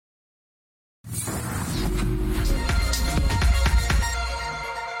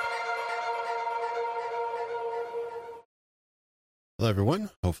Hello, everyone.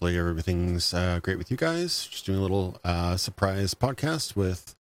 Hopefully, everything's great with you guys. Just doing a little surprise podcast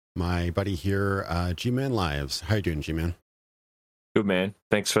with my buddy here, G-Man Lives. How you doing, G-Man? Good, man.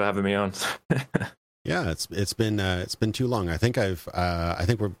 Thanks for having me on. Yeah, it's been too long. I think I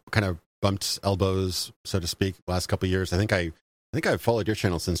think we're kind of bumped elbows, so to speak, last couple of years. I think I've followed your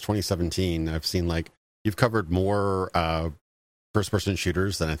channel since 2017. I've seen like you've covered more first-person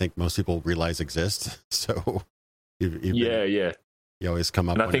shooters than I think most people realize exist. So Yeah. you always come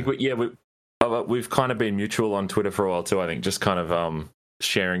up. And I think we've kind of been mutual on Twitter for a while too. I think just kind of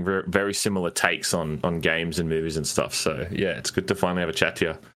sharing very similar takes on games and movies and stuff. So yeah, it's good to finally have a chat to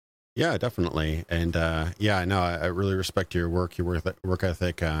you. Yeah, definitely. And yeah, no, I really respect your work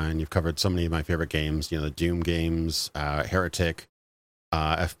ethic, and you've covered so many of my favorite games. You know, the Doom games, Heretic,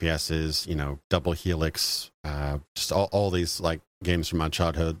 FPSs. You know, Double Helix, just all these like games from my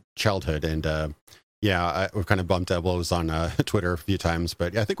childhood, and yeah, we've kind of bumped elbows on Twitter a few times,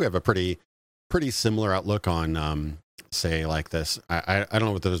 but yeah, I think we have a pretty similar outlook on, say, like this. I don't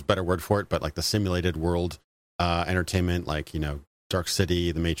know if there's a better word for it, but like the simulated world entertainment, like, you know, Dark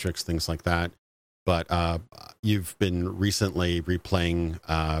City, The Matrix, things like that. But you've been recently replaying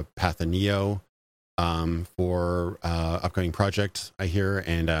Path of Neo for upcoming project, I hear,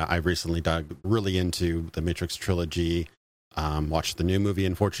 and I've recently dug really into the Matrix trilogy. Watched the new movie,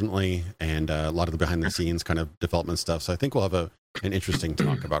 unfortunately, and a lot of the behind the scenes kind of development stuff. So I think we'll have an interesting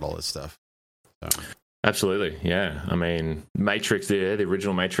talk about all this stuff. So. Absolutely, yeah. I mean, Matrix, the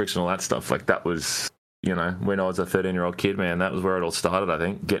original Matrix and all that stuff, like that was, you know, when I was a 13-year-old kid, man, that was where it all started, I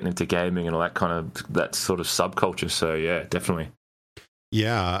think, getting into gaming and all that kind of, that sort of subculture. So yeah, definitely.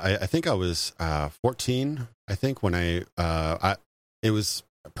 Yeah, I think I was 14, I think, when it was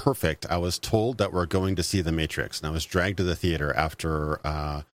perfect. I was told that we're going to see The Matrix, and I was dragged to the theater after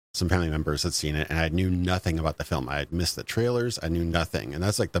some family members had seen it, and I knew nothing about the film. I had missed the trailers. I knew nothing, and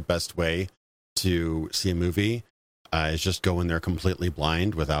that's like the best way to see a movie, is just go in there completely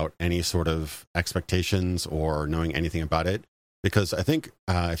blind without any sort of expectations or knowing anything about it. Because I think,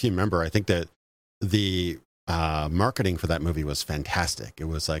 if you remember, I think that the marketing for that movie was fantastic. It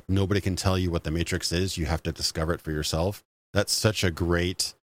was like, nobody can tell you what The Matrix is. You have to discover it for yourself. That's such a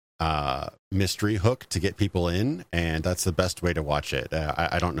great mystery hook to get people in, and that's the best way to watch it.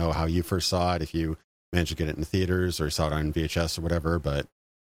 I don't know how you first saw it, if you managed to get it in the theaters or saw it on VHS or whatever, but...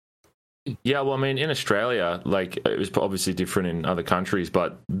 Yeah, well, I mean, in Australia, like, it was obviously different in other countries,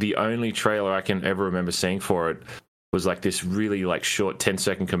 but the only trailer I can ever remember seeing for it was like this really like short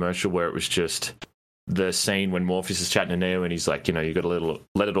 10-second commercial where it was just the scene when Morpheus is chatting to Neo and he's like, you know, you got to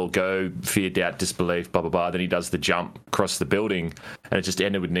let it all go, fear, doubt, disbelief, blah, blah, blah. Then he does the jump across the building and it just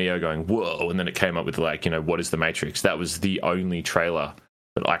ended with Neo going, whoa. And then it came up with like, you know, what is the Matrix? That was the only trailer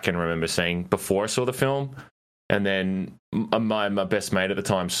that I can remember seeing before I saw the film. And then my best mate at the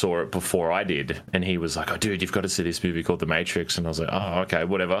time saw it before I did. And he was like, oh, dude, you've got to see this movie called The Matrix. And I was like, oh, okay,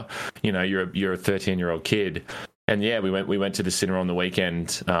 whatever. You know, you're a 13-year-old kid. And yeah, we went to the cinema on the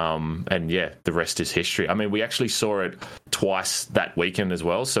weekend, and yeah, the rest is history. I mean, we actually saw it twice that weekend as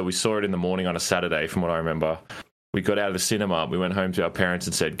well. So we saw it in the morning on a Saturday, from what I remember. We got out of the cinema, we went home to our parents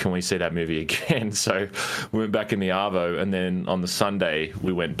and said, can we see that movie again? So we went back in the Arvo, and then on the Sunday,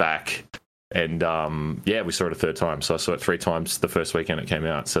 we went back, and yeah, we saw it a third time. So I saw it 3 times the first weekend it came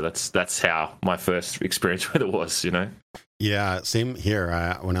out. So that's how my first experience with it was, you know? Yeah, same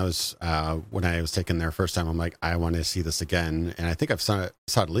here. When I was taken there first time, I'm like, I want to see this again, and I think I've saw it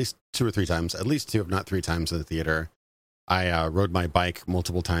at least 2 or 3 times, at least 2, if not 3 times in the theater. I rode my bike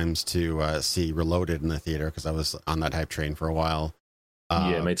multiple times to see Reloaded in the theater because I was on that hype train for a while.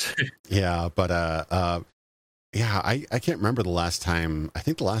 Yeah, me too. Yeah, but yeah, I can't remember the last time. I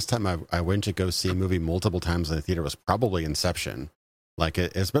think the last time I went to go see a movie multiple times in the theater was probably Inception. Like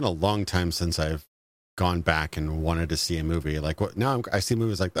it's been a long time since I've gone back and wanted to see a movie. Like what now I see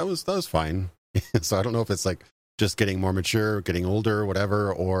movies like that was fine. So I don't know if it's like just getting more mature, getting older,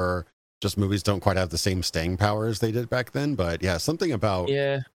 whatever, or just movies don't quite have the same staying power as they did back then. But yeah, something about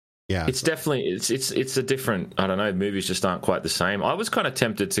yeah, it's definitely it's a different, I don't know, movies just aren't quite the same. I was kind of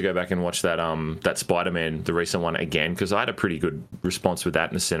tempted to go back and watch that Spider-Man, the recent one, again, because I had a pretty good response with that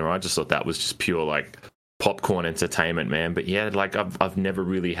in the cinema. I just thought that was just pure like popcorn entertainment, man. But yeah, like I've never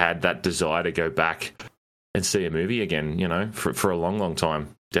really had that desire to go back and see a movie again, you know, for a long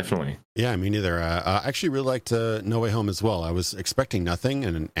time. Definitely. Yeah, me neither. I actually really liked No Way Home as well. I was expecting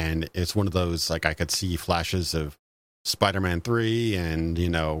nothing, and it's one of those, like, I could see flashes of Spider-Man 3 and, you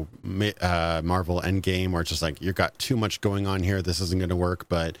know, Marvel Endgame, where it's just like, you've got too much going on here, this isn't going to work,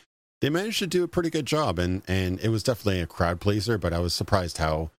 but they managed to do a pretty good job, and it was definitely a crowd pleaser, but I was surprised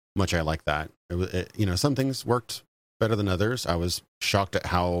how much I liked that. You know, some things worked better than others. I was shocked at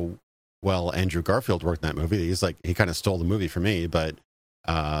how well Andrew Garfield worked in that movie. He kind of stole the movie for me, but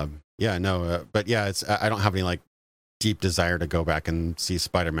it's I don't have any like deep desire to go back and see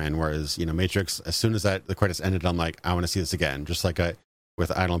Spider-Man. Whereas Matrix, as soon as the credits ended, I'm like, I want to see this again. Just like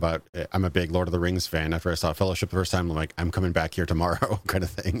I'm a big Lord of the Rings fan. After I saw Fellowship the first time, I'm like, I'm coming back here tomorrow, kind of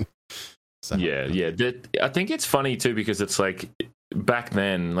thing. So. Yeah. I think it's funny too because it's like back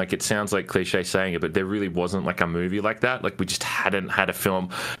then, like it sounds like cliche saying it, but there really wasn't like a movie like that. Like we just hadn't had a film,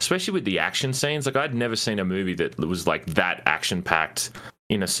 especially with the action scenes. Like I'd never seen a movie that was like that action packed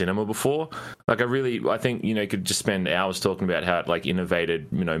in a cinema before. Like I think you could just spend hours talking about how it like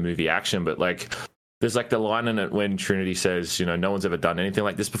innovated movie action, but like there's like the line in it when Trinity says, no one's ever done anything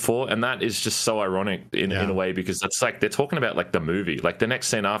like this before. And that is just so ironic in a way, because that's like, they're talking about like the movie, like the next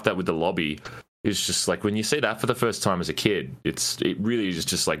scene after that with the lobby is just like, when you see that for the first time as a kid, it really is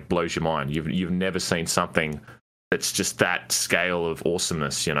just like blows your mind. You've never seen something that's just that scale of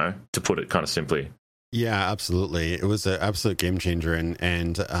awesomeness, to put it kind of simply. Yeah, absolutely. It was an absolute game changer,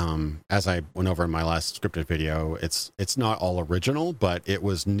 and as I went over in my last scripted video, it's not all original, but it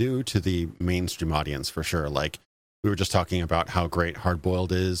was new to the mainstream audience for sure. Like we were just talking about how great Hard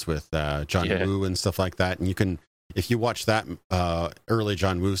Boiled is with John Woo and stuff like that, and you can, if you watch that early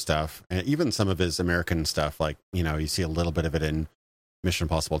John Woo stuff, and even some of his American stuff, like you see a little bit of it in Mission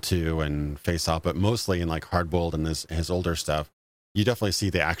Impossible 2 and Face Off, but mostly in like Hard Boiled and his older stuff. You definitely see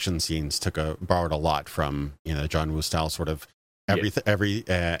the action scenes borrowed a lot from John Woo style, sort of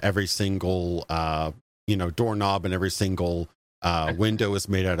every single doorknob and every single window is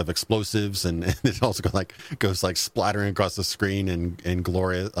made out of explosives, and it also goes like splattering across the screen and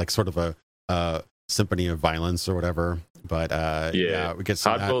glorious, like sort of a symphony of violence or whatever. But we get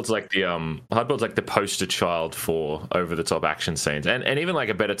some Hardboiled's like the poster child for over the top action scenes, and even like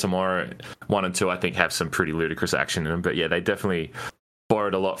A Better Tomorrow 1 and 2, I think, have some pretty ludicrous action in them. But yeah, they definitely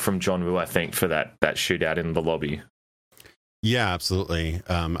borrowed a lot from John Woo, I think, for that shootout in the lobby. Yeah, absolutely.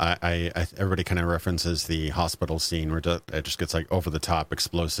 Everybody kind of references the hospital scene where it just gets like over the top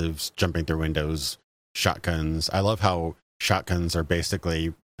explosives, jumping through windows, shotguns. I love how shotguns are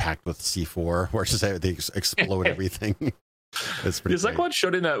basically packed with C4, where it's just they explode everything. There's like one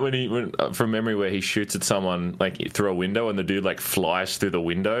shot in that when from memory where he shoots at someone like through a window and the dude like flies through the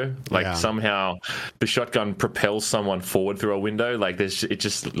window, like somehow the shotgun propels someone forward through a window. Like it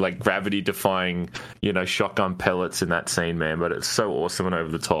just like gravity defying shotgun pellets in that scene, man. But it's so awesome and over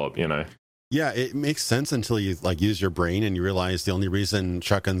the top. Yeah, it makes sense until you like use your brain and you realize the only reason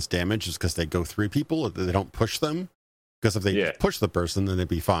shotguns damage is because they go through people. They don't push them. Because if they push the person, then they'd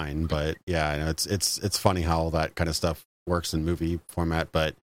be fine. But yeah, it's funny how all that kind of stuff works in movie format.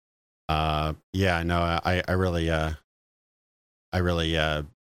 But I really admire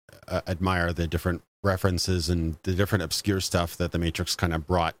the different references and the different obscure stuff that the Matrix kind of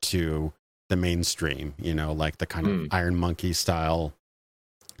brought to the mainstream. Like the kind of Iron Monkey style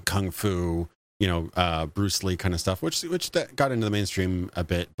kung fu, Bruce Lee kind of stuff, which that got into the mainstream a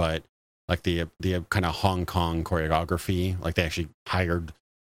bit, but like the kind of Hong Kong choreography, like they actually hired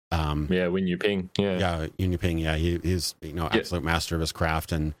Win Yu-ping. Yuen Yu-ping. Yeah, he's absolute master of his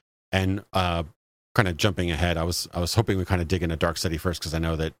craft. And kind of jumping ahead, I was hoping we kind of dig into Dark City first, because I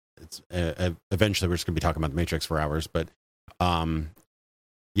know that it's eventually we're just going to be talking about the Matrix for hours. But I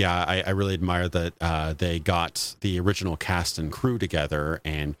really admire that they got the original cast and crew together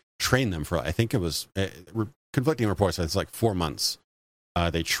and trained them for, I think it was conflicting reports. It's like 4 months.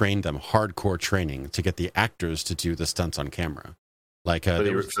 They trained them hardcore training to get the actors to do the stunts on camera. Like for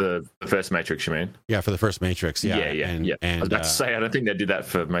the first Matrix, you mean? Yeah, for the first Matrix. Yeah. And I was about to say, I don't think they did that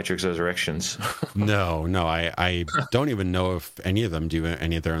for Matrix Resurrections. No, I don't even know if any of them do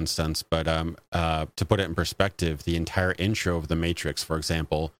any of their own stunts. But to put it in perspective, the entire intro of the Matrix, for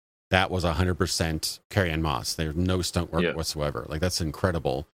example, that was 100% Carrie-Anne Moss. There's no stunt work whatsoever. Like, that's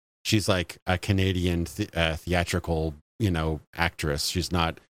incredible. She's like a Canadian theatrical, actress. She's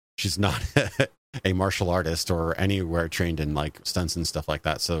not a martial artist or anywhere trained in like stunts and stuff like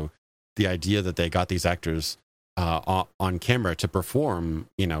that. So the idea that they got these actors on camera to perform,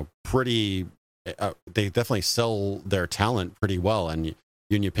 pretty, they definitely sell their talent pretty well. And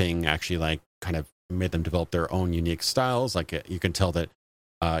Yuen Yu-ping actually like kind of made them develop their own unique styles. Like you can tell that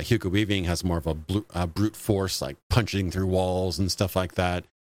Hugo Weaving has more of a brute force, like punching through walls and stuff like that.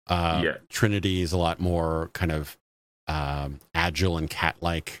 Trinity is a lot more kind of agile and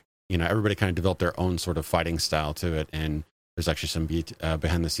cat-like. Everybody kind of developed their own sort of fighting style to it, and there's actually some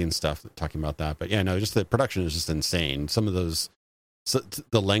behind the scenes stuff talking about that. But just the production is just insane. Some of those,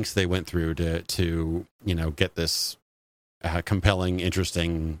 the lengths they went through to get this compelling,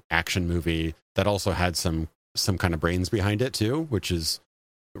 interesting action movie that also had some some kind of brains behind it too, which is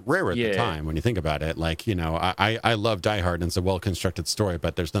rare at the time when you think about it. Like, you know, I love Die Hard and it's a well constructed story,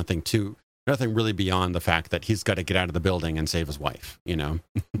 but there's nothing really beyond the fact that he's got to get out of the building and save his wife, you know?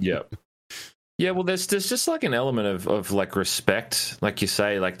 Yeah. Yeah, well, there's just like an element of like respect, like you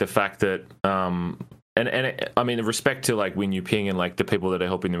say, like the fact that I mean, respect to like Win Yu-ping and like the people that are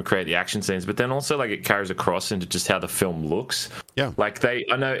helping them create the action scenes, but then also like it carries across into just how the film looks. Yeah, like I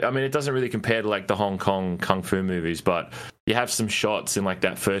mean, it doesn't really compare to like the Hong Kong kung fu movies, but you have some shots in like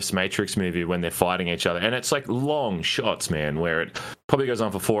that first Matrix movie when they're fighting each other, and it's like long shots, man, where it probably goes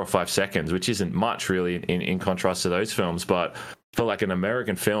on for 4 or 5 seconds, which isn't much really in contrast to those films, but for like an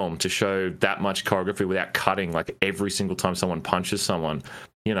American film to show that much choreography without cutting like every single time someone punches someone,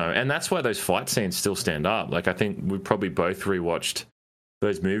 you know, and that's why those fight scenes still stand up. Like I think we probably both rewatched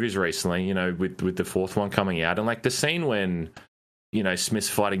those movies recently, you know, with the fourth one coming out, and like the scene when, you know, Smith's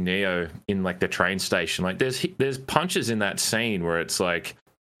fighting Neo in like the train station, like there's punches in that scene where it's like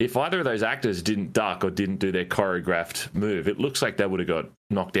if either of those actors didn't duck or didn't do their choreographed move, it looks like they would have got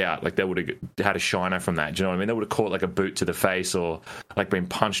knocked out. Like they would have had a shiner from that. Do you know what I mean? They would have caught like a boot to the face or like been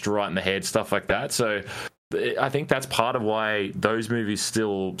punched right in the head, stuff like that. So I think that's part of why those movies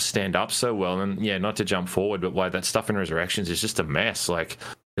still stand up so well. And yeah, not to jump forward, but why that stuff in Resurrections is just a mess. Like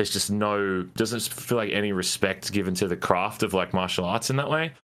there's just doesn't feel like any respect given to the craft of like martial arts in that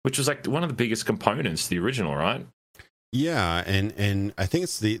way, which was like one of the biggest components to the original, right? Yeah, and I think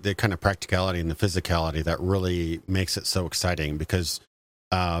it's the kind of practicality and the physicality that really makes it so exciting, because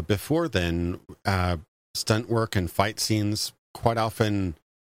before then, stunt work and fight scenes quite often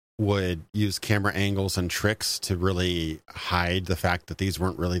would use camera angles and tricks to really hide the fact that these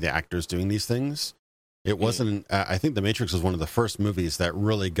weren't really the actors doing these things. It wasn't, I think The Matrix was one of the first movies that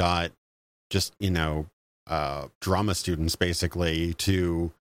really got just, you know, drama students basically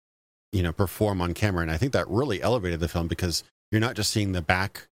to, you know, perform on camera. And I think that really elevated the film, because you're not just seeing the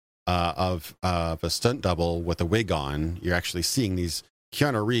back of a stunt double with a wig on. You're actually seeing these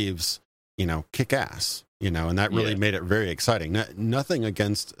Keanu Reeves, you know, kick ass, you know, and that really made it very exciting. Nothing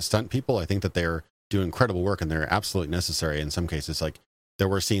against stunt people. I think that they're doing incredible work and they're absolutely necessary in some cases. Like there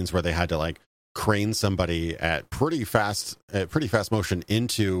were scenes where they had to like crane somebody at pretty fast motion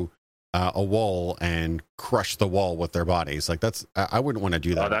into a wall and crush the wall with their bodies. Like that's, I wouldn't want to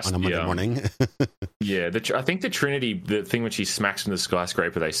do that on a Monday morning. Yeah, I think the Trinity, the thing when she smacks into the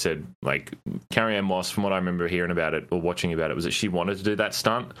skyscraper, they said like Carrie-Anne Moss, from what I remember hearing about it or watching about it, was that she wanted to do that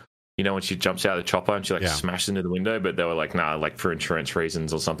stunt. You know, when she jumps out of the chopper and she like smashes into the window, but they were like, nah, like for insurance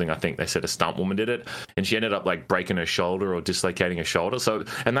reasons or something. I think they said a stunt woman did it, and she ended up like breaking her shoulder or dislocating her shoulder. So,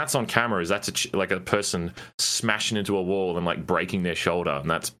 and that's on camera. That's like a person smashing into a wall and like breaking their shoulder, and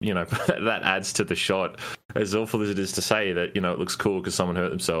that's, you know, that adds to the shot. As awful as it is to say that, you know, it looks cool because someone hurt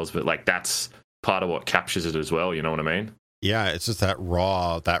themselves, but like that's part of what captures it as well. You know what I mean? Yeah, it's just that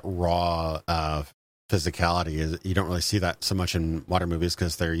raw physicality. Is you don't really see that so much in modern movies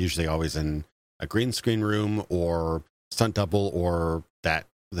because they're usually always in a green screen room or stunt double, or that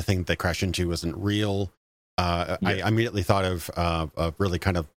the thing that they crash into wasn't real. I immediately thought of a really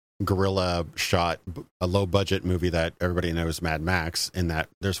kind of guerrilla shot, a low budget movie that everybody knows, Mad Max. In that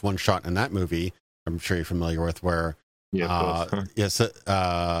there's one shot in that movie I'm sure you're familiar with where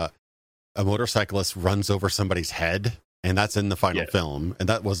a motorcyclist runs over somebody's head. And that's in the final film, and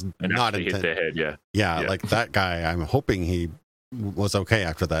that was not hit their head. Yeah, like that guy. I'm hoping he was okay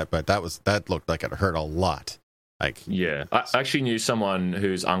after that, but that looked like it hurt a lot. Like, yeah, I actually knew someone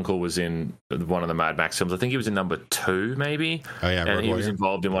whose uncle was in one of the Mad Max films. I think he was in number 2, maybe. Oh yeah, and he was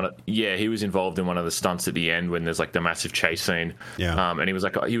involved in one of the stunts at the end when there's like the massive chase scene. Yeah, and he was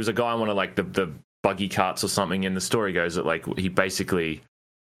a guy on one of like the buggy carts or something. And the story goes that like he basically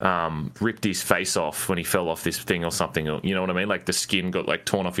ripped his face off when he fell off this thing or something, or you know what I mean, like the skin got like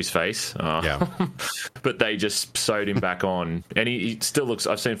torn off his face, but they just sewed him back on, and he still looks,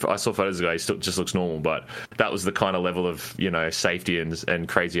 I saw photos of the guy, he still just looks normal, but that was the kind of level of, you know, safety and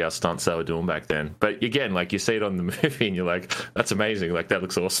crazy ass stunts they were doing back then. But again, like you see it on the movie and you're like, that's amazing, like that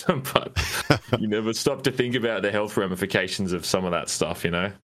looks awesome, but you never stop to think about the health ramifications of some of that stuff, you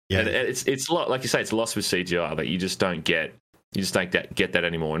know. And it's a lot, like you say, it's lost with CGI, like you just don't get that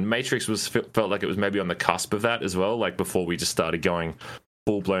anymore. And Matrix felt like it was maybe on the cusp of that as well, like before we just started going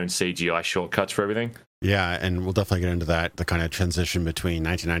full-blown CGI shortcuts for everything. Yeah, and we'll definitely get into that, the kind of transition between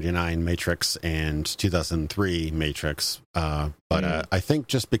 1999 Matrix and 2003 Matrix. But I think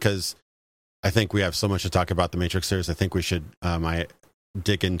just because I think we have so much to talk about the Matrix series, I think we should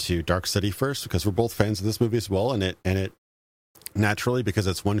dig into Dark City first, because we're both fans of this movie as well, and it naturally, because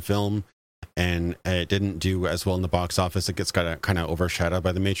it's one film and it didn't do as well in the box office, it gets kind of overshadowed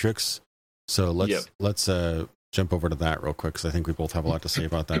by The Matrix. So let's jump over to that real quick, because I think we both have a lot to say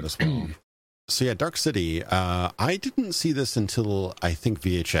about that as well. So yeah, Dark City. I didn't see this until I think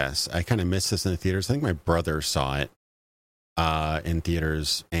VHS. I kind of missed this in the theaters. I think my brother saw it in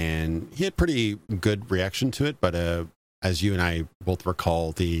theaters, and he had pretty good reaction to it. But as you and I both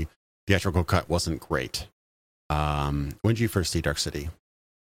recall, the theatrical cut wasn't great. When did you first see Dark City?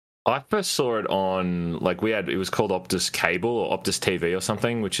 I first saw it on it was called Optus Cable or Optus TV or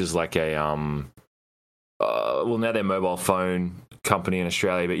something, which is like a now they're a mobile phone company in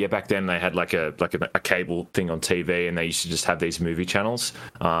Australia, but yeah, back then they had like a cable thing on TV, and they used to just have these movie channels.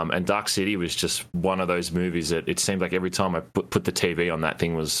 And Dark City was just one of those movies that it seemed like every time I put the TV on, that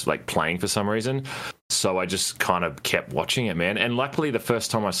thing was like playing for some reason. So I just kind of kept watching it, man. And luckily, the first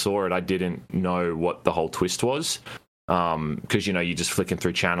time I saw it, I didn't know what the whole twist was. Because you're just flicking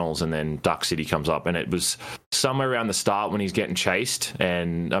through channels, and then Dark City comes up, and it was somewhere around the start when he's getting chased.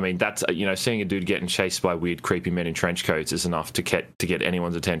 And I mean, that's seeing a dude getting chased by weird, creepy men in trench coats is enough to get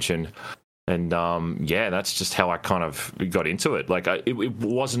anyone's attention. And that's just how I kind of got into it. Like, it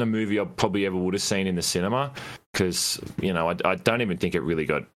wasn't a movie I probably ever would have seen in the cinema, because I don't even think it really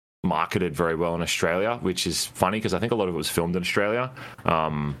got marketed very well in Australia, which is funny because I think a lot of it was filmed in Australia.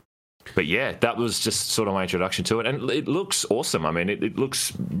 But yeah, that was just sort of my introduction to it. And it looks awesome. I mean, it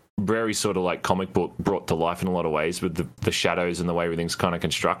looks very sort of like comic book brought to life in a lot of ways, with the shadows and the way everything's kind of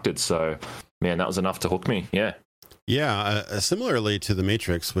constructed. So, man, that was enough to hook me. Yeah. Yeah. Similarly to The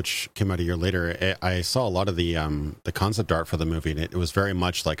Matrix, which came out a year later, I saw a lot of the concept art for the movie, and it was very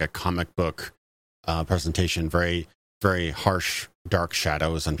much like a comic book presentation. Very, very harsh, dark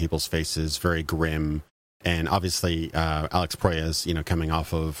shadows on people's faces, very grim. And obviously, Alex Proyas, coming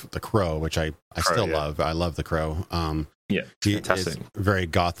off of The Crow, which I still love. I love The Crow. Fantastic. Very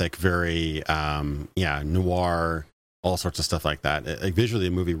gothic, very noir, all sorts of stuff like that. Visually,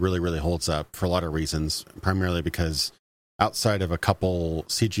 the movie really, really holds up for a lot of reasons. Primarily because outside of a couple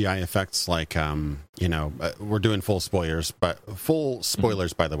CGI effects, like we're doing full spoilers, by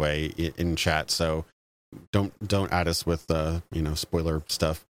the way, in chat. So don't add us with spoiler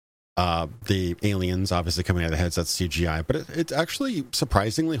stuff. The aliens obviously coming out of the heads, that's CGI, but it actually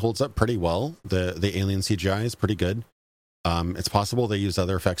surprisingly holds up pretty well. The alien CGI is pretty good. It's possible they use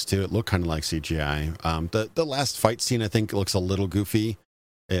other effects too. It looked kind of like CGI. The last fight scene, I think, looks a little goofy.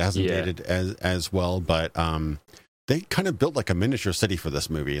 It hasn't dated as well, but they kind of built like a miniature city for this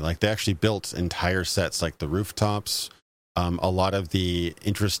movie. Like, they actually built entire sets, like the rooftops, a lot of the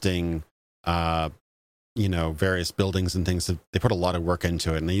interesting various buildings and things. They put a lot of work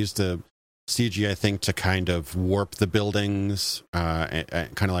into it, and they used the CG, I think, to kind of warp the buildings, kind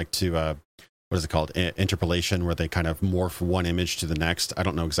of like to what is it called, interpolation, where they kind of morph one image to the next. I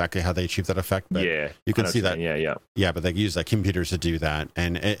don't know exactly how they achieve that effect, but you can see that. But they use like computers to do that,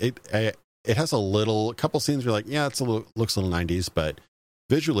 and it has a couple scenes where you're like, looks a little 90s, but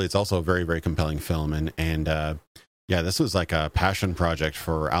visually it's also a very, very compelling film. And this was like a passion project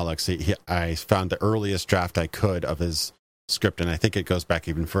for Alex. I found the earliest draft I could of his script, and I think it goes back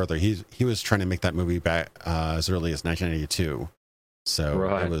even further. He was trying to make that movie back as early as 1982. So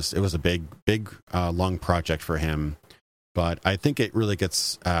it was a big, long project for him. But I think it really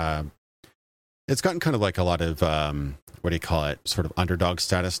gets it's gotten kind of like a lot of what do you call it, sort of underdog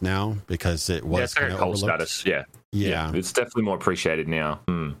status now, because it was kind of cult status. Yeah, it's definitely more appreciated now.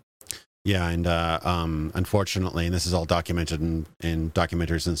 Yeah, and unfortunately, and this is all documented in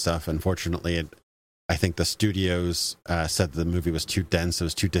documentaries and stuff, unfortunately, I think the studios said the movie was too dense, it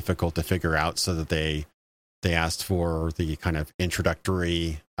was too difficult to figure out, so that they asked for the kind of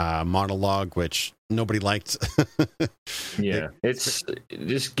introductory monologue, which nobody liked. It's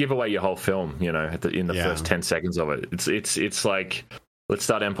just give away your whole film, in the first 10 seconds of it. It's like, let's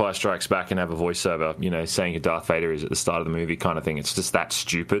start Empire Strikes Back and have a voiceover, saying who Darth Vader is at the start of the movie kind of thing. It's just that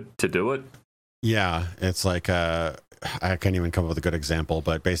stupid to do it. Yeah, it's like, I can't even come up with a good example,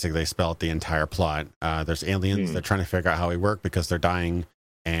 but basically they spell out the entire plot. There's aliens, they're trying to figure out how we work because they're dying,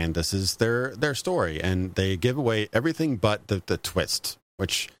 and this is their story. And they give away everything but the twist,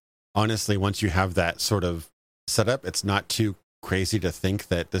 which honestly, once you have that sort of setup, it's not too crazy to think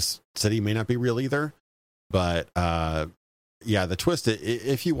that this city may not be real either. But the twist,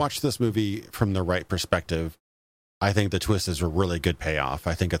 if you watch this movie from the right perspective, I think the twist is a really good payoff.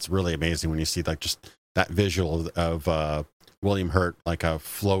 I think it's really amazing when you see like just that visual of William Hurt like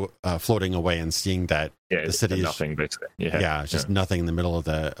floating away and seeing that the city is nothing, basically. Just nothing in the middle of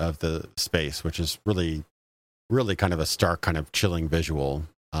the space, which is really, really kind of a stark, kind of chilling visual.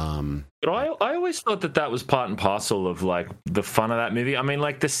 But I always thought that was part and parcel of like the fun of that movie. I mean,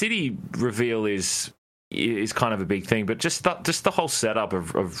 like the city reveal is is kind of a big thing. But just the whole setup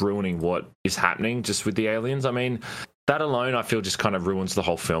of ruining what is happening just with the aliens. I mean, that alone, I feel just kind of ruins the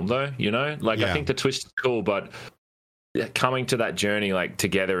whole film, though. You know, like I think the twist is cool, but coming to that journey like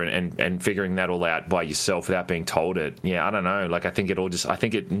together and figuring that all out by yourself without being told it, I don't know. Like I think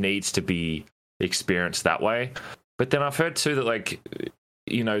it needs to be experienced that way. But then I've heard too that like,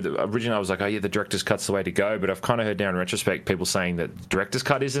 you know, originally I was like, oh yeah, the director's cut's the way to go. But I've kind of heard now in retrospect people saying that the director's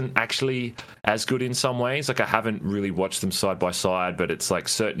cut isn't actually as good in some ways. Like I haven't really watched them side by side, but it's like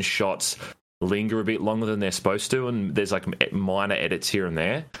certain shots linger a bit longer than they're supposed to, and there's like minor edits here and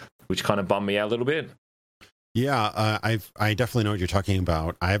there, which kind of bummed me out a little bit. Yeah, I definitely know what you're talking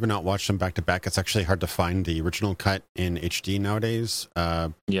about. I have not watched them back to back. It's actually hard to find the original cut in HD nowadays.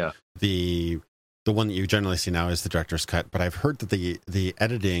 The one that you generally see now is the director's cut, but I've heard that the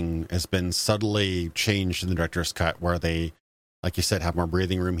editing has been subtly changed in the director's cut, where they, like you said, have more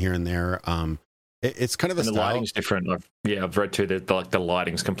breathing room here and there. It's kind of a and the style. Lighting's different. I've read too that the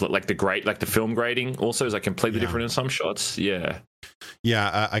lighting's complete, like the film grading also is like completely different in some shots. Yeah,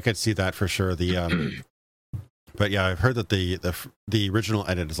 I could see that for sure. But yeah, I've heard that the original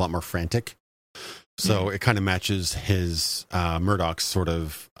edit is a lot more frantic. So it kind of matches his Murdoch's sort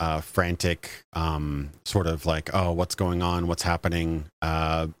of frantic, sort of like, oh, what's going on? What's happening?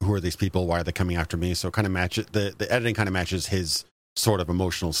 Who are these people? Why are they coming after me? So it kind of matches the editing kind of matches his sort of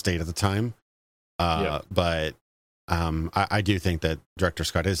emotional state at the time. But I do think that Director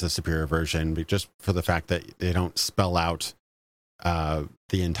Scott is the superior version, just for the fact that they don't spell out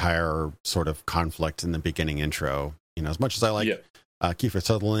the entire sort of conflict in the beginning intro. You know, as much as I like Kiefer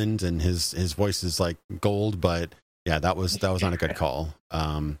Sutherland and his voice is like gold, but yeah, that was not a good call.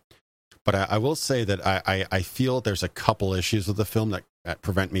 But I will say that I feel there's a couple issues with the film that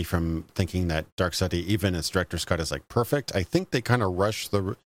prevent me from thinking that Darkseid, even as director's cut, is like perfect. I think they kind of rush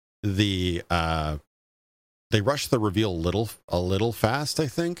they rush the reveal a little fast. I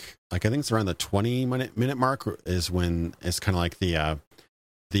think it's around the 20-minute mark is when it's kind of like the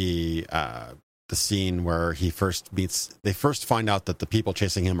scene where they first find out that the people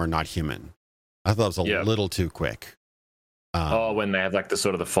chasing him are not human. I thought it was a little too quick. When they have like the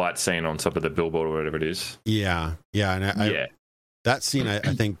sort of the fight scene on top of the billboard or whatever it is. Yeah. And that scene I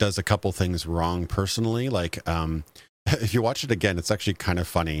think does a couple things wrong personally. Like, if you watch it again, it's actually kind of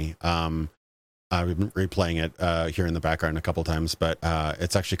funny. We've been replaying it here in the background a couple times, but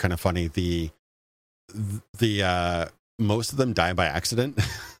it's actually kind of funny. The most of them die by accident.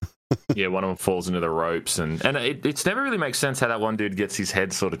 Yeah, one of them falls into the ropes, and it's never really makes sense how that one dude gets his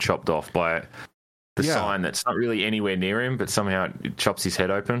head sort of chopped off by the sign that's not really anywhere near him, but somehow it chops his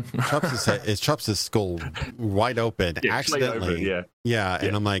head open. It chops his skull wide open accidentally.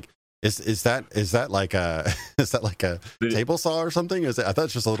 And I'm like, is that like a table saw or something? I thought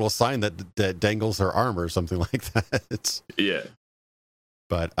it's just a little sign that dangles their arm or something like that.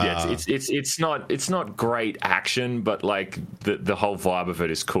 But it's not great action, but like the whole vibe of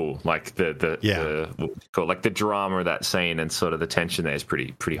it is cool. Like the drama of that scene and sort of the tension there is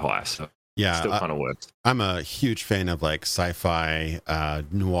pretty high. So it still kind of works. I'm a huge fan of like sci-fi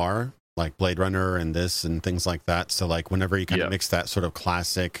noir, like Blade Runner and this and things like that. So like whenever you kind of mix that sort of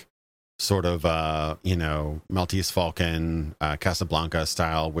classic sort of Maltese Falcon, Casablanca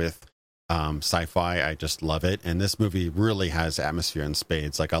style with sci-fi, I just love it. And this movie really has atmosphere in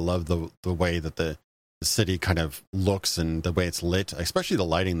spades. Like I love the way that the city kind of looks and the way it's lit, especially the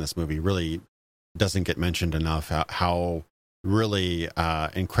lighting in this movie really doesn't get mentioned enough. How really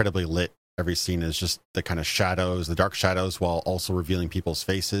incredibly lit every scene is, just the kind of shadows, the dark shadows, while also revealing people's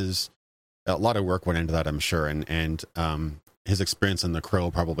faces. A lot of work went into that, I'm sure. And his experience in The Crow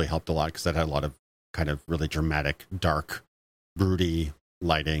probably helped a lot, because that had a lot of kind of really dramatic, dark, broody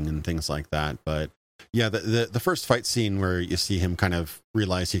lighting and things like that. But yeah, the first fight scene where you see him kind of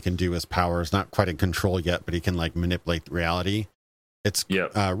realize he can do his powers, not quite in control yet, but he can like manipulate reality. It's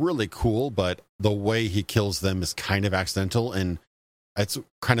really cool, but the way he kills them is kind of accidental, and it's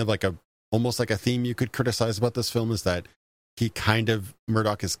kind of like almost like a theme you could criticize about this film, is that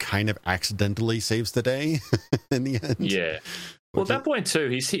Murdoch is kind of accidentally saves the day in the end. Yeah. Well, at that point too,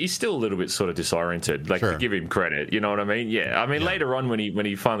 he's still a little bit sort of disoriented. Like, to give him credit, you know what I mean? Yeah. I mean, later on when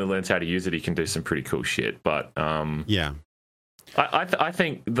he finally learns how to use it, he can do some pretty cool shit. But I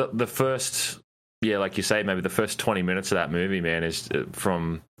think the first, like you say, maybe the first 20 minutes of that movie, man, is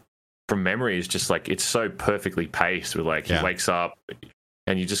from memory is just like, it's so perfectly paced with like he wakes up.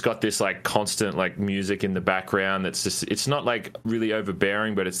 And you just got this like constant like music in the background that's just, it's not like really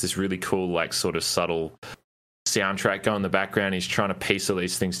overbearing, but it's this really cool like sort of subtle soundtrack going in the background. He's trying to piece all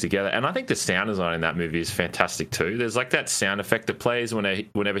these things together, and I think the sound design in that movie is fantastic too. There's like that sound effect that plays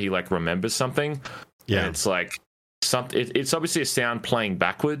whenever he like remembers something, Yeah. And it's like it's obviously a sound playing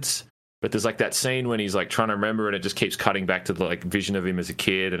backwards, but there's like that scene when he's like trying to remember, and it just keeps cutting back to the like vision of him as a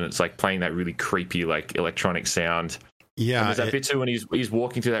kid, and it's like playing that really creepy like electronic sound. Yeah, and there's that bit too when he's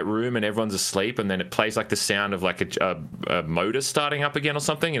walking through that room and everyone's asleep, and then it plays like the sound of like a motor starting up again or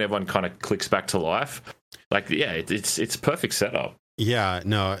something, and everyone kind of clicks back to life. Like, yeah, it's perfect setup. Yeah,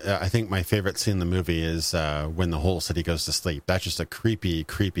 no, I think my favorite scene in the movie is when the whole city goes to sleep. That's just a creepy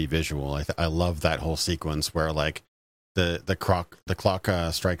visual. I love that whole sequence where like the clock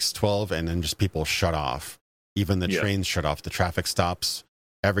strikes 12, and then just people shut off. Even the trains shut off. The traffic stops.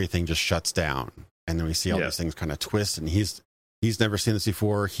 Everything just shuts down. And then we see all these things kind of twist, and he's never seen this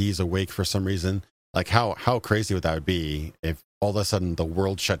before. He's awake for some reason. Like how crazy would that be if all of a sudden the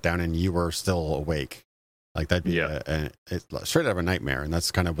world shut down and you were still awake? Like that'd be it's straight out of a nightmare. And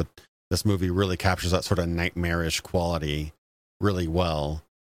that's kind of what this movie really captures, that sort of nightmarish quality really well.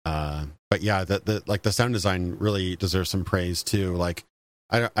 But yeah, the sound design really deserves some praise too. Like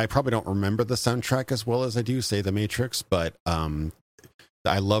I probably don't remember the soundtrack as well as I do say The Matrix, but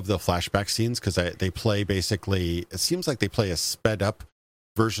I love the flashback scenes because they play basically, it seems like they play a sped up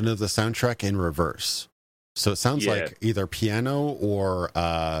version of the soundtrack in reverse. So it sounds like either piano or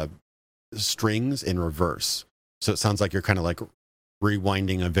strings in reverse. So it sounds like you're kind of like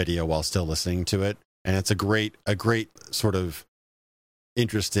rewinding a video while still listening to it. And it's a great sort of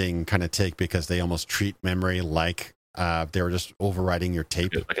interesting kind of take, because they almost treat memory like they were just overriding your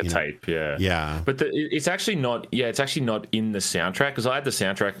tape, like a tape. Yeah. But it's actually not. Yeah, it's actually not in the soundtrack, because I had the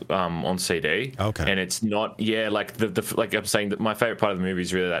soundtrack on CD. Okay. And it's not. Yeah, like the like I'm saying that my favorite part of the movie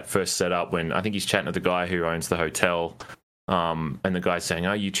is really that first setup when I think he's chatting to the guy who owns the hotel. And the guy's saying,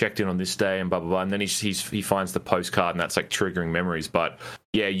 "Oh, you checked in on this day," and blah blah blah. And then he finds the postcard, and that's like triggering memories. But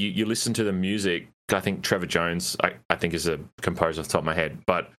yeah, you listen to the music. I think Trevor Jones, I think, is a composer off the top of my head.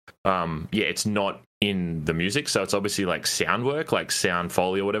 But yeah, it's not in the music, so it's obviously like sound work, like sound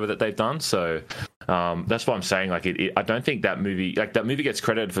foley or whatever that they've done. So that's what I'm saying. Like, I don't think that movie gets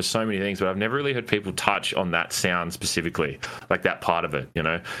credited for so many things, but I've never really heard people touch on that sound specifically, like that part of it, you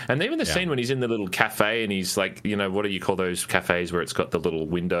know. And even the scene when he's in the little cafe and he's like, you know, what do you call those cafes where it's got the little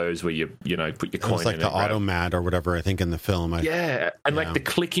windows where you put your coin it's like in? The automat or whatever, I think, in the film. Like the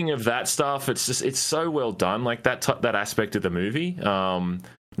clicking of that stuff, it's so well done, like that aspect of the movie.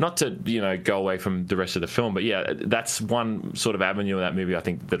 Not to go away from the rest of the film, but yeah, that's one sort of avenue of that movie I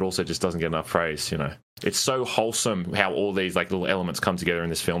think that also just doesn't get enough praise. It's so wholesome how all these like little elements come together in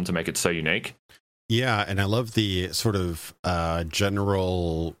this film to make it so unique. Yeah, and I love the sort of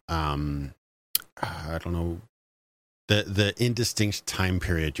general I don't know, the indistinct time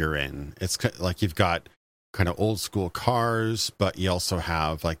period you're in. It's like you've got kind of old school cars, but you also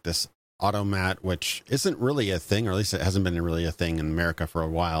have like this automat, which isn't really a thing, or at least it hasn't been really a thing in America for a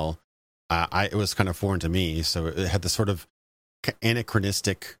while. It was kind of foreign to me, so it had this sort of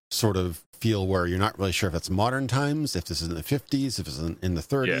anachronistic sort of feel where you're not really sure if it's modern times, if this is in the 50s, if it's in the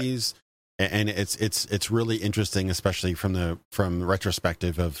 30s. And it's really interesting, especially from the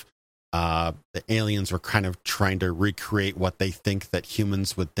retrospective of the aliens were kind of trying to recreate what they think that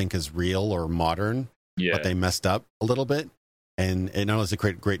humans would think is real or modern, but they messed up a little bit. And it not only does it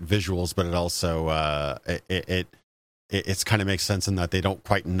create great visuals, but it also it's kind of makes sense in that they don't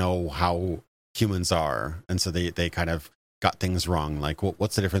quite know how humans are, and so they kind of got things wrong. Like,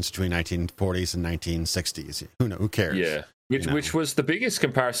 what's the difference between 1940s and 1960s? Who cares? Yeah, which was the biggest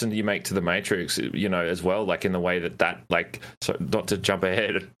comparison you make to the Matrix, as well. Like in the way that like, so not to jump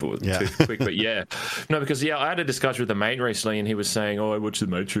ahead too quick, but because I had a discussion with a mate recently, and he was saying, "Oh, I watched the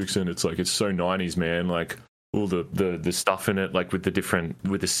Matrix, and it's so 90s, man." Like, all the stuff in it, like with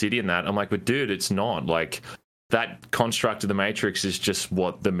the city and that. I'm like, but dude, it's not. Like, that construct of the Matrix is just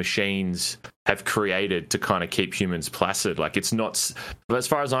what the machines have created to kind of keep humans placid. Like, it's not, as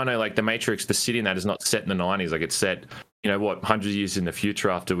far as I know, like the Matrix, the city in that is not set in the 90s. Like, it's set, 100 years in the future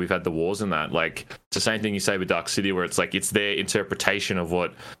after we've had the wars and that. Like, it's the same thing you say with Dark City, where it's like, it's their interpretation of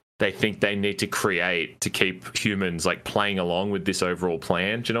what they think they need to create to keep humans like playing along with this overall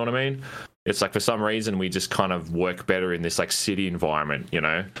plan. Do you know what I mean? It's like, for some reason, we just kind of work better in this like city environment,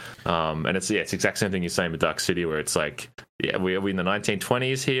 and it's the exact same thing you're saying with Dark City, where it's like, are we in the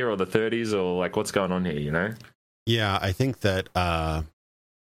 1920s here or the 30s, or like what's going on here, Yeah, I think that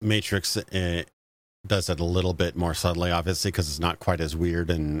Matrix does it a little bit more subtly, obviously, because it's not quite as weird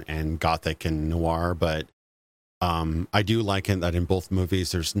and gothic and noir, but I do like it that in both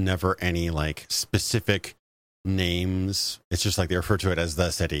movies there's never any like specific names. It's just like they refer to it as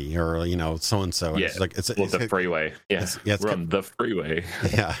the city, or so and so. It's like it's the freeway. We're on the freeway.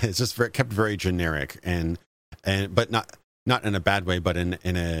 Yeah, it's just kept very generic and but not in a bad way, but in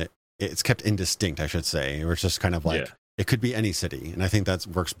it's kept indistinct, I should say, or it's just kind of like it could be any city, and I think that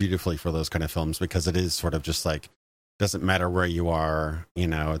works beautifully for those kind of films because it is sort of just like doesn't matter where you are,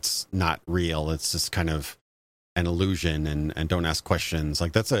 it's not real. It's just kind of an illusion, and don't ask questions.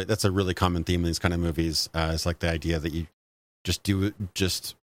 Like that's a really common theme in these kind of movies. It's like the idea that you just do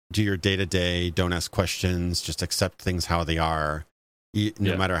your day to day, don't ask questions, just accept things how they are,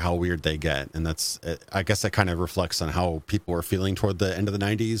 no matter how weird they get. And that's, I guess that kind of reflects on how people were feeling toward the end of the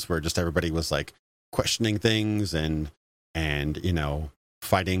 90s, where just everybody was like questioning things and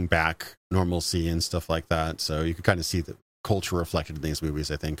fighting back normalcy and stuff like that. So you could kind of see the culture reflected in these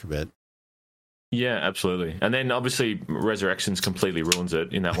movies, I think, a bit. Yeah, absolutely. And then obviously Resurrections completely ruins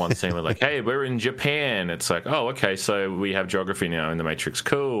it in that one scene where like, hey, we're in Japan. It's like, oh, okay, so we have geography now in the Matrix.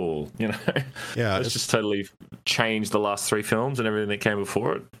 Cool. Yeah, it's just totally changed the last three films and everything that came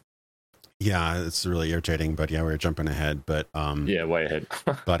before it. Yeah, it's really irritating, but yeah, we're jumping ahead. But yeah, way ahead.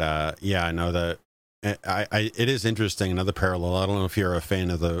 But yeah, I know that it is interesting. Another parallel. I don't know if you're a fan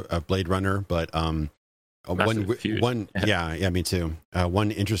of Blade Runner, but yeah, me too.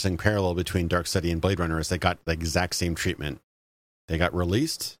 One interesting parallel between Darksteady and Blade Runner is they got the exact same treatment. They got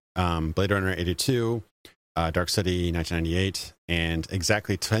released, Blade Runner 82, Darksteady 1998, and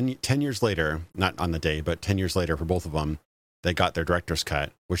exactly 10 years later, not on the day, but 10 years later for both of them, they got their director's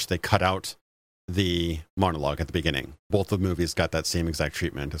cut, which they cut out the monologue at the beginning. Both the movies got that same exact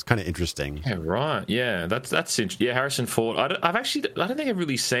treatment. It's kind of interesting. Yeah, right. Yeah, that's interesting. Yeah, Harrison Ford. I don't think I've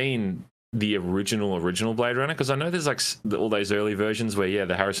really seen the original Blade Runner, because I know there's like all those early versions where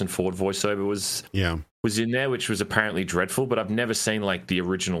the Harrison Ford voiceover was in there, which was apparently dreadful, but I've never seen like the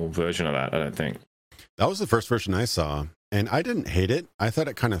original version of that. I don't think that was the first version I saw, and I didn't hate it. I thought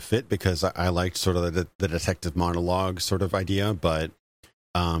it kind of fit because I liked sort of the detective monologue sort of idea, but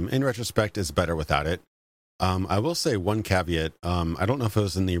in retrospect it's better without it. I will say one caveat. I don't know if it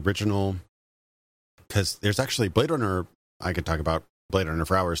was in the original, because there's actually Blade Runner. I could talk about Blade Runner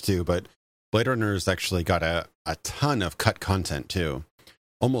for hours too, but Blade Runner's actually got a ton of cut content too,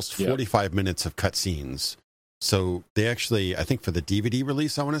 almost 45 minutes of cut scenes. So they actually, I think for the DVD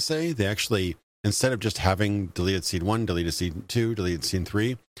release, I want to say, they actually, instead of just having deleted scene 1, deleted scene 2, deleted scene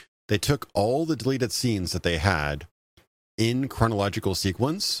 3, they took all the deleted scenes that they had in chronological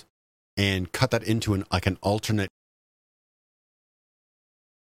sequence and cut that into an alternate.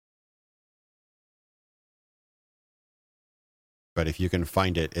 But if you can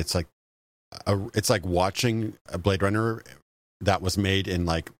find it, it's like watching a Blade Runner that was made in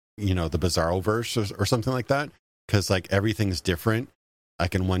the Bizarro verse or something like that, because like everything's different.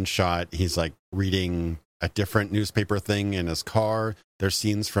 Like in one shot, he's like reading a different newspaper thing in his car. There's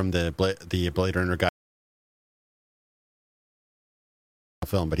scenes from the Blade Runner guy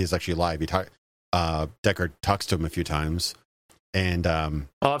film, but he's actually live. Deckard talks to him a few times. And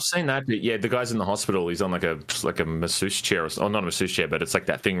I've seen that. Yeah, the guy's in the hospital. He's on like a masseuse chair, or not a masseuse chair, but it's like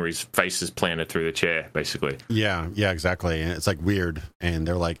that thing where his face is planted through the chair, basically. Yeah, exactly. And it's like weird. And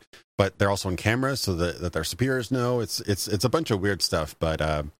they're like, but they're also on camera, so that their superiors know. It's a bunch of weird stuff. But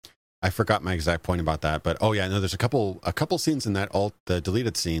I forgot my exact point about that. But oh yeah, no, there's a couple scenes in that the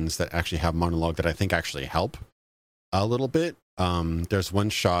deleted scenes that actually have monologue that I think actually help a little bit. There's one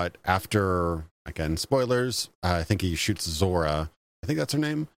shot after. Again, spoilers. I think he shoots Zora. I think that's her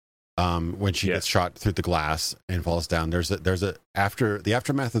name. When she gets shot through the glass and falls down. There's a after the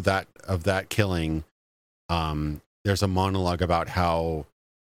aftermath of that killing. There's a monologue about how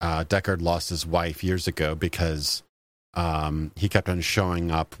Deckard lost his wife years ago because he kept on showing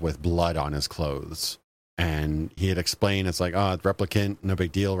up with blood on his clothes, and he had explained it's like, replicant, no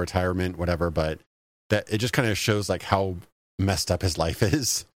big deal, retirement, whatever. But that it just kind of shows like how messed up his life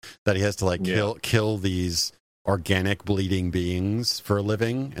is, that he has to kill these organic bleeding beings for a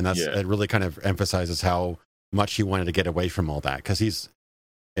living, and it really kind of emphasizes how much he wanted to get away from all that, because he's,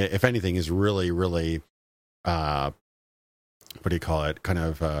 if anything, is really what do you call it, kind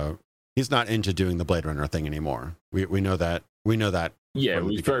of he's not into doing the Blade Runner thing anymore. We know that yeah,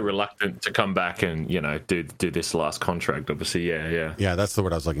 he's very reluctant to come back and do this last contract, obviously. Yeah, that's the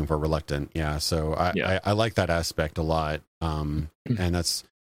word I was looking for, reluctant. Yeah, so I like that aspect a lot, and that's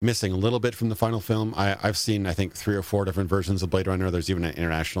missing a little bit from the final film. I've seen, I think, 3 or 4 different versions of Blade Runner. There's even an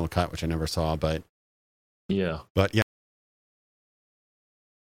international cut, which I never saw, but yeah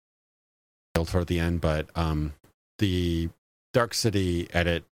toward the end. But the Dark City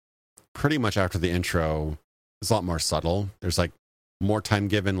edit, pretty much after the intro, is a lot more subtle. There's like more time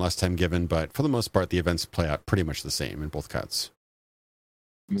given, less time given, but for the most part, the events play out pretty much the same in both cuts.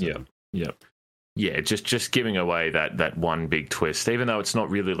 So. Yeah, just giving away that one big twist, even though it's not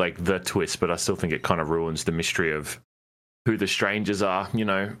really like the twist, but I still think it kind of ruins the mystery of who the strangers are,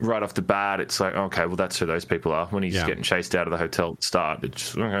 right off the bat. It's like, okay, well, that's who those people are. When he's getting chased out of the hotel at the start,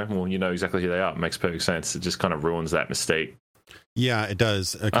 it's okay, well, you know exactly who they are. It makes perfect sense. It just kind of ruins that mystique. Yeah, it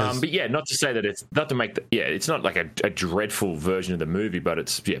does. But yeah, not to say that it's not to make it's not like a dreadful version of the movie, but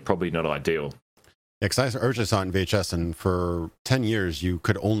it's probably not ideal. Yeah, because I originally saw it in VHS, and for 10 years you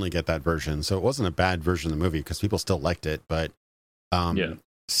could only get that version, so it wasn't a bad version of the movie because people still liked it. But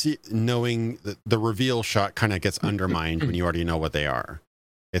knowing the reveal shot kind of gets undermined when you already know what they are.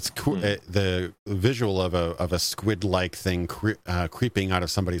 It's cool. The visual of a squid-like thing creeping out of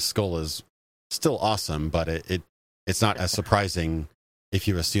somebody's skull is still awesome, but it's not as surprising if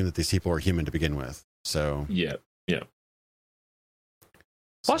you assume that these people are human to begin with. So yeah.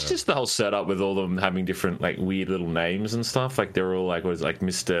 Plus, just the whole setup with all of them having different like weird little names and stuff. Like they're all like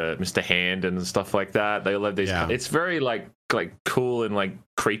Mr. Hand and stuff like that. They all have these. Yeah. It's very like cool and like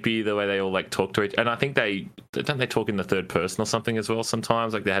creepy the way they all like talk to each. And I think they talk in the third person or something as well.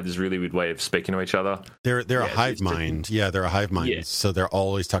 Sometimes like they have this really weird way of speaking to each other. They're a hive mind. Yeah, they're a hive mind. Yeah. So they're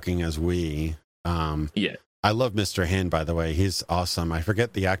always talking as we. I love Mr. Hand, by the way. He's awesome. I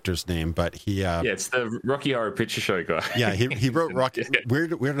forget the actor's name, but he... it's the Rocky Horror Picture Show guy. Yeah, he wrote Rocky...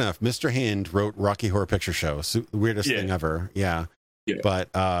 Weird enough, Mr. Hand wrote Rocky Horror Picture Show. So, weirdest thing ever. Yeah. But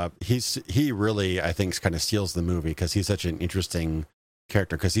he really, I think, kind of steals the movie because he's such an interesting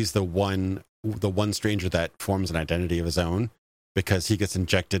character because he's the one stranger that forms an identity of his own because he gets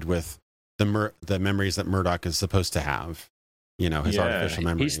injected with the memories that Murdoch is supposed to have. His artificial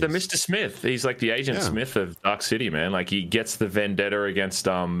memories. He's the Mr. Smith. He's like the Agent Smith of Dark City, man. Like he gets the vendetta against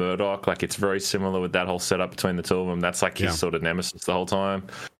Murdoch. Like it's very similar with that whole setup between the two of them. That's like his sort of nemesis the whole time.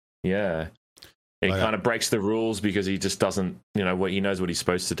 Yeah. And he kind of breaks the rules because he just doesn't, what he knows what he's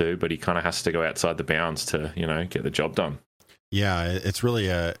supposed to do, but he kind of has to go outside the bounds to, get the job done. Yeah, it's really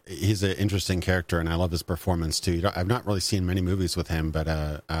he's an interesting character, and I love his performance too. I've not really seen many movies with him, but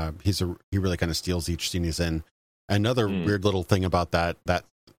he really kind of steals each scene he's in. Another weird little thing about that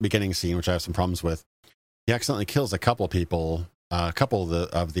beginning scene, which I have some problems with, he accidentally kills a couple people, a couple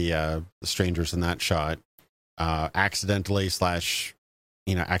of the strangers in that shot, accidentally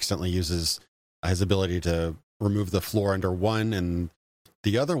uses his ability to remove the floor under one, and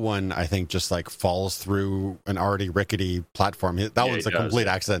the other one I think just like falls through an already rickety platform. That one's a complete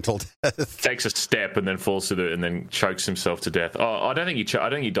accidental death. Takes a step and then falls to and then chokes himself to death. Oh, I don't think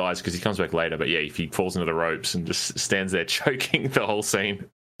he dies because he comes back later. But yeah, if he falls into the ropes and just stands there choking the whole scene.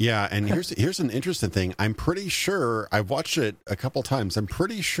 Yeah, and here's an interesting thing. I'm pretty sure I've watched it a couple times. I'm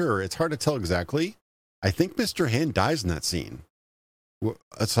pretty sure it's hard to tell exactly. I think Mr. Hand dies in that scene.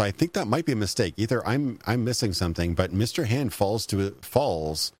 So I think that might be a mistake. Either I'm missing something, but Mr. Hand falls.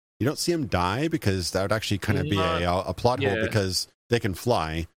 You don't see him die because that would actually kind of be a plot hole because they can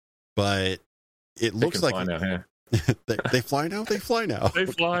fly, but it looks like they fly now. They fly now. They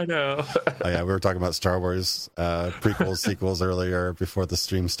fly now. Oh yeah, we were talking about Star Wars prequels, sequels earlier before the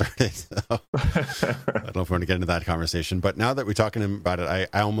stream started. So, I don't know if we're going to get into that conversation, but now that we're talking about it,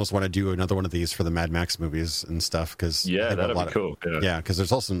 I almost want to do another one of these for the Mad Max movies and stuff because that'd be cool. Yeah, because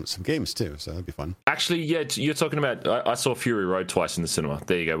there's also some games too, so that'd be fun. Actually, yeah, you're talking about. I saw Fury Road twice in the cinema.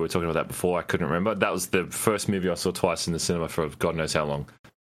 There you go. We were talking about that before. I couldn't remember. That was the first movie I saw twice in the cinema for God knows how long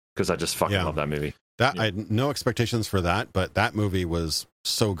because I just fucking love that movie. I had no expectations for that, but that movie was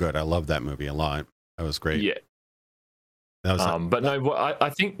so good. I loved that movie a lot. That was great. Yeah. That was I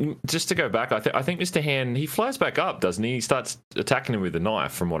think just to go back, I think Mr. Hand, he flies back up, doesn't he? He starts attacking him with a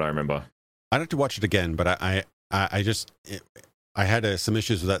knife, from what I remember. I'd have to watch it again, but I had some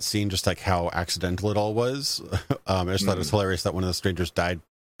issues with that scene, just like how accidental it all was. I just thought it was hilarious that one of the strangers died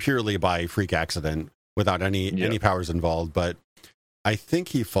purely by freak accident without any powers involved, but I think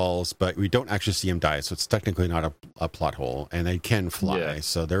he falls, but we don't actually see him die, so it's technically not a plot hole, and they can fly,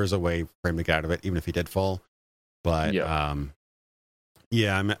 so there is a way for him to get out of it, even if he did fall. But I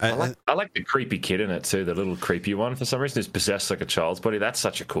like the creepy kid in it too, the little creepy one. For some reason, who's possessed like a child's body. That's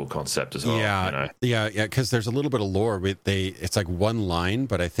such a cool concept as well. Yeah, because there's a little bit of lore. It's like one line,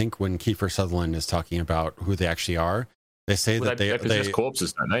 but I think when Kiefer Sutherland is talking about who they actually are, they say that they possess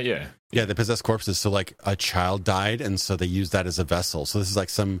corpses, don't they? Yeah, they possess corpses. So like a child died, and so they use that as a vessel. So this is like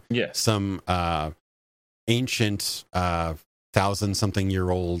some ancient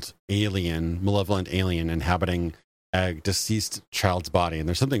 1,000-something-year-old malevolent alien inhabiting a deceased child's body. And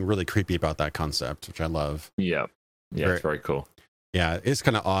there's something really creepy about that concept, which I love. Yeah, it's very cool. Yeah, it's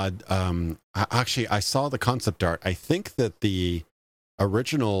kind of odd. I saw the concept art. I think that the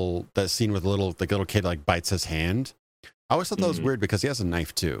original, that scene with the little kid like bites his hand, I always thought that was weird because he has a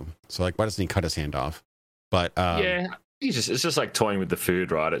knife too. So like, why doesn't he cut his hand off? But it's just like toying with the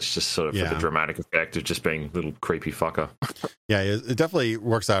food, right? It's just sort of for the dramatic effect of just being a little creepy fucker. Yeah, it definitely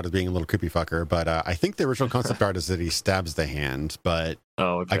works out as being a little creepy fucker, but I think the original concept art is that he stabs the hand, but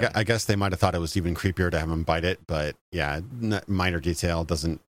I guess they might have thought it was even creepier to have him bite it, but yeah, minor detail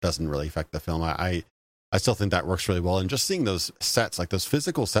doesn't really affect the film. I still think that works really well, and just seeing those sets, like those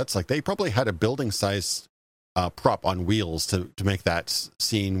physical sets, like they probably had a building size prop on wheels to make that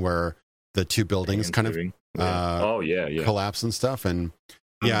scene where the two buildings kind of collapse and stuff, and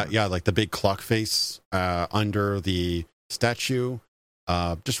like the big clock face under the statue,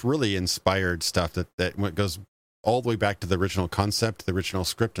 just really inspired stuff that goes all the way back to the original concept, the original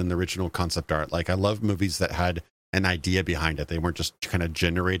script, and the original concept art. Like I love movies that had an idea behind it. They weren't just kind of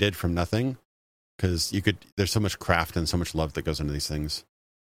generated from nothing, because there's so much craft and so much love that goes into these things.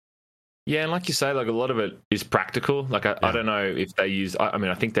 Yeah, and like you say, like a lot of it is practical. Like I don't know if they use. I mean,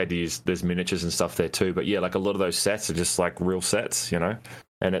 I think they'd use. There's miniatures and stuff there too. But yeah, like a lot of those sets are just like real sets, you know.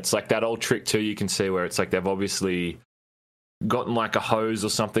 And it's like that old trick too. You can see where it's like they've obviously gotten like a hose or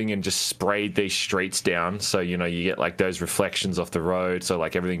something and just sprayed these streets down. So you know you get like those reflections off the road. So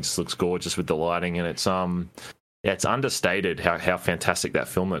like everything just looks gorgeous with the lighting, and it's it's understated how fantastic that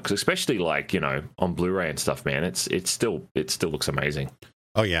film looks, especially like, you know, on Blu-ray and stuff. Man, it still looks amazing.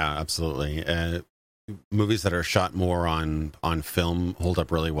 Oh yeah, absolutely. Movies that are shot more on film hold up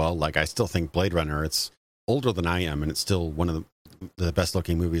really well. Like I still think Blade Runner, it's older than I am, and it's still one of the best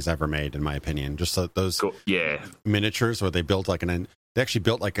looking movies ever made, in my opinion. Just those miniatures where they built they actually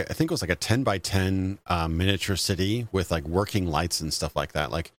built like I think it was like a 10 by 10 miniature city with like working lights and stuff like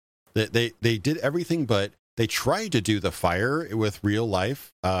that. Like they did everything, but they tried to do the fire with real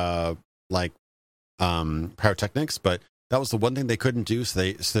life pyrotechnics, but that was the one thing they couldn't do. So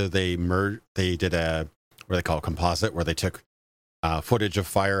they did what they call a composite, where they took footage of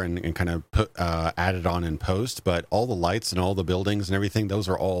fire and kind of added on in post. But all the lights and all the buildings and everything, those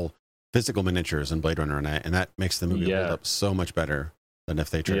are all physical miniatures in Blade Runner, and that makes the movie hold up so much better than if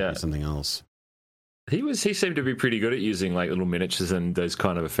they tried to do something else. He seemed to be pretty good at using like little miniatures and those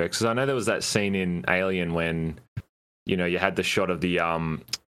kind of effects. Because I know there was that scene in Alien when, you know, you had the shot of the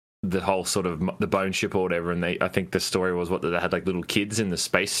whole sort of the bone ship or whatever, and I think the story was they had like little kids in the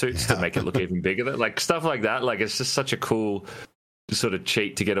spacesuits to make it look even bigger. Like stuff like that. Like it's just such a cool sort of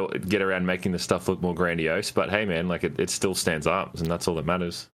cheat to get around making the stuff look more grandiose. But hey, man, like it still stands up, and that's all that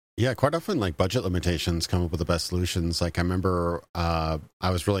matters. Yeah, quite often, like budget limitations come up with the best solutions. Like I remember, I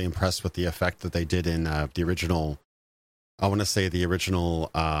was really impressed with the effect that they did in the original. I want to say the original.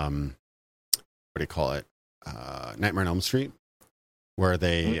 What do you call it? Nightmare on Elm Street, where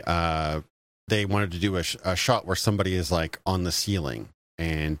they wanted to do a shot where somebody is like on the ceiling,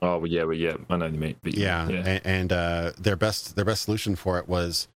 and I know what you mean. And their best solution for it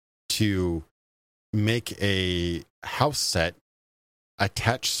was to make a house set.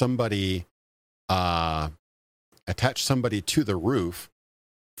 Attach somebody to the roof,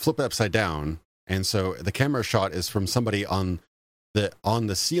 flip it upside down, and so the camera shot is from somebody on the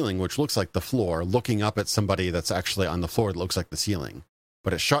ceiling, which looks like the floor, looking up at somebody that's actually on the floor that looks like the ceiling.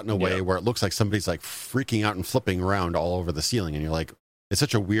 But it's shot in a way where it looks like somebody's like freaking out and flipping around all over the ceiling, and you're like, it's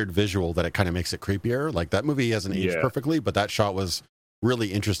such a weird visual that it kind of makes it creepier. Like that movie hasn't aged perfectly, but that shot was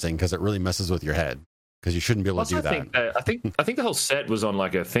really interesting because it really messes with your head. Because you shouldn't be able to do that. I think the whole set was on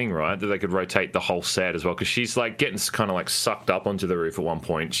like a thing, right? That they could rotate the whole set as well. Because she's like getting kind of like sucked up onto the roof at one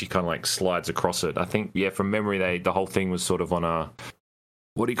point. She kind of like slides across it. I think, from memory, the whole thing was sort of on a,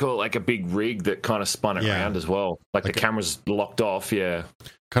 what do you call it? Like a big rig that kind of spun it around as well. Like the camera's locked off. Kind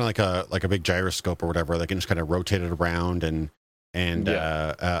of like a big gyroscope or whatever. They can just kind of rotate it around and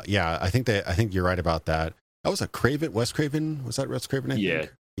I think you're right about that. That was Wes Craven. Was that Wes Craven? I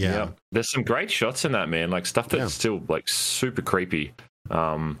think? Yeah. There's some great shots in that, man. Like stuff that's still like super creepy.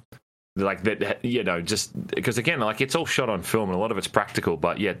 Like that, just because again, like it's all shot on film and a lot of it's practical,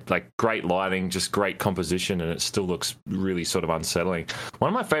 but like great lighting, just great composition, and it still looks really sort of unsettling. One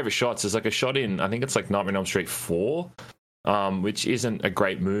of my favorite shots is like a shot in, I think it's like Nightmare on Elm Street 4, which isn't a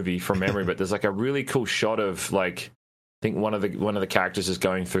great movie from memory, but there's like a really cool shot of like, I think one of the characters is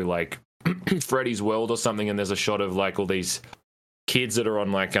going through like Freddy's world or something, and there's a shot of like all these kids that are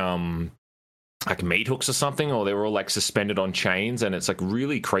on like meat hooks or something, or they were all like suspended on chains, and it's like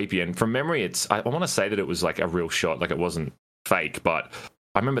really creepy. And from memory, I want to say that it was like a real shot, like it wasn't fake, but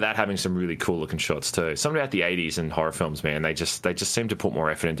I remember that having some really cool looking shots too. Something about the 80s and horror films, man, they just seemed to put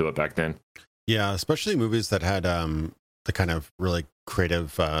more effort into it back then. Yeah, especially movies that had the kind of really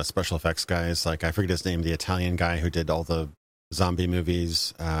creative special effects guys. Like I forget his name, the Italian guy who did all the zombie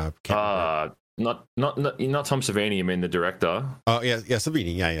movies. not Tom Savini. I mean the director. Oh yeah,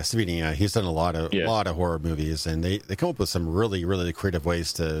 Savini. Yeah, Savini. Yeah, he's done a lot of horror movies, and they come up with some really really creative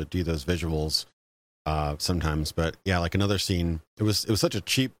ways to do those visuals sometimes. But yeah, like another scene, it was such a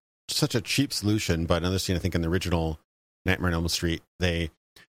cheap solution. But another scene, I think in the original Nightmare on Elm Street, they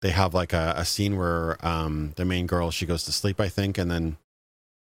have like a scene where the main girl, she goes to sleep, I think, and then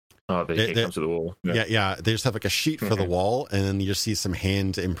They comes to the wall. Yeah. They just have like a sheet for the wall, and then you just see some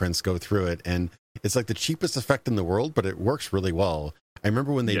hand imprints go through it, and it's like the cheapest effect in the world, but it works really well. I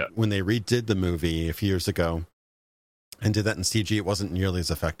remember when they redid the movie a few years ago and did that in CG, it wasn't nearly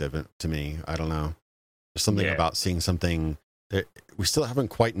as effective to me. I don't know. There's something about seeing something that we still haven't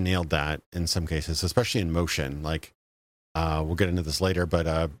quite nailed that in some cases, especially in motion. Like we'll get into this later,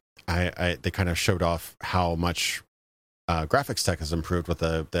 but they kind of showed off how much graphics tech has improved with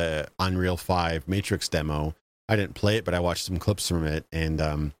the Unreal 5 Matrix demo. I didn't play it, but I watched some clips from it,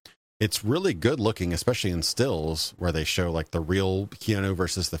 and it's really good looking, especially in stills where they show like the real Keanu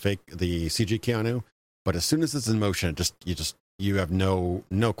versus the CG Keanu. But as soon as it's in motion, you have no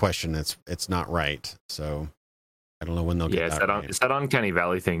question it's not right. So I don't know when they'll get that right. It's that uncanny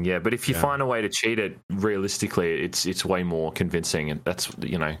valley thing, yeah. But if you find a way to cheat it realistically, it's way more convincing, and that's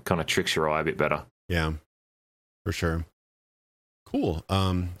kind of tricks your eye a bit better. Yeah, for sure. Cool.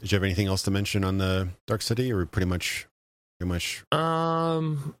 Did you have anything else to mention on the Dark City, or pretty much?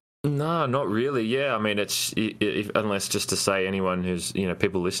 No, not really. Yeah, I mean, unless just to say, anyone who's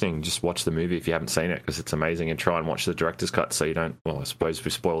people listening, just watch the movie if you haven't seen it, because it's amazing, and try and watch the director's cut so you don't. Well, I suppose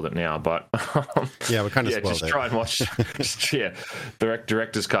we spoiled it now, but yeah, we kind of spoiled just it. Try and watch.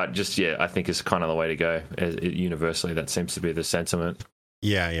 Director's cut. I think is kind of the way to go. Universally, that seems to be the sentiment.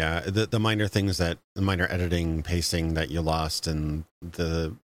 Yeah. The minor things the minor editing, pacing that you lost, and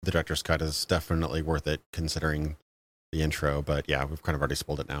the director's cut is definitely worth it considering the intro. But yeah, we've kind of already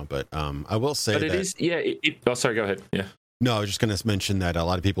spoiled it now. But I will say that it is. Yeah. Oh, sorry. Go ahead. Yeah. No, I was just going to mention that a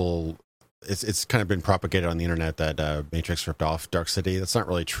lot of people, it's kind of been propagated on the internet that Matrix ripped off Dark City. That's not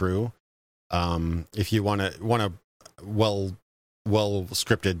really true. If you want a well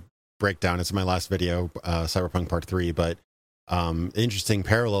scripted breakdown, it's my last video, Cyberpunk Part 3, but interesting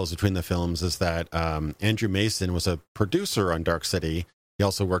parallels between the films is that Andrew Mason was a producer on Dark City. He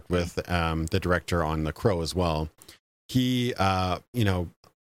also worked with the director on The Crow as well. He,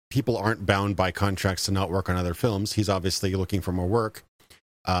 people aren't bound by contracts to not work on other films. He's obviously looking for more work.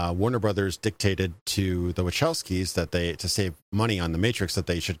 Warner Brothers dictated to the Wachowskis that to save money on The Matrix, that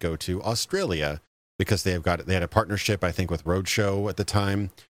they should go to Australia, because they had a partnership, I think, with Roadshow at the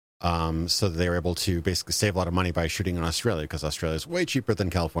time. So they were able to basically save a lot of money by shooting in Australia, because Australia is way cheaper than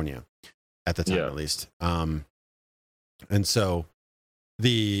California at the time, at least. And so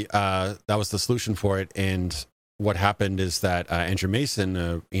that was the solution for it. And what happened is that Andrew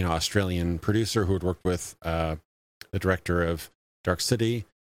Mason, Australian producer who had worked with the director of Dark City,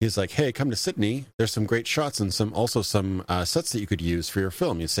 he's like, "Hey, come to Sydney. There's some great shots and some sets that you could use for your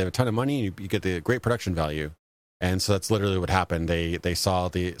film. You save a ton of money, and you get the great production value." And so that's literally what happened. They saw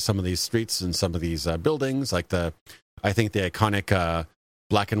some of these streets and some of these buildings, like I think the iconic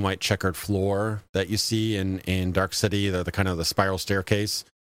black and white checkered floor that you see in Dark City, the kind of the spiral staircase.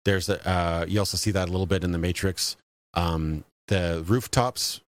 There's you also see that a little bit in The Matrix. The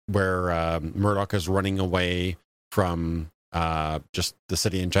rooftops where Murdoch is running away from just the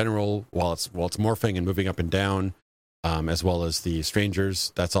city in general while it's morphing and moving up and down. As well as the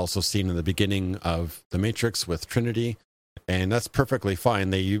strangers. That's also seen in the beginning of The Matrix with Trinity, and that's perfectly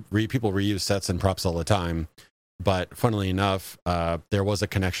fine. People reuse sets and props all the time, but funnily enough, there was a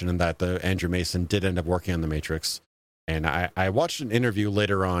connection in that the Andrew Mason did end up working on The Matrix. And I watched an interview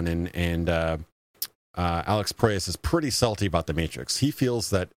later on, and Alex Proyas is pretty salty about The Matrix. He feels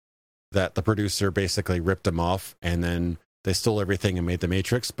that the producer basically ripped him off, and then they stole everything and made The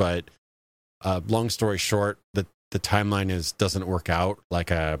Matrix. But long story short, the timeline doesn't work out.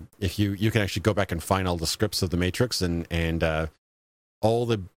 Like if you can actually go back and find all the scripts of The Matrix, and all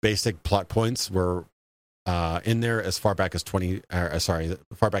the basic plot points were in there as far back as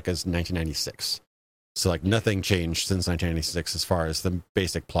 1996. So like nothing changed since 1996 as far as the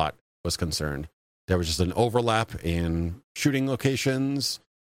basic plot was concerned. There was just an overlap in shooting locations,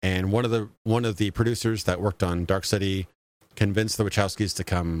 and one of the producers that worked on Dark City convinced the Wachowskis to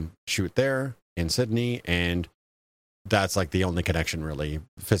come shoot there in Sydney, and that's like the only connection, really,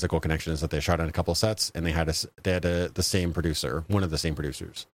 physical connection, is that they shot on a couple sets, and they had the same producer, one of the same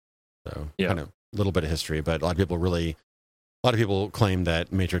producers. So kind of a little bit of history, but a lot of people claim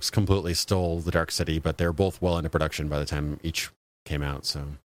that Matrix completely stole the Dark City, but they're both well into production by the time each came out. So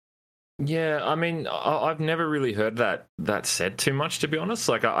Yeah, I mean, I've never really heard that said too much, to be honest.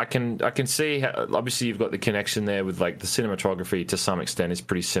 Like, I can see how, obviously you've got the connection there with like the cinematography to some extent is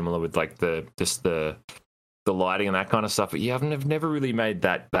pretty similar with like the lighting and that kind of stuff. But yeah, I've never really made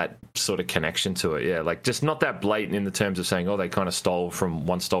that sort of connection to it. Yeah, like just not that blatant in the terms of saying, oh, they kind of stole from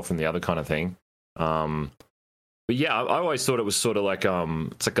the other kind of thing. But yeah, I always thought it was sort of like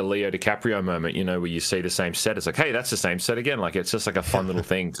it's like a Leo DiCaprio moment, you know, where you see the same set. It's like, hey, that's the same set again. Like it's just like a fun little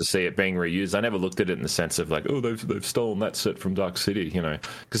thing to see it being reused. I never looked at it in the sense of like, oh, they've stolen that set from Dark City, you know,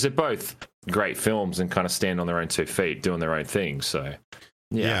 because they're both great films and kind of stand on their own 2 feet, doing their own thing. So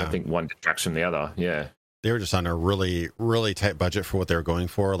yeah, I think one detracts from the other. Yeah. They were just on a really, really tight budget for what they were going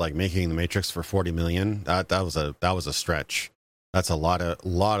for, like making The Matrix for $40 million. That was a stretch. That's a lot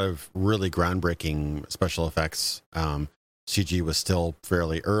of really groundbreaking special effects. CG was still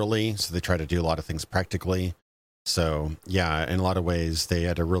fairly early, so they tried to do a lot of things practically. So yeah, in a lot of ways, they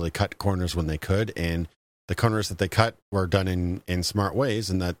had to really cut corners when they could, and the corners that they cut were done in smart ways,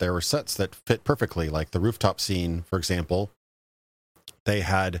 and that there were sets that fit perfectly. Like the rooftop scene, for example, they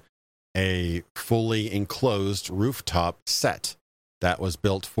had a fully enclosed rooftop set that was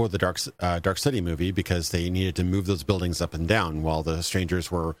built for the Dark City movie because they needed to move those buildings up and down while the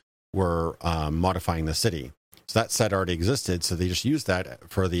strangers were modifying the city. So that set already existed, so they just used that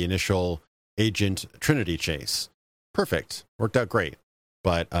for the initial Agent Trinity chase. Perfect. Worked out great.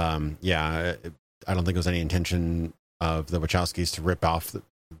 But yeah, I don't think there was any intention of the Wachowskis to rip off the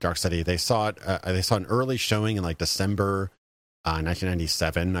Dark City. They saw it. They saw an early showing in like December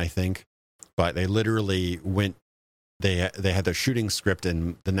 1997, I think. But they literally went. They had their shooting script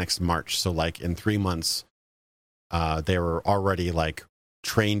in the next March. So like in 3 months, they were already like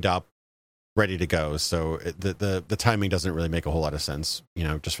trained up, ready to go. So the timing doesn't really make a whole lot of sense, you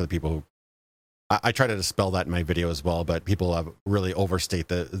know, just for the people who. I try to dispel that in my video as well, but people have really overstate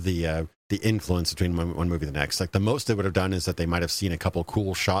the influence between one movie and the next. Like the most they would have done is that they might have seen a couple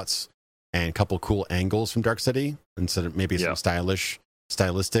cool shots and a couple cool angles from Dark City instead of maybe some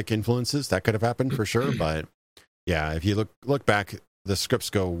stylistic influences. That could have happened for sure, but. Yeah, if you look back, the scripts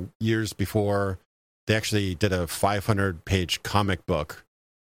go years before. They actually did a 500-page comic book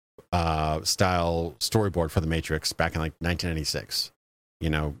style storyboard for The Matrix back in like 1996. You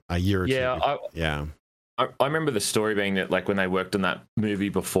know, a year or two. I remember the story being that like when they worked on that movie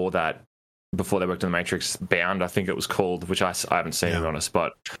before they worked on The Matrix, Bound, I think it was called, which I haven't seen, to be honest,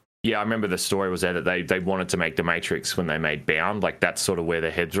 but yeah, I remember the story was there that they wanted to make The Matrix when they made Bound. Like that's sort of where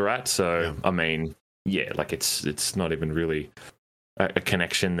their heads were at. So, I mean... Yeah, like it's not even really a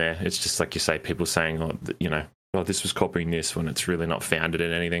connection there. It's just like you say, people saying, oh, you know, well, this was copying this when it's really not founded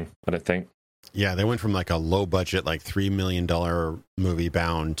in anything, I don't think. Yeah, they went from like a low budget, like $3 million movie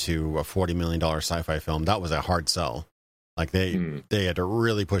Bound to a $40 million sci-fi film. That was a hard sell. Like they had to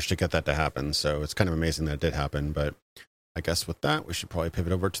really push to get that to happen. So it's kind of amazing that it did happen. But I guess with that, we should probably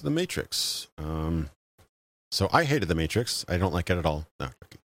pivot over to The Matrix. So I hated The Matrix. I don't like it at all. No,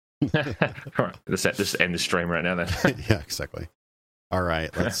 okay. All right, let's end the stream right now then. Yeah, exactly. All right,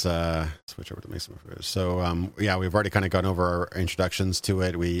 let's switch over to make some photos. So yeah, we've already kind of gone over our introductions to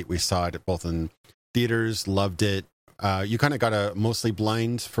it. We saw it both in theaters, loved it. You kind of got a mostly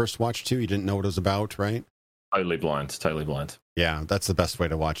blind first watch too. You didn't know what it was about, right? Totally blind. Yeah, that's the best way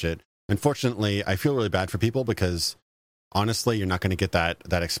to watch it. Unfortunately, I feel really bad for people because honestly, you're not going to get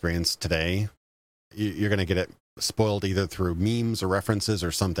that experience today. You're going to get it spoiled either through memes or references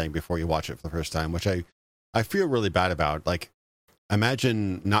or something before you watch it for the first time, which I feel really bad about. Like,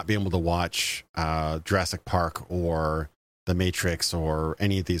 imagine not being able to watch Jurassic Park or The Matrix or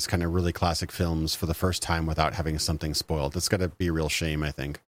any of these kind of really classic films for the first time without having something spoiled. It's got to be a real shame, I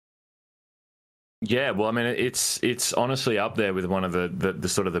think. Yeah, well, I mean, it's honestly up there with one of the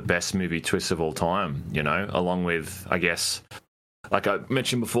sort of the best movie twists of all time, you know, along with, I guess, like I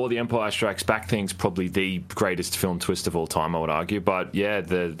mentioned before, the Empire Strikes Back thing's probably the greatest film twist of all time, I would argue. But yeah,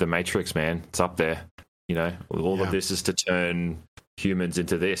 the Matrix, man, it's up there. You know, all of this is to turn humans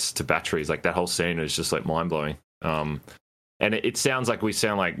into to batteries. Like that whole scene is just like mind blowing. And it sounds like we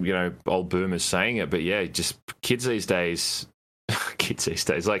sound like, you know, old boomers saying it, but yeah, just kids these days,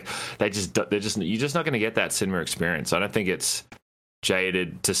 like you're just not going to get that cinema experience. I don't think it's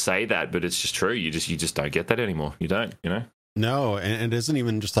jaded to say that, but it's just true. You just don't get that anymore. You don't, you know. No, and it isn't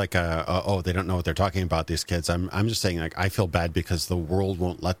even just like they don't know what they're talking about, these kids. I'm just saying, like, I feel bad because the world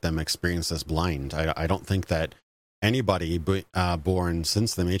won't let them experience this blind. I don't think that anybody born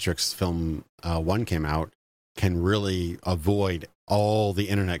since the Matrix film 1 came out can really avoid all the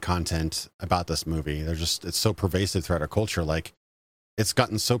internet content about this movie. It's so pervasive throughout our culture. Like, it's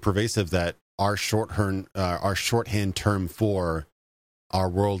gotten so pervasive that our shorthand term for our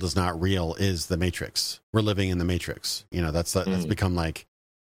world is not real is the Matrix. We're living in the Matrix. You know, that's become like,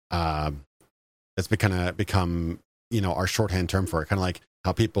 it's become, you know, our shorthand term for it. Kind of like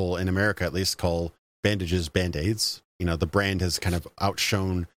how people in America, at least, call bandages Band-Aids. You know, the brand has kind of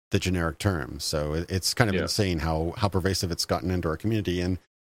outshone the generic term. So it's kind of insane how pervasive it's gotten into our community. And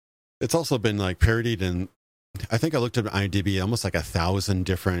it's also been like parodied, and I think I looked at IMDb, almost like 1,000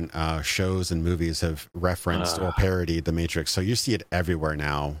 different shows and movies have referenced or parodied the Matrix. So you see it everywhere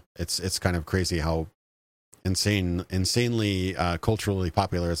now. It's kind of crazy how insanely culturally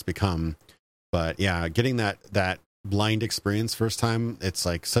popular it's become. But yeah, getting that blind experience first time, it's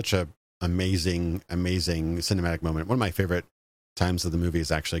like such a amazing cinematic moment. One of my favorite times of the movie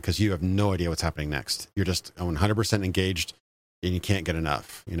is actually because you have no idea what's happening next. You're just 100% engaged and you can't get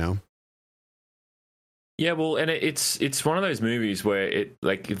enough, you know? Yeah, well, and it's one of those movies where it,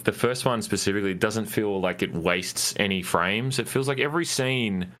 like, if the first one specifically, doesn't feel like it wastes any frames. It feels like every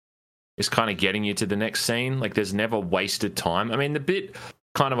scene is kind of getting you to the next scene. Like, there's never wasted time. I mean, the bit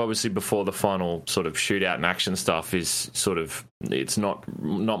kind of obviously before the final sort of shootout and action stuff is sort of, it's not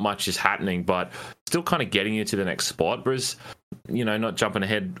much is happening, but still kind of getting you to the next spot. Whereas, you know, not jumping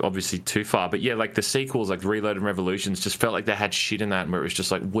ahead obviously too far, but yeah, like the sequels, like Reload and Revolutions, just felt like they had shit in that, where it was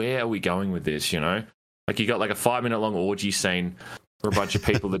just like, where are we going with this, you know? Like, you got like a 5-minute long orgy scene for a bunch of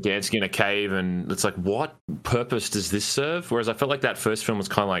people that dancing in a cave, and it's like, what purpose does this serve? Whereas I felt like that first film was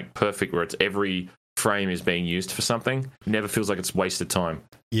kind of like perfect, where it's every frame is being used for something. It never feels like it's wasted time.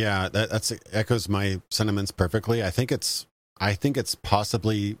 Yeah, that's echoes my sentiments perfectly. I think it's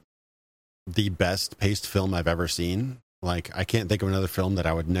possibly the best paced film I've ever seen. Like, I can't think of another film that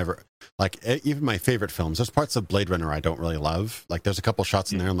I would never like. Even my favorite films, there's parts of Blade Runner I don't really love. Like, there's a couple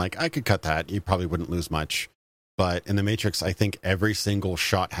shots in there I'm like, I could cut that. You probably wouldn't lose much. But in The Matrix, I think every single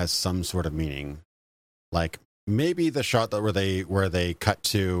shot has some sort of meaning. Like, maybe the shot that where they cut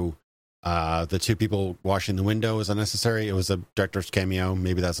to the two people washing the window is unnecessary. It was a director's cameo.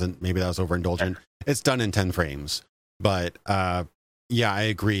 Maybe that was overindulgent. It's done in 10 frames. But yeah, I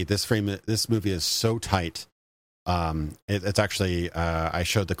agree. This movie is so tight. It's actually I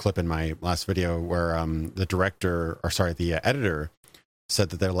showed the clip in my last video where the editor said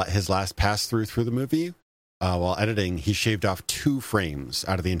that his last pass through the movie while editing, he shaved off 2 frames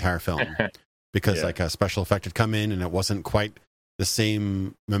out of the entire film because like a special effect had come in and it wasn't quite the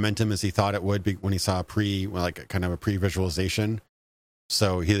same momentum as he thought it would be when he saw kind of a pre-visualization.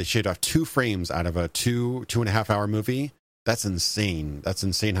 So he shaved off 2 frames out of a 2.5 hour movie. That's insane. That's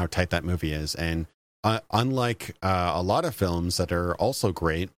insane how tight that movie is. And unlike a lot of films that are also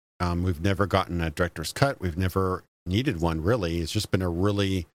great, we've never gotten a director's cut. We've never needed one, really. It's just been a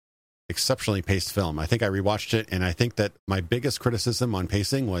really exceptionally paced film. I think I rewatched it, and I think that my biggest criticism on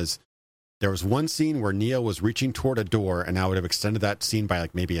pacing was there was one scene where Neo was reaching toward a door, and I would have extended that scene by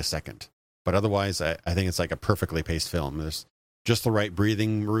like maybe a second. But otherwise, I think it's like a perfectly paced film. There's just the right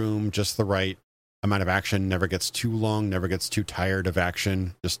breathing room, just the right amount of action, never gets too long, never gets too tired of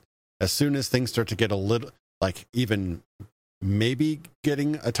action. Just as soon as things start to get a little, like even maybe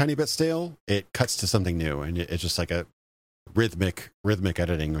getting a tiny bit stale, it cuts to something new, and it's just like a rhythmic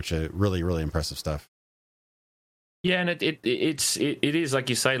editing, which is really, really impressive stuff. Yeah, and it is like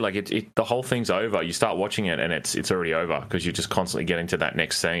you say, like the whole thing's over. You start watching it, and it's already over because you're just constantly getting to that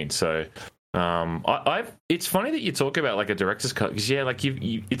next scene. So, it's funny that you talk about like a director's cut because like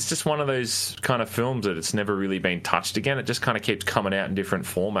it's just one of those kind of films that it's never really been touched again. It just kind of keeps coming out in different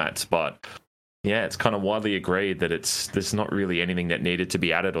formats, but yeah, it's kind of widely agreed that there's not really anything that needed to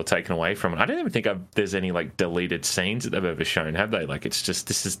be added or taken away from it. I don't even think there's any like deleted scenes that they've ever shown, have they? Like, it's just,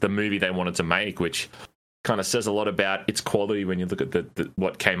 this is the movie they wanted to make, which kind of says a lot about its quality when you look at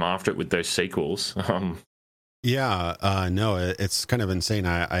what came after it with those sequels. No, it's kind of insane.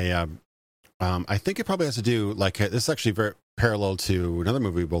 I think it probably has to do, like, this is actually very parallel to another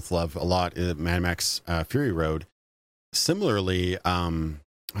movie we both love a lot, Mad Max Fury Road. Similarly,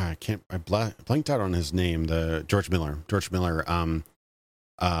 I blanked out on his name, the George Miller,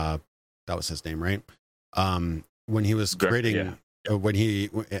 that was his name, right? When he was creating,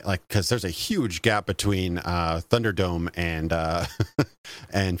 because there's a huge gap between Thunderdome and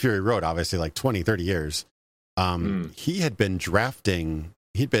and Fury Road, obviously, like 20, 30 years. He had been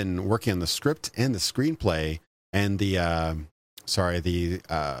he'd been working on the script and the screenplay and the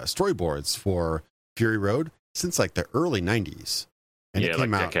storyboards for Fury Road since like the early 90s. And it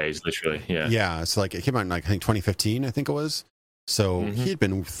came out decades, literally. Yeah. So like it came out in like, I think 2015, I think it was. So he had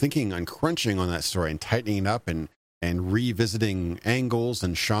been thinking and crunching on that story and tightening it up and revisiting angles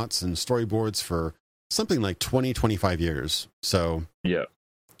and shots and storyboards for something like 25 years. So yeah.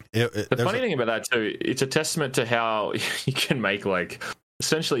 The funny thing about that too, it's a testament to how you can make like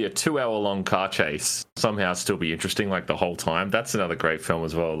essentially a 2-hour long car chase somehow still be interesting like the whole time. That's another great film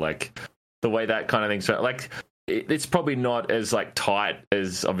as well. Like the way that kind of thing. So like it's probably not as like tight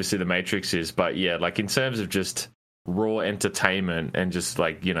as obviously The Matrix is, but yeah, like in terms of just raw entertainment and just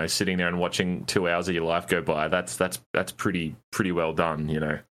like, you know, sitting there and watching 2 hours of your life go by, that's pretty well done, you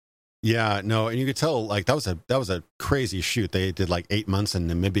know. Yeah, no, and you could tell like that was a crazy shoot. They did like 8 months in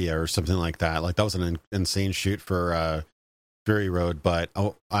Namibia or something like that. Like that was an insane shoot for Fury Road. But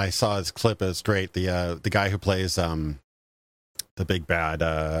I saw this clip. It's great. The guy who plays the big bad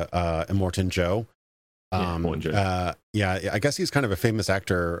Immortan Joe. Yeah, I guess he's kind of a famous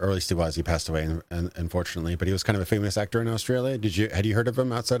actor, or at least he was. He passed away, unfortunately. But he was kind of a famous actor in Australia. Had you heard of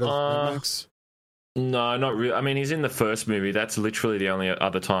him outside of Mad Max? No, not really. I mean, he's in the first movie. That's literally the only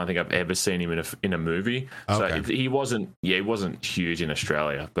other time I think I've ever seen him in a movie. Okay. So he wasn't huge in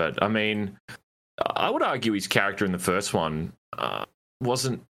Australia. But I mean, I would argue his character in the first one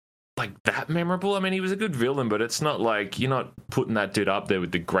wasn't like that memorable. I mean, he was a good villain, but it's not like you're not putting that dude up there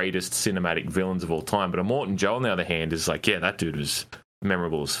with the greatest cinematic villains of all time. But Immortan Joe, on the other hand, is like, yeah, that dude was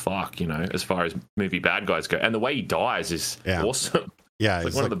memorable as fuck, you know, as far as movie bad guys go. And the way he dies is awesome. Yeah, it's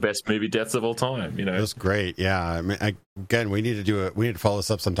like one of the best movie deaths of all time, you know. It was great. Yeah, I mean, again, we need to follow this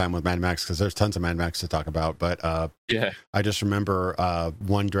up sometime with Mad Max because there's tons of Mad Max to talk about. But yeah, I just remember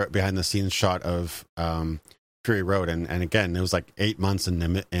one behind the scenes shot of Fury Road, and again, it was like 8 months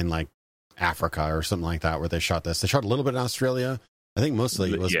in like Africa or something like that where they shot this. They shot a little bit in Australia. I think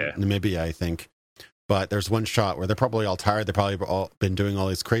mostly it was Namibia, I think. But there's one shot where they're probably all tired. They've probably all been doing all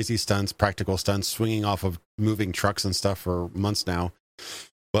these crazy stunts, practical stunts, swinging off of moving trucks and stuff for months now.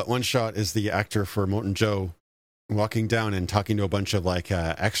 But one shot is the actor for Immortan Joe walking down and talking to a bunch of like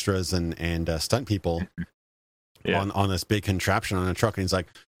extras and stunt people on this big contraption on a truck, and he's like,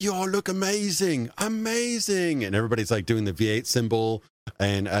 "You all look amazing, amazing!" And everybody's like doing the V8 symbol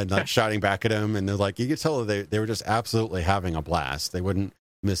and like shouting back at him, and they're like, you could tell they were just absolutely having a blast. They wouldn't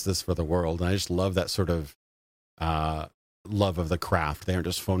miss this for the world, and I just love that sort of love of the craft. They aren't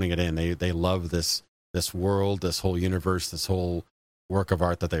just phoning it in. They love this world, this whole universe, this whole work of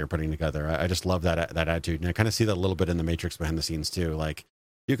art that they are putting together. I just love that attitude, and I kind of see that a little bit in the Matrix behind the scenes too. Like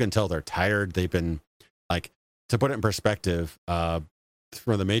you can tell they're tired. They've been like, to put it in perspective,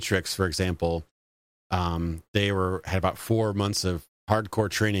 for the Matrix, for example, they had about 4 months of hardcore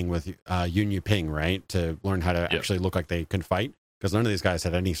training with Yun Yu Ping, right, to learn how to actually look like they can fight, because none of these guys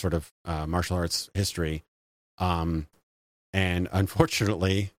had any sort of martial arts history. And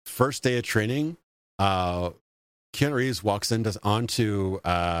unfortunately, first day of training, Keanu Reeves walks onto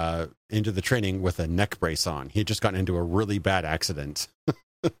the training with a neck brace on. He had just gotten into a really bad accident.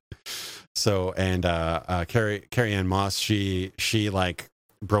 So, and Carrie Ann Moss, she like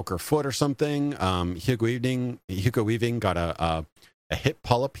broke her foot or something. Hugo Weaving got a hip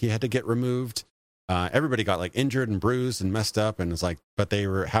polyp he had to get removed. Everybody got like injured and bruised and messed up, and it's like, but they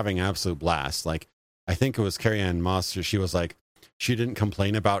were having an absolute blast. Like, I think it was Carrie Ann Moss. She was like, she didn't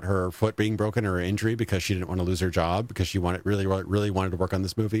complain about her foot being broken or her injury because she didn't want to lose her job, because she really wanted to work on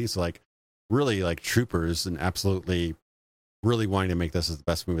this movie. So like, really like troopers, and absolutely really wanting to make this as the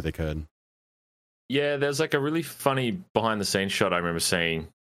best movie they could. Yeah, there's like a really funny behind the scenes shot I remember seeing.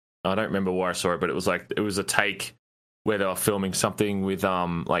 I don't remember where I saw it, but it was a take where they were filming something with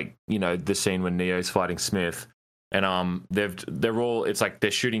like, you know, the scene when Neo's fighting Smith, and they're all, it's like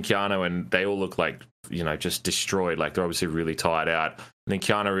they're shooting Keanu and they all look like, you know, just destroyed, like they're obviously really tired out. And then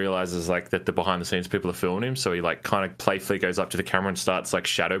Keanu realizes like that the behind the scenes people are filming him, so he like kind of playfully goes up to the camera and starts like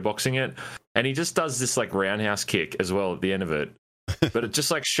shadow boxing it, and he just does this like roundhouse kick as well at the end of it. But it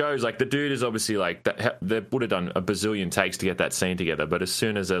just like shows like the dude is obviously like they would have done a bazillion takes to get that scene together, but as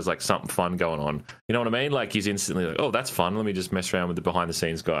soon as there's like something fun going on, you know what I mean, like he's instantly like, oh, that's fun, let me just mess around with the behind the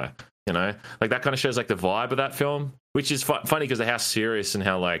scenes guy, you know, like that kind of shows like the vibe of that film, which is funny because of how serious and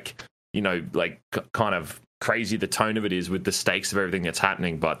how like, you know, like kind of crazy the tone of it is with the stakes of everything that's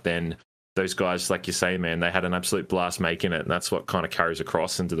happening. But then those guys, like you say, man, they had an absolute blast making it, and that's what kind of carries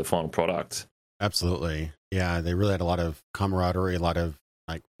across into the final product. Absolutely. Yeah, they really had a lot of camaraderie, a lot of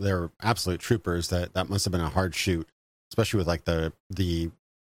like, they're absolute troopers. That must have been a hard shoot, especially with like the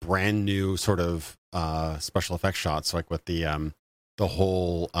brand new sort of special effects shots, like with the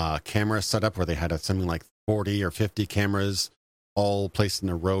whole camera setup where they had something like 40 or 50 cameras all placed in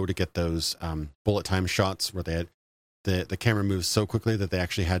a row to get those bullet time shots where they had the camera moves so quickly that they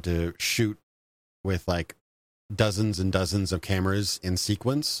actually had to shoot with like dozens and dozens of cameras in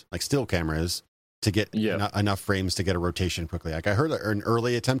sequence, like still cameras, to get enough frames to get a rotation quickly. Like I heard an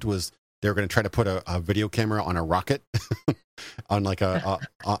early attempt was they were going to try to put a video camera on a rocket, on like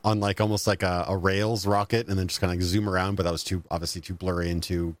on like almost like a rails rocket, and then just kind of like zoom around. But that was obviously too blurry and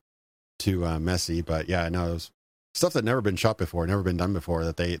too messy. But yeah, no, it was stuff that never been shot before, never been done before,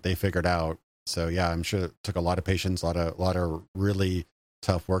 that they figured out. So yeah, I'm sure it took a lot of patience, a lot of really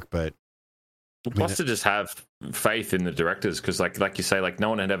tough work. But plus to just have faith in the directors, because like you say, like no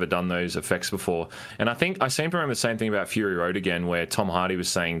one had ever done those effects before. And I think I seem to remember the same thing about Fury Road again, where Tom Hardy was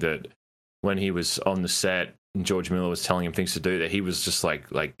saying that when he was on the set and George Miller was telling him things to do, that he was just like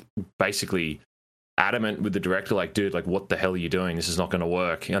basically adamant with the director, like, dude, like what the hell are you doing? This is not going to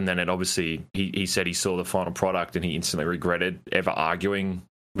work. And then it obviously he said he saw the final product and he instantly regretted ever arguing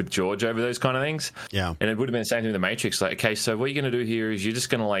with George over those kind of things. Yeah. And it would have been the same thing with The Matrix. Like, okay, so what you're going to do here is you're just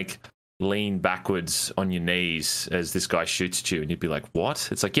going to like lean backwards on your knees as this guy shoots at you, and you'd be like, what?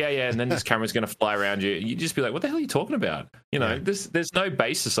 It's like, yeah, and then this camera's going to fly around you. You'd just be like, what the hell are you talking about? You know, there's no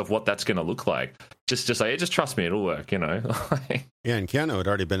basis of what that's going to look like. Just like, just trust me, it'll work, you know? Yeah, and Keanu had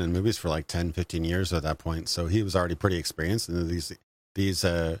already been in movies for like 10, 15 years at that point, so he was already pretty experienced, and these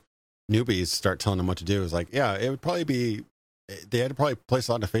newbies start telling him what to do. It was like, yeah, it would probably be, they had to probably place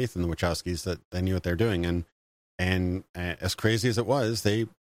a lot of faith in the Wachowskis that they knew what they're doing, and as crazy as it was, they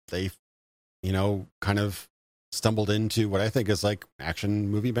you know, kind of stumbled into what I think is like action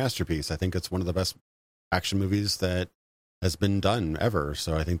movie masterpiece. I think it's one of the best action movies that has been done ever.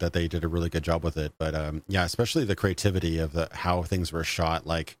 So I think that they did a really good job with it. But yeah, especially the creativity of how things were shot.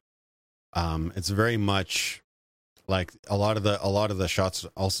 Like, it's very much like a lot of the shots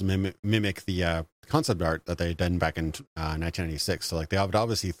also mimic the concept art that they had done back in 1996. So like they had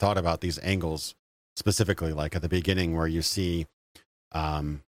obviously thought about these angles specifically, like at the beginning where you see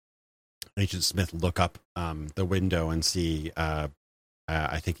Agent Smith look up the window and see I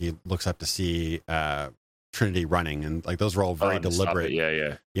think he looks up to see Trinity running, and like those were all very deliberate.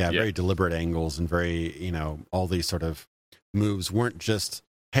 Very deliberate angles, and very, you know, all these sort of moves weren't just,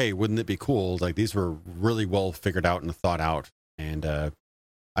 hey, wouldn't it be cool? Like these were really well figured out and thought out. And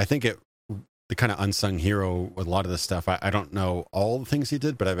I think the kind of unsung hero with a lot of this stuff, I don't know all the things he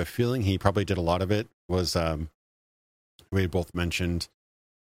did, but I have a feeling he probably did a lot of it, was we both mentioned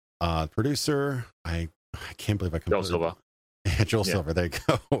producer. I can't believe I completely... Joel Silver. Yeah, Joel Silver. There you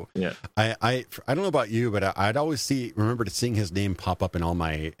go. Yeah. I don't know about you, but I'd always remember seeing his name pop up in all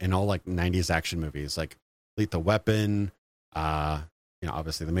like 90s action movies, like Lethal Weapon, you know,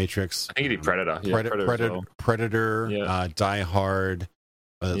 obviously The Matrix. I think he did Predator. Predator, Die Hard.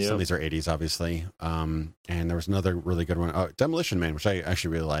 Some of these are 80s, obviously. And there was another really good one, Demolition Man, which I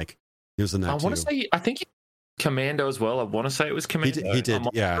actually really like. He was in that too. I want to say, I think Commando as well. I want to say it was Commando. He did.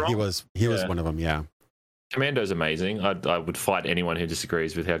 Yeah, he was one of them. Yeah. Commando's amazing. I would fight anyone who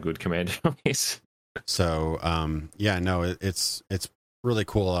disagrees with how good Commando is. So, yeah, no, it's really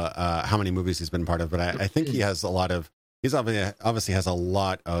cool how many movies he's been part of. But I think he's obviously has a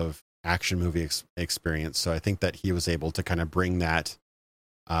lot of action movie experience. So I think that he was able to kind of bring that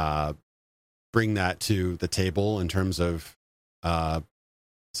to the table in terms of.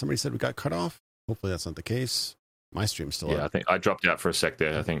 Somebody said we got cut off. Hopefully that's not the case. My stream's still up. I think I dropped out for a sec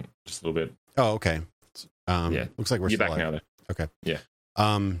there. I think just a little bit. Oh, okay. Looks like we're You're still back now, though. Okay. Yeah.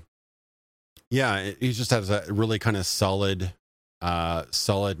 Yeah, he just has a really kind of solid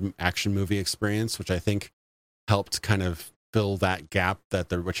action movie experience, which I think helped kind of fill that gap that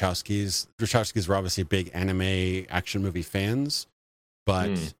the Wachowskis were obviously big anime action movie fans,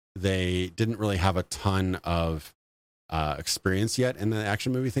 but they didn't really have a ton of experience yet in the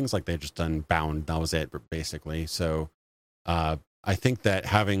action movie things. Like they'd just done Bound, that was it basically. So I think that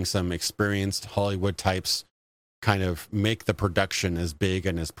having some experienced Hollywood types kind of make the production as big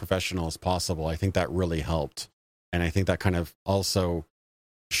and as professional as possible, I think that really helped. And I think that kind of also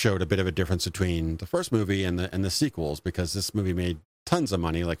showed a bit of a difference between the first movie and the sequels, because this movie made tons of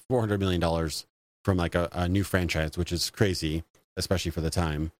money, like $400 million from like a new franchise, which is crazy, especially for the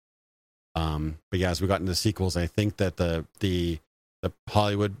time. But yeah, as we got into the sequels, I think that the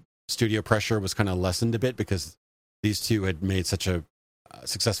Hollywood studio pressure was kind of lessened a bit, because these two had made such a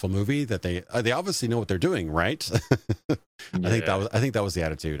successful movie that they obviously know what they're doing, right? I think that was the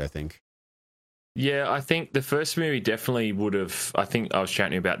attitude. I think. Yeah, I think the first movie definitely would have. I think I was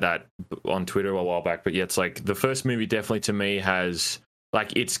chatting about that on Twitter a while back, but yeah, it's like the first movie definitely to me has,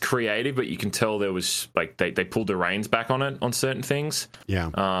 like, it's creative, but you can tell there was like they pulled the reins back on it on certain things.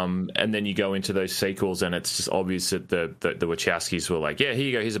 Yeah. And then you go into those sequels, and it's just obvious that the Wachowskis were like, yeah, here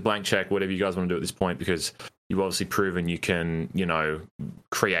you go, here's a blank check, whatever you guys want to do at this point, because you've obviously proven you can, you know,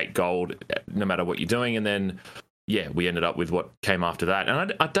 create gold no matter what you're doing. And then yeah, we ended up with what came after that.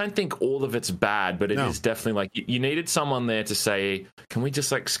 And I don't think all of it's bad, but it is definitely like you needed someone there to say, can we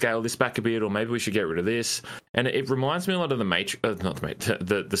just like scale this back a bit, or maybe we should get rid of this? And it reminds me a lot of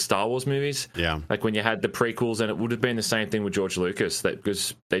the Star Wars movies. Yeah. Like when you had the prequels, and it would have been the same thing with George Lucas,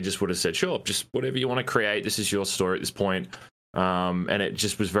 because they just would have said, sure, just whatever you want to create, this is your story at this point. And it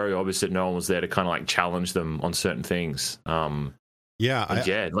just was very obvious that no one was there to kind of like challenge them on certain things. That's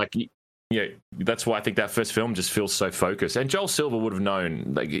why I think that first film just feels so focused. And Joel Silver would have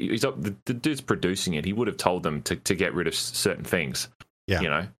known, like the dude's producing it. He would have told them to get rid of certain things. Yeah, you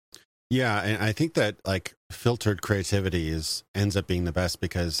know. Yeah, and I think that like filtered creativity ends up being the best,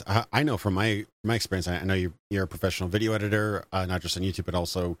 because I know from my experience. I know you're a professional video editor, not just on YouTube but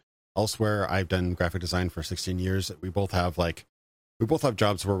also elsewhere. I've done graphic design for 16 years. We both have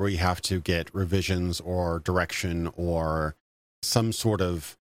jobs where we have to get revisions or direction or some sort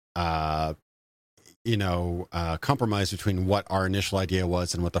of compromise between what our initial idea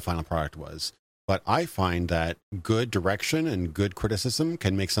was and what the final product was. But I find that good direction and good criticism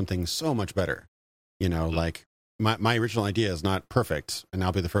can make something so much better. Like my original idea is not perfect, and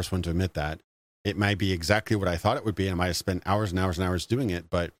I'll be the first one to admit that. It might be exactly what I thought it would be, and I might have spent hours and hours and hours doing it,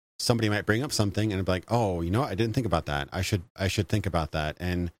 but somebody might bring up something and be like, oh, I didn't think about that. I should think about that.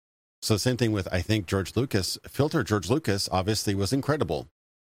 And so same thing with, I think, George Lucas. George Lucas obviously was incredible.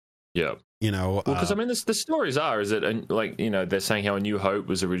 Yeah. Well, because the stories is it, like, they're saying how A New Hope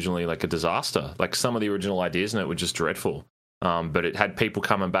was originally like a disaster. Like some of the original ideas in it were just dreadful. But it had people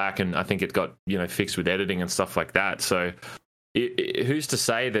coming back, and I think it got, fixed with editing and stuff like that. So who's to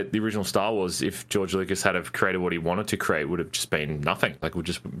say that the original Star Wars, if George Lucas had have created what he wanted to create, would have just been nothing. Like, would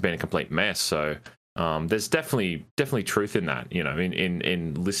just been a complete mess. So there's definitely truth in that,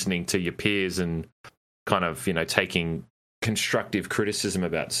 in listening to your peers and kind of, taking constructive criticism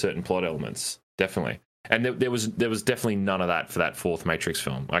about certain plot elements. Definitely. And there was definitely none of that for that fourth Matrix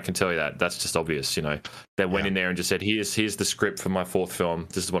film. I can tell you that. That's just obvious. They went in there and just said, here's the script for my fourth film.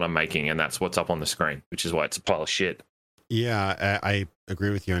 This is what I'm making, and that's what's up on the screen, which is why it's a pile of shit. Yeah, I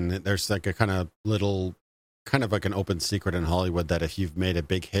agree with you. And there's like a kind of like an open secret in Hollywood that if you've made a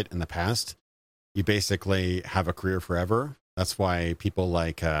big hit in the past, you basically have a career forever. That's why people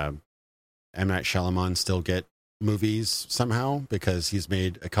like M. Night Shyamalan still get movies somehow, because he's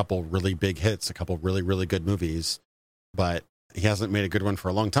made a couple really big hits, a couple really, really good movies, but he hasn't made a good one for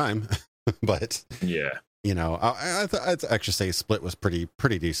a long time. But yeah, I'd actually say Split was pretty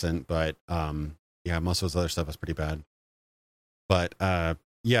decent, but most of his other stuff was pretty bad. But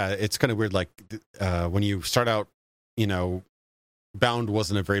it's kind of weird. Like when you start out, Bound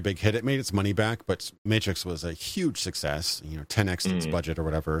wasn't a very big hit. It made its money back, but Matrix was a huge success. 10x its budget or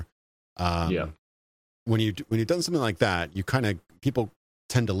whatever. When you've done something like that, people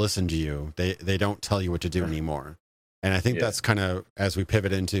tend to listen to you. They don't tell you what to do anymore. And I think that's kind of, as we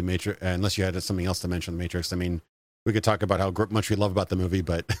pivot into Matrix, unless you had something else to mention, the Matrix. I mean, we could talk about how much we love about the movie,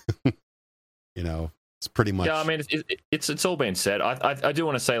 but it's pretty much. Yeah, I mean, it's all been said. I do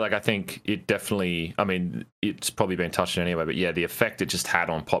want to say, like, I think it definitely. I mean, it's probably been touched on anyway, but yeah, the effect it just had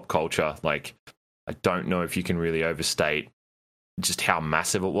on pop culture. Like, I don't know if you can really overstate just how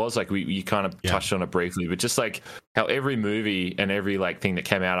massive it was. Like you kind of touched on it briefly, but just like how every movie and every like thing that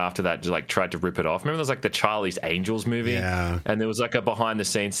came out after that just like tried to rip it off. Remember there was like the Charlie's Angels movie, and there was like a behind the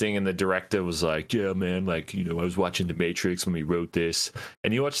scenes thing, and the director was like, yeah man, like I was watching The Matrix when we wrote this,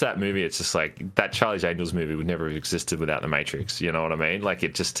 and you watch that movie, it's just like that Charlie's Angels movie would never have existed without The Matrix. You know what I mean? Like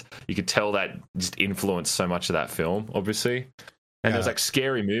it just, you could tell that just influenced so much of that film, obviously. And there's like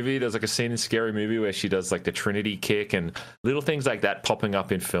Scary Movie. There's like a scene in Scary Movie where she does like the Trinity kick and little things like that popping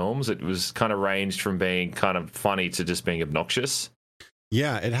up in films. It was kind of ranged from being kind of funny to just being obnoxious.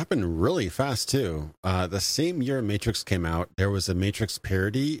 Yeah, it happened really fast too. The same year Matrix came out, there was a Matrix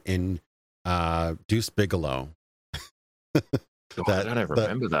parody in Deuce Bigalow. I don't ever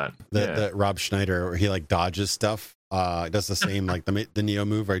remember that. The Rob Schneider, where he like dodges stuff. Does the same like the Neo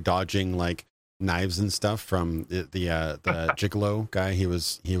move, where dodging like knives and stuff from the Gigolo guy he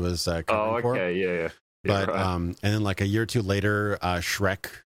was covering for. Yeah, but right. And then like a year or two later, Shrek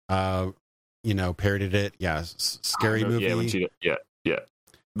parodied it. Scary Movie.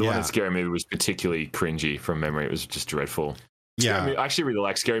 The one in Scary Movie was particularly cringy from memory. It was just dreadful. I actually really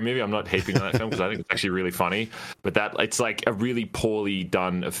like Scary Movie. I'm not heaping on that film because I think it's actually really funny, but that it's like a really poorly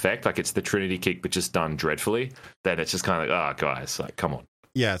done effect. Like it's the Trinity kick but just done dreadfully. Then it's just kind of like, oh guys, like come on.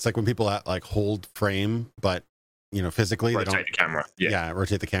 Yeah, it's like when people like hold frame, but physically rotate they don't the camera.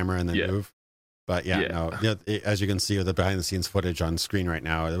 Rotate the camera and then move. But as you can see with the behind the scenes footage on screen right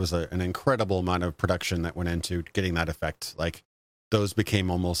now, there was an incredible amount of production that went into getting that effect. Like those became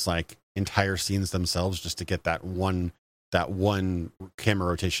almost like entire scenes themselves just to get that one camera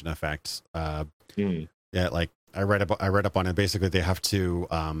rotation effect. Yeah, like I read up on it. Basically, they have to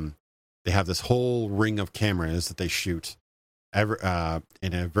they have this whole ring of cameras that they shoot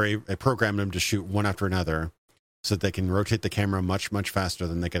they program them to shoot one after another, so that they can rotate the camera much faster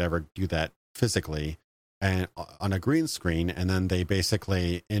than they could ever do that physically, and on a green screen. And then they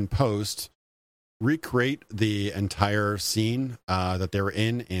basically in post recreate the entire scene that they were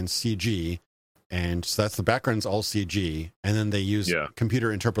in CG. And so that's the background's all CG, and then they use computer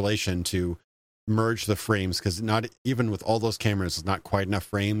interpolation to merge the frames, because not even with all those cameras, it's not quite enough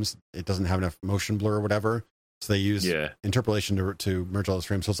frames. It doesn't have enough motion blur or whatever. So they use interpolation to merge all those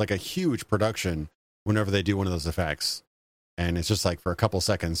frames. So it's like a huge production whenever they do one of those effects, and it's just like for a couple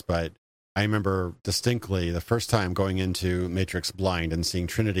seconds. But I remember distinctly the first time going into Matrix blind and seeing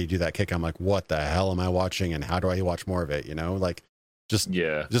Trinity do that kick. I'm like, what the hell am I watching, and how do I watch more of it? You know, like.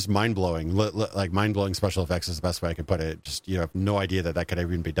 Just mind-blowing. Like mind-blowing special effects is the best way I could put it. Just you have no idea that could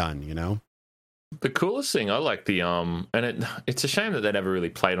even be done, you know? The coolest thing, I like the and it's a shame that they never really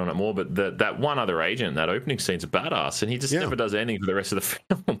played on it more, but that one other agent, that opening scene's a badass, and he just never does anything for the rest of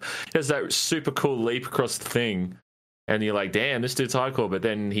the film. He has that super cool leap across the thing, and you're like, damn, this dude's hardcore, but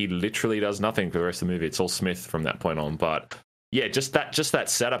then he literally does nothing for the rest of the movie. It's all Smith from that point on. But yeah, just that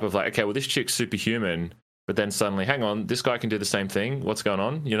setup of like, okay, well, this chick's superhuman, but then suddenly, hang on, this guy can do the same thing. What's going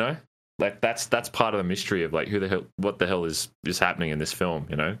on? You know, like that's part of the mystery of like what the hell is happening in this film.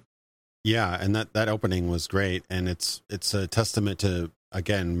 You know? Yeah, and that opening was great, and it's a testament to,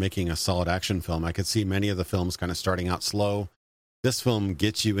 again, making a solid action film. I could see many of the films kind of starting out slow. This film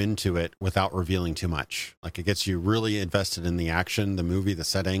gets you into it without revealing too much. Like it gets you really invested in the action, the movie, the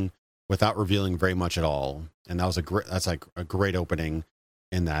setting, without revealing very much at all. And that's like a great opening.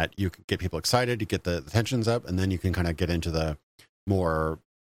 In that you can get people excited, you get the tensions up, and then you can kind of get into the more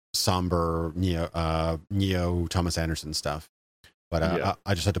somber Neo Thomas Anderson stuff. But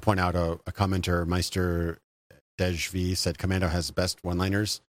I just had to point out a commenter, Meister Dejv, said Commando has the best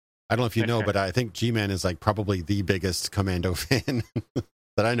one-liners. I don't know if you know, but I think G-Man is like probably the biggest Commando fan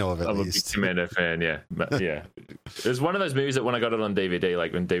that I know of, at least. A big Commando fan, yeah. It was one of those movies that when I got it on DVD,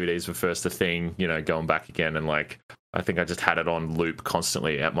 like when DVDs were first a thing, you know, going back again, and like I think I just had it on loop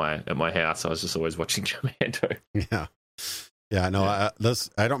constantly at my house. I was just always watching Commando. Yeah. No, I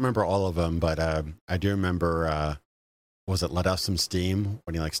don't remember all of them, but I do remember. Was it Let Off Some Steam,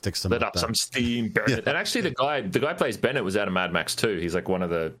 when he like sticks them? Let Off Some Steam, Bennett. And actually, the guy plays Bennett was out of Mad Max 2. He's like one of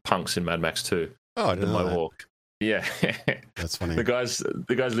the punks in Mad Max 2. Oh, I didn't know Mohawk. That. Yeah, that's funny. The guy's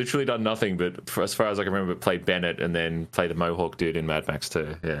literally done nothing but, as far as I can remember, played Bennett and then played the Mohawk dude in Mad Max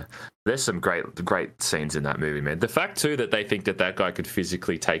 2. Yeah, there's some great scenes in that movie, man. The fact too that they think that guy could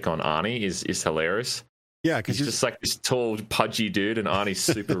physically take on Arnie is hilarious. Yeah, because he's just like this tall, pudgy dude, and Arnie's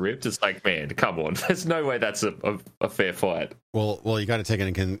super ripped. It's like, man, come on. There's no way that's a fair fight. Well, you got to take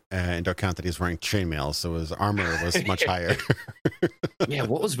into account that he's wearing chainmail, so his armor was much higher. Yeah,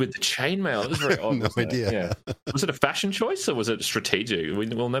 what was with the chainmail? It was very odd. No idea. Yeah. Was it a fashion choice or was it strategic?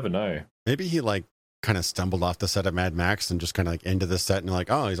 We'll never know. Maybe he like kind of stumbled off the set of Mad Max and just kind of like into the set and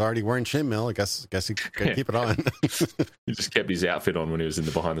like, oh, he's already wearing chainmail. I guess he could keep it on. He just kept his outfit on when he was in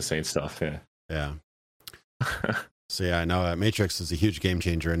the behind the scenes stuff. Yeah. Yeah. So yeah, I know Matrix is a huge game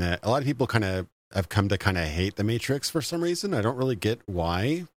changer, and a lot of people kind of have come to kind of hate the Matrix for some reason. I don't really get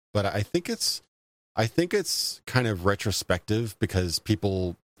why, but I think it's kind of retrospective because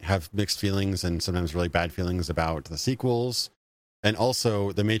people have mixed feelings and sometimes really bad feelings about the sequels, and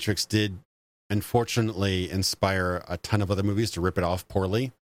also the Matrix did unfortunately inspire a ton of other movies to rip it off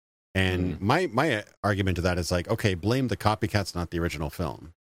poorly. And my argument to that is like, okay, blame the copycats, not the original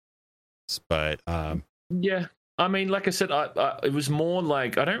film. But yeah, I mean, like I said, it was more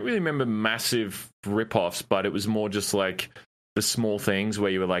like, I don't really remember massive rip-offs, but it was more just like the small things where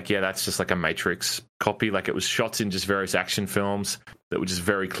you were like, yeah, that's just like a Matrix copy. Like it was shots in just various action films that were just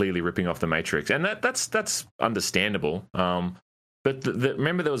very clearly ripping off the Matrix, and that's understandable. But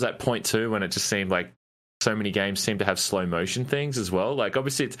remember there was that point too when it just seemed like so many games seemed to have slow motion things as well. Like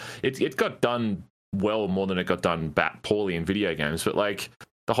obviously it got done well more than it got done poorly in video games, but like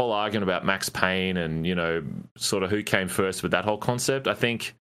the whole argument about Max Payne and, you know, sort of who came first with that whole concept, I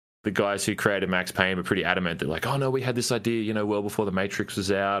think the guys who created Max Payne were pretty adamant. They're like, oh no, we had this idea, you know, well before the Matrix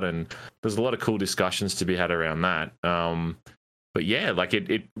was out, and there's a lot of cool discussions to be had around that. But yeah, like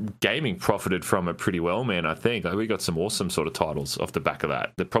gaming profited from it pretty well, man. I think we got some awesome sort of titles off the back of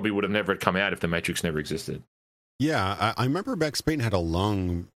that probably would have never come out if the Matrix never existed. Yeah, I remember Max Payne had a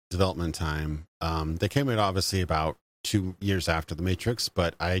long development time. They came out obviously about 2 years after the Matrix,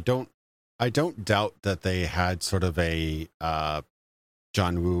 but I don't doubt that they had sort of a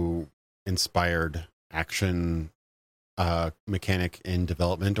John Woo inspired action mechanic in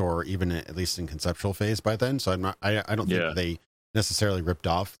development, or even at least in conceptual phase by then. So I don't think they necessarily ripped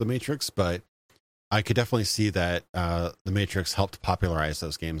off The Matrix, but I could definitely see that The Matrix helped popularize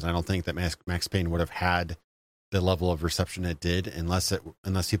those games. I don't think that Max Payne would have had the level of reception it did unless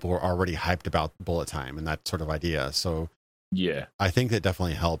people were already hyped about bullet time and that sort of idea. So yeah, I think that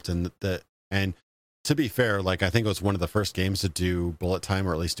definitely helped. And to be fair, like, I think it was one of the first games to do bullet time,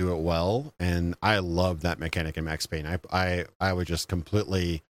 or at least do it well. And I love that mechanic in Max Payne. I would just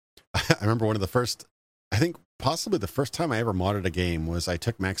completely, I remember one of the first, I think possibly the first time I ever modded a game was I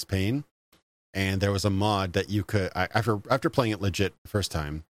took Max Payne, and there was a mod that you could, after playing it legit the first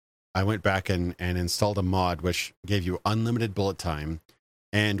time, I went back and installed a mod which gave you unlimited bullet time.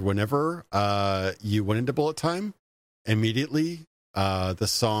 And whenever you went into bullet time, immediately the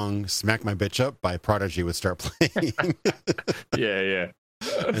song "Smack My Bitch Up" by Prodigy would start playing. yeah.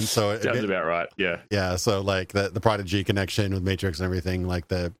 And so sounds about right. Yeah. So like the Prodigy connection with Matrix and everything, like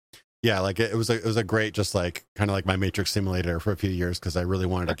it was a great, just like kind of like my Matrix simulator for a few years, because I really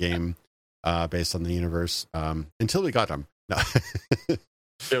wanted a game based on the universe until we got them. No.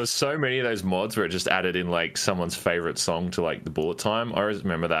 There was so many of those mods where it just added in like someone's favorite song to like the bullet time. I always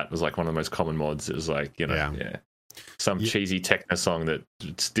remember that was like one of the most common mods. It was like, some cheesy techno song that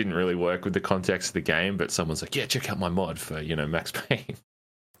just didn't really work with the context of the game, but someone's like, yeah, check out my mod for, Max Payne.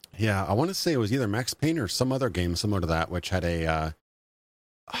 Yeah, I want to say it was either Max Payne or some other game similar to that, which had a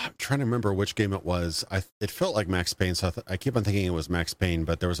I'm trying to remember which game it was. It felt like Max Payne, so I keep on thinking it was Max Payne,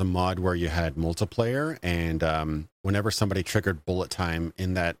 but there was a mod where you had multiplayer, and whenever somebody triggered bullet time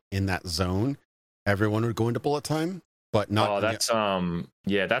in that zone, everyone would go into bullet time, but not. Oh, that's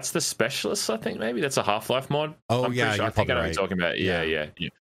that's the Specialists, I think. Maybe that's a Half-Life mod. Oh, I'm yeah, sure. I think I know what you're talking about. Yeah.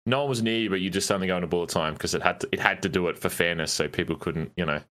 No one was near you, but you just only go into bullet time because it had to do it for fairness, so people couldn't,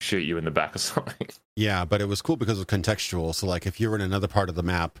 shoot you in the back or something. Yeah, but it was cool because it was contextual. So, like, if you were in another part of the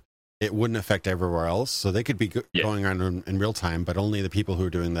map, it wouldn't affect everywhere else. So they could be going around in real time, but only the people who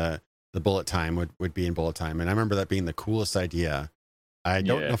are doing the bullet time would be in bullet time. And I remember that being the coolest idea. I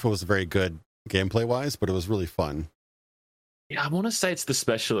don't know if it was very good gameplay wise, but it was really fun. Yeah, I want to say it's the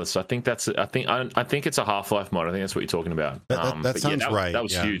Specialists. I think it's a Half-Life mod. I think that's what you're talking about. That sounds right. That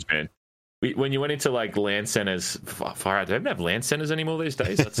was huge, man. When you went into like LAN centers, far out, they don't have LAN centers anymore these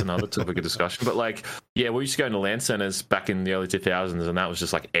days. That's another topic of discussion. But like, we used to go into LAN centers back in the early 2000s, and that was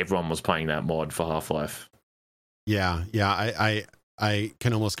just like everyone was playing that mod for Half-Life. Yeah. I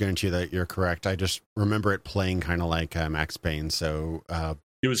can almost guarantee that you're correct. I just remember it playing kind of like Max Payne. So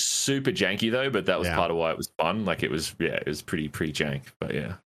it was super janky though, but that was part of why it was fun. Like it was pretty jank, but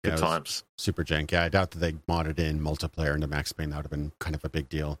good times. Super jank. Yeah, I doubt that they modded in multiplayer into Max Payne. That would have been kind of a big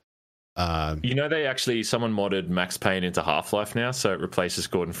deal. Someone modded Max Payne into Half-Life now, so it replaces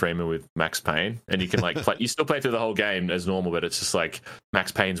Gordon Freeman with Max Payne, and you can like you still play through the whole game as normal, but it's just like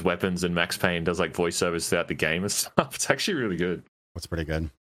Max Payne's weapons, and Max Payne does like voiceovers throughout the game and stuff. It's actually really good. That's pretty good.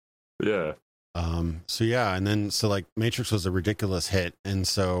 Yeah. So like Matrix was a ridiculous hit, and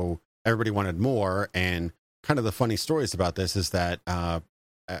so everybody wanted more. And kind of the funny stories about this is that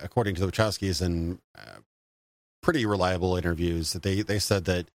according to the Wachowskis and pretty reliable interviews, that they said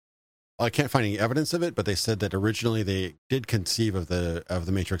that, I can't find any evidence of it, but they said that originally they did conceive of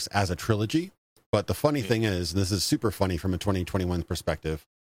the Matrix as a trilogy. But the funny thing is, and this is super funny from a 2021 perspective,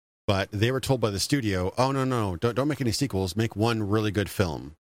 but they were told by the studio, "Oh no, don't make any sequels. Make one really good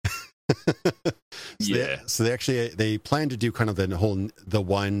film." So they planned to do kind of the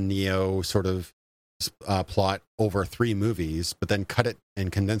one Neo sort of plot over 3 movies, but then cut it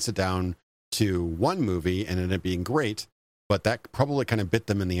and condense it down to one movie, and ended up being great. But that probably kind of bit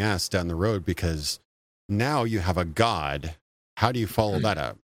them in the ass down the road, because now you have a god. How do you follow that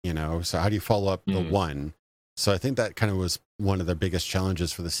up? So how do you follow up the one? So I think that kind of was one of the biggest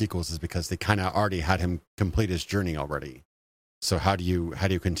challenges for the sequels, is because they kind of already had him complete his journey already. So how do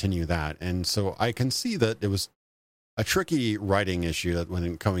you continue that? And so I can see that it was a tricky writing issue that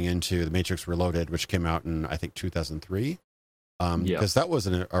when coming into The Matrix Reloaded, which came out in, I think, 2003. Because that was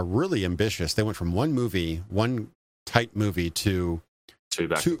a really ambitious. They went from one tight movie to two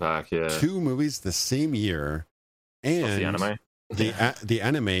back to back, 2 movies the same year, and the anime. the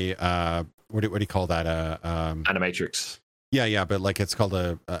anime. What do you call that? Animatrix. Yeah, but like it's called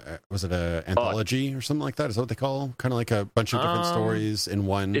was it a anthology or something like that? Is that what they call? Kind of like a bunch of different stories in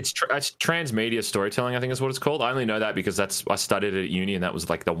one. It's transmedia storytelling, I think is what it's called. I only know that because I studied it at uni, and that was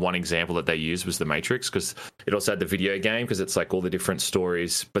like the one example that they used was The Matrix, because it also had the video game, because it's like all the different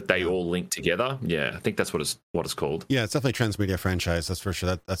stories, but they all link together. Yeah, I think that's what it's called. Yeah, it's definitely transmedia franchise. That's for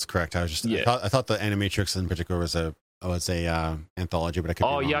sure. That's correct. I thought the Animatrix in particular was a it's a anthology, but I could be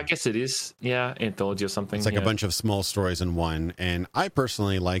Oh, wrong. yeah, I guess it is. Yeah, anthology or something. It's like yeah. a bunch of small stories in one, and I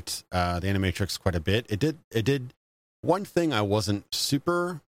personally liked the Animatrix quite a bit. It did one thing I wasn't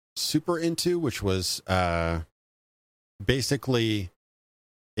super into, which was basically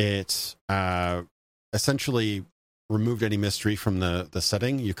it essentially removed any mystery from the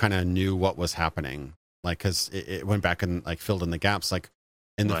setting. You kind of knew what was happening, like, because it went back and like filled in the gaps, like.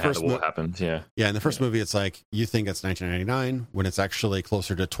 In the first war happened, yeah. Yeah, in the first movie, it's like you think it's 1999 when it's actually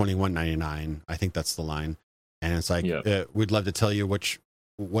closer to 2199. I think that's the line, and it's like we'd love to tell you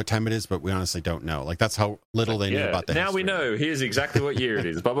what time it is, but we honestly don't know. Like that's how little they knew about the now history. We know. Here's exactly what year it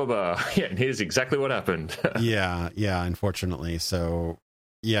is. Blah blah blah. Yeah, and here's exactly what happened. yeah. Unfortunately, so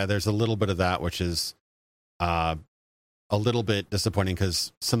yeah, there's a little bit of that, which is a little bit disappointing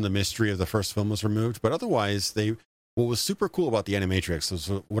because some of the mystery of the first film was removed, but otherwise what was super cool about the Animatrix was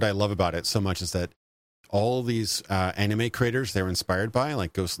what I love about it so much is that all these anime creators they were inspired by,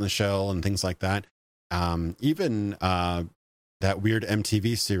 like Ghost in the Shell and things like that. Even that weird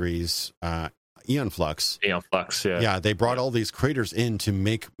MTV series, Eon Flux. Eon Flux, yeah. Yeah, they brought all these creators in to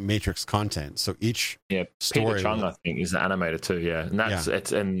make Matrix content. So each story. Peter Chung, I think, is the animator too, yeah. And that's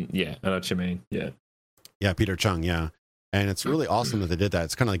I know what you mean. Yeah. Yeah, Peter Chung, yeah. And it's really awesome that they did that.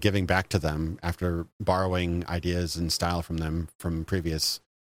 It's kind of like giving back to them after borrowing ideas and style from them from previous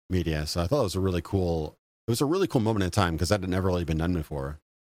media. So I thought it was a really cool moment in time because that had never really been done before.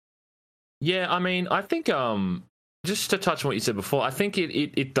 Yeah, I mean, I think just to touch on what you said before, I think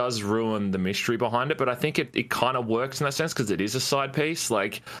it does ruin the mystery behind it, but I think it kind of works in that sense because it is a side piece.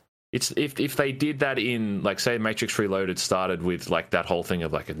 Like, it's if they did that in, like, say Matrix Reloaded started with like that whole thing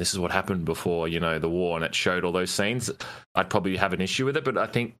of like, and this is what happened before, the war, and it showed all those scenes, I'd probably have an issue with it. But I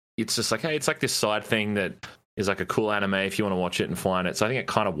think it's just like, hey, it's like this side thing that is like a cool anime if you want to watch it and find it. So I think it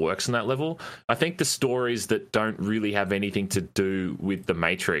kind of works on that level. I think the stories that don't really have anything to do with the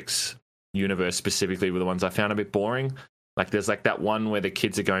Matrix universe specifically were the ones I found a bit boring. Like there's like that one where the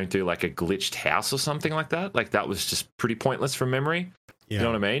kids are going through like a glitched house or something like that. Like that was just pretty pointless from memory. Yeah. You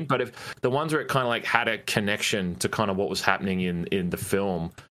know what I mean? But if the ones where it kind of like had a connection to kind of what was happening in the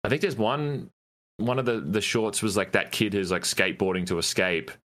film, I think there's one of the shorts was like that kid who's like skateboarding to escape,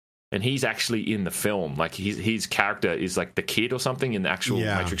 and he's actually in the film. Like his character is like the kid or something in the actual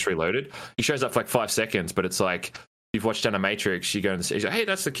Matrix Reloaded. He shows up for like 5 seconds, but it's like you've watched Animatrix, you go and say, hey,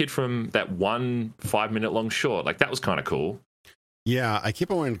 that's the kid from that 1 5-minute long short. Like that was kind of cool. Yeah, I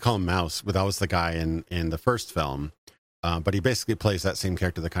keep on wanting to call him Mouse, but that was the guy in the first film. But he basically plays that same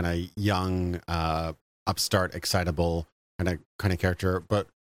character, the kind of young, upstart, excitable kind of character. But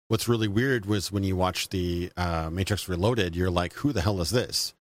what's really weird was when you watch the Matrix Reloaded, you're like, who the hell is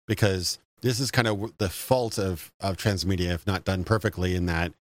this? Because this is kind of the fault of transmedia, if not done perfectly, in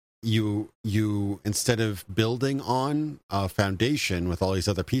that you instead of building on a foundation with all these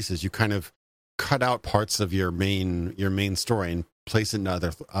other pieces, you kind of cut out parts of your main story and place it in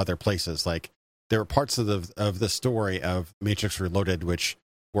other places. Like there were parts of the story of Matrix Reloaded which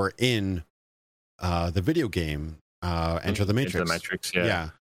were in the video game Enter the Matrix. Enter the Matrix, yeah.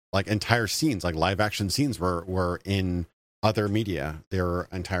 Like entire scenes, like live action scenes were in other media. There are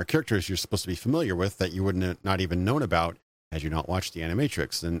entire characters you're supposed to be familiar with that you wouldn't not even known about had you not watched the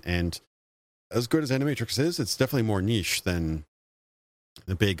Animatrix. And as good as Animatrix is, it's definitely more niche than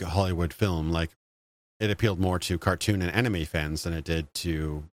the big Hollywood film. Like it appealed more to cartoon and anime fans than it did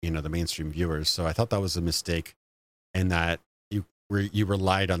to, the mainstream viewers. So I thought that was a mistake in that you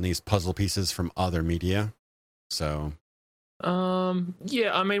relied on these puzzle pieces from other media. So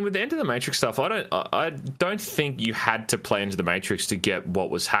yeah, I mean, with the End of the Matrix stuff, I don't think you had to play Into the Matrix to get what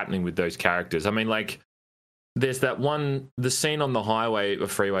was happening with those characters. I mean, like, there's the scene on the highway or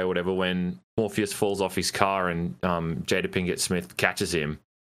freeway or whatever when Morpheus falls off his car and Jada Pinkett Smith catches him.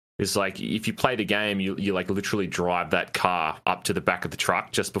 It's like, if you play the game, you like literally drive that car up to the back of the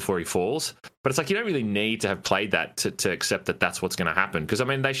truck just before he falls. But it's like, you don't really need to have played that to accept that that's what's going to happen. Because, I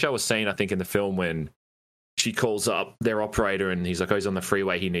mean, they show a scene, I think, in the film when she calls up their operator and he's like, oh, he's on the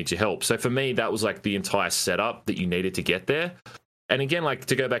freeway, he needs your help. So for me, that was like the entire setup that you needed to get there. And again, like,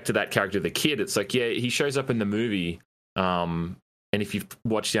 to go back to that character, the kid, it's like, yeah, he shows up in the movie, and if you've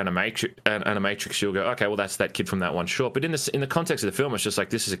watched the Animatrix, you'll go, okay, well, that's that kid from that one short. But in the context of the film, it's just like,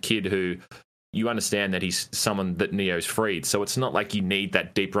 this is a kid who you understand that he's someone that Neo's freed. So it's not like you need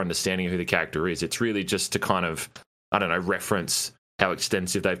that deeper understanding of who the character is. It's really just to kind of, I don't know, reference how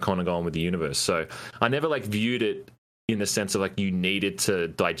extensive they've kind of gone with the universe. So I never like viewed it in the sense of like you needed to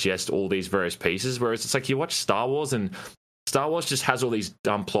digest all these various pieces. Whereas it's like you watch Star Wars and Star Wars just has all these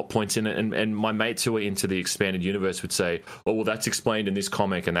dumb plot points in it, and my mates who are into the expanded universe would say, oh, well, that's explained in this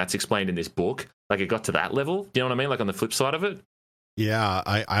comic and that's explained in this book. Like, it got to that level. You know what I mean? Like, on the flip side of it. Yeah,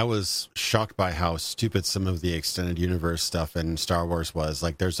 I was shocked by how stupid some of the extended universe stuff in Star Wars was.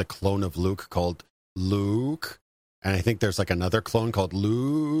 Like, there's a clone of Luke called Luke, and I think there's like another clone called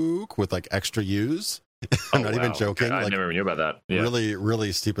Luke with like extra U's. I'm not even joking. Okay. I like, never knew about that. Yeah. Really,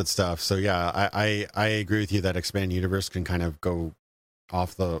 really stupid stuff. So yeah, I agree with you that expanded universe can kind of go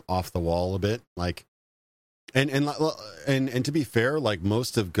off the wall a bit. Like, and to be fair, like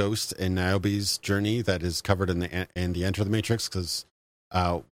most of Ghost and Niobe's journey that is covered in the Enter the Matrix, because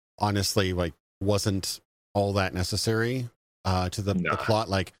honestly, like, wasn't all that necessary to the plot.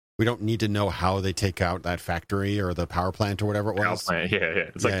 Like, we don't need to know how they take out that factory or the power plant or whatever it was. Power plant, yeah.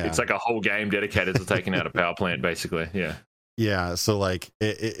 It's like a whole game dedicated to taking out a power plant, basically. Yeah. Yeah. So like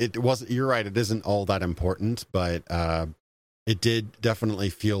it wasn't. You're right. It isn't all that important, but it did definitely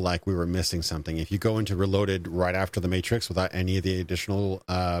feel like we were missing something. If you go into Reloaded right after the Matrix without any of the additional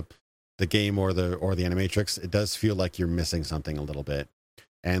the game or the Animatrix, it does feel like you're missing something a little bit.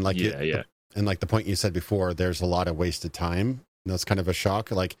 And like and like the point you said before, there's a lot of wasted time. That's kind of a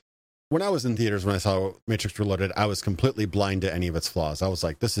shock. Like, when I was in theaters, when I saw Matrix Reloaded, I was completely blind to any of its flaws. I was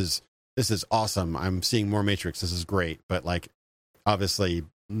like, this is awesome. I'm seeing more Matrix. This is great. But like, obviously,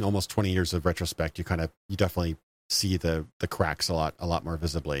 almost 20 years of retrospect, you definitely see the cracks a lot more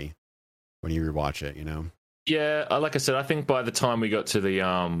visibly when you rewatch it, you know? Yeah, like I said, I think by the time we got to the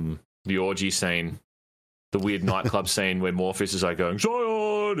orgy scene, the weird nightclub scene where Morpheus is like going, Zion!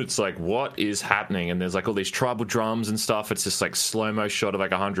 It's like, what is happening? And there's like all these tribal drums and stuff. It's just like slow-mo shot of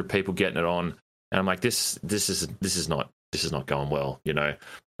like 100 people getting it on. And I'm like, this is not going well, you know?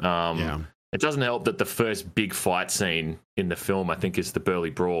 Yeah. It doesn't help that the first big fight scene in the film, I think, is the Burly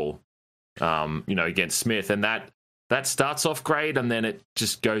Brawl, you know, against Smith. And that starts off great, and then it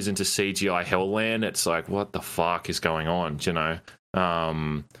just goes into CGI hellland. It's like, what the fuck is going on, you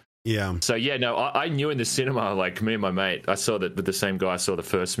know? Yeah. So, yeah, no, I knew in the cinema, like, me and my mate, I saw that with the same guy I saw the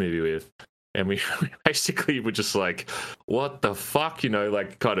first movie with, and we basically were just like, what the fuck, you know,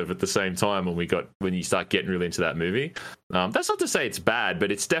 like, kind of at the same time when you start getting really into that movie. That's not to say it's bad,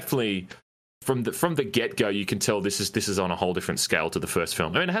 but it's definitely, from the get-go, you can tell this is on a whole different scale to the first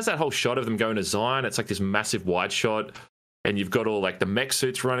film. I mean, it has that whole shot of them going to Zion. It's like this massive wide shot, and you've got all like the mech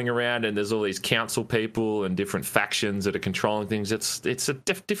suits running around, and there's all these council people and different factions that are controlling things. It's a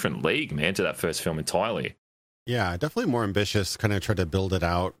different league, man, to that first film entirely. Yeah, definitely more ambitious, kind of tried to build it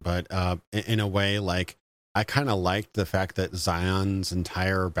out, but in a way, like, I kind of liked the fact that Zion's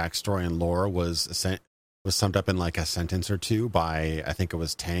entire backstory and lore was summed up in like a sentence or two by, I think it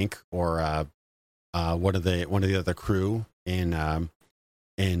was Tank or one of the other crew in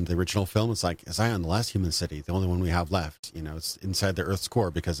the original film. It's like, Zion, the last human city, the only one we have left. You know, it's inside the Earth's core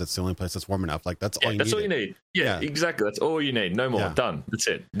because it's the only place that's warm enough. Like, that's all you need. That's all you need. Yeah, exactly. That's all you need. No more. Yeah. Done. That's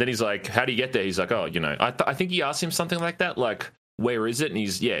it. Then he's like, how do you get there? He's like, oh, you know, I think he asked him something like that, like, where is it?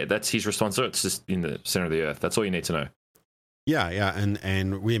 And that's his response. Oh, it's just in the center of the Earth. That's all you need to know. Yeah,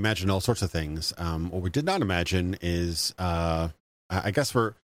 and we imagined all sorts of things. What we did not imagine is, I guess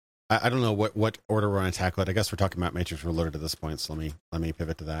I don't know what order we're going to tackle it. I guess we're talking about Matrix Reloaded at this point, so let me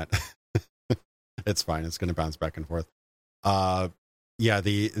pivot to that. It's fine. It's going to bounce back and forth. Yeah,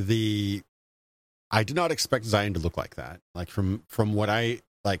 the I did not expect Zion to look like that. Like, from what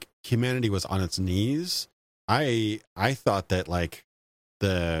humanity was on its knees. I thought that like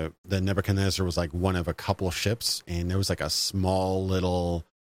the Nebuchadnezzar was like one of a couple ships, and there was like a small little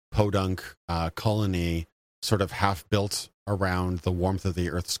podunk colony sort of half built around the warmth of the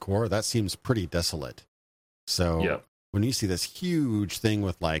Earth's core. That seems pretty desolate. So when you see this huge thing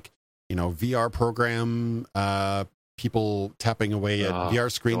with like, you know, VR program people tapping away at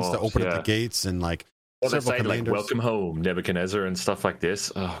VR screens to open up the gates, and like several commanders, like, welcome home Nebuchadnezzar and stuff like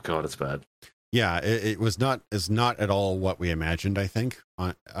this. Oh god, it's bad. Yeah, it was not at all what we imagined, I think.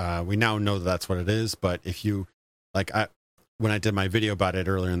 We now know that that's what it is, but if you like, when I did my video about it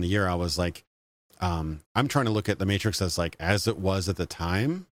earlier in the year, I was like, I'm trying to look at the Matrix as it was at the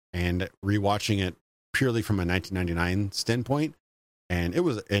time, and rewatching it purely from a 1999 standpoint. And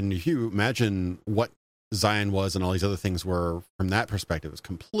if you imagine what Zion was and all these other things were from that perspective, it was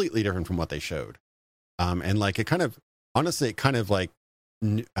completely different from what they showed. And like, it kind of like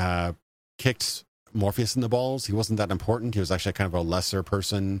kicked Morpheus in the balls. He wasn't that important. He was actually kind of a lesser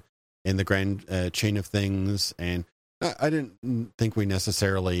person in the grand chain of things. And I didn't think we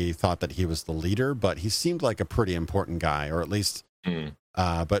necessarily thought that he was the leader, but he seemed like a pretty important guy, or at least,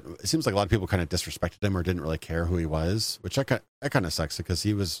 but it seems like a lot of people kind of disrespected him or didn't really care who he was, which that kind of sucks, because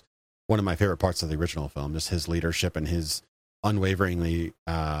he was one of my favorite parts of the original film, just his leadership and his unwaveringly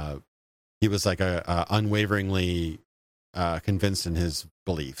he was like a unwaveringly convinced in his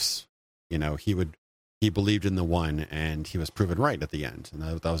beliefs. You know, he believed in the one, and he was proven right at the end. And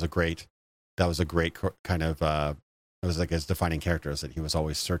that was a great kind of it was like his defining character, is that he was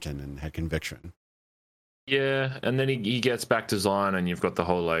always certain and had conviction. Yeah, and then he gets back to Zion, and you've got the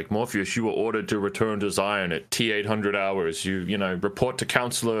whole like, Morpheus, you were ordered to return to Zion at T800 hours. You know, report to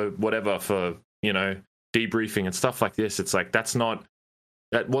counselor whatever for, you know, debriefing and stuff like this. It's like,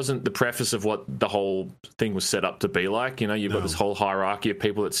 that wasn't the preface of what the whole thing was set up to be like. You know, you've got this whole hierarchy of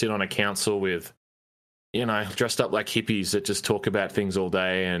people that sit on a council with, you know, dressed up like hippies that just talk about things all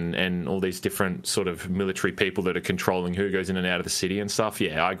day, and all these different sort of military people that are controlling who goes in and out of the city and stuff.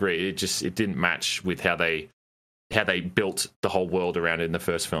 Yeah, I agree. It didn't match with how they built the whole world around it in the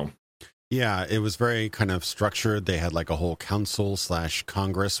first film. Yeah, it was very kind of structured. They had like a whole council /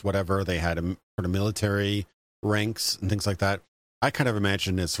 Congress, whatever. They had a sort of military ranks and things like that. I kind of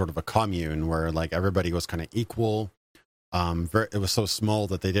imagined it as sort of a commune where like everybody was kind of equal. It was so small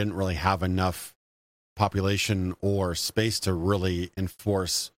that they didn't really have enough population or space to really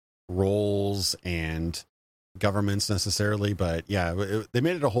enforce roles and governments necessarily. But yeah, they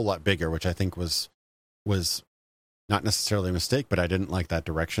made it a whole lot bigger, which I think was not necessarily a mistake, but I didn't like that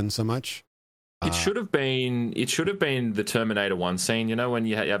direction so much. It should have been the Terminator 1 scene, you know, when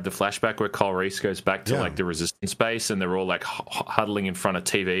you have the flashback where Kyle Reese goes back to like the resistance base, and they're all like huddling in front of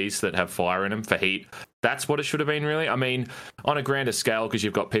TVs that have fire in them for heat. That's what it should have been, really. I mean, on a grander scale, because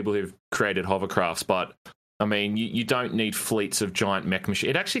you've got people who've created hovercrafts, but I mean, you don't need fleets of giant mech machines.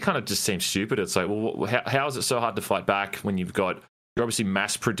 It actually kind of just seems stupid. It's like, well, how is it so hard to fight back when you're obviously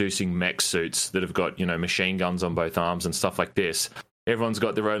mass producing mech suits that have got, you know, machine guns on both arms and stuff like this? Everyone's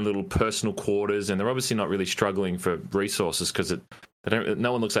got their own little personal quarters, and they're obviously not really struggling for resources because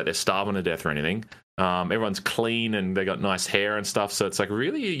no one looks like they're starving to death or anything. Everyone's clean and they got nice hair and stuff. So it's like,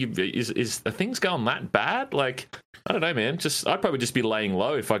 really, is the things going that bad? Like, I don't know, man. I'd probably just be laying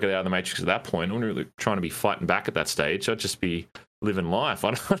low if I got out of the Matrix at that point. I wasn't really trying to be fighting back at that stage. I'd just be living life.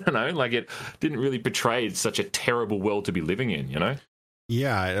 I don't know. Like, it didn't really portray such a terrible world to be living in, you know?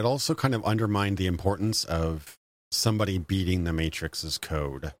 Yeah, it also kind of undermined the importance of somebody beating the Matrix's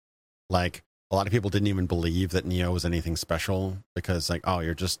code. Like, a lot of people didn't even believe that Neo was anything special because, like, oh,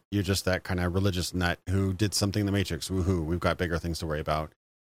 you're just that kind of religious nut who did something in the Matrix. Woohoo, we've got bigger things to worry about.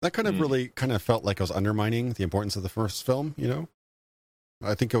 That kind of really kind of felt like it was undermining the importance of the first film, you know?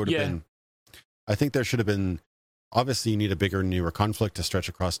 I think it would have been. I think there should have been. Obviously, you need a bigger, newer conflict to stretch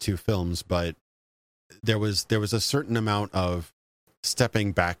across two films, but there was a certain amount of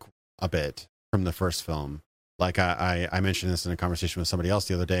stepping back a bit from the first film. Like I mentioned this in a conversation with somebody else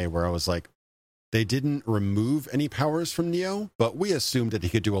the other day, where I was like, they didn't remove any powers from Neo, but we assumed that he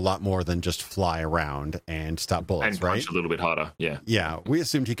could do a lot more than just fly around and stop bullets, and right? punch a little bit harder, yeah. Yeah, we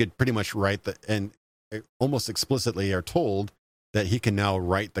assumed he could pretty much write and almost explicitly are told that he can now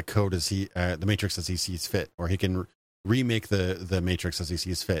write the code as the Matrix as he sees fit, or he can remake the Matrix as he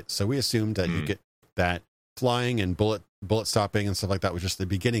sees fit. So we assumed that you get that flying and bullet stopping and stuff like that was just the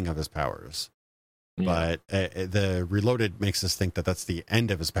beginning of his powers. Yeah. But the Reloaded makes us think that that's the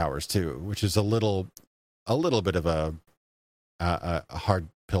end of his powers too, which is a little bit of a hard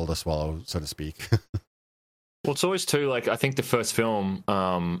pill to swallow, so to speak. Well, it's always too, like, I think the first film,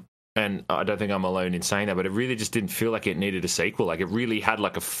 and I don't think I'm alone in saying that, but it really just didn't feel like it needed a sequel. Like, it really had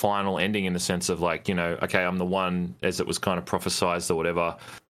like a final ending in the sense of, like, you know, okay, I'm the one, as it was kind of prophesized or whatever.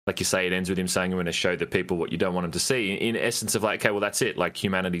 Like you say, it ends with him saying, I'm going to show the people what you don't want them to see. In essence of, like, okay, well, that's it. Like,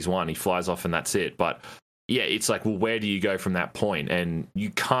 humanity's won. He flies off and that's it. But yeah, it's like, well, where do you go from that point? And you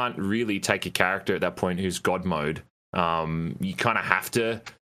can't really take a character at that point who's God mode. You kind of have to,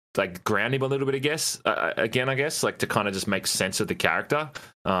 like, ground him a little bit, I guess, like, to kind of just make sense of the character.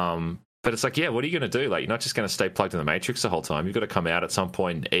 But it's like, yeah, what are you going to do? Like, you're not just going to stay plugged in the Matrix the whole time. You've got to come out at some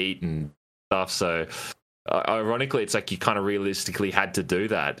point and eat and stuff. So ironically, it's like you kind of realistically had to do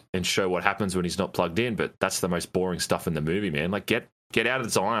that and show what happens when he's not plugged in. But that's the most boring stuff in the movie, man. Like, get out of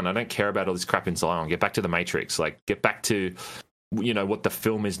Zion. I don't care about all this crap in Zion. Get back to the Matrix. Like, get back to, you know, what the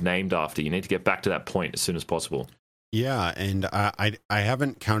film is named after. You need to get back to that point as soon as possible. Yeah, and I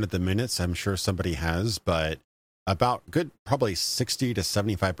haven't counted the minutes. I'm sure somebody has, but about probably 60 to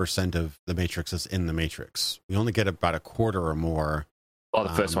 75% of the Matrix is in the Matrix. We only get about a quarter or more. Oh,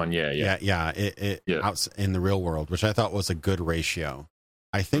 the first one, yeah. Out in the real world, which I thought was a good ratio.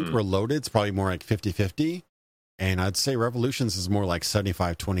 I think Reloaded's probably more like 50-50, and I'd say Revolutions is more like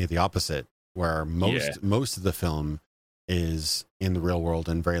 75-20, the opposite, where most of the film is in the real world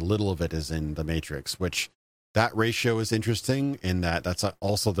and very little of it is in the Matrix, which that ratio is interesting in that that's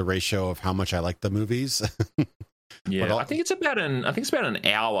also the ratio of how much I like the movies. Yeah, I think it's about an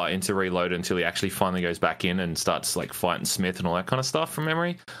hour into Reloaded until he actually finally goes back in and starts like fighting Smith and all that kind of stuff from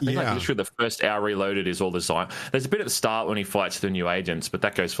memory. I think like literally the first hour Reloaded is all the Zion. There's a bit at the start when he fights the new agents, but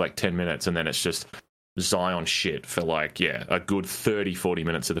that goes for like 10 minutes and then it's just Zion shit for like, a good 30-40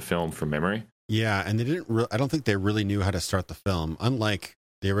 minutes of the film from memory. Yeah, and they didn't I don't think they really knew how to start the film. Unlike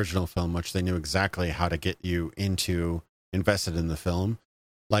the original film, which they knew exactly how to get you invested in the film.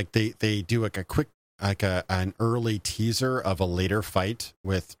 Like they do like a quick an early teaser of a later fight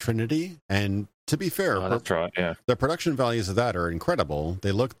with Trinity, and to be fair, that's right. Yeah, the production values of that are incredible.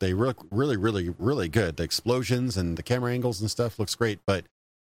 They look really, really, really good. The explosions and the camera angles and stuff looks great, but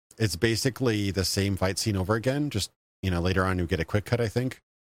it's basically the same fight scene over again. Just later on you get a quick cut, I think,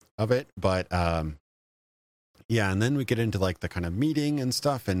 of it. But and then we get into like the kind of meeting and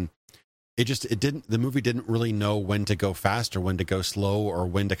stuff, and the movie didn't really know when to go fast or when to go slow or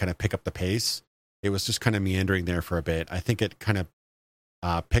when to kind of pick up the pace. It was just kind of meandering there for a bit. I think it kind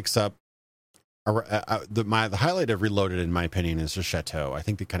of picks up. The highlight of Reloaded, in my opinion, is the chateau. I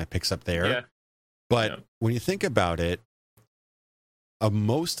think it kind of picks up there. Yeah. But when you think about it,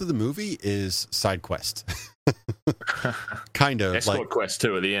 most of the movie is side quest. Kind of escort like quest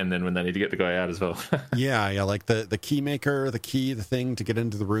too at the end. Then when they need to get the guy out as well. yeah, like the key maker, the thing to get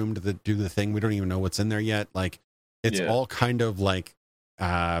into the room to do the thing. We don't even know what's in there yet. Like it's all kind of like.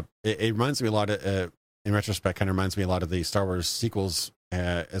 It reminds me a lot of, in retrospect, kind of reminds me a lot of the Star Wars sequels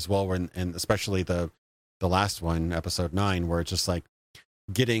as well, and especially the last one, Episode 9, where it's just like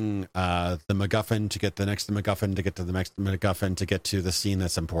getting the MacGuffin to get the next MacGuffin to get to the next MacGuffin to get to the scene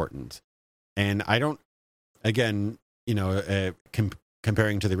that's important. And I don't, again,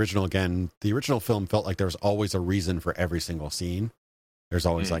 comparing to the original again, the original film felt like there was always a reason for every single scene. There's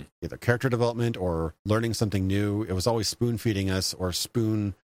always like either character development or learning something new. It was always spoon feeding us or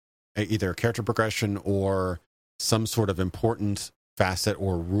either character progression or some sort of important facet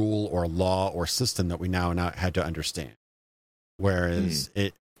or rule or law or system that we now had to understand. Whereas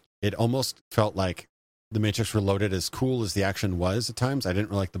it almost felt like The Matrix Reloaded, as cool as the action was at times. I didn't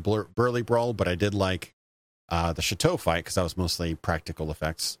really like the Burly Brawl, but I did like the Chateau fight because that was mostly practical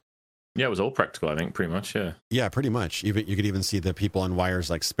effects. Yeah, it was all practical, I think, pretty much. Yeah, pretty much. Even you could even see the people on wires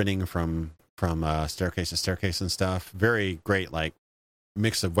like spinning from staircase to staircase and stuff. Very great, like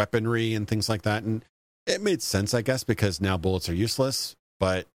mix of weaponry and things like that. And it made sense, I guess, because now bullets are useless.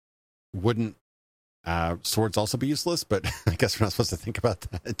 But wouldn't swords also be useless? But I guess we're not supposed to think about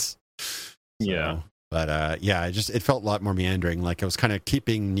that. So, yeah. But it felt a lot more meandering. Like it was kind of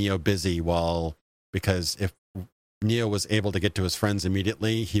keeping Neo busy because if Neo was able to get to his friends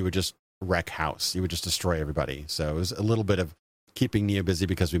immediately, he would just wreck house. He would just destroy everybody. So it was a little bit of keeping Neo busy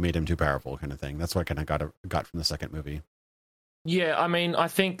because we made him too powerful kind of thing. That's what I kind of got from the second movie. Yeah, I mean, I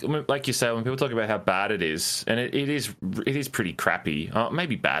think, like you say, when people talk about how bad it is, and it is pretty crappy.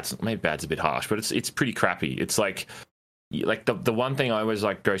 Maybe bad's a bit harsh, but it's pretty crappy. It's like the one thing I always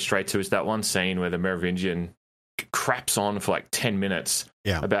like go straight to is that one scene where the Merovingian craps on for like 10 minutes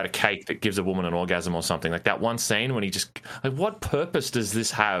about a cake that gives a woman an orgasm or something. Like that one scene when he just like, what purpose does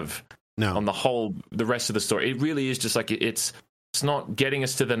this have on the rest of the story? It really is just like it's not getting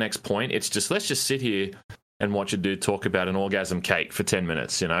us to the next point. It's just let's just sit here and watch a dude talk about an orgasm cake for 10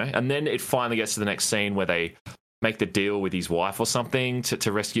 minutes, and then it finally gets to the next scene where they make the deal with his wife or something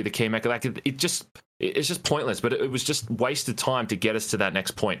to rescue the keymaker. Like it's just pointless, but it was just wasted time to get us to that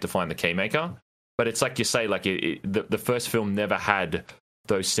next point to find the keymaker. But it's like you say, like the first film never had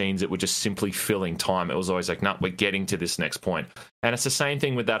those scenes that were just simply filling time. It was always like, no, we're getting to this next point. And it's the same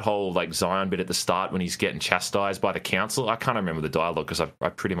thing with that whole like Zion bit at the start when he's getting chastised by the council. I can't remember the dialogue because I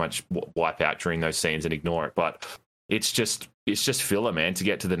pretty much wipe out during those scenes and ignore it. But it's just filler, man, to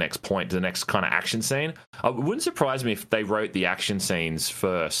get to the next point, to the next kind of action scene. It wouldn't surprise me if they wrote the action scenes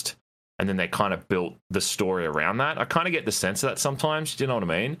first and then they kind of built the story around that. I kind of get the sense of that sometimes. Do you know what I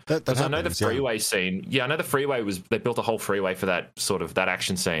mean? Because I know the freeway scene. Yeah, I know the freeway they built a whole freeway for that sort of that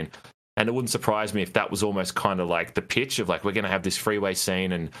action scene. And it wouldn't surprise me if that was almost kind of like the pitch of like, we're going to have this freeway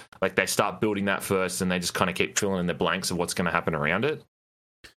scene and like they start building that first and they just kind of keep filling in the blanks of what's going to happen around it.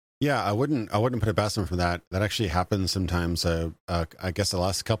 Yeah, I wouldn't put it past them for that. That actually happens sometimes. I guess the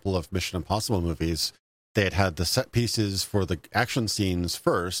last couple of Mission Impossible movies, they had the set pieces for the action scenes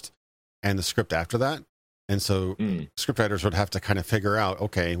first and the script after that. And so scriptwriters would have to kind of figure out,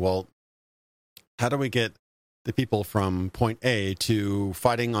 okay, well, how do we get the people from point A to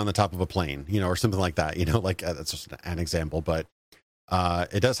fighting on the top of a plane, or something like that, like that's just an example. But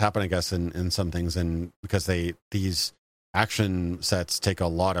it does happen, I guess, in some things. And because these action sets take a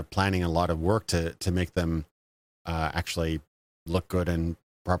lot of planning and a lot of work to make them actually look good and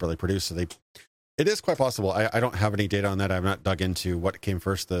properly produced. So It is quite possible. I don't have any data on that. I've not dug into what came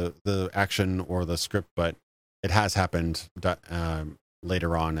first, the action or the script, but it has happened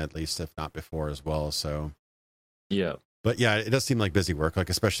later on, at least, if not before as well. So, yeah. But yeah, it does seem like busy work, like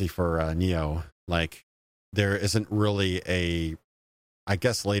especially for Neo. Like there isn't really I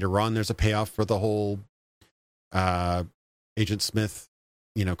guess later on there's a payoff for the whole Agent Smith,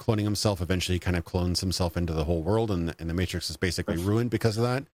 cloning himself. Eventually, he kind of clones himself into the whole world, and the Matrix is basically ruined because of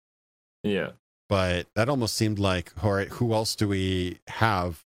that. Yeah. But that almost seemed like, all right, who else do we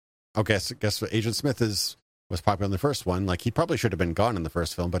have? I guess Agent Smith was popular in the first one. Like he probably should have been gone in the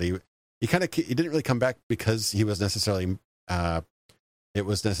first film, but he didn't really come back because he was necessarily it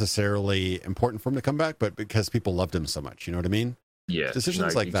was necessarily important for him to come back, but because people loved him so much. You know what I mean? Yeah.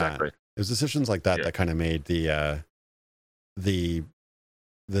 Decisions like exactly. that. It was decisions like that that kind of made the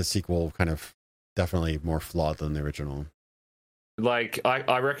sequel kind of definitely more flawed than the original. Like,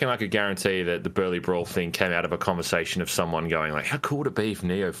 I reckon I could guarantee that the Burly Brawl thing came out of a conversation of someone going like, how cool would it be if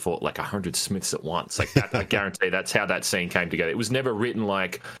Neo fought like 100 Smiths at once? Like that, I guarantee that's how that scene came together. It was never written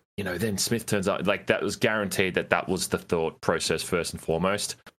like, then Smith turns up. Like that was guaranteed that was the thought process first and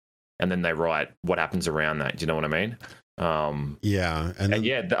foremost. And then they write what happens around that. Do you know what I mean? Yeah.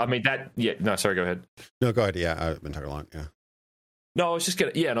 And no, sorry, go ahead. No, go ahead. Yeah, I've been talking a lot. Yeah. No, I was just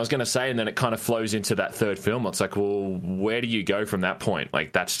and I was gonna say, and then it kind of flows into that third film. It's like, well, where do you go from that point?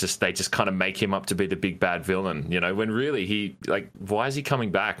 Like, they just kind of make him up to be the big bad villain, when really why is he coming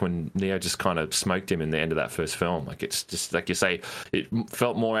back when Neo just kind of smoked him in the end of that first film? Like, it's just like you say, it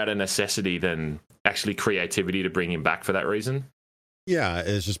felt more out of necessity than actually creativity to bring him back for that reason. Yeah,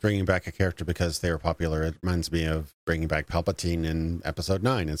 it's just bringing back a character because they were popular. It reminds me of bringing back Palpatine in Episode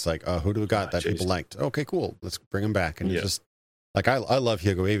 9. It's like, who do we got that people liked? Okay, cool. Let's bring him back. And it's just, like, I love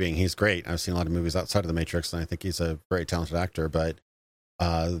Hugo Weaving. He's great. I've seen a lot of movies outside of The Matrix, and I think he's a very talented actor. But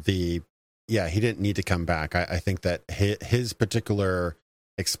he didn't need to come back. I think that his particular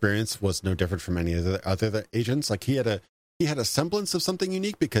experience was no different from any of the other agents. Like, he had a semblance of something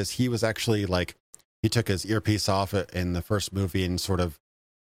unique because he was actually like, he took his earpiece off in the first movie and sort of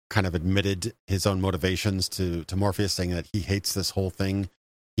kind of admitted his own motivations to Morpheus, saying that he hates this whole thing.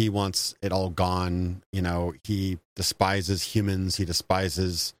 He wants it all gone. He despises humans. He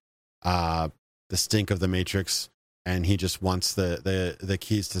despises the stink of the Matrix, and he just wants the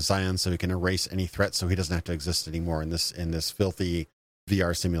keys to Zion so he can erase any threat, so he doesn't have to exist anymore in this filthy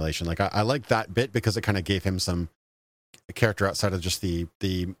VR simulation. Like I like that bit because it kind of gave him some character outside of just the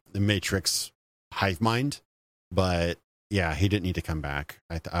Matrix hive mind. But yeah, he didn't need to come back.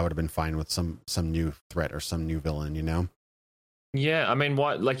 I would have been fine with some new threat or some new villain. Yeah, I mean,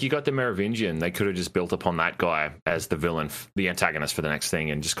 you got the Merovingian. They could have just built upon that guy as the villain, the antagonist for the next thing,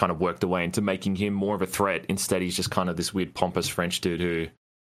 and just kind of worked their way into making him more of a threat. Instead, he's just kind of this weird, pompous French dude who,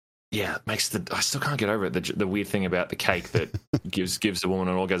 makes I still can't get over it, the weird thing about the cake that gives the woman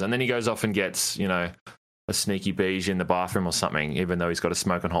an orgasm. And then he goes off and gets, a sneaky beige in the bathroom or something, even though he's got a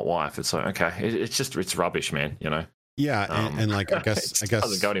smoking hot wife. It's like, okay, it's rubbish, man, Yeah, and like I guess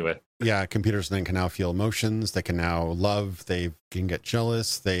doesn't go anywhere. Yeah, computers then can now feel emotions. They can now love. They can get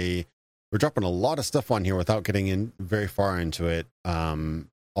jealous. We're dropping a lot of stuff on here without getting in very far into it. All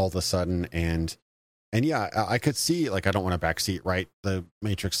of a sudden, and yeah, I could see, like, I don't want to backseat right the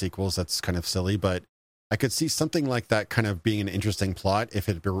Matrix sequels. That's kind of silly, but I could see something like that kind of being an interesting plot if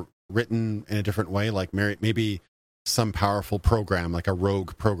it had been written in a different way, like maybe some powerful program, like a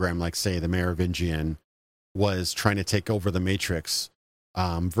rogue program, like say the Merovingian was trying to take over the Matrix,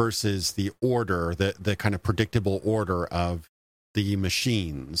 versus the order, the kind of predictable order of the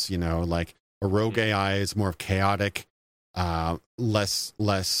machines. Like a rogue AI is more of chaotic, less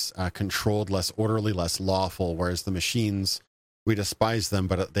controlled, less orderly, less lawful. Whereas the machines, we despise them,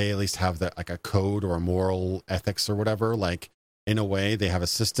 but they at least have like a code or a moral ethics or whatever. Like in a way, they have a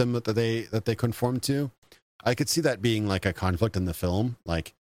system that they conform to. I could see that being like a conflict in the film,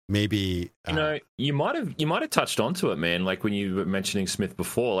 like. Maybe you might have touched onto it, man. Like when you were mentioning Smith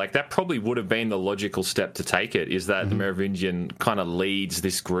before, like that probably would have been the logical step to take it. Is that the Merovingian kind of leads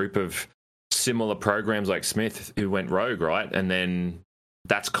this group of similar programs like Smith who went rogue, right? And then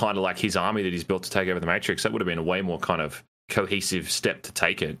that's kind of like his army that he's built to take over the Matrix. That would have been a way more kind of cohesive step to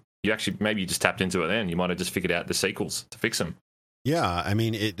take it. Maybe you just tapped into it then. You might have just figured out the sequels to fix them. Yeah, I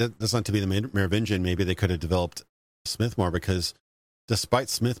mean, it doesn't have to be the Merovingian. Maybe they could have developed Smith more because. Despite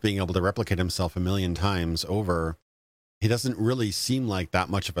Smith being able to replicate himself a million times over, he doesn't really seem like that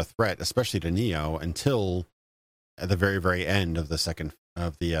much of a threat, especially to Neo, until at the very, very end of the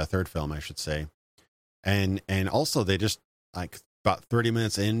third film, I should say. And also they just, like, about 30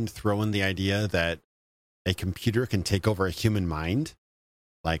 minutes in, throw in the idea that a computer can take over a human mind.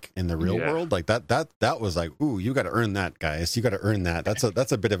 like in the real world. Like that was like, ooh, you got to earn that, guys. You got to earn that.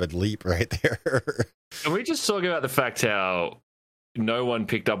 That's a bit of a leap right there. And we just talk about the fact how no one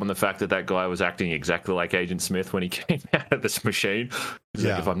picked up on the fact that guy was acting exactly like Agent Smith when he came out of this machine. He's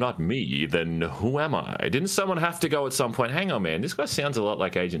like, if I'm not me, then who am I? Didn't someone have to go at some point? Hang on, man, this guy sounds a lot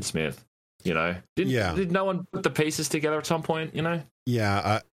like Agent Smith. You know, did no one put the pieces together at some point? You know,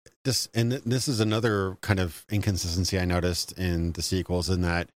 this is another kind of inconsistency I noticed in the sequels, in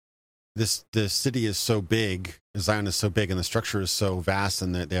that the city is so big, Zion is so big, and the structure is so vast,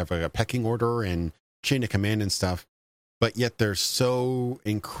 and that they have a pecking order and chain of command and stuff. But yet they're so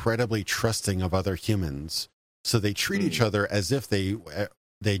incredibly trusting of other humans. So they treat each other as if they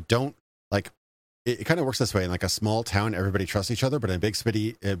don't, like, it kind of works this way. In like a small town, everybody trusts each other, but in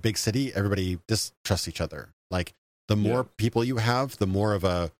a big city, everybody distrusts each other. Like, the more people you have, the more of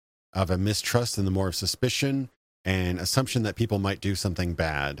a mistrust and the more of suspicion and assumption that people might do something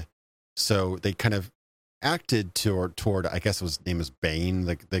bad. So they kind of acted toward I guess his name is Bane,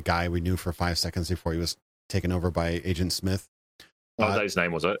 the guy we knew for 5 seconds before he was taken over by Agent Smith. His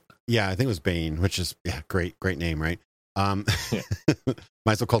name was it? Yeah, I think it was Bane, which is great name, right? Might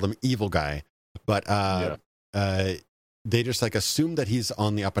as well call him Evil Guy. But they just like assume that he's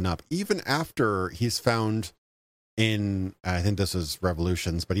on the up and up, even after he's found in, I think this was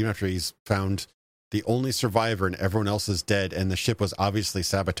Revolutions, but even after he's found the only survivor and everyone else is dead and the ship was obviously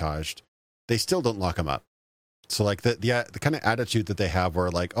sabotaged, they still don't lock him up. So like the kind of attitude that they have,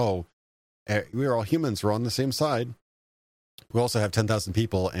 where like, oh, we're all humans, we're on the same side. We also have 10,000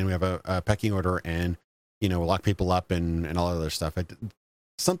 people, and we have a pecking order, and we'll lock people up and all other stuff.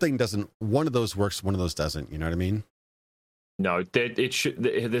 Something doesn't. One of those works, one of those doesn't. You know what I mean? No,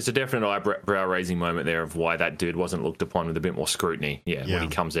 there's a definite eyebrow-raising moment there of why that dude wasn't looked upon with a bit more scrutiny. Yeah, when he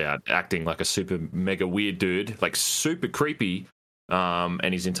comes out acting like a super mega weird dude, like super creepy,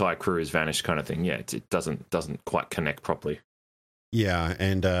 and his entire crew is vanished, kind of thing. Yeah, it doesn't quite connect properly. Yeah,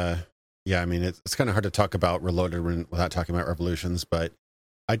 and I mean, it's kind of hard to talk about Reloaded without talking about Revolutions, but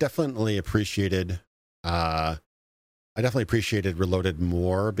I definitely appreciated Reloaded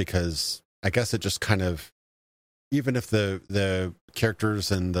more, because I guess it just kind of, even if the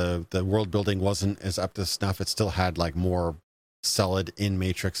characters and the world building wasn't as up to snuff, it still had like more solid in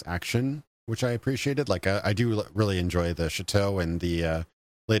Matrix action, which I appreciated. Like I do really enjoy the chateau and the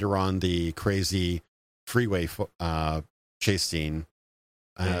later on the crazy freeway chase scene.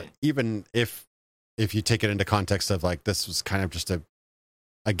 Even if you take it into context of like, this was kind of just the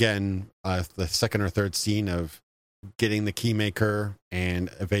second or third scene of getting the keymaker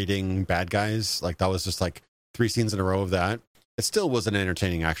and evading bad guys, like that was just like 3 scenes in a row of that. It still was an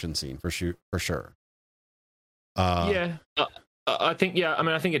entertaining action scene for sure. I think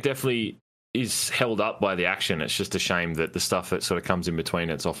it definitely is held up by the action. It's just a shame that the stuff that sort of comes in between,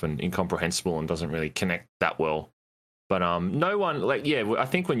 it's often incomprehensible and doesn't really connect that well. But no one, I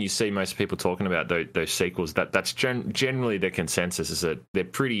think when you see most people talking about those sequels, that's generally their consensus, is that they're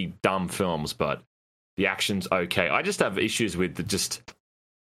pretty dumb films, but the action's okay. I just have issues with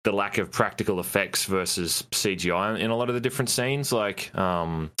the lack of practical effects versus CGI in a lot of the different scenes. Like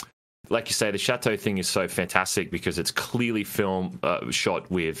you say, the Chateau thing is so fantastic because it's clearly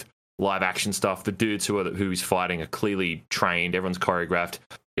shot with live action stuff. The dudes who he's fighting are clearly trained. Everyone's choreographed.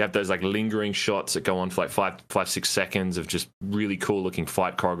 You have those like lingering shots that go on for like 5-6 seconds of just really cool looking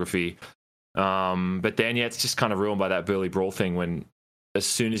fight choreography. But then, it's just kind of ruined by that Burly Brawl thing, when as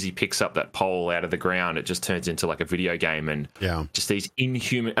soon as he picks up that pole out of the ground, it just turns into like a video game, and just these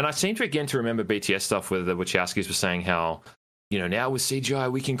inhuman. And I seem to again to remember BTS stuff where the Wachowskis were saying how, now with CGI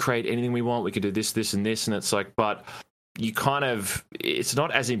we can create anything we want. We can do this, this, and this, and it's like, but it's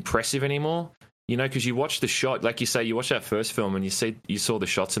not as impressive anymore. Because you watch the shot, like you say, you watch that first film and you saw the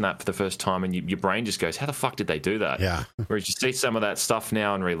shots in that for the first time, and your brain just goes, how the fuck did they do that? Yeah. Whereas you see some of that stuff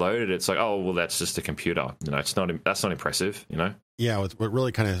now and Reloaded, it's like, oh, well, that's just a computer. That's not impressive, Yeah, what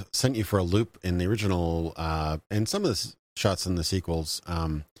really kind of sent you for a loop in the original, and some of the shots in the sequels,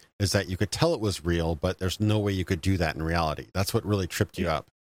 is that you could tell it was real, but there's no way you could do that in reality. That's what really tripped you up.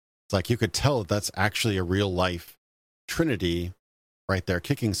 It's like you could tell that's actually a real life Trinity right there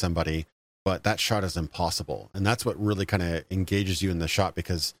kicking somebody, but that shot is impossible. And that's what really kind of engages you in the shot,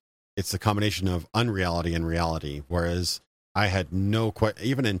 because it's the combination of unreality and reality. Whereas I had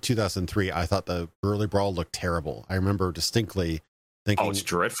even in 2003, I thought the Burly Brawl looked terrible. I remember distinctly thinking, oh, it's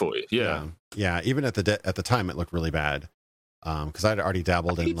dreadful. Yeah. Even at the time, it looked really bad. Because I'd already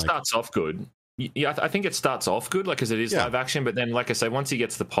dabbled in. It starts off good. Yeah, I think it starts off good, like, because it is live action. But then, like I say, once he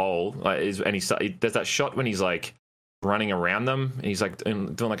gets the pole, there's that shot when he's like running around them. And he's like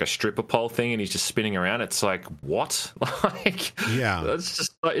doing like a stripper pole thing, and he's just spinning around. It's like, what? Like, Yeah, it's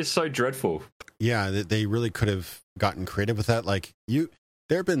just it's so dreadful. yeah. They really could have gotten creative with that. Like there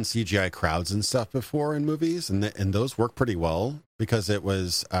have been CGI crowds and stuff before in movies, and those work pretty well because it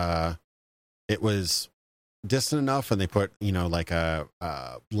was distant enough, and they put like a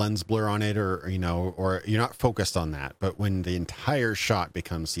lens blur on it, or or you're not focused on that. But when the entire shot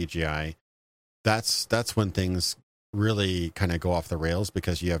becomes CGI, that's when things really kind of go off the rails,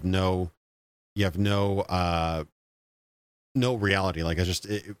 because you have no reality. Like it's just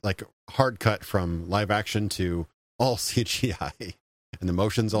like hard cut from live action to all CGI, and the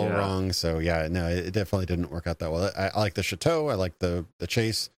motion's all wrong. So yeah, no, it definitely didn't work out that well. I like the chateau. I like the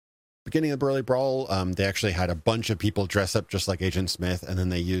chase. Beginning of the Burly Brawl, they actually had a bunch of people dress up just like Agent Smith, and then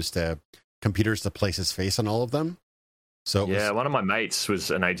they used computers to place his face on all of them. So one of my mates was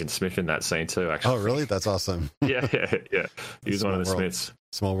an Agent Smith in that scene too, actually. Oh, really? That's awesome. yeah. He was one of the Smiths.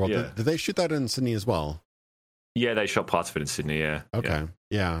 Small world. Yeah. Did they shoot that in Sydney as well? Yeah, they shot parts of it in Sydney. Yeah. Okay.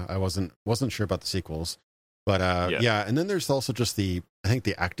 Yeah, I wasn't sure about the sequels, but yeah. And then there's also just I think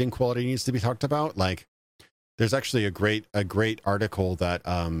the acting quality needs to be talked about. Like, there's actually a great article that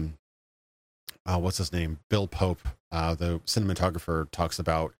what's his name, Bill Pope, the cinematographer, talks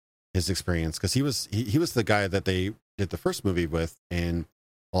about his experience, because he was the guy that they did the first movie with, and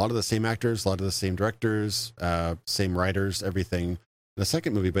a lot of the same actors, a lot of the same directors, same writers, everything. The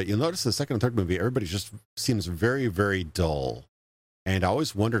second movie, but you'll notice the second and third movie, everybody just seems very, very dull, and I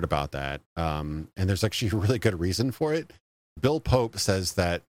always wondered about that. And there's actually a really good reason for it. Bill Pope says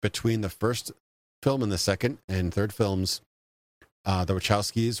that between the first film and the second and third films, the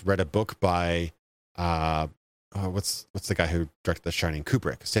Wachowskis read a book by what's the guy who directed The Shining?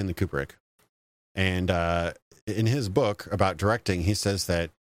 Stanley Kubrick. And in his book about directing, he says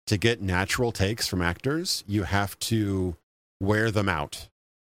that to get natural takes from actors, you have to wear them out.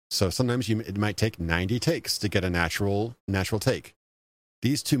 So sometimes it might take 90 takes to get a natural take.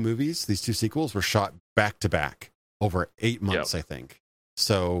 These two sequels were shot back to back over 8 months, I think.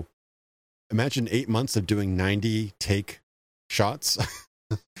 So imagine 8 months of doing 90 take shots.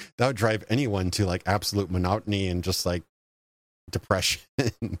 That would drive anyone to like absolute monotony and just like depression.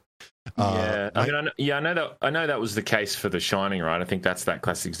 I know that was the case for The Shining, right? I think that's that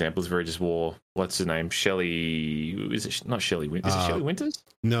classic example. Is where he just wore, what's her name, Shelley? Is it not Shelley? Is it Shelley Winters?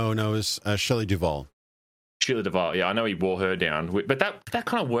 No, it's Shelley Duvall. Shelley Duvall. Yeah, I know he wore her down, but that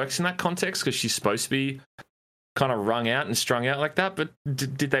kind of works in that context because she's supposed to be kind of wrung out and strung out like that. But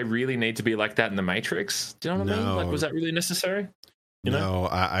did they really need to be like that in The Matrix? Do you know what I mean? Like, was that really necessary? No,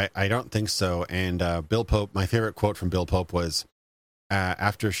 I don't think so. And Bill Pope, my favorite quote from Bill Pope was,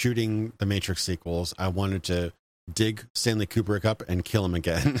 after shooting the Matrix sequels, I wanted to dig Stanley Kubrick up and kill him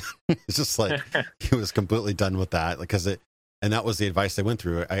again. It's just like he was completely done with that, and that was the advice they went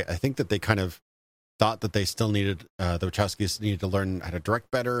through. I think that they kind of thought that they still needed, the Wachowskis needed to learn how to direct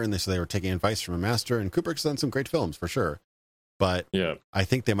better, and so they were taking advice from a master. And Kubrick's done some great films for sure, but I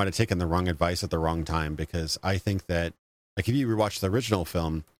think they might have taken the wrong advice at the wrong time, because I think that, like, if you rewatch the original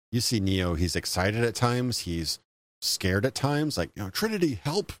film, you see Neo, he's excited at times, he's scared at times, like, Trinity,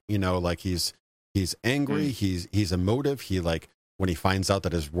 help, like he's angry, he's emotive, he, like, when he finds out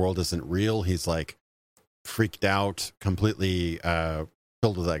that his world isn't real, he's like freaked out, completely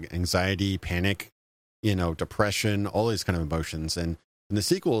filled with like anxiety, panic, depression, all these kind of emotions. And in the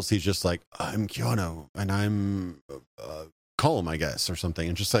sequels, he's just like, I'm Keanu and I'm calm, I guess, or something,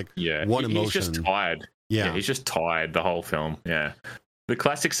 and just like one emotion. He's just tired. Yeah, he's just tired the whole film. Yeah. The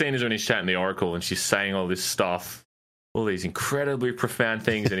classic scene is when he's chatting the Oracle and she's saying all this stuff, all these incredibly profound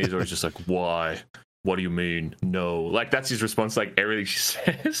things, and he's always just like, why? What do you mean? No. Like, that's his response, like, everything she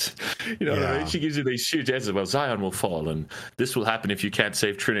says. What I mean? She gives you these huge answers. Well, Zion will fall, and this will happen if you can't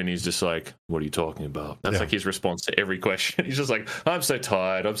save Trinity. He's just like, what are you talking about? That's like his response to every question. He's just like, I'm so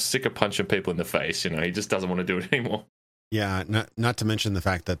tired. I'm sick of punching people in the face. He just doesn't want to do it anymore. Yeah, not to mention the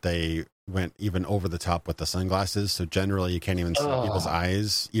fact that they went even over the top with the sunglasses. So generally, you can't even see people's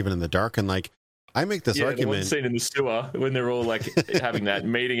eyes, even in the dark. And like, I make this argument. The one scene in the sewer when they're all like having that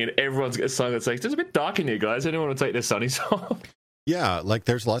meeting, and everyone's got a song that's like, "It's a bit dark in here, guys. Anyone want to take their sunnies off?" Yeah, like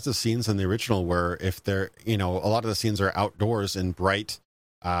there's lots of scenes in the original where if they're, a lot of the scenes are outdoors in bright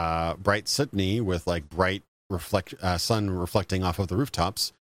Sydney with like bright sun reflecting off of the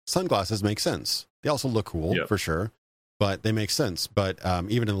rooftops. Sunglasses make sense. They also look cool for sure, but they make sense. But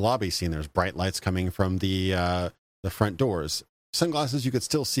even in the lobby scene, there's bright lights coming from the front doors. Sunglasses, you could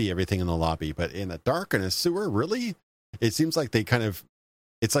still see everything in the lobby, but in the dark in a sewer, really? It seems like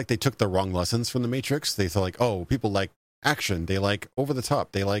it's like they took the wrong lessons from the Matrix. They thought like, oh, people like action, they like over the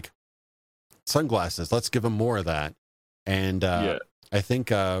top, they like sunglasses, let's give them more of that. And I think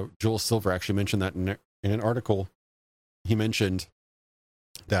Joel Silver actually mentioned that in an article. He mentioned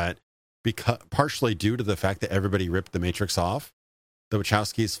that because partially due to the fact that everybody ripped the Matrix off, the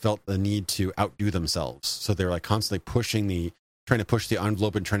Wachowskis felt the need to outdo themselves. So they're like constantly trying to push the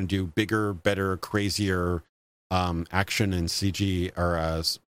envelope and trying to do bigger, better, crazier action and CG or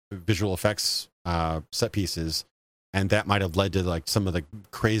visual effects set pieces. And that might have led to like some of the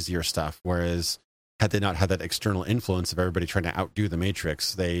crazier stuff. Whereas had they not had that external influence of everybody trying to outdo the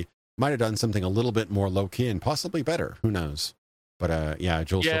Matrix, they might have done something a little bit more low key and possibly better. Who knows? But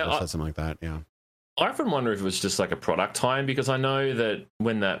Joel Silver said something like that. Yeah. I often wonder if it was just like a product time, because I know that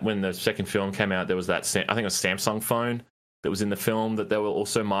when the second film came out, there was that I think it was Samsung phone that was in the film that they were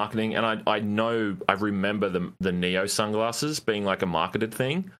also marketing, and I remember the Neo sunglasses being like a marketed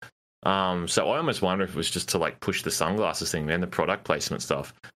thing. So I almost wonder if it was just to like push the sunglasses thing, man, the product placement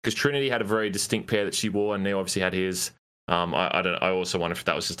stuff. Because Trinity had a very distinct pair that she wore, and Neo obviously had his. I also wonder if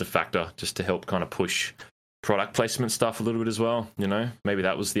that was just a factor, just to help kind of push product placement stuff a little bit as well. You know, maybe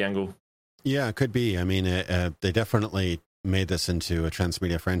that was the angle. Yeah, it could be. I mean, they definitely made this into a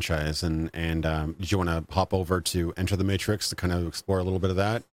transmedia franchise. And did you want to hop over to Enter the Matrix to kind of explore a little bit of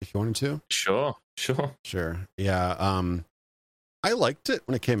that, if you wanted to? Sure. Yeah. I liked it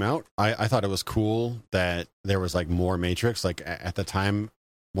when it came out. I thought it was cool that there was like more Matrix. Like at the time,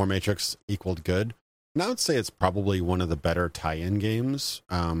 more Matrix equaled good. And I would say it's probably one of the better tie-in games,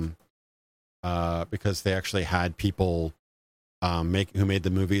 because they actually had people who made the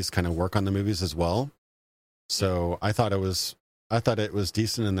movies kind of work on the movies as well. So I thought it was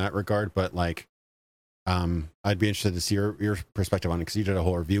decent in that regard. But like, I'd be interested to see your perspective on it, because you did a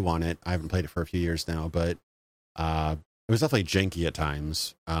whole review on it. I haven't played it for a few years now, but it was definitely janky at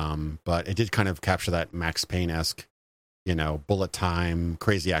times. But it did kind of capture that Max Payne-esque, bullet time,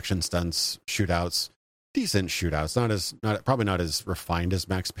 crazy action stunts, shootouts. Decent shootouts, probably not as refined as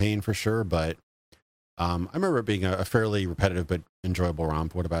Max Payne for sure, but I remember it being a fairly repetitive but enjoyable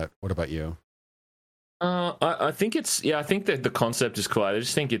romp. What about you? I think I think that the concept is cool. I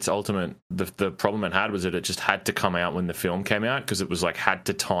just think it's ultimate. The problem it had was that it just had to come out when the film came out, because it was like had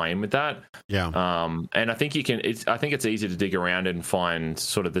to time with that. Yeah. And I think I think it's easy to dig around and find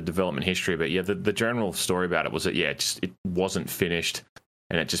sort of the development history, but yeah, the general story about it was that it wasn't finished.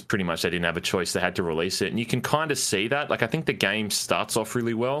 And it just pretty much, they didn't have a choice. They had to release it. And you can kind of see that. Like, I think the game starts off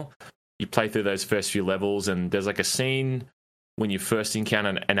really well. You play through those first few levels, and there's like a scene when you first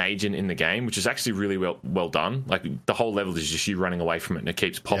encounter an agent in the game, which is actually really well done. Like, the whole level is just you running away from it, and it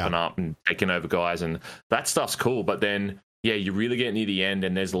keeps popping up and taking over guys. And that stuff's cool. But then, yeah, you really get near the end,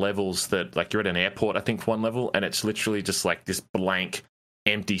 and there's levels that, like, you're at an airport, I think, one level, and it's literally just like this blank,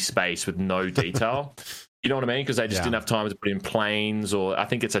 empty space with no detail. You know what I mean? Because they just didn't have time to put in planes, or I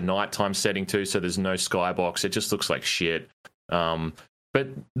think it's a nighttime setting too, so there's no skybox. It just looks like shit. But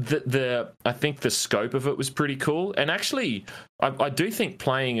I think the scope of it was pretty cool. And actually, I do think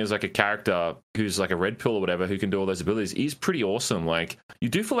playing as like a character who's like a red pill or whatever, who can do all those abilities, is pretty awesome. Like, you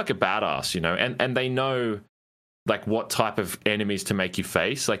do feel like a badass, and they know like what type of enemies to make you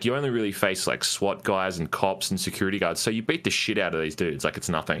face. Like, you only really face like SWAT guys and cops and security guards, so you beat the shit out of these dudes like it's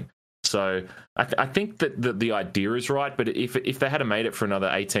nothing. So I think that the idea is right, but if they had made it for another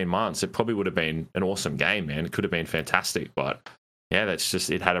 18 months, it probably would have been an awesome game, man. It could have been fantastic, but yeah,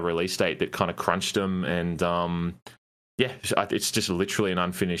 it had a release date that kind of crunched them, and it's just literally an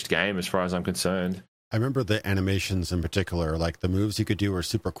unfinished game as far as I'm concerned. I remember the animations in particular, like the moves you could do were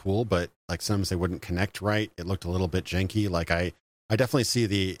super cool, but like sometimes they wouldn't connect right. It looked a little bit janky. Like I definitely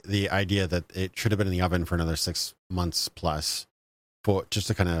see the idea that it should have been in the oven for another 6 months plus, for just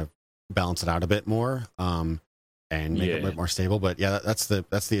to kind of balance it out a bit more, and make it a bit more stable. But yeah, that's the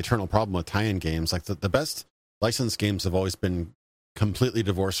eternal problem with tie-in games. Like the best licensed games have always been completely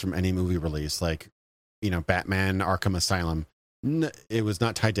divorced from any movie release. Like, Batman Arkham Asylum, it was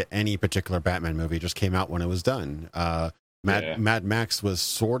not tied to any particular Batman movie. It just came out when it was done. Mad Max was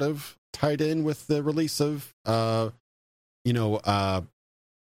sort of tied in with the release of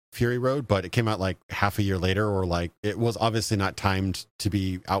Fury Road, but it came out like half a year later, or like it was obviously not timed to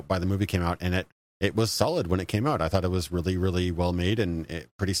be out by the movie came out, and it was solid when it came out. I thought it was really, really well made, and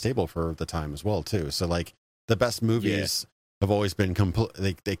pretty stable for the time as well too. So like the best movies have always been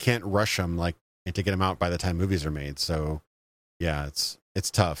they can't rush them like to get them out by the time movies are made. So yeah,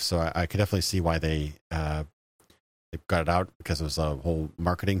 it's tough. So I could definitely see why they got it out, because it was a whole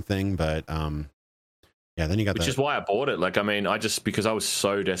marketing thing. But yeah, then you got which is why I bought it. Like, I mean, because I was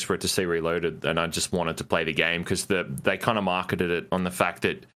so desperate to see Reloaded, and I just wanted to play the game, because they kind of marketed it on the fact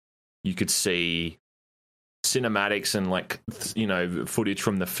that you could see cinematics and like footage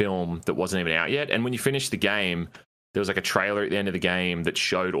from the film that wasn't even out yet. And when you finish the game, there was like a trailer at the end of the game that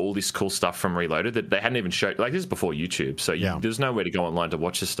showed all this cool stuff from Reloaded that they hadn't even showed. Like, this is before YouTube, so there's nowhere to go online to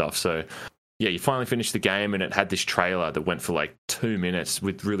watch this stuff. So yeah, you finally finished the game and it had this trailer that went for like 2 minutes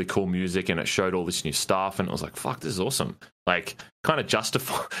with really cool music, and it showed all this new stuff, and it was like, fuck, this is awesome. Like, kind of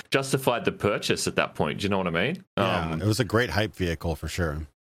justified the purchase at that point. Do you know what I mean? Yeah, it was a great hype vehicle for sure.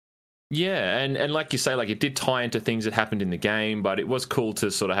 Yeah, and like you say, like, it did tie into things that happened in the game, but it was cool to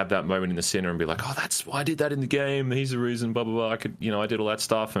sort of have that moment in the center and be like, oh, that's why I did that in the game. He's the reason, blah, blah, blah. I did all that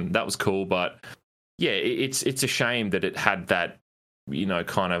stuff, and that was cool. But yeah, it's a shame that it had that,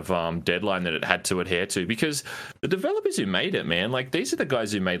 kind of deadline that it had to adhere to, because the developers who made it, man, like, these are the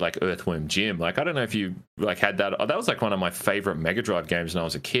guys who made like Earthworm Jim. Like, I don't know if you like had that. That was like one of my favorite Mega Drive games when I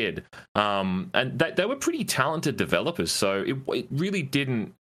was a kid. And they were pretty talented developers, so it really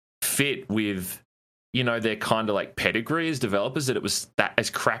didn't fit with their kind of like pedigree as developers, that it was that as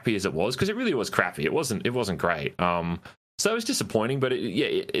crappy as it was, because it really was crappy. It wasn't great. So it was disappointing, but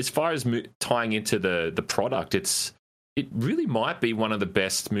as far as tying into the product, it really might be one of the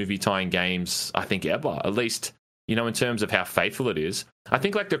best movie tying games I think ever, at least in terms of how faithful it is. I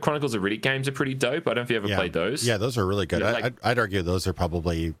think like the Chronicles of Riddick games are pretty dope. I don't know if you ever played those. Yeah, those are really good. I'd argue those are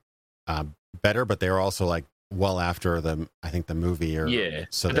probably better, but they're also like well after the movie.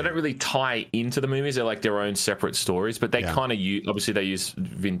 So they don't really tie into the movies. They're like their own separate stories, but they kind of obviously they use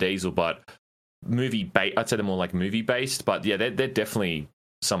Vin Diesel, but I'd say they're more like movie based, but yeah, they're definitely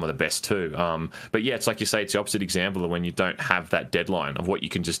some of the best too. But yeah, it's like you say, it's the opposite example of when you don't have that deadline of what you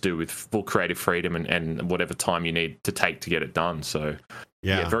can just do with full creative freedom and whatever time you need to take to get it done. So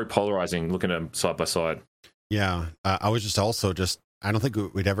yeah, very polarizing looking at them side by side. Yeah, I was I don't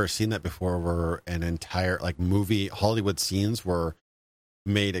think we'd ever seen that before, where an entire like movie Hollywood scenes were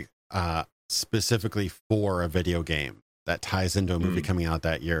made specifically for a video game that ties into a movie coming out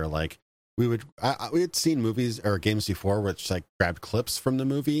that year. Like, we had seen movies or games before which like grabbed clips from the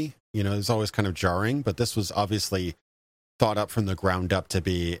movie. It's always kind of jarring, but this was obviously thought up from the ground up to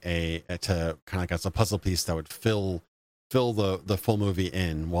be to kind of like as a puzzle piece that would fill the full movie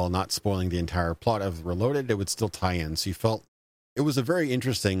in while not spoiling the entire plot of Reloaded. It would still tie in, so you felt it was a very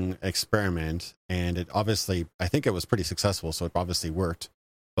interesting experiment, and it obviously, I think it was pretty successful, so it obviously worked.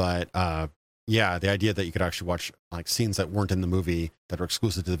 But yeah, the idea that you could actually watch like scenes that weren't in the movie that are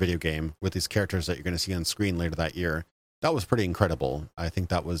exclusive to the video game with these characters that you're going to see on screen later that year, that was pretty incredible. I think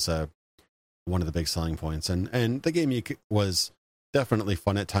that was one of the big selling points. And the game was definitely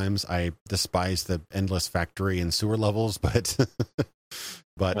fun at times. I despise the endless factory and sewer levels, but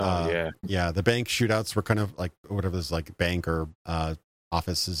yeah, the bank shootouts were kind of like whatever this like bank or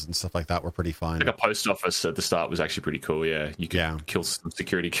offices and stuff like that were pretty fun. Like a post office at the start was actually pretty cool. Yeah, you could kill some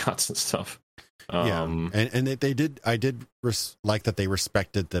security guards and stuff. And I did like that they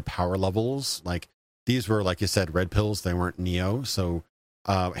respected the power levels. Like, these were, like you said, red pills. They weren't Neo. So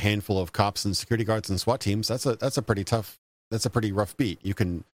a handful of cops and security guards and SWAT teams, that's a pretty rough beat. You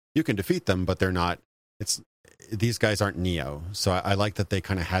can defeat them, but they're not. These guys aren't Neo. So I like that they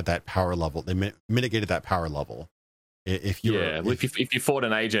kind of had that power level. They mitigated that power level. If you fought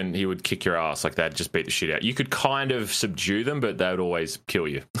an agent, he would kick your ass. Like, that just beat the shit out. You could kind of subdue them, but they would always kill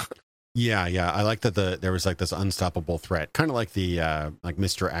you. Yeah. I like that there was like this unstoppable threat, kind of like the like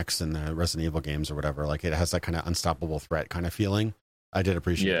Mr. X in the Resident Evil games or whatever. Like, it has that kind of unstoppable threat kind of feeling. I did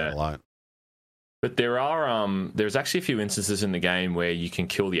appreciate that a lot. But there's actually a few instances in the game where you can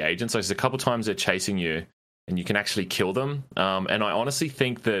kill the agents. Like, there's a couple times they're chasing you, and you can actually kill them. And I honestly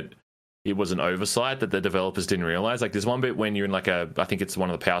think that it was an oversight that the developers didn't realize. Like, there's one bit when you're in like I think it's one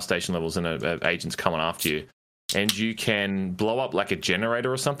of the power station levels, and an agent's coming after you, and you can blow up like a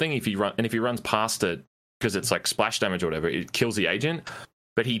generator or something if he runs past it, because it's like splash damage or whatever, it kills the agent,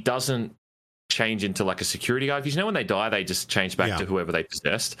 but he doesn't change into like a security guard. Because when they die, they just change back to whoever they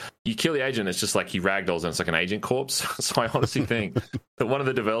possessed. You kill the agent, it's just like he ragdolls and it's like an agent corpse. So I honestly think that one of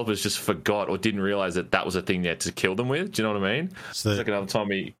the developers just forgot or didn't realize that was a thing they had to kill them with. Do you know what I mean? So it's like another time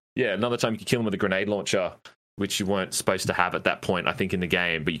you could kill them with a grenade launcher, which you weren't supposed to have at that point, I think, in the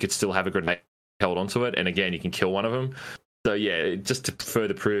game, but you could still have a grenade held onto it, and again, you can kill one of them. So yeah, just to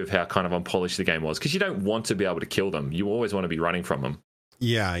further prove how kind of unpolished the game was, because you don't want to be able to kill them. You always want to be running from them.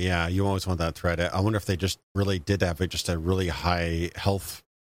 Yeah, you always want that threat. I wonder if they just really did have just a really high health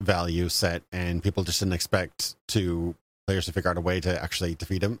value set, and people just didn't expect players to figure out a way to actually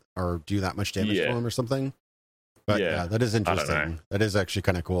defeat him or do that much damage to him or something. But yeah, that is interesting. That is actually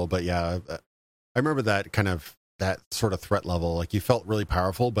kind of cool. But yeah, I remember that sort of threat level. Like, you felt really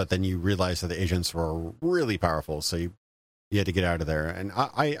powerful, but then you realized that the agents were really powerful, so you had to get out of there. And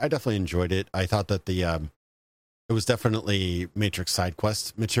I definitely enjoyed it. I thought that it was definitely Matrix side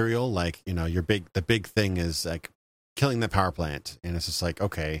quest material. Like, the big thing is like killing the power plant, and it's just like,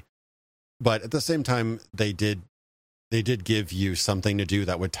 okay. But at the same time, they did give you something to do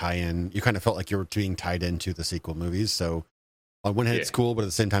that would tie in. You kind of felt like you were being tied into the sequel movies. So on one hand, it's cool, but at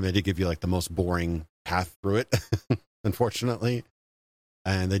the same time, they did give you like the most boring path through it, unfortunately.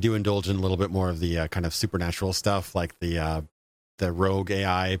 And they do indulge in a little bit more of the kind of supernatural stuff, like the rogue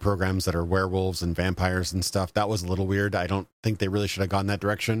AI programs that are werewolves and vampires and stuff. That was a little weird. I don't think they really should have gone that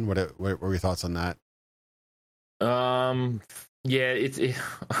direction. What were your thoughts on that? Yeah, I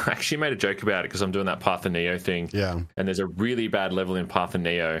actually made a joke about it because I'm doing that Path of Neo thing. Yeah. And there's a really bad level in Path of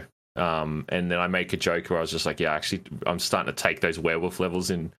Neo. And then I make a joke where I was just like, yeah, actually, I'm starting to take those werewolf levels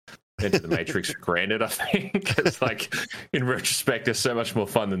into the Matrix for granted, I think. It's like, in retrospect, they're so much more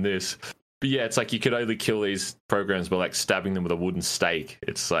fun than this. But yeah, it's like you could only kill these programs by like stabbing them with a wooden stake.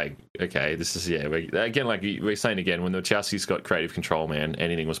 It's like, okay, this is, again, like we're saying again, when the Wachowskis got creative control, man,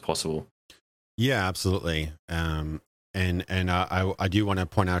 anything was possible. Yeah, absolutely. And I do want to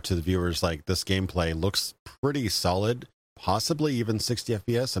point out to the viewers, like, this gameplay looks pretty solid, possibly even 60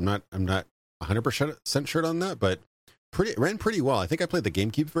 FPS. I'm not 100% sure on that, but it ran pretty well. I think I played the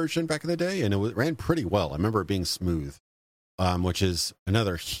GameCube version back in the day, and it ran pretty well. I remember it being smooth, which is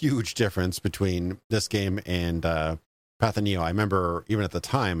another huge difference between this game and Path of Neo. I remember even at the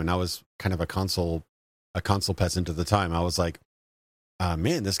time, and I was kind of a console peasant at the time, I was like,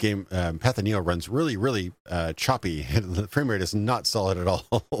 man, this game, Path of Neo, runs really, really choppy. The frame rate is not solid at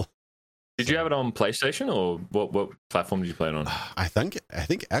all. Did you have it on PlayStation, or what platform did you play it on? I think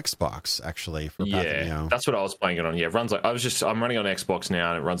Xbox, actually, for Path of Neo. That's what I was playing it on. Yeah, it runs like I'm running on Xbox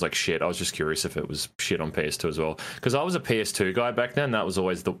now, and it runs like shit. I was just curious if it was shit on PS2 as well, because I was a PS2 guy back then. That was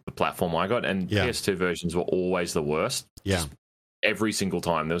always the platform I got, and PS2 versions were always the worst. Yeah, just every single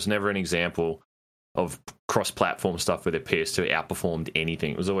time. There was never an example of cross-platform stuff where the PS2 outperformed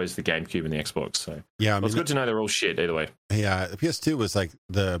anything. It was always the GameCube and the Xbox. So yeah, it's good to know they're all shit either way. Yeah, the PS2 was like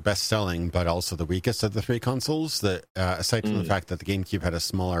the best-selling, but also the weakest of the three consoles. That aside from the fact that the GameCube had a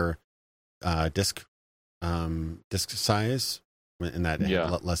smaller disc size, and that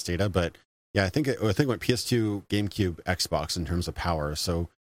had less data. But yeah, I think it went PS2, GameCube, Xbox in terms of power. So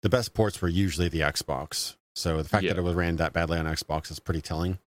the best ports were usually the Xbox. So the fact that it was ran that badly on Xbox is pretty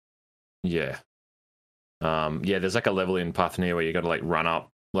telling. Yeah. There's like a level in Path of Neo where you got to like run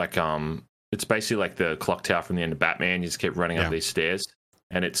up, like it's basically like the clock tower from the end of Batman. You just keep running up these stairs,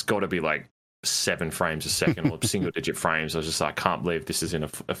 and it's got to be like 7 frames a second or single digit frames. I was just like, I can't believe this is in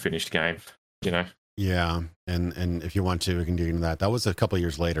a finished game, you know? Yeah, and if you want to, we can do into that. That was a couple of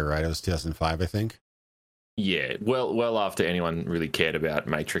years later, right? It was 2005, I think. Yeah, well after anyone really cared about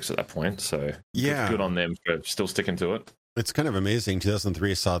Matrix at that point. So good on them for still sticking to it. It's kind of amazing.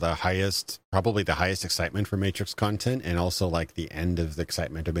 2003 saw probably the highest excitement for Matrix content, and also like the end of the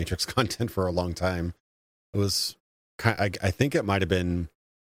excitement of Matrix content for a long time. It was I think it might have been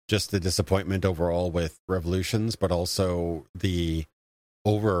just the disappointment overall with Revolutions, but also it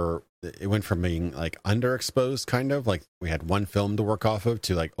went from being like underexposed, kind of like we had one film to work off of,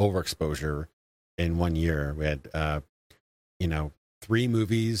 to like overexposure in 1 year. We had 3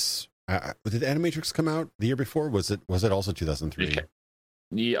 movies. Did Animatrix come out the year before? Was it also 2003?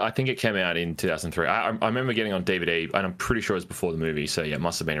 Yeah, I think it came out in 2003. I remember getting on DVD, and I'm pretty sure it was before the movie. So yeah, it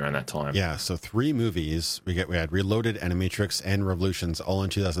must have been around that time. Yeah, so 3 movies. We had Reloaded, Animatrix, and Revolutions all in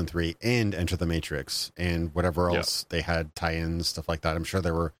 2003, and Enter the Matrix, and whatever else they had, tie-ins, stuff like that. I'm sure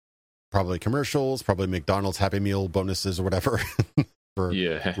there were probably commercials, probably McDonald's Happy Meal bonuses or whatever for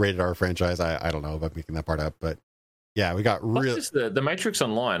rated R franchise. I don't know about making that part up, but yeah, we got the Matrix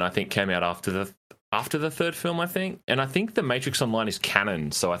Online, I think, came out after the third film, I think. And I think the Matrix Online is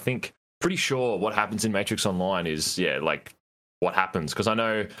canon. So I think, pretty sure what happens in Matrix Online is, like what happens. Because I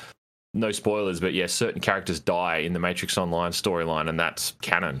know, no spoilers, but certain characters die in the Matrix Online storyline, and that's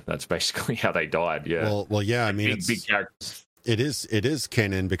canon. That's basically how they died. Yeah. Well, yeah. I mean, big characters. It is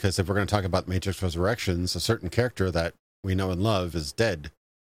canon, because if we're going to talk about Matrix Resurrections, a certain character that we know and love is dead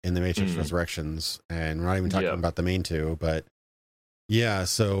in the Matrix Resurrections, and we're not even talking about the main 2, but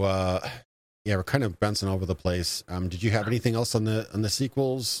so we're kind of bouncing all over the place. Did you have anything else on the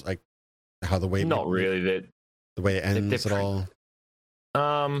sequels, like how the way the way it ends at all?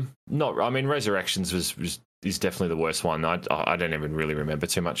 I mean, Resurrections is definitely the worst one. I don't even really remember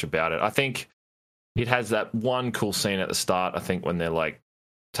too much about it. I think it has that one cool scene at the start, I think, when they're like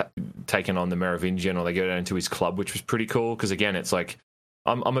taking on the Merovingian, or they go down to his club, which was pretty cool, because again, it's like,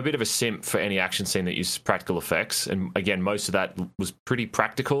 I'm a bit of a simp for any action scene that uses practical effects, and again, most of that was pretty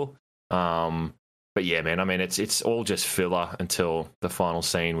practical. But yeah, man, I mean, it's all just filler until the final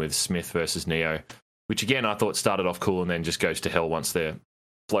scene with Smith versus Neo, which again I thought started off cool and then just goes to hell once they're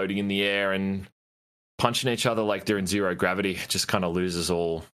floating in the air and punching each other like they're in zero gravity. It just kind of loses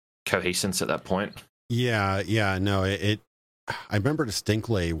all cohesence at that point. Yeah, no, I remember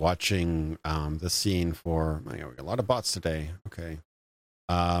distinctly watching the scene for. We got a lot of bots today. Okay,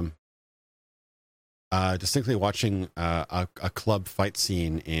 distinctly watching a club fight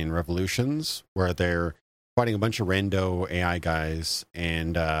scene in Revolutions where they're fighting a bunch of rando AI guys,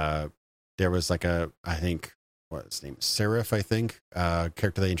 and there was like I think what his name, Seraph, I think,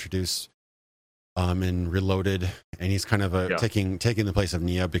 character they introduced in Reloaded, and he's kind of taking the place of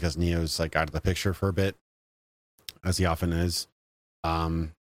Neo because Neo's like out of the picture for a bit, as he often is.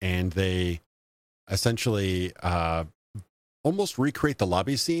 And they essentially almost recreate the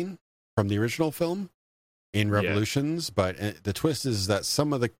lobby scene from the original film in Revolutions, but the twist is that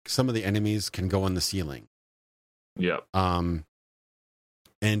some of the enemies can go on the ceiling. Yeah.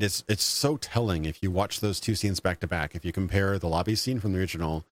 And it's so telling if you watch those two scenes back to back. If you compare the lobby scene from the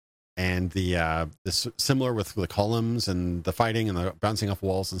original and the similar with the columns and the fighting and the bouncing off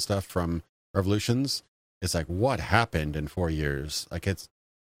walls and stuff from Revolutions, it's like, what happened in 4 years? Like, it's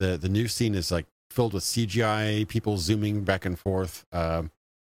the new scene is like filled with CGI, people zooming back and forth,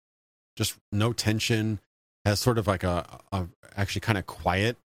 just no tension. Has sort of like a actually kind of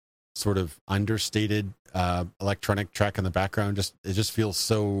quiet, sort of understated electronic track in the background. It just feels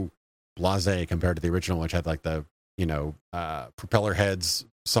so blasé compared to the original, which had like the propeller heads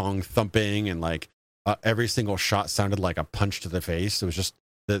song thumping, and like every single shot sounded like a punch to the face. It was just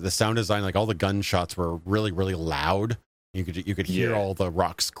the sound design, like all the gunshots were really, really loud. You could hear all the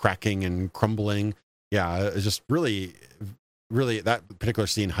rocks cracking and crumbling. Yeah, it was just really that particular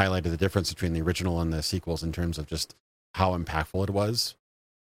scene highlighted the difference between the original and the sequels in terms of just how impactful it was.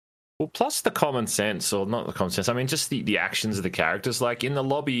 Well, plus the common sense, or not the common sense, I mean, just the actions of the characters. Like in the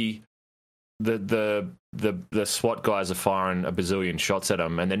lobby, the SWAT guys are firing a bazillion shots at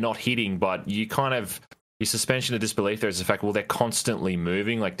them, and they're not hitting, but you kind of, your suspension of disbelief there is the fact, well, they're constantly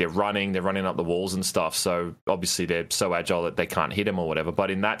moving, like they're running up the walls and stuff, so obviously they're so agile that they can't hit them or whatever.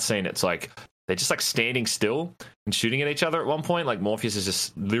 But in that scene, it's like, they're just like standing still and shooting at each other at one point. Like Morpheus is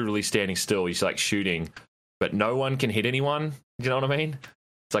just literally standing still. He's like shooting, but no one can hit anyone. You know what I mean?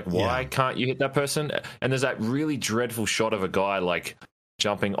 It's like, why can't you hit that person? And there's that really dreadful shot of a guy like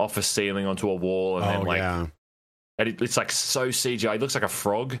jumping off a ceiling onto a wall, and then like, and it's like so CGI. He looks like a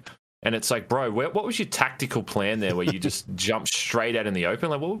frog. And it's like, bro, what was your tactical plan there where you just jumped straight out in the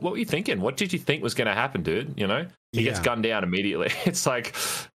open? Like, what were you thinking? What did you think was going to happen, dude? You know? He gets gunned down immediately. It's like,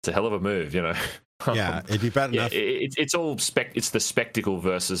 it's a hell of a move, you know? Yeah, it'd be bad enough. It's all it's the spectacle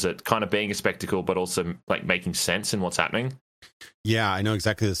versus it kind of being a spectacle, but also like making sense in what's happening. Yeah, I know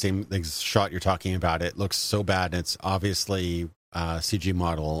exactly the same shot you're talking about. It looks so bad. And it's obviously a CG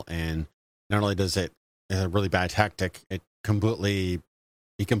model. And not only does it a really bad tactic, he completely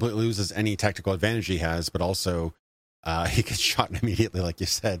loses any tactical advantage he has, but also he gets shot immediately, like you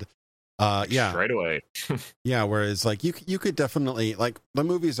said. Straight away. Yeah, whereas like you could definitely, like, the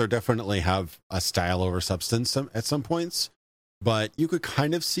movies are definitely have a style over substance at some points, but you could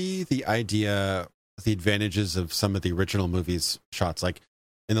kind of see the advantages of some of the original movies shots. Like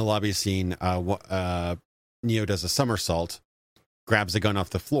in the lobby scene, Neo does a somersault, grabs a gun off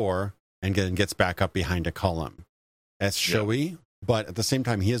the floor, and gets back up behind a column. That's showy. But at the same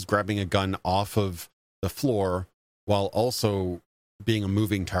time, he is grabbing a gun off of the floor while also being a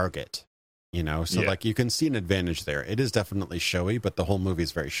moving target, you know? So like you can see an advantage there. It is definitely showy, but the whole movie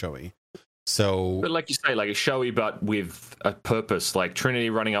is very showy. So, but like you say, like it's showy, but with a purpose. Like Trinity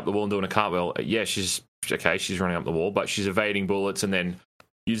running up the wall and doing a cartwheel. Yeah, she's running up the wall, but she's evading bullets and then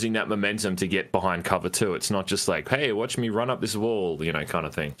using that momentum to get behind cover too. It's not just like, hey, watch me run up this wall, you know, kind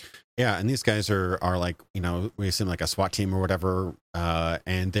of thing. Yeah, and these guys are like, you know, we assume like a SWAT team or whatever,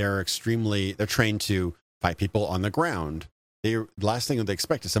 and they're trained to fight people on the ground. The last thing that they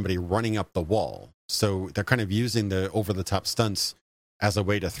expect is somebody running up the wall. So they're kind of using the over-the-top stunts as a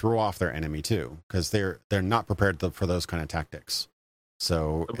way to throw off their enemy too, because they're not prepared for those kind of tactics.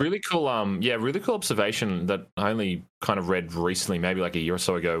 So really cool, really cool observation that I only kind of read recently, maybe like a year or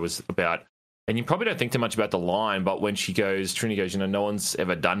so ago, was about. And you probably don't think too much about the line, but when Trinity goes, you know, no one's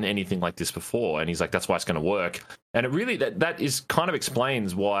ever done anything like this before. And he's like, that's why it's going to work. And it really, that is kind of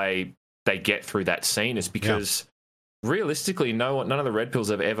explains why they get through that scene, is because realistically, none of the Red Pills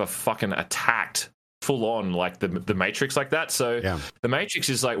have ever fucking attacked full on like the Matrix like that. So the Matrix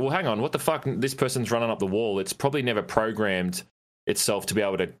is like, well, hang on, what the fuck? This person's running up the wall. It's probably never programmed itself to be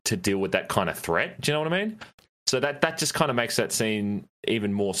able to deal with that kind of threat. Do you know what I mean? So that just kind of makes that scene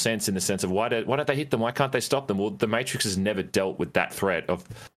even more sense in the sense of why don't they hit them? Why can't they stop them? Well, the Matrix has never dealt with that threat of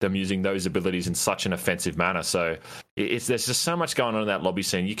them using those abilities in such an offensive manner. So there's just so much going on in that lobby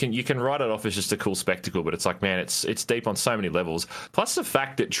scene. You can write it off as just a cool spectacle, but it's like, man, it's deep on so many levels. Plus the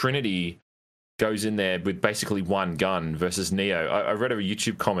fact that Trinity goes in there with basically one gun versus Neo. I read a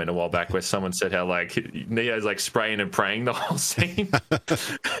YouTube comment a while back where someone said how like Neo's like spraying and praying the whole scene.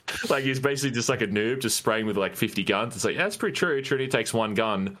 Like he's basically just like a noob, just spraying with like 50 guns. It's like, yeah, that's pretty true. Trinity takes one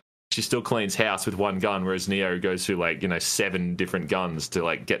gun. She still cleans house with one gun, whereas Neo goes through like, 7 different guns to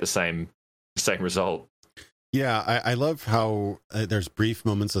like get the same result. Yeah, I love how there's brief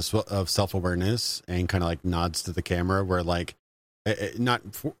moments of self-awareness and kind of like nods to the camera where like, not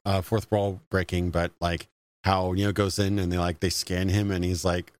fourth wall breaking, but like how Neo goes in and they scan him and he's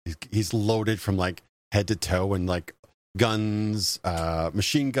like he's loaded from like head to toe and like guns,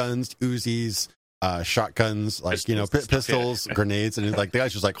 machine guns, Uzis, shotguns, like pistols, grenades, and like the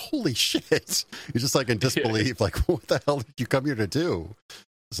guy's just like, holy shit! He's just like in disbelief, like what the hell did you come here to do?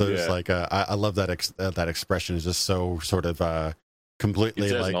 So it's like I love that that expression is just so sort of completely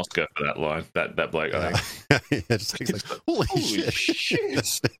he deserves like an Oscar for that line. That bloke, I think. Just like holy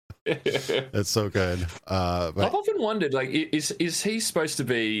shit. That's so good. But I've often wondered, like, is he supposed to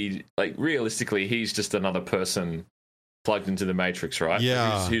be like realistically? He's just another person plugged into the Matrix, right?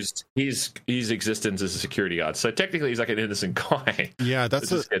 Yeah. His existence as a security guard. So technically, he's like an innocent guy. Yeah, that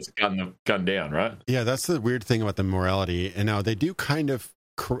just gets gunned down, right? Yeah, that's the weird thing about the morality. And now they do kind of.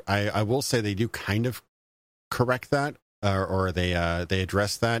 I will say they do kind of correct that. Or they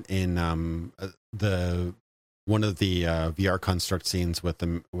address that in one of the VR construct scenes with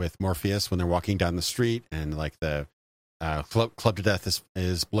Morpheus when they're walking down the street and like the Club to Death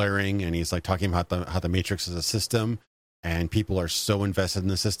is blaring and he's like talking about how the Matrix is a system and people are so invested in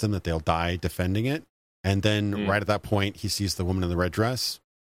the system that they'll die defending it. And then right at that point he sees the woman in the red dress,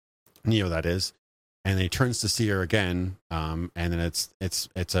 Neo that is, and he turns to see her again, and then it's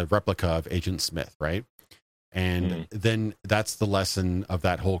a replica of Agent Smith, right? And then that's the lesson of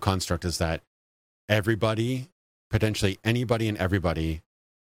that whole construct is that everybody, potentially anybody and everybody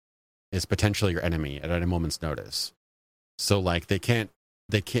is potentially your enemy at a moment's notice. So like they can't,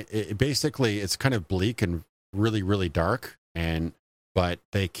 basically it's kind of bleak and really, really dark but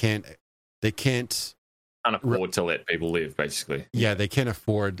they can't afford to let people live basically. Yeah. They can't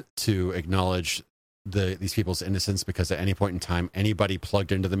afford to acknowledge these people's innocence because at any point in time, anybody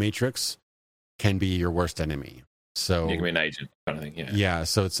plugged into the Matrix can be your worst enemy. So you can be an agent kind of thing. Yeah.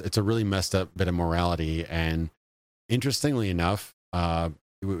 So it's a really messed up bit of morality. And interestingly enough,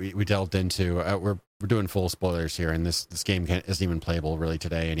 we delved into we're doing full spoilers here, and this game isn't even playable really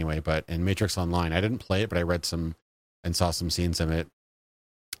today anyway. But in Matrix Online, I didn't play it, but I read some and saw some scenes of it.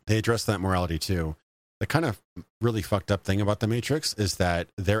 They addressed that morality too. The kind of really fucked up thing about the Matrix is that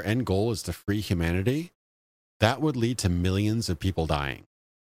their end goal is to free humanity. That would lead to millions of people dying.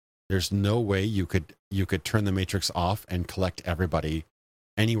 There's no way you could turn the Matrix off and collect everybody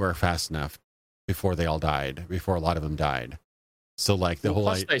anywhere fast enough before a lot of them died. So like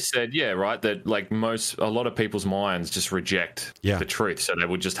they said, right, that like a lot of people's minds just reject the truth, so they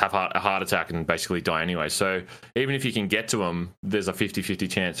would just have a heart attack and basically die anyway. So even if you can get to them, there's a 50-50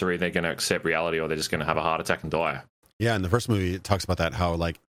 chance they're either going to accept reality or they're just going to have a heart attack and die. Yeah, and the first movie talks about that, how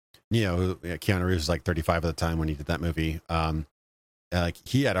like Keanu Reeves was like 35 at the time when he did that movie. Like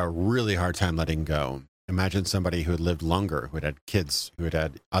he had a really hard time letting go. Imagine somebody who had lived longer, who had kids, who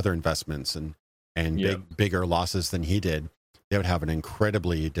had other investments and bigger losses than he did. They would have an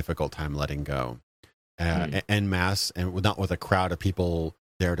incredibly difficult time letting go, en masse, and not with a crowd of people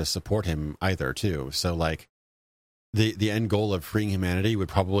there to support him either, too. So, like, the end goal of freeing humanity would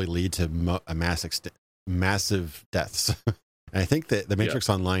probably lead to massive deaths. And I think that the Matrix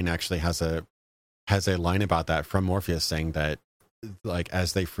Online actually has a line about that from Morpheus saying that, like,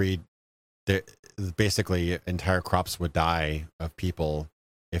 as they freed, basically entire crops would die of people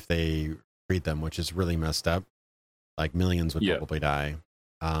if they freed them, which is really messed up. Like millions would probably die.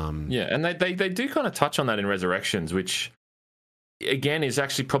 And they do kind of touch on that in Resurrections, which again is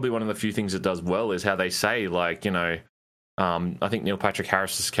actually probably one of the few things it does well, is how they say, like, I think Neil Patrick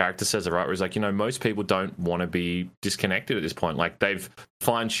Harris's character says it right, where he's like, most people don't want to be disconnected at this point. Like they've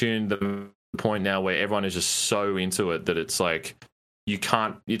fine-tuned the point now where everyone is just so into it that it's like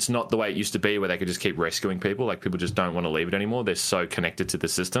it's not the way it used to be where they could just keep rescuing people. Like people just don't want to leave it anymore. They're so connected to the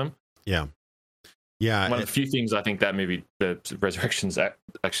system. Yeah. One of the few things I think that movie, the Resurrections,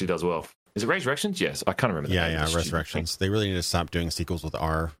 actually does well. Is it Resurrections? Yes, I can't remember. Yeah, Resurrections. They really need to stop doing sequels with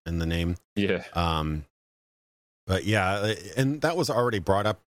R in the name. Yeah. But yeah, and that was already brought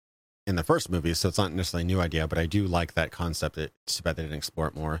up in the first movie, so it's not necessarily a new idea, but I do like that concept. It's too bad they didn't explore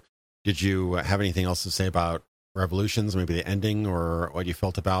it more. Did you have anything else to say about Revolutions, maybe the ending, or what you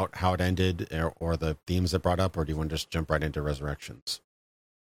felt about how it ended, or the themes it brought up, or do you want to just jump right into Resurrections?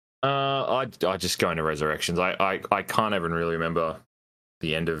 I just go into Resurrections. I can't even really remember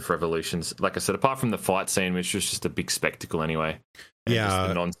the end of Revolutions. Like I said, apart from the fight scene, which was just a big spectacle anyway. And just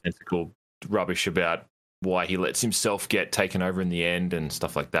the nonsensical rubbish about why he lets himself get taken over in the end and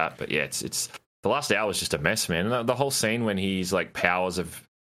stuff like that. But yeah, it's the last hour was just a mess, man. And the whole scene when he's like powers have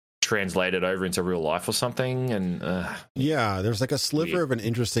translated over into real life or something, and there's like a sliver of an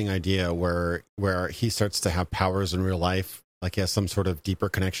interesting idea where he starts to have powers in real life, like he has some sort of deeper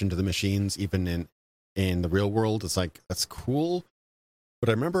connection to the machines, even in the real world. It's like, that's cool. But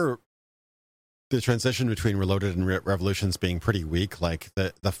I remember the transition between Reloaded and Revolutions being pretty weak. Like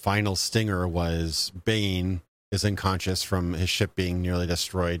the final stinger was Bane is unconscious from his ship being nearly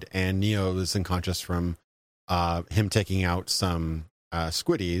destroyed, and Neo is unconscious from him taking out some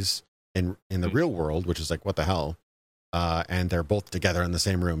squiddies in the real world, which is like, what the hell? And they're both together in the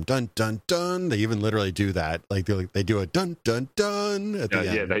same room. Dun dun dun. They even literally do that. Like they do a dun dun dun at the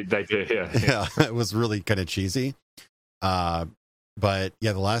end. Yeah, they do. Yeah, it was really kind of cheesy. But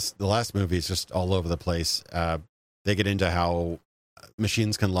yeah, the last movie is just all over the place. They get into how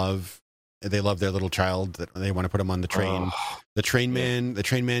machines can love. They love their little child. That they want to put him on the train. The train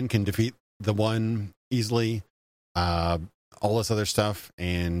man can defeat the one easily. All this other stuff,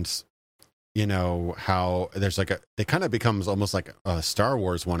 and you know how there's like they kind of becomes almost like a Star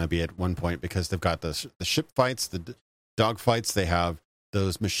Wars wannabe at one point, because they've got the ship fights, the dog fights. They have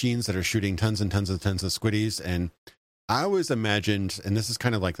those machines that are shooting tons and tons of squiddies, and I always imagined, and this is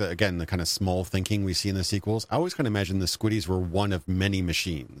kind of like the kind of small thinking we see in the sequels, I always kind of imagined the squiddies were one of many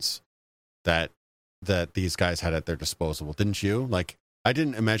machines that these guys had at their disposal. Didn't you? Like, I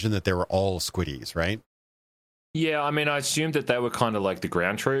didn't imagine that they were all squiddies, right? Yeah, I mean, I assumed that they were kind of like the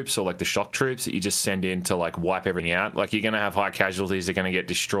ground troops or like the shock troops that you just send in to like wipe everything out. Like, you're going to have high casualties, they're going to get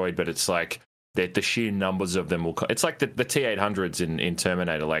destroyed, but it's like the sheer numbers of them will. It's like the T-800s in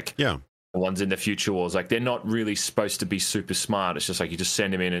Terminator, like the ones in the future wars. Like, they're not really supposed to be super smart. It's just like you just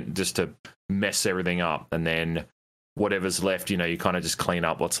send them in and just to mess everything up, and then whatever's left, you know, you kind of just clean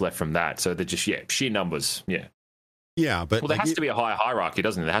up what's left from that. So they're just sheer numbers. Yeah, but there has to be a higher hierarchy,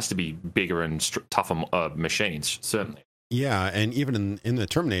 doesn't it? There has to be bigger and tougher machines, certainly. Yeah, and even in the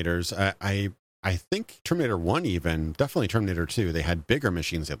Terminators, I think Terminator 1 even, definitely Terminator 2, they had bigger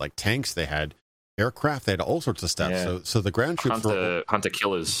machines. They had like tanks, they had aircraft, they had all sorts of stuff. Yeah. So the ground troops Hunter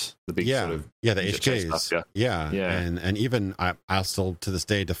killers, the big sort of the HKs. Stuff, yeah. And even I'll still to this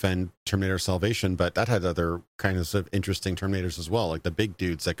day defend Terminator Salvation, but that had other kinds of interesting Terminators as well, like the big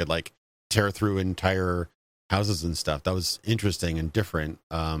dudes that could like tear through entire houses and stuff. That was interesting and different.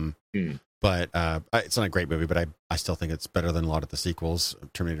 But it's not a great movie, but I still think it's better than a lot of the sequels,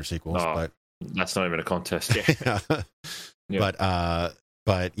 Terminator sequels. But that's not even a contest.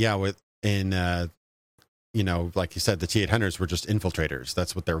 But yeah, you know, like you said, the T-800s were just infiltrators.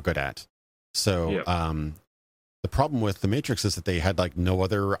 That's what they were good at. So the problem with the Matrix is that they had like no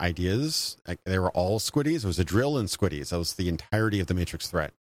other ideas. Like, they were all squiddies. It was a drill and squiddies. That was the entirety of the Matrix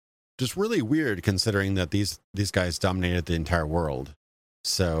threat. Just really weird considering that these guys dominated the entire world.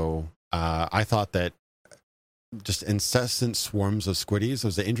 So I thought that just incessant swarms of squiddies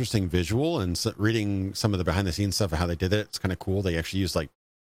was an interesting visual, and reading some of the behind the scenes stuff of how they did it, it's kind of cool. They actually used like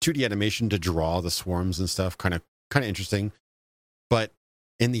 2D animation to draw the swarms and stuff. Kind of interesting. But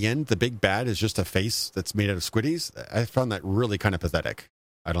in the end, the big bad is just a face that's made out of squiddies. I found that really kind of pathetic.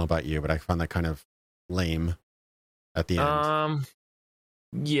 I don't know about you, but I found that kind of lame at the end.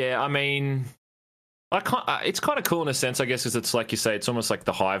 Yeah, I mean, it's kind of cool in a sense, I guess, because it's like you say, it's almost like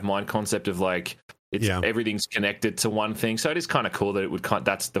the hive mind concept of like everything's connected to one thing. So it is kind of cool that it would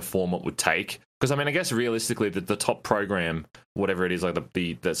that's the form it would take. Because I mean, I guess realistically, the top program, whatever it is, like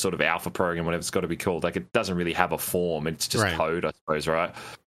the sort of alpha program, whatever it's got to be called, like it doesn't really have a form. It's just code, I suppose, right?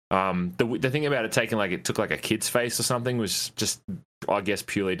 The thing about it taking like it took like a kid's face or something was just, I guess,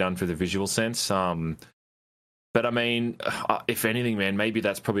 purely done for the visual sense. But I mean, if anything, man, maybe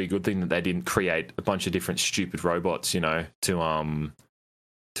that's probably a good thing that they didn't create a bunch of different stupid robots, you know,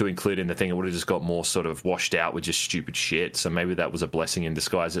 to include in the thing. It would have just got more sort of washed out with just stupid shit. So maybe that was a blessing in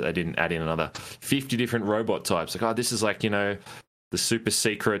disguise that they didn't add in another 50 different robot types. Like, this is like, you know, the super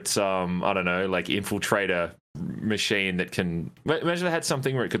secret, I don't know, like infiltrator machine that can. Imagine they had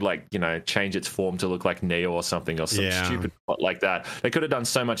something where it could, like, you know, change its form to look like Neo or something, or some stupid like that. They could have done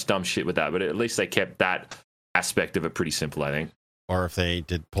so much dumb shit with that, but at least they kept that aspect of it pretty simple, I think. Or if they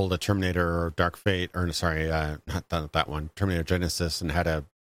did pull the Terminator or Dark Fate, or sorry, not that one, Terminator Genesis, and had a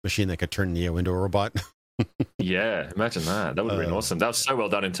machine that could turn Neo into a robot. Yeah, imagine that. That would have been awesome. That was so well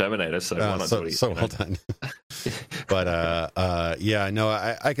done in Terminator. So why not do it? So well done. But yeah, no,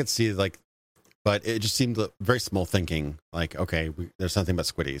 I could see like, but it just seemed very small thinking. Like, okay, there's something about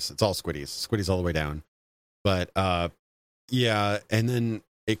Squiddies. It's all Squiddies all the way down. But yeah, and then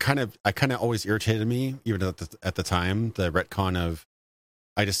I kind of always irritated me, even at the time, the retcon of.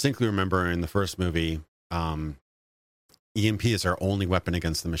 I distinctly remember in the first movie, EMP is our only weapon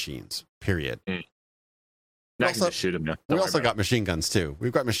against the machines. Period. Now you can just shoot them now. We also got machine guns too.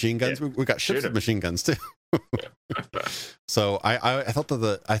 We've got machine guns. Yeah. We've got ships with machine guns too. So I thought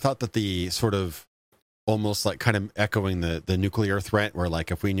that the sort of almost like kind of echoing the nuclear threat, where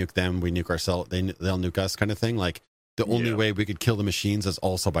like if we nuke them, we nuke ourselves, they'll nuke us, kind of thing. Like the only way we could kill the machines is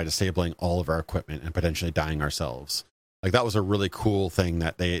also by disabling all of our equipment and potentially dying ourselves. Like that was a really cool thing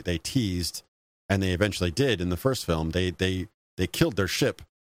that they teased, and they eventually did in the first film. They killed their ship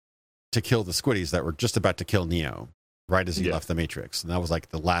to kill the Squiddies that were just about to kill Neo right as he left the Matrix. And that was like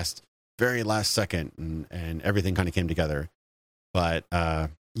the very last second, and everything kind of came together. But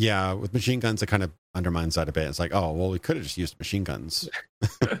yeah, with machine guns, it kind of undermines that a bit. It's like, oh, well, we could have just used machine guns.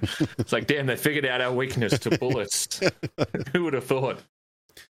 It's like, damn, they figured out our weakness to bullets. Who would have thought?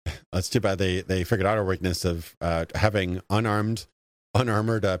 That's too bad they figured out our weakness of having unarmored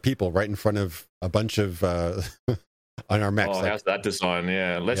people right in front of a bunch of unarmed mechs. Oh, how's that design?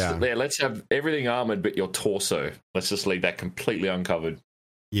 Yeah, let's have everything armored, but your torso. Let's just leave that completely uncovered.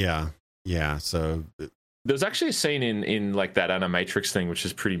 Yeah. So there's actually a scene in like that Animatrix thing, which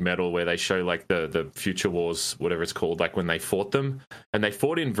is pretty metal, where they show like the Future Wars, whatever it's called, like when they fought them, and they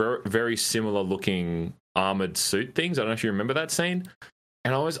fought in very similar looking armored suit things. I don't know if you remember that scene.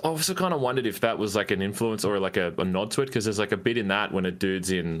 And I also kind of wondered if that was like an influence or like a nod to it, because there's like a bit in that when a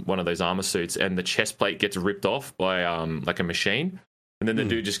dude's in one of those armor suits and the chest plate gets ripped off by like a machine, and then the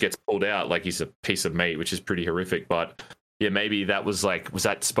dude just gets pulled out like he's a piece of meat, which is pretty horrific. But yeah, maybe that was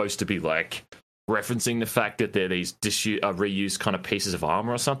that supposed to be like referencing the fact that they're these reused kind of pieces of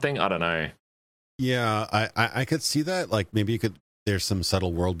armor or something? I don't know. Yeah, I could see that. Like maybe you could. There's some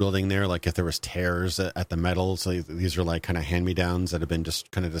subtle world building there, like if there was tears at the metal. So these are like kind of hand-me-downs that have been just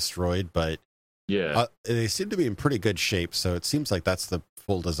kind of destroyed, but yeah, they seem to be in pretty good shape. So it seems like that's the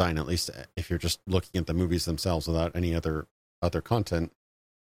full design, at least if you're just looking at the movies themselves without any other content.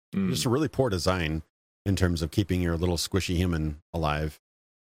 Just a really poor design in terms of keeping your little squishy human alive.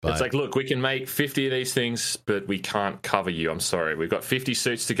 But it's like, look, we can make 50 of these things, but we can't cover you. I'm sorry. We've got 50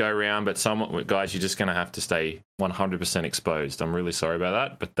 suits to go around, but guys, you're just going to have to stay 100% exposed. I'm really sorry about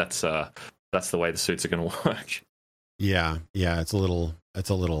that, but that's the way the suits are going to work. Yeah, it's a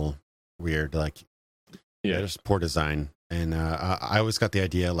little weird. Like, just poor design. And I always got the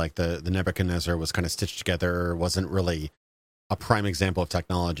idea like the Nebuchadnezzar was kind of stitched together, wasn't really a prime example of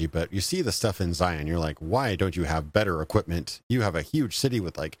technology, but you see the stuff in Zion, you're like, why don't you have better equipment? You have a huge city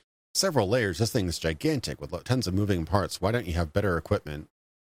with like several layers. This thing is gigantic with tons of moving parts. Why don't you have better equipment?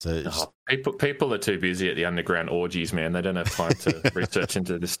 So people are too busy at the underground orgies, man. They don't have time to research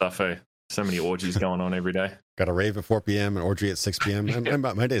into this stuff. So many orgies going on every day. Got a rave at 4 p.m. and orgy at 6 p.m.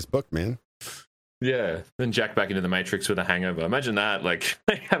 My day's booked, man. Yeah, then jack back into the Matrix with a hangover. Imagine that. Like,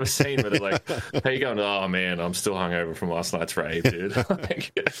 they have a scene where they're like, how you going? Oh, man, I'm still hungover from last night's rave, dude.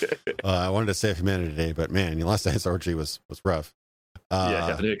 I wanted to save humanity today, but man, your last night's orgy was rough.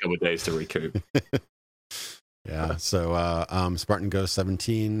 I need a couple of days to recoup. Yeah, so Spartan Ghost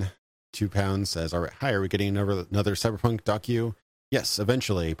 17, £2 says, all right, hi, are we getting another Cyberpunk docu? Yes,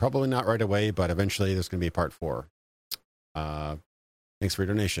 eventually. Probably not right away, but eventually there's going to be a part 4. Thanks for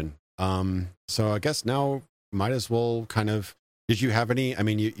your donation. So I guess now might as well kind of, did you have any, I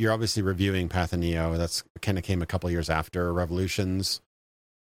mean, you're obviously reviewing Path of Neo. That's kind of came a couple years after Revolutions.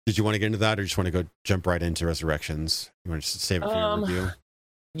 Did you want to get into that, or just want to go jump right into Resurrections? You want to just save it for your review?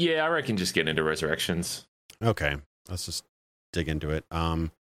 Yeah, I reckon just get into Resurrections. Okay, let's just dig into it.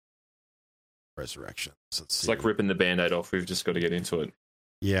 Resurrections. Let's see. It's like ripping the Band-Aid off. We've just got to get into it.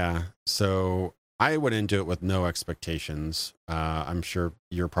 Yeah, so I went into it with no expectations. I'm sure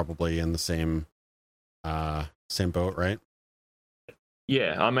you're probably in the same boat, right?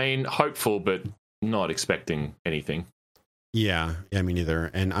 Yeah, I mean, hopeful, but not expecting anything. Yeah, me neither.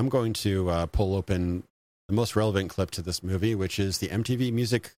 And I'm going to pull open the most relevant clip to this movie, which is the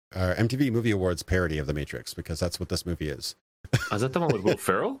MTV Movie Awards parody of The Matrix, because that's what this movie is. Is that the one with Will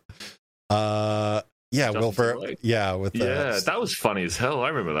Ferrell? Yeah, Justin Will Ferrell. Timberlake? Yeah, that was funny as hell. I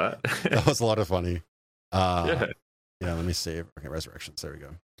remember that. That was a lot of funny. Yeah, let me save. Okay, Resurrections. There we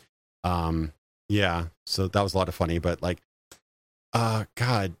go. Yeah, so that was a lot of funny, but like,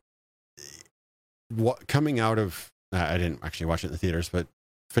 God, what coming out of? I didn't actually watch it in the theaters, but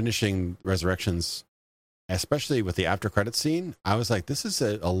finishing Resurrections, especially with the after credit scene, I was like, this is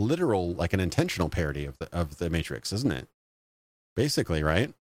a literal, like an intentional parody of the Matrix, isn't it? Basically,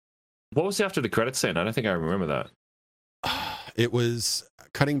 right? What was after the credits scene? I don't think I remember that. It was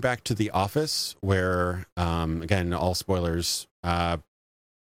cutting back to the office where, again, all spoilers,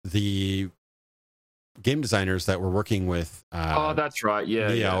 the game designers that were working with oh, that's right.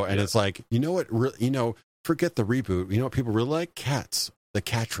 Yeah. Neo, and it's like, you know what, forget the reboot. You know what people really like? Cats, the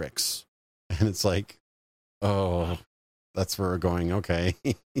Catrix. And it's like, oh, that's where we're going. Okay.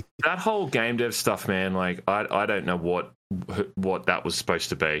 That whole game dev stuff, man, like, I don't know what that was supposed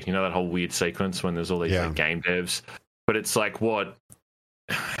to be. You know, that whole weird sequence when there's all these like, game devs. But it's like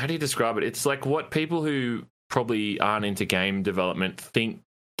how do you describe it? It's like what people who probably aren't into game development think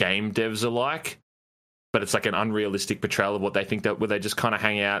game devs are like, but it's like an unrealistic portrayal of what they think, that where they just kind of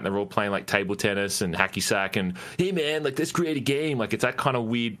hang out and they're all playing like table tennis and hacky sack and, hey man, like let's create a game. Like it's that kind of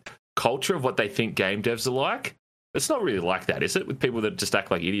weird culture of what they think game devs are like. It's not really like that, is it? With people that just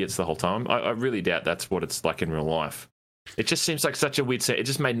act like idiots the whole time. I really doubt that's what it's like in real life. It just seems like such a weird it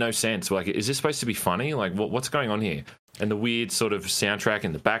just made no sense. Like, is this supposed to be funny? Like, what's going on here? And the weird sort of soundtrack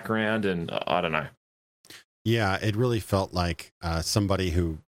in the background, and I don't know. Yeah, it really felt like somebody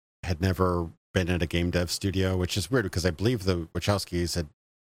who had never been at a game dev studio, which is weird because I believe the Wachowskis had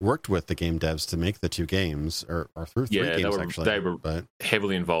worked with the game devs to make the two games, or through three games, actually. They were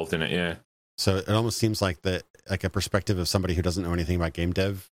heavily involved in it, yeah. So it almost seems like a perspective of somebody who doesn't know anything about game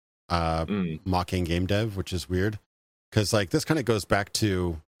dev, mocking game dev, which is weird. Because like this kind of goes back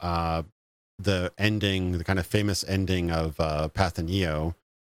to the ending, the kind of famous ending of Path of Neo,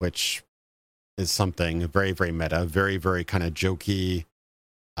 which is something very, very meta, very, very kind of jokey.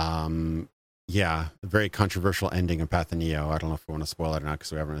 Very controversial ending of Path of Neo. I don't know if we want to spoil it or not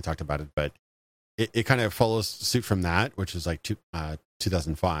because we haven't really talked about it, but it kind of follows suit from that, which is like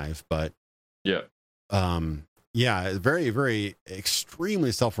 2005. But very, very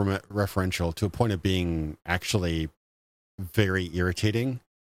extremely self-referential to a point of being actually very irritating.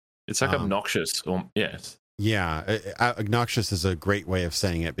 It's like obnoxious. Yes. Yeah. Obnoxious is a great way of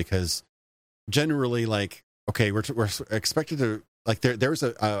saying it, because generally, like, okay, we're expected to, like, there's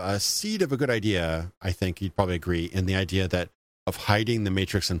a seed of a good idea, I think you'd probably agree, in the idea that of hiding the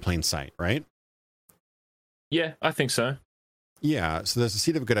Matrix in plain sight, right? Yeah, I think so. Yeah. So there's a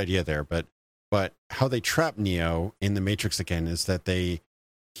seed of a good idea there, but how they trap Neo in the Matrix again is that they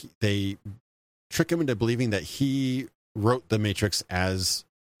trick him into believing that he wrote the Matrix as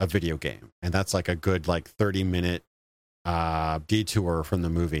a video game, and that's like a good 30-minute detour from the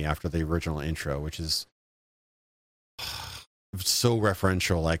movie after the original intro, which is so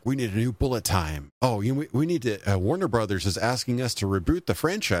referential. Like, we need a new bullet time. Oh, we need to. Warner Brothers is asking us to reboot the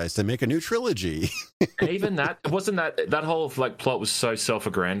franchise to make a new trilogy. And even that wasn't that whole plot was so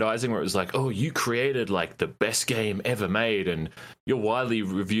self-aggrandizing, where it was like, oh, you created like the best game ever made, and you're widely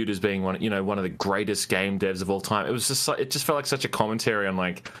reviewed as being one of the greatest game devs of all time. It just felt like such a commentary on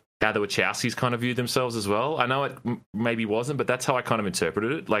like how the Wachowskis kind of viewed themselves as well. I know it maybe wasn't, but that's how I kind of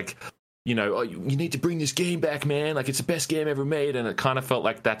interpreted it. Like, oh, you need to bring this game back, man. Like, it's the best game ever made. And it kind of felt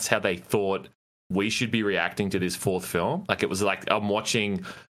like that's how they thought we should be reacting to this fourth film. Like, it was like I'm watching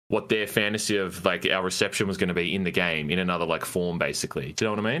what their fantasy of like our reception was going to be in the game in another form, basically. Do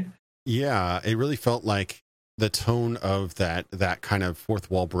you know what I mean? Yeah, it really felt like the tone of that kind of fourth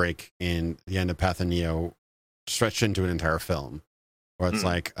wall break in the end of Path of Neo stretched into an entire film. Where it's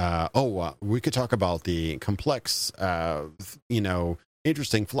like, we could talk about the complex,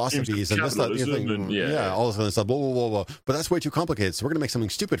 interesting philosophies and this, that, the thing. All this other stuff, blah, blah, blah, blah. But that's way too complicated. So we're going to make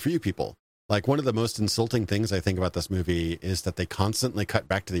something stupid for you people. Like, one of the most insulting things I think about this movie is that they constantly cut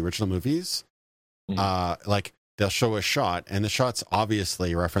back to the original movies. Like, they'll show a shot, and the shot's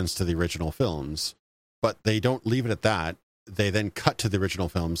obviously a reference to the original films, but they don't leave it at that. They then cut to the original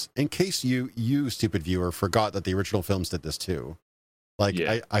films, in case you stupid viewer, forgot that the original films did this too. Like,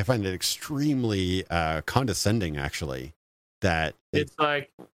 I find it extremely condescending, actually. That it's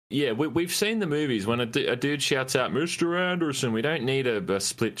like, we've seen the movies when a dude shouts out, Mr. Anderson. We don't need a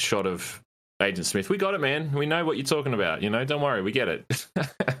split shot of Agent Smith. We got it, man. We know what you're talking about. Don't worry, we get it.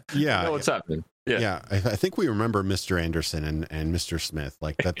 Yeah, we know what's happening. Yeah. I think we remember Mr. Anderson and Mr. Smith.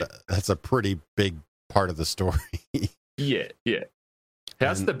 Like that's a pretty big part of the story. Yeah.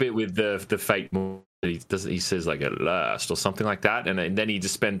 How's the bit with the fake? He says like at last or something like that, and then he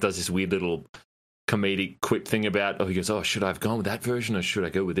just does this weird little comedic quip thing about, he goes, should I have gone with that version or should I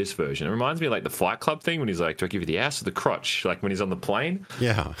go with this version? It reminds me of like the Fight Club thing when he's like, do I give you the ass or the crotch? Like when he's on the plane.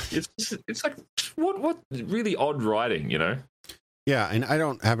 Yeah. It's like, what really odd writing, Yeah, and I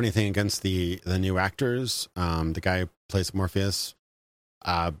don't have anything against the new actors. The guy who plays Morpheus,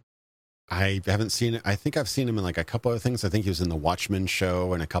 I haven't seen it. I think I've seen him in like a couple other things. I think he was in the Watchmen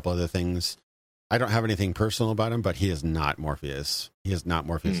show and a couple other things. I don't have anything personal about him, but he is not Morpheus. He is not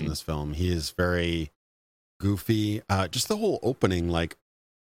Morpheus in this film. He is very goofy. Just the whole opening, like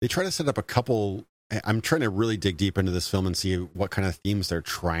they try to set up a couple. I'm trying to really dig deep into this film and see what kind of themes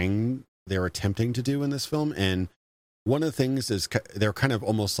they're attempting to do in this film. And one of the things is they're kind of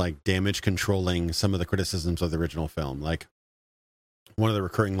almost like damage controlling some of the criticisms of the original film. Like one of the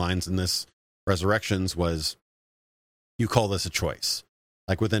recurring lines in this Resurrections was, "You call this a choice."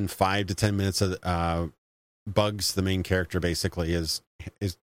 Like within 5 to 10 minutes of Bugs, the main character, basically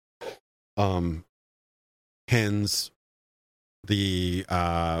hands the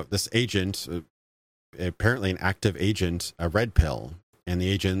this agent, apparently an active agent, a red pill, and the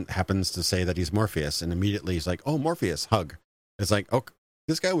agent happens to say that he's Morpheus, and immediately he's like, "Oh, Morpheus, hug." It's like, oh,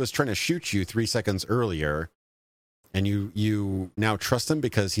 this guy was trying to shoot you 3 seconds earlier, and you now trust him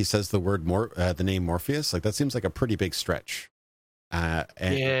because he says the word the name Morpheus. Like that seems like a pretty big stretch.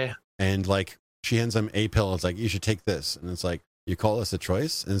 And like she hands him a pill. It's like, "You should take this," and it's like, "You call this a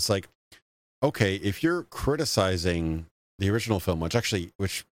choice?" And it's like, okay, if you're criticizing the original film,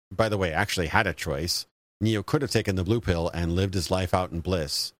 which by the way actually had a choice, Neo could have taken the blue pill and lived his life out in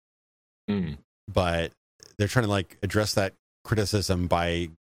bliss. But they're trying to like address that criticism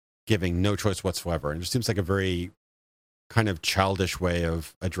by giving no choice whatsoever, and it just seems like a very kind of childish way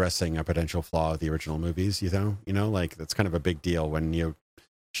of addressing a potential flaw of the original movies. Like that's kind of a big deal when Neo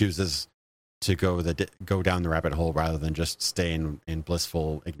chooses to go down the rabbit hole rather than just stay in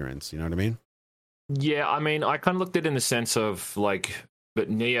blissful ignorance. You know what I mean? Yeah, I mean, I kind of looked at it in the sense of like, but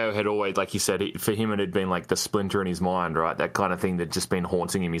Neo had always, like you said, for him it had been like the splinter in his mind, right? That kind of thing that just been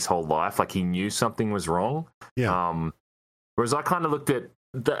haunting him his whole life. Like he knew something was wrong. Yeah. Whereas I kind of looked at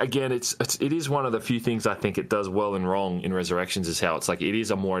again, it is one of the few things I think it does well and wrong in Resurrections is how it's like it is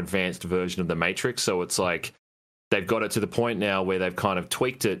a more advanced version of the Matrix. So it's like they've got it to the point now where they've kind of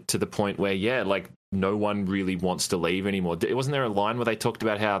tweaked it to the point where, yeah, like no one really wants to leave anymore. Wasn't there a line where they talked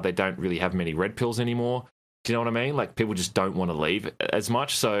about how they don't really have many red pills anymore? Do you know what I mean? Like people just don't want to leave as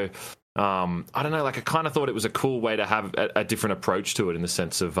much. So I don't know. Like I kind of thought it was a cool way to have a different approach to it in the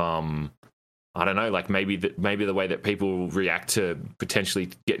sense of I don't know, like maybe the way that people react to potentially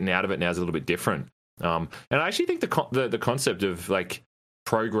getting out of it now is a little bit different. And I actually think the concept of like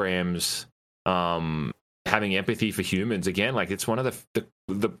programs having empathy for humans, again, like it's one of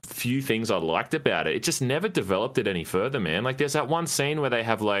the few things I liked about it. It just never developed it any further, man. Like there's that one scene where they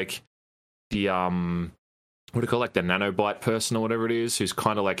have like the what do you call it, like the nanobite person or whatever it is, who's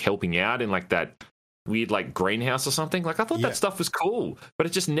kind of like helping out in like that weird like greenhouse or something. Like I thought that stuff was cool, but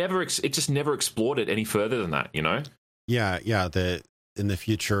it just never explored it any further than that, you know? Yeah. In the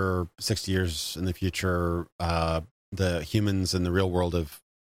future, 60 years in the future, the humans in the real world have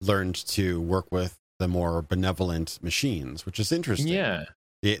learned to work with the more benevolent machines, which is interesting. Yeah.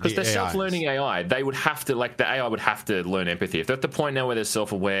 Because they're self-learning AI. They would have to, like, the AI would have to learn empathy. If they're at the point now where they're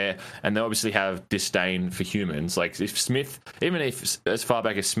self-aware and they obviously have disdain for humans, like if Smith, even if as far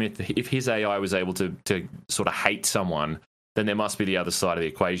back as Smith, if his AI was able to sort of hate someone, then there must be the other side of the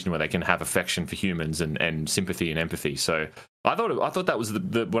equation where they can have affection for humans and sympathy and empathy. So I thought that was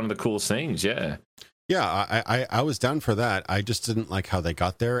the one of the coolest things. Yeah. Yeah, I was down for that. I just didn't like how they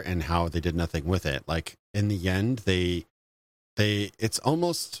got there and how they did nothing with it. Like in the end, it's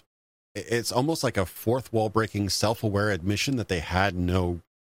almost like a fourth wall breaking self-aware admission that they had no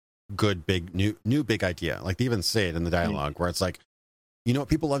good new big idea. Like they even say it in the dialogue where it's like, you know what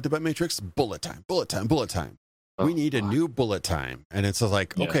people loved about Matrix? Bullet time. We need a new bullet time. And it's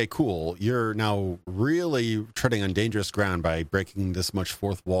like, okay, cool. You're now really treading on dangerous ground by breaking this much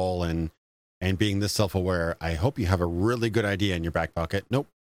fourth wall and being this self-aware. I hope you have a really good idea in your back pocket. Nope.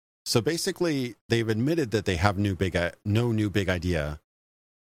 So basically, they've admitted that they have no new big idea,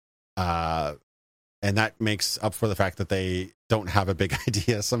 and that makes up for the fact that they don't have a big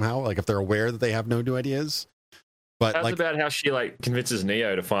idea somehow. Like if they're aware that they have no new ideas. But that's like, about how she like convinces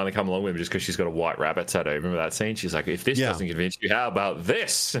Neo to finally come along with him just because she's got a white rabbit tattoo. Remember that scene? She's like, "If this doesn't convince you, how about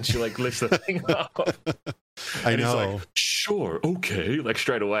this?" And she like lifts the thing up. I know. He's like, sure, okay, like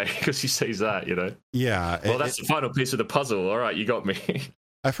straight away because she sees that, you know. Yeah. Well, that's the final piece of the puzzle. All right, you got me.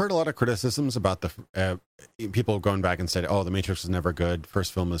 I've heard a lot of criticisms about the people going back and said, "Oh, The Matrix was never good.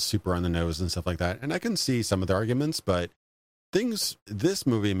 First film was super on the nose and stuff like that." And I can see some of the arguments, but this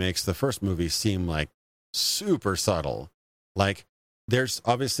movie makes the first movie seem like super subtle. Like there's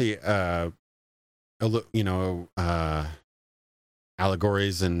obviously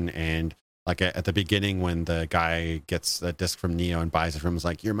allegories and like at the beginning when the guy gets a disc from Neo and buys it from him, is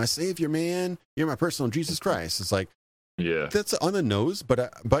like, "You're my savior, man. You're my personal Jesus Christ." It's like, Yeah. That's on the nose,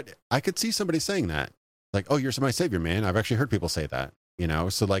 but I could see somebody saying that, like, "Oh, you're my savior, man." I've actually heard people say that, you know.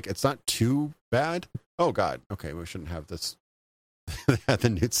 So like, it's not too bad. Oh God, okay, we shouldn't have this. The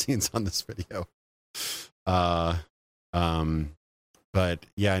nude scenes on this video. But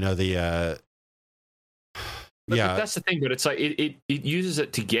yeah, I know the. But Yeah, that's the thing. But it's like it uses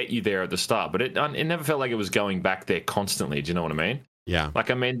it to get you there at the start, but it never felt like it was going back there constantly. Do you know what I mean? yeah, Like,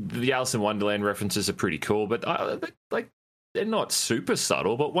 I mean, the Alice in Wonderland references are pretty cool, but like they're not super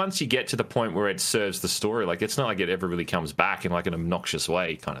subtle. But once you get to the point where it serves the story, like it's not like it ever really comes back in like an obnoxious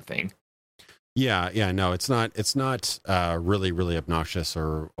way, kind of thing. yeah. No, it's not. It's not really, really obnoxious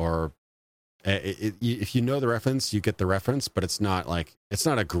or. If you know the reference, you get the reference, but it's not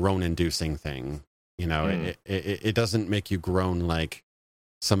a groan-inducing thing. You know, it doesn't make you groan like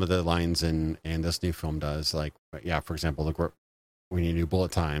some of the lines in this new film does. Like, yeah, for example, look, we need a new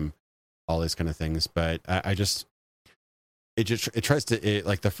bullet time, all these kind of things. But it tries to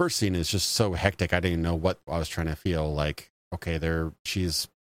like the first scene is just so hectic. I didn't even know what I was trying to feel like. Okay, she's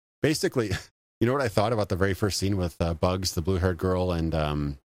basically, you know what I thought about the very first scene with Bugs, the blue-haired girl, and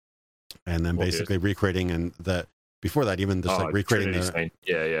then basically recreating before that, even just like recreating the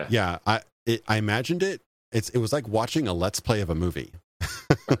yeah. I imagined it. It was like watching a let's play of a movie.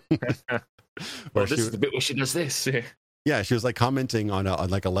 Well, this is the bit where she does this. Yeah, she was like commenting on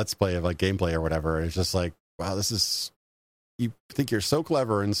like a let's play of like gameplay or whatever. And it's just like, wow, you think you're so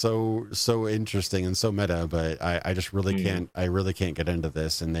clever and so interesting and so meta, but I just really can't. I really can't get into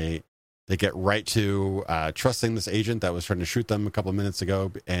this. And they get right to trusting this agent that was trying to shoot them a couple of minutes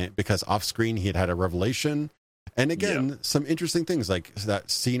ago, and because off screen he had a revelation. And again, some interesting things like that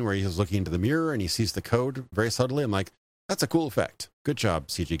scene where he was looking into the mirror and he sees the code very subtly. I'm like, that's a cool effect. Good job,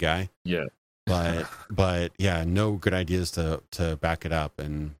 CG guy. Yeah. But yeah, no good ideas to back it up.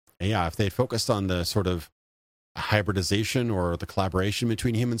 And yeah, if they focused on the sort of hybridization or the collaboration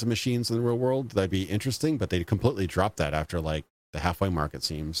between humans and machines in the real world, that'd be interesting. But they completely dropped that after like the halfway mark, it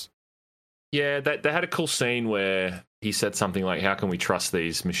seems. Yeah, they had a cool scene where he said something like, "How can we trust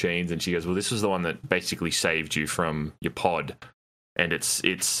these machines?" And she goes, "Well, this was the one that basically saved you from your pod, and its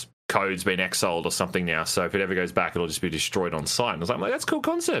code's been exiled or something now. So if it ever goes back, it'll just be destroyed on sight." And I was like, "That's a cool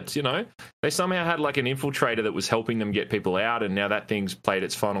concept." You know, they somehow had like an infiltrator that was helping them get people out, and now that thing's played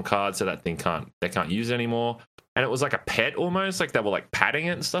its final card, so that thing they can't use it anymore. And it was like a pet almost, like they were like patting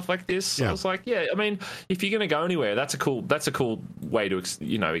it and stuff like this. So I was like, yeah, I mean, if you're going to go anywhere, that's a cool way to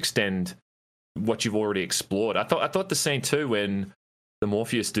extend what you've already explored. I thought the scene too when the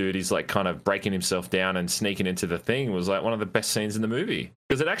Morpheus dude is like kind of breaking himself down and sneaking into the thing was like one of the best scenes in the movie,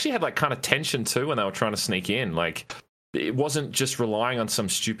 because it actually had like kind of tension too when they were trying to sneak in. Like it wasn't just relying on some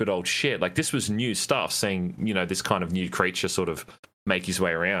stupid old shit. Like this was new stuff, seeing this kind of new creature sort of make his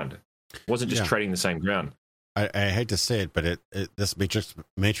way around. It wasn't just treading the same ground. I hate to say it, but this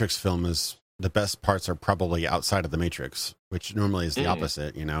Matrix film is, the best parts are probably outside of the Matrix, which normally is the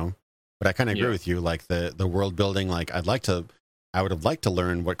opposite, But I kind of agree with you. Like the world building, like I would have liked to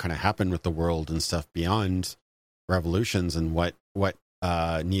learn what kind of happened with the world and stuff beyond Revolutions and what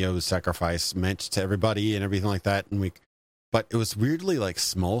Neo's sacrifice meant to everybody and everything like that. But it was weirdly like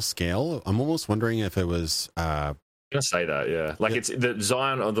small scale. I'm almost wondering if it was. I'm gonna say that, yeah. Like it's the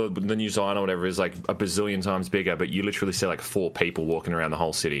Zion or the new Zion or whatever is like a bazillion times bigger, but you literally see like 4 people walking around the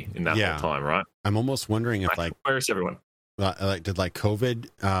whole city in that whole time, right? I'm almost wondering if like where is everyone? Did like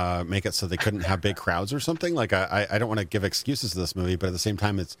COVID make it so they couldn't have big crowds or something? Like I don't want to give excuses to this movie, but at the same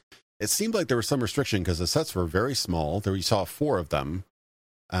time, it seemed like there was some restriction because the sets were very small. There you saw 4 of them,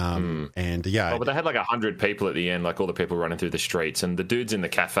 and yeah. Oh, but they had like 100 people at the end, like all the people running through the streets, and the dudes in the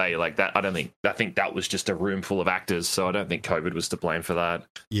cafe, like that. I think that was just a room full of actors, so I don't think COVID was to blame for that.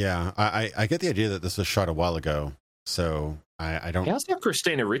 Yeah, I get the idea that this was shot a while ago, so I don't. How's that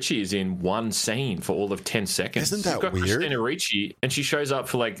Christina Ricci is in one scene for all of 10 seconds? Isn't that You've got weird? Christina Ricci, and she shows up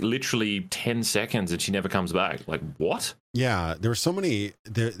for like literally 10 seconds, and she never comes back. Like what? Yeah, there were so many.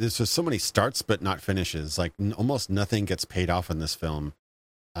 There's just so many starts but not finishes. Like almost nothing gets paid off in this film.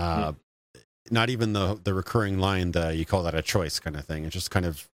 Not even the recurring line, you call that a choice kind of thing. It's just kind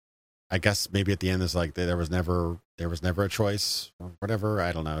of, I guess maybe at the end is like there was never a choice or whatever.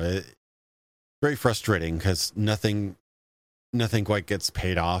 I don't know. Very frustrating because nothing quite gets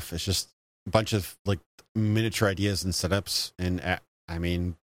paid off. It's just a bunch of like miniature ideas and setups. And I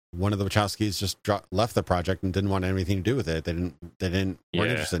mean, one of the Wachowskis just left the project and didn't want anything to do with it. They weren't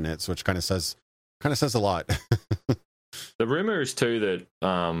interested in it, so which kind of says a lot. The rumor is too that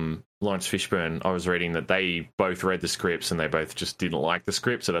Lawrence Fishburne, I was reading that they both read the scripts and they both just didn't like the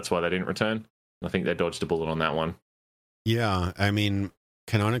script, so that's why they didn't return. I think they dodged a bullet on that one. Yeah, I mean,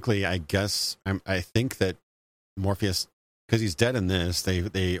 canonically, I guess I think that Morpheus, because he's dead in this,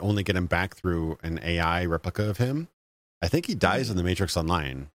 they only get him back through an AI replica of him. I think he dies in the Matrix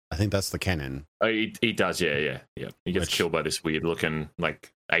Online. I think that's the canon. Oh, he does, yeah. He gets killed by this weird looking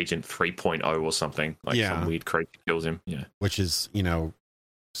like Agent 3.0 or something. Like some weird creature kills him. Yeah, which is, you know,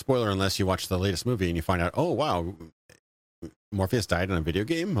 spoiler unless you watch the latest movie and you find out, oh wow, Morpheus died in a video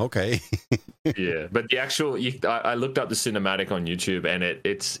game. Okay. Yeah, but the actual I looked up the cinematic on YouTube, and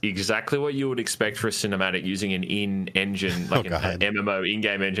it's exactly what you would expect for a cinematic using an in-engine, like an MMO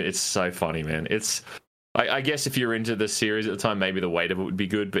in-game engine. It's so funny, man. It's I guess if you're into the series at the time, maybe the weight of it would be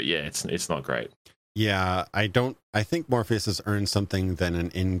good, but yeah, it's not great. Yeah, I think Morpheus has earned something than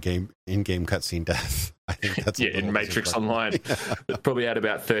an in-game cutscene death. I think that's in Matrix Online. It probably had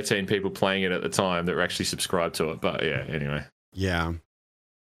about 13 people playing it at the time that were actually subscribed to it, but yeah, anyway. Yeah.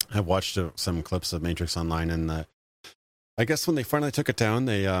 I watched some clips of Matrix Online, and I guess when they finally took it down,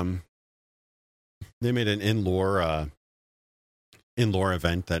 they made an in-lore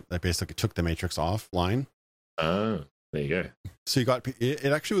event that basically took the Matrix offline. Oh, there you go. So you got it.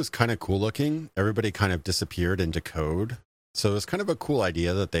 Actually was kind of cool looking. Everybody kind of disappeared into code. So it was kind of a cool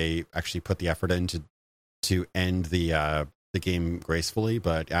idea that they actually put the effort in to end the game gracefully.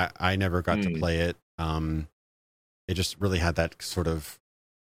 But I never got to play it. It just really had that sort of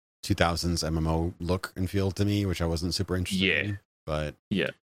 2000s MMO look and feel to me, which I wasn't super interested in. But I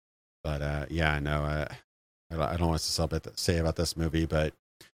don't know what to say about this movie, but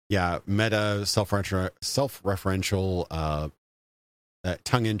yeah, meta, self-referential,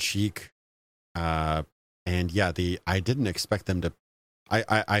 tongue-in-cheek, and yeah, I didn't expect them to.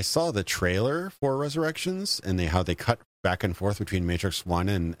 I saw the trailer for Resurrections and how they cut back and forth between Matrix 1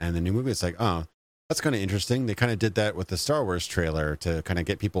 and the new movie. It's like, oh, that's kind of interesting. They kind of did that with the Star Wars trailer to kind of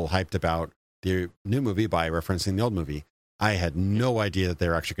get people hyped about the new movie by referencing the old movie. I had no idea that they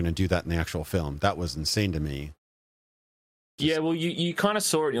were actually going to do that in the actual film. That was insane to me. Yeah, well, you kind of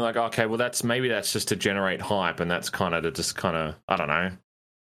saw it and you're like, okay, well, that's just to generate hype, and that's kind of to just kind of, I don't know,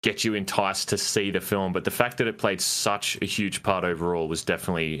 get you enticed to see the film. But the fact that it played such a huge part overall was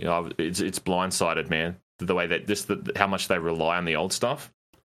definitely, it's blindsided, man, the way that how much they rely on the old stuff.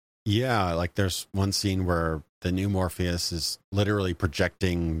 Yeah, like there's one scene where the new Morpheus is literally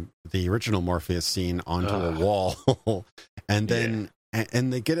projecting the original Morpheus scene onto a wall. And then,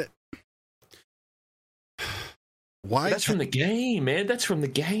 and they get it. Why? That's from the game, man. That's from the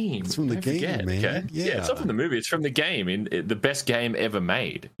game. It's from the game, man. Okay? Yeah, it's not from the movie. It's from the game. The best game ever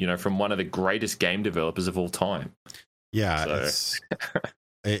made, from one of the greatest game developers of all time. Yeah, so.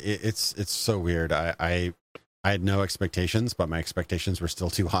 It's so weird. I had no expectations, but my expectations were still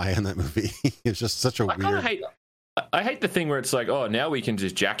too high on that movie. It's just such a weird. I hate the thing where it's like, oh, now we can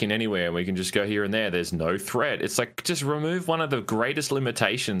just jack in anywhere and we can just go here and there. There's no threat. It's like, just remove one of the greatest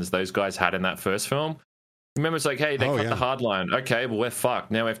limitations those guys had in that first film. Remember, it's like, hey, they cut the hard line. Okay, well, we're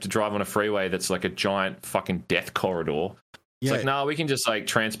fucked. Now we have to drive on a freeway that's like a giant fucking death corridor. It's like, no, we can just like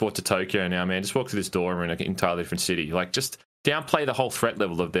transport to Tokyo now, man. Just walk through this door and we're in an entirely different city. Like, just downplay the whole threat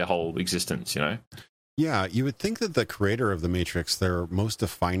level of their whole existence, Yeah, you would think that the creator of The Matrix, their most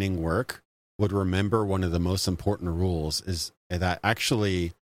defining work, would remember one of the most important rules is that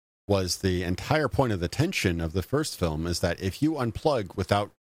actually was the entire point of the tension of the first film, is that if you unplug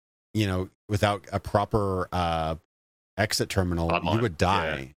without a proper exit terminal, hardline. You would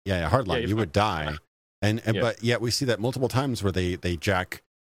die. Hardline, you would die. But yet we see that multiple times where they jack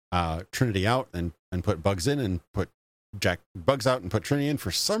Trinity out and put Bugs in, and jack Bugs out and put Trinity in for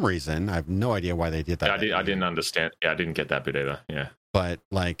some reason. I have no idea why they did that. I didn't understand. Yeah, I didn't get that bit either. Yeah, but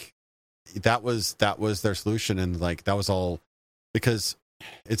like that was their solution, and like that was all because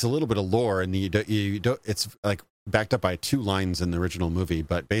it's a little bit of lore, and you don't. It's like backed up by 2 lines in the original movie,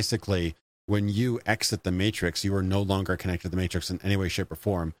 but basically when you exit the Matrix, you are no longer connected to the Matrix in any way, shape, or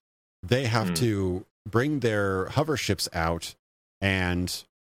form. They have to bring their hover ships out and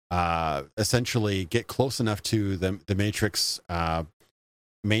essentially get close enough to the Matrix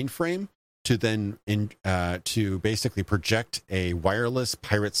mainframe to then to basically project a wireless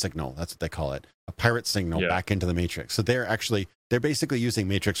pirate signal. That's what they call it, a pirate signal back into the Matrix. So they're basically using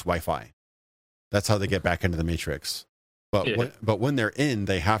Matrix Wi-Fi. That's how they get back into the Matrix. But when they're in,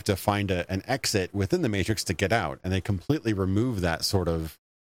 they have to find an exit within the Matrix to get out, and they completely remove that sort of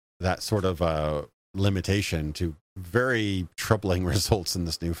limitation, to very troubling results in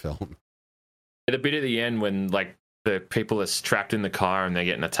this new film. At a bit at the end, when like the people are trapped in the car and they're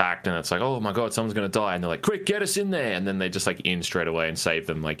getting attacked, and it's like, oh my god, someone's going to die, and they're like, quick, get us in there, and then they just like in straight away and save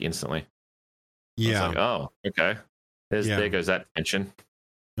them like instantly. Yeah. Like, oh, okay. There goes that tension.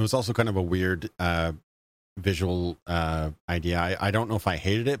 It was also kind of a weird visual idea. I don't know if I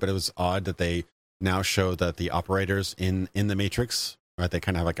hated it, but it was odd that they now show that the operators in the Matrix, right, they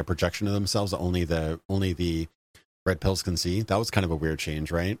kind of have like a projection of themselves that only the red pills can see. That was kind of a weird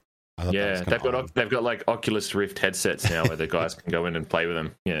change, right? I thought Yeah, they've got like Oculus Rift headsets now where the guys can go in and play with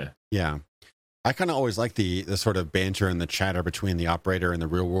them. Yeah. Yeah. I kind of always like the sort of banter and the chatter between the operator in the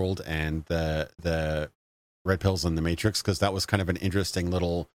real world and the red pills in the Matrix, because that was kind of an interesting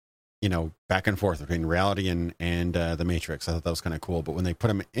little, back and forth between reality and the Matrix. I thought that was kind of cool. But when they put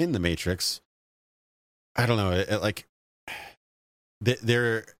them in the Matrix, I don't know.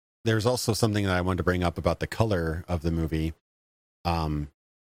 There's also something that I wanted to bring up about the color of the movie.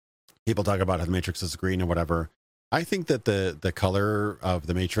 People talk about how the Matrix is green or whatever. I think that the color of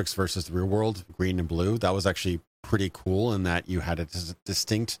the Matrix versus the real world, green and blue, that was actually pretty cool in that you had a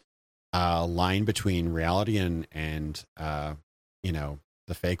distinct line between reality and the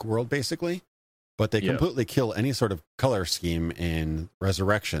fake world, basically. But they completely kill any sort of color scheme in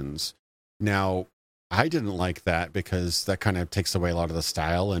Resurrections. Now, I didn't like that because that kind of takes away a lot of the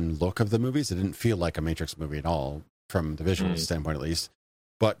style and look of the movies. It didn't feel like a Matrix movie at all, from the visual standpoint at least.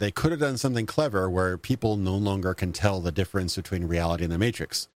 But they could have done something clever where people no longer can tell the difference between reality and the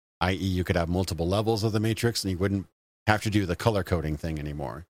Matrix, i.e. you could have multiple levels of the Matrix and you wouldn't have to do the color coding thing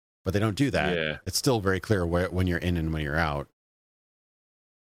anymore. But they don't do that. Yeah. It's still very clear when you're in and when you're out.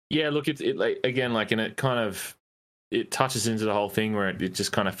 Yeah, look, it touches into the whole thing where it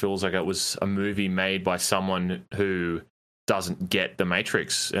just kind of feels like it was a movie made by someone who doesn't get the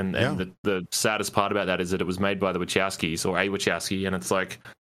Matrix. And the saddest part about that is that it was made by the Wachowskis, or a Wachowski, and it's like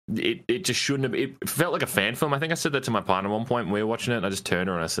it just shouldn't have. It felt like a fan film. I think I said that to my partner at one point when we were watching it, and I just turned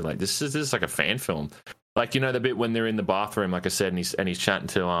to her and I said, like, this is like a fan film. Like, the bit when they're in the bathroom, like I said, and he's chatting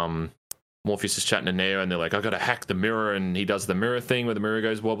to Morpheus is chatting to Neo, and they're like, I gotta hack the mirror, and he does the mirror thing where the mirror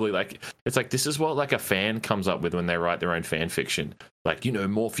goes wobbly. Like, it's like, this is what like a fan comes up with when they write their own fan fiction. Like,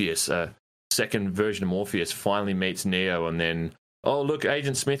 Morpheus, second version of Morpheus finally meets Neo, and then, oh look,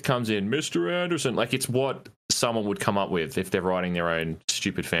 Agent Smith comes in, Mr. Anderson. Like, it's what someone would come up with if they're writing their own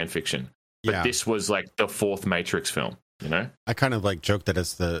stupid fan fiction. But this was like the fourth Matrix film, I kind of like joke that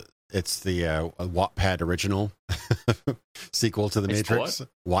it's the Wattpad original sequel to the Matrix.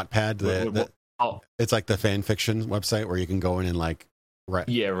 What? Wattpad, it's like the fan fiction website where you can go in and like right.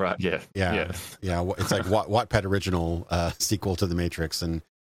 Yeah, right. Yeah. It's like Wattpad original sequel to the Matrix, and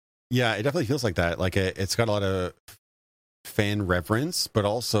yeah, it definitely feels like that. Like it's got a lot of fan reverence, but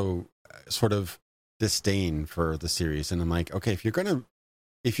also sort of disdain for the series. And I'm like, okay, if you're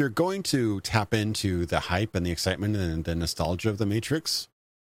going to tap into the hype and the excitement and the nostalgia of the Matrix,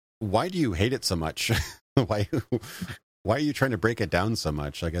 why do you hate it so much? Why are you trying to break it down so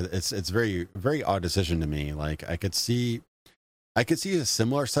much? Like, it's very, very odd decision to me. Like, I could see a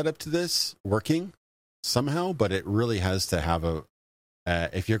similar setup to this working somehow, but it really has to have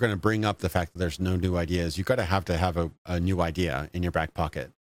if you're going to bring up the fact that there's no new ideas, you got to have a new idea in your back pocket.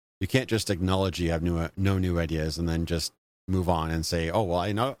 You can't just acknowledge you have no new ideas and then just move on and say, oh, well, I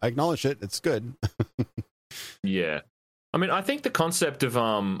acknowledge it. It's good. Yeah. I mean, I think the concept of,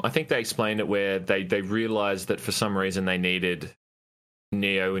 I think they explained it where they realized that for some reason they needed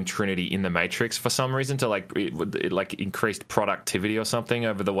Neo and Trinity in the Matrix for some reason to like increased productivity or something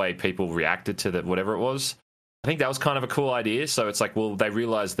over the way people reacted to that, whatever it was. I think that was kind of a cool idea. So it's like, well, they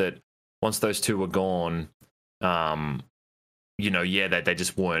realized that once those two were gone, they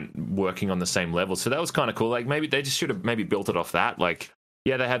just weren't working on the same level. So that was kind of cool. Like, maybe they just should have maybe built it off that. Like,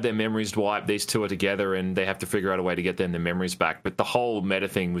 yeah, they have their memories wiped. These two are together, and they have to figure out a way to get them their memories back. But the whole meta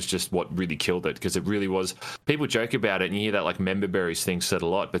thing was just what really killed it, because it really was. People joke about it, and you hear that like Member Berries thing said a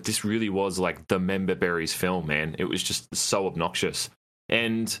lot, but this really was like the Member Berries film, man. It was just so obnoxious,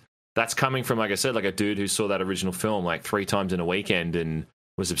 and that's coming from, like I said, like a dude who saw that original film like 3 times in a weekend and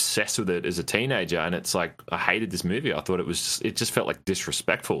was obsessed with it as a teenager. And it's like, I hated this movie. I thought it just felt like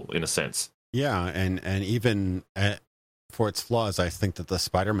disrespectful in a sense. Yeah, and even for its flaws, I think that the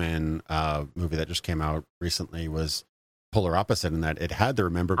Spider-Man movie that just came out recently was polar opposite in that it had the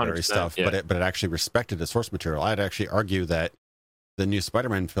Remember Berry stuff, but it actually respected the source material. I'd actually argue that the new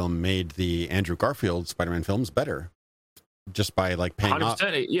Spider-Man film made the Andrew Garfield Spider-Man films better, just by like paying off.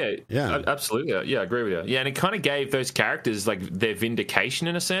 Yeah, absolutely. Yeah, I agree with you. Yeah, and it kind of gave those characters like their vindication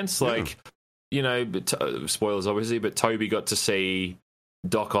in a sense. Like, spoilers obviously, but Toby got to see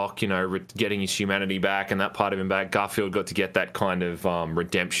Doc Ock, getting his humanity back and that part of him back. Garfield got to get that kind of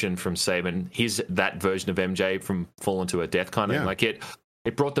redemption from Saban, that version of MJ from falling to her death kind of like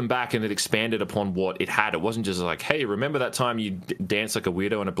it brought them back, and it expanded upon what it had. It wasn't just like, hey, remember that time you danced like a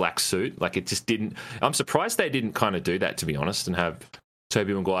weirdo in a black suit? Like, it just didn't. I'm surprised they didn't kind of do that, to be honest, and have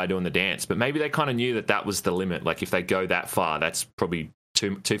Tobey Maguire doing the dance. But maybe they kind of knew that was the limit. Like, if they go that far, that's probably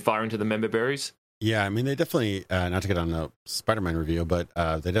too far into the Member Berries. Yeah, I mean, they definitely, not to get on the Spider-Man review, but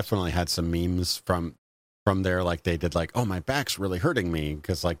they definitely had some memes from there. Like they did like, oh, my back's really hurting me.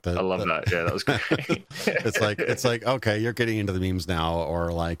 Because like I love that. Yeah, that was great. it's like, okay, you're getting into the memes now.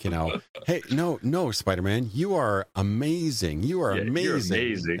 Or like, hey, no, Spider-Man, you are amazing. You are amazing. You're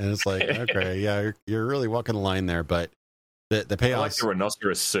amazing. And it's like, okay, yeah, you're really walking the line there. But the payoff. I like the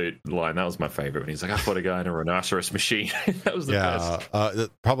rhinoceros suit line. That was my favorite. When he's like, I fought a guy in a rhinoceros machine. That was the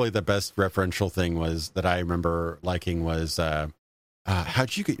best. Probably the best referential thing was that I remember liking was,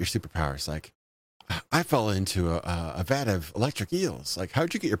 how'd you get your superpowers? Like, I fell into a vat of electric eels. Like,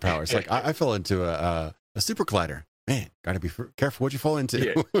 how'd you get your powers? Like, I fell into a super collider. Man, gotta be careful what you fall into.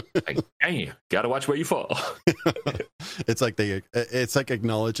 Yeah. Like, dang, gotta watch where you fall. It's like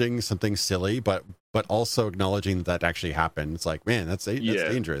acknowledging something silly, but also acknowledging that actually happened. It's like, man, that's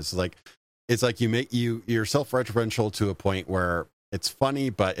dangerous. It's like you're self-referential to a point where it's funny,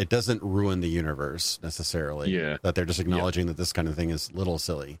 but it doesn't ruin the universe necessarily. Yeah, that they're just acknowledging that this kind of thing is a little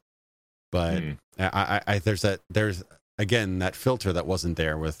silly. But there's again that filter that wasn't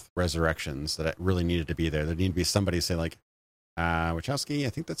there with Resurrections that it really needed to be there. There needed to be somebody say like, Wachowski, I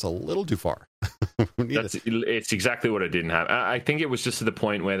think that's a little too far. It's exactly what it didn't have. I think it was just to the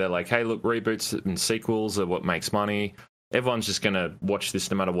point where they're like, hey, look, reboots and sequels are what makes money. Everyone's just going to watch this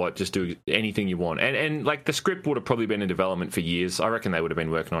no matter what, just do anything you want. And like the script would have probably been in development for years. I reckon they would have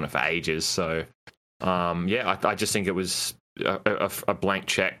been working on it for ages. So, I just think it was a blank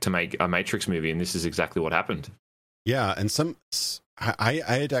check to make a Matrix movie, and this is exactly what happened. Yeah, and I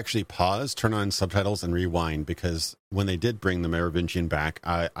had to actually pause, turn on subtitles, and rewind because when they did bring the Merovingian back,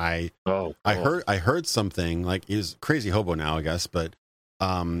 I heard something like he's crazy hobo now, I guess, but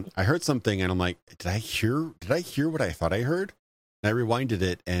I heard something and I'm like, did I hear what I thought I heard? And I rewinded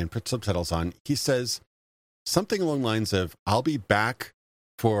it and put subtitles on. He says something along the lines of, "I'll be back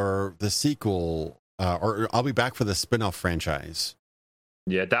for the sequel, or I'll be back for the spin-off franchise."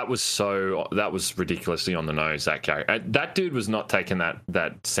 Yeah, that was ridiculously on the nose, that character. That dude was not taking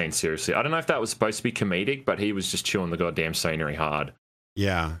that scene seriously. I don't know if that was supposed to be comedic, but he was just chewing the goddamn scenery hard.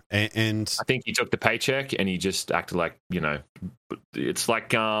 Yeah, and I think he took the paycheck and he just acted like, it's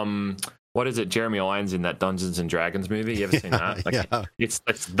like, what is it, Jeremy Irons in that Dungeons and Dragons movie? You ever seen that? Like, yeah. It's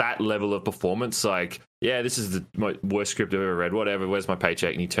that level of performance. Like, yeah, this is the worst script I've ever read. Whatever, where's my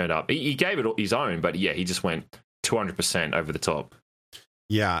paycheck? And he turned up. He gave it his own, but yeah, he just went 200% over the top.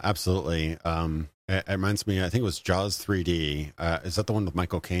 Yeah, absolutely. It reminds me, I think it was Jaws 3D. Is that the one with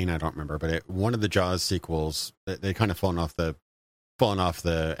Michael Caine? I don't remember, but one of the Jaws sequels, they kind of fallen off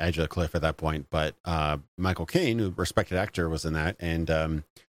the edge of the cliff at that point. But Michael Caine, who respected actor, was in that, and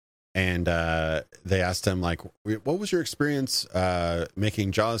they asked him like, "What was your experience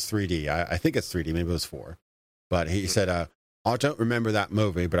making Jaws 3D?" I think it's 3D, maybe it was 4, but he said, "I don't remember that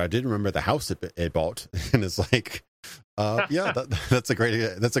movie, but I did remember the house it bought," and it's like. Yeah, that's a great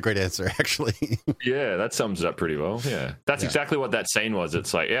answer, actually. Yeah, that sums it up pretty well. Yeah, that's exactly what that scene was.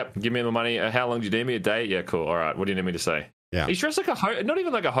 It's like, yep, give me the money. How long do you need me? A day? Yeah, cool. All right, what do you need me to say? Yeah, he's dressed like not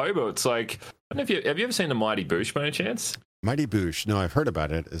even like a hobo. It's like, I don't know if have you ever seen The Mighty Boosh by any chance? Mighty Boosh? No, I've heard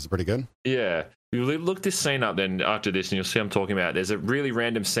about it. Is it pretty good? Yeah, you look this scene up then after this, and you'll see what I'm talking about. There's a really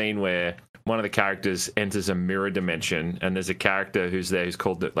random scene where one of the characters enters a mirror dimension, and there's a character who's there who's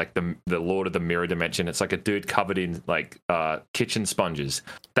called the Lord of the Mirror Dimension. It's like a dude covered in like kitchen sponges.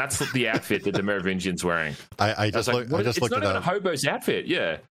 That's the outfit that the Merovingian's wearing. I just looked it up. It's not even a hobo's outfit.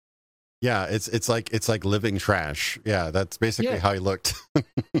 Yeah. Yeah, it's like living trash. Yeah, that's basically how he looked.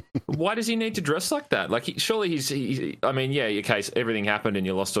 Why does he need to dress like that? Like, surely he's I mean, yeah, your case, everything happened and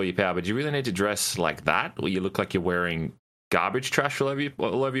you lost all your power, but do you really need to dress like that, where you look like you're wearing garbage trash all over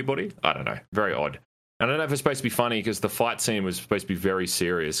your body? I don't know. Very odd. I don't know if it's supposed to be funny because the fight scene was supposed to be very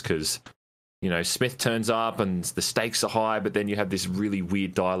serious because, Smith turns up and the stakes are high, but then you have this really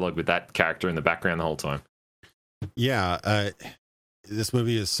weird dialogue with that character in the background the whole time. Yeah, this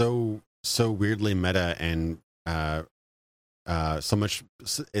movie is so weirdly meta and so much.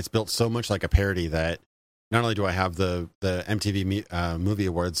 It's built so much like a parody that not only do I have the MTV Movie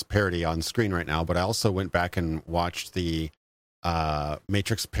Awards parody on screen right now, but I also went back and watched the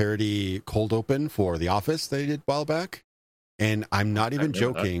Matrix parody cold open for The Office they did a while back, and I'm not even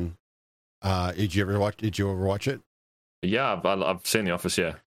joking. Did you ever watch it? Yeah, I've seen The Office.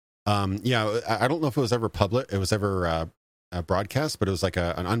 Yeah. Yeah, I don't know if it was ever public. It was ever broadcast, but it was like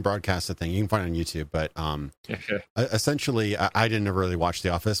an unbroadcasted thing. You can find it on YouTube. But essentially, I didn't ever really watch The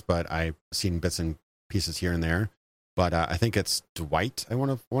Office, but I've seen bits and pieces here and there. But I think it's Dwight. I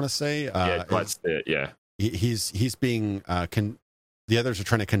want to say. Yeah, Dwight's it. Yeah. He's being the others are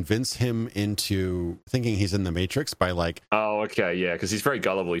trying to convince him into thinking he's in the Matrix by like Oh, okay, yeah, because he's very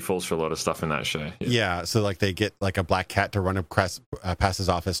gullible. He falls for a lot of stuff in that show. Yeah, so like they get like a black cat to run across past his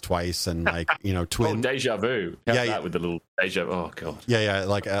office twice, and like twin. Oh, deja vu. How's Yeah, that with the little deja vu? Oh god. Yeah,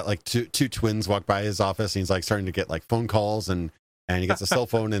 like two twins walk by his office, and he's like starting to get like phone calls, and he gets a cell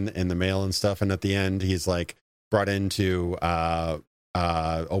phone in the mail and stuff, and at the end he's like brought into a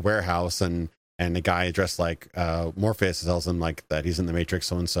warehouse, and the guy dressed like Morpheus tells him like that he's in the Matrix,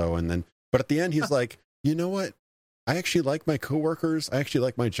 so and so, and then but at the end he's like, you know what? I actually like my coworkers. I actually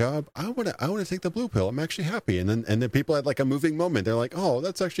like my job. I want to take the blue pill. I'm actually happy. And then people had like a moving moment. They're like, oh,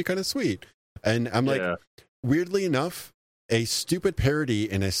 that's actually kind of sweet. And I'm like, weirdly enough, a stupid parody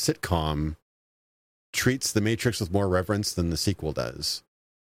in a sitcom treats The Matrix with more reverence than the sequel does.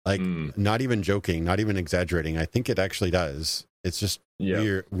 Like, not even joking, not even exaggerating. I think it actually does. It's just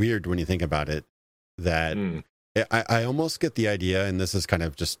weird when you think about it. That I almost get the idea, and this is kind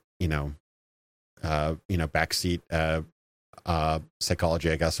of just backseat psychology,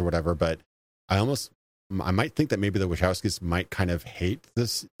 I guess, or whatever. But I might think that maybe the Wachowskis might kind of hate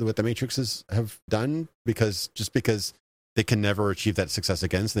this, what the Matrixes have done, because they can never achieve that success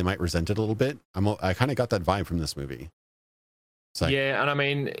again, so they might resent it a little bit. I kind of got that vibe from this movie. Like, yeah, and I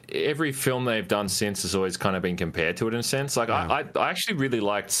mean, every film they've done since has always kind of been compared to it in a sense. Like, I actually really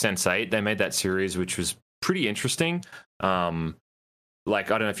liked Sense8. They made that series, which was pretty interesting.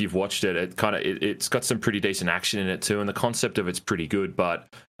 Like, I don't know if you've watched it. It's got some pretty decent action in it too, and the concept of it's pretty good. But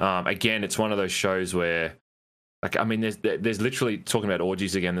again, it's one of those shows where, like, I mean, there's literally talking about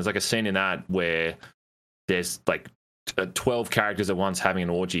orgies again. There's like a scene in that where there's like 12 characters at once having an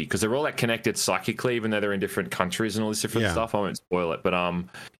orgy, because they're all like connected psychically, even though they're in different countries and all this different stuff. I won't spoil it, but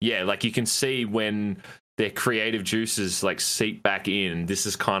yeah, like you can see when their creative juices like seep back in, this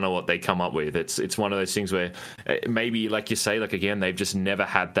is kind of what they come up with. It's one of those things where maybe, like you say, like again, they've just never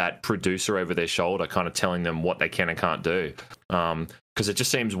had that producer over their shoulder kind of telling them what they can and can't do. Because it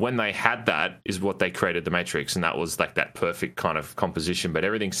just seems when they had that is what they created the Matrix, and that was like that perfect kind of composition. But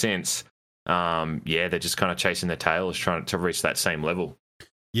everything since, they're just kind of chasing their tails, trying to reach that same level.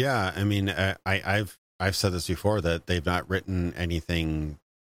 Yeah, I mean, I've said this before, that they've not written anything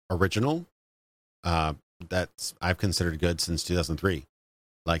original that I've considered good since 2003.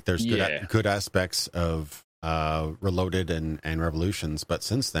 Like, there's good aspects of Reloaded and Revolutions, but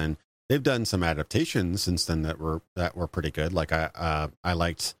since then they've done some adaptations since then that were pretty good. Like I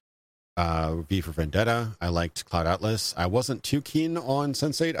liked V for Vendetta. I liked Cloud Atlas. I wasn't too keen on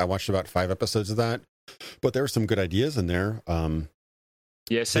Sense8. I watched about 5 episodes of that, but there were some good ideas in there.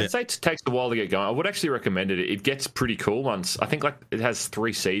 Yeah, Sense8 takes a while to get going. I would actually recommend it. It gets pretty cool once. I think like it has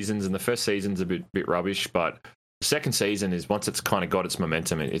 3 seasons, and the first season's a bit rubbish, but the second season is, once it's kind of got its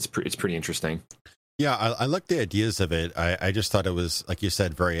momentum, it's pretty interesting. Yeah, I like the ideas of it. I just thought it was, like you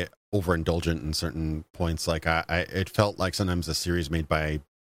said, very overindulgent in certain points. Like it felt like sometimes a series made by,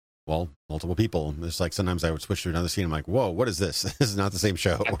 well, multiple people. It's like sometimes I would switch to another scene. I'm like, whoa, what is this? This is not the same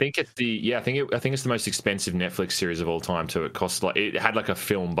show. I think it's the most expensive Netflix series of all time too. It had like a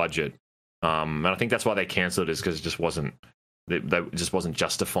film budget, and I think that's why they cancelled it, is because it just wasn't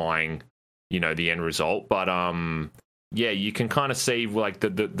justifying, the end result. But you can kind of see like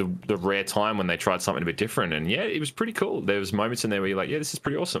the rare time when they tried something a bit different, and it was pretty cool. There was moments in there where you're like, this is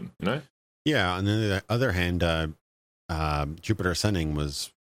pretty awesome, Yeah, and then on the other hand, Jupiter Ascending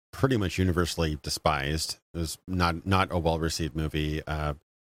was pretty much universally despised. It was not a well-received movie.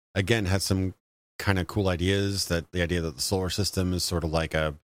 Again, had some kind of cool ideas, that the idea that the solar system is sort of like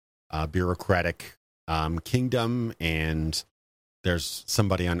a bureaucratic kingdom, and there's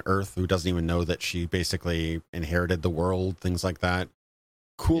somebody on Earth who doesn't even know that she basically inherited the world, things like that.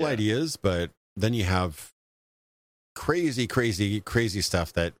 Cool ideas, but then you have crazy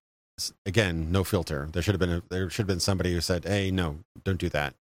stuff that, again, no filter. There should have been somebody who said, hey, no, don't do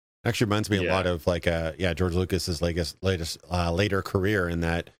that. Actually reminds me a lot of like George Lucas's later career, in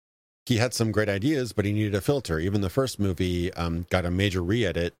that he had some great ideas, but he needed a filter. Even the first movie got a major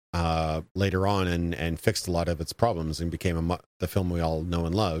re-edit later on and fixed a lot of its problems and became the film we all know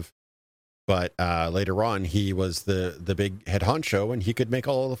and love. But later on, he was the big head honcho, and he could make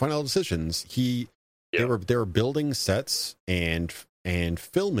all the final decisions. They were building sets and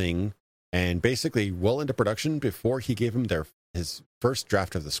filming and basically well into production before he gave him his first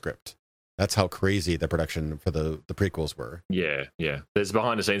draft of the script. That's how crazy the production for the prequels were. Yeah. There's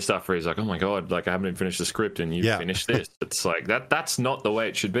behind the scenes stuff where he's like, oh my God, like I haven't even finished the script and you finished this. It's like that's not the way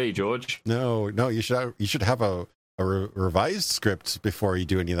it should be, George. No, you should have a revised script before you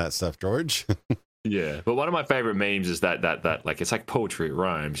do any of that stuff, George. Yeah, but one of my favorite memes is that like it's like poetry it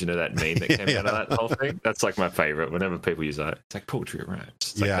rhymes. You know that meme that came out of that whole thing. That's like my favorite. Whenever people use that, it's like poetry it rhymes.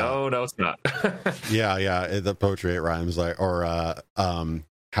 It's like no, it's not. The poetry it rhymes, like, or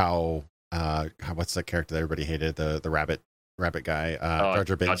how what's that character that everybody hated, the rabbit guy, Jar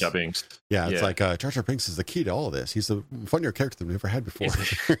Jar Binks. Jar Jar Binks. Yeah, it's like Jar Jar Binks is the key to all of this. He's a funnier character than we've ever had before.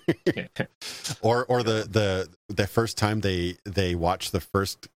 or the first time they watch the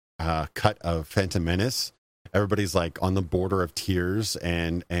first cut of Phantom Menace, everybody's like on the border of tears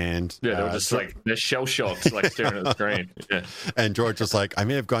and they were just like they're shell shocked, like staring at the screen. Yeah. And George was like, I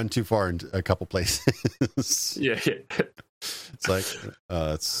may have gone too far in a couple places. Yeah. It's like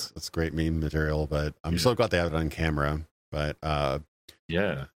that's great meme material, but I'm so glad they have it on camera. But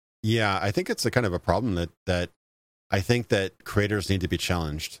yeah, I think it's a kind of a problem that I think that creators need to be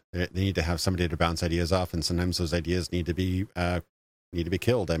challenged. They need to have somebody to bounce ideas off, and sometimes those ideas need to be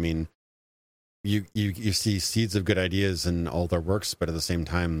killed. I mean, you see seeds of good ideas in all their works, but at the same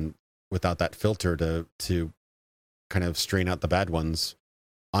time, without that filter to kind of strain out the bad ones,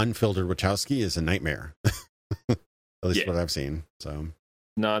 unfiltered Wachowski is a nightmare. At least what I've seen. So.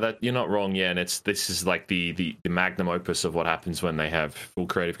 No, that you're not wrong. Yeah, and this is like the magnum opus of what happens when they have full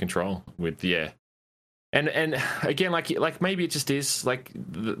creative control with and again, like maybe it just is like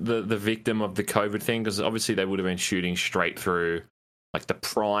the victim of the COVID thing, because obviously they would have been shooting straight through like the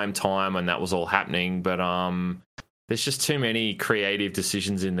prime time when that was all happening, but there's just too many creative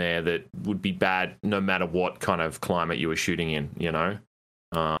decisions in there that would be bad no matter what kind of climate you were shooting in, you know.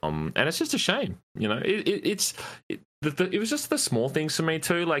 And it's just a shame, you know. It was just the small things for me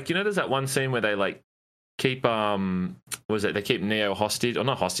too. Like, you know, there's that one scene where they like keep they keep Neo hostage, or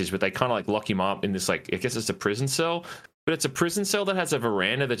not hostage, but they kind of like lock him up in this, like, I guess it's a prison cell, but it's a prison cell that has a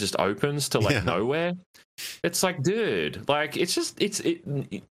veranda that just opens to like nowhere. It's like, dude, like it's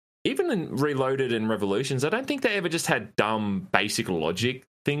even in Reloaded and Revolutions, I don't think they ever just had dumb basic logic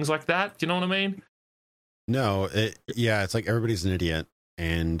things like that. Do you know what I mean? No, it's like everybody's an idiot,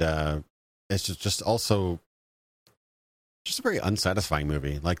 and it's just also just a very unsatisfying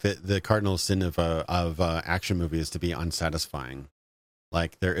movie. Like the cardinal sin of action movies is to be unsatisfying.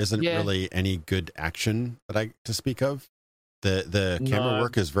 Like there isn't really any good action to speak of. The camera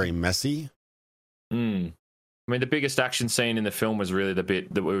work is very messy. I mean, the biggest action scene in the film was really the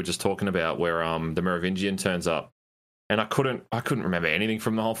bit that we were just talking about, where the Merovingian turns up, and I couldn't remember anything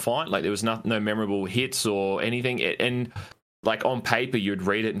from the whole fight. Like there was no memorable hits or anything, and like on paper you'd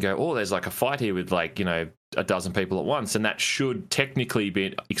read it and go, oh, there's like a fight here with like, you know, a dozen people at once, and that should technically be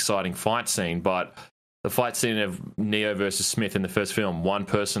an exciting fight scene. But the fight scene of Neo versus Smith in the first film, one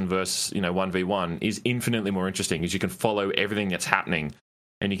person versus, you know, 1v1, is infinitely more interesting, because you can follow everything that's happening,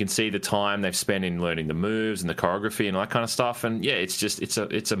 and you can see the time they've spent in learning the moves and the choreography and all that kind of stuff. And yeah,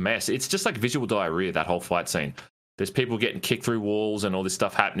 it's a mess. It's just like visual diarrhea, that whole fight scene. There's people getting kicked through walls and all this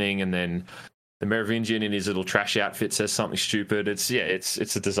stuff happening, and then the Merovingian in his little trash outfit says something stupid. It's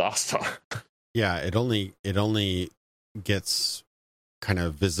a disaster. Yeah, it only gets kind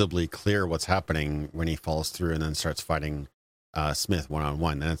of visibly clear what's happening when he falls through and then starts fighting Smith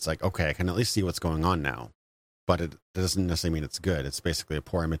one-on-one. And it's like, okay, I can at least see what's going on now. But it doesn't necessarily mean it's good. It's basically a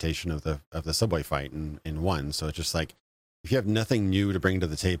poor imitation of the subway fight in one. So it's just like, if you have nothing new to bring to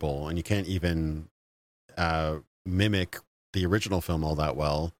the table and you can't even mimic the original film all that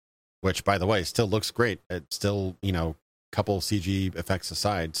well, which, by the way, still looks great. It still, you know, couple CG effects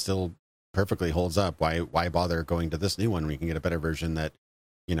aside, still perfectly holds up. Why bother going to this new one when you can get a better version that,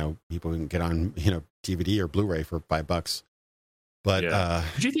 you know, people can get on, you know, DVD or Blu-ray for $5? But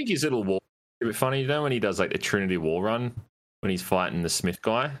do you think his little wall is a bit funny, you know, when he does like the Trinity wall run when he's fighting the Smith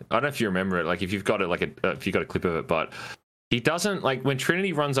guy? I don't know if you remember it, like if you've got it, like if you got a clip of it, but he doesn't, like when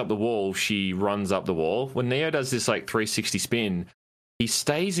Trinity runs up the wall, she runs up the wall. When Neo does this like 360 spin, he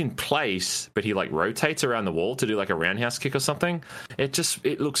stays in place, but he like rotates around the wall to do like a roundhouse kick or something.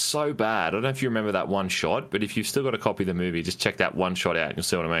 It looks so bad. I don't know if you remember that one shot, but if you've still got a copy of the movie, just check that one shot out and you'll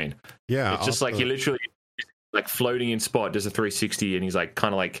see what I mean. Yeah. It's just like he literally like floating in spot, does a 360, and he's like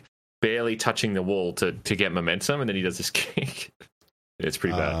kind of like barely touching the wall to get momentum, and then he does this kick. It's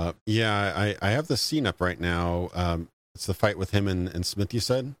pretty bad. Yeah, I have the scene up right now. It's the fight with him and Smith, you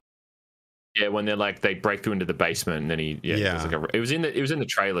said? Yeah, when they break through into the basement, and then it was in the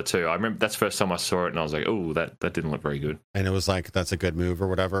trailer too. I remember that's the first time I saw it, and I was like, oh, that didn't look very good. And it was like, that's a good move or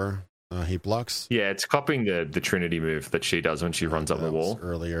whatever. He blocks. Yeah, it's copying the Trinity move that she does when she runs up the wall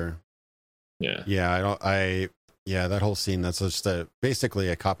earlier. Yeah, that whole scene, that's just basically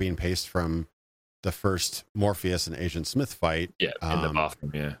a copy and paste from the first Morpheus and Agent Smith fight. Yeah, in the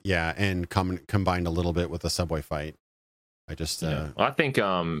bathroom. Yeah, and combined a little bit with the subway fight. I just I think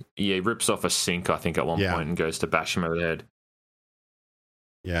he rips off a sink, I think, at one point and goes to bash him over the head.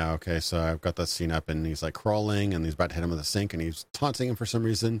 Yeah, okay, so I've got that scene up, and he's like crawling, and he's about to hit him with a sink, and he's taunting him for some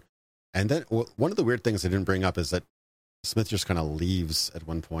reason. And then one of the weird things I didn't bring up is that Smith just kind of leaves at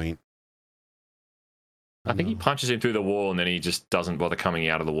one point. I think he punches him through the wall, and then he just doesn't bother coming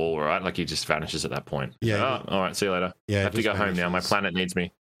out of the wall, right? Like, he just vanishes at that point. Yeah. All right, see you later. Yeah, I have to go home now. My planet needs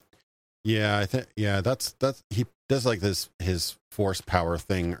me. Yeah, I think. Yeah, that's he does like his force power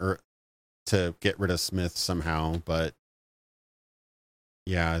thing to get rid of Smith somehow, but.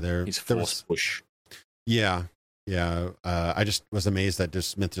 Yeah, he's force push. Yeah. I just was amazed that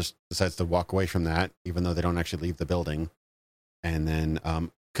Smith just decides to walk away from that, even though they don't actually leave the building. And then,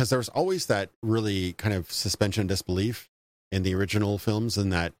 because there's always that really kind of suspension of disbelief in the original films, in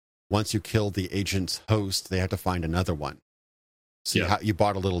that once you kill the agent's host, they have to find another one. So you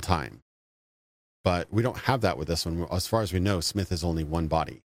bought a little time. But we don't have that with this one. As far as we know, Smith is only one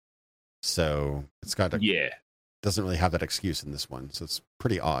body. So it's got to. Doesn't really have that excuse in this one, so it's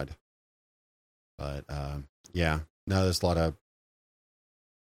pretty odd. But no, there's a lot of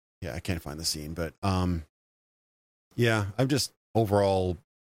I can't find the scene, but I'm just overall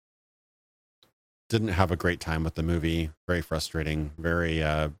didn't have a great time with the movie. Very frustrating. Very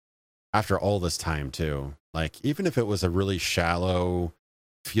after all this time too. Like, even if it was a really shallow,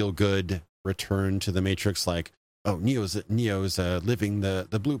 feel good return to the Matrix, like, oh, Neo's living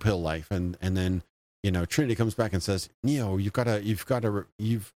the blue pill life, and then. Trinity comes back and says, Neo, you're bigger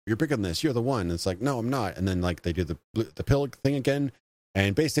than this. You're the one. And it's like, no, I'm not. And then like they do the pill thing again,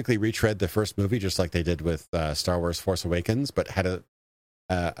 and basically retread the first movie, just like they did with Star Wars Force Awakens, but had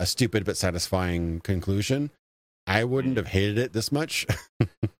a stupid but satisfying conclusion. I wouldn't have hated it this much.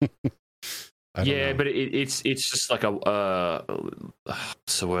 Yeah, but it's just like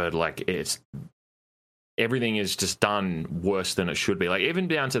what's the word? Like, it's. Everything is just done worse than it should be. Like, even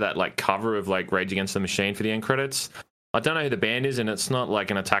down to that like cover of like Rage Against the Machine for the end credits. I don't know who the band is, and it's not like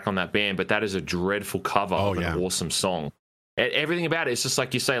an attack on that band, but that is a dreadful cover of an awesome song. Everything about it, it's just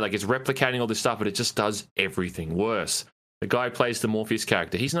like you say, like, it's replicating all this stuff, but it just does everything worse. The guy who plays the Morpheus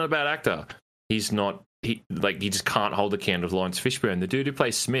character, he's not a bad actor. He's not. He just can't hold a candle with Lawrence Fishburne. The dude who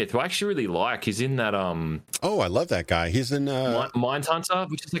plays Smith, who I actually really like, he's in that Oh, I love that guy. He's in Mindhunter,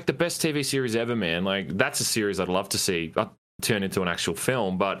 which is like the best TV series ever, man. Like, that's a series I'd love to see turn into an actual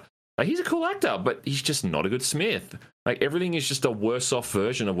film. But he's a cool actor, but he's just not a good Smith. Like, everything is just a worse off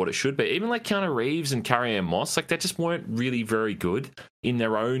version of what it should be. Even like Keanu Reeves and Carrie-Anne Moss, like, they just weren't really very good in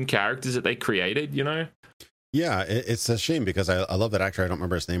their own characters that they created, Yeah, it's a shame, because I love that actor. I don't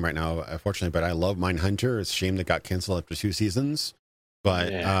remember his name right now, unfortunately, but I love Mindhunter. It's a shame that got canceled after 2 seasons.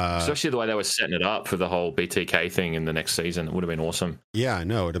 But especially the way they were setting it up for the whole BTK thing in the next season, it would have been awesome. Yeah,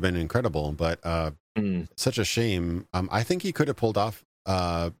 no, it would have been incredible. But such a shame. I think he could have pulled off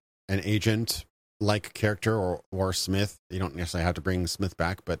an agent-like character or Smith. You don't necessarily have to bring Smith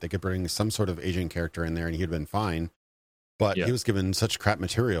back, but they could bring some sort of agent character in there, and he'd been fine. But he was given such crap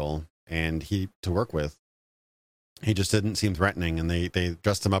material and to work with. He just didn't seem threatening, and they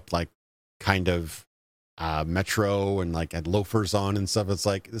dressed him up like kind of Metro and like had loafers on and stuff. It's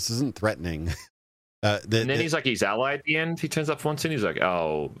like, this isn't threatening. And then he's like his ally at the end. He turns up once and he's like,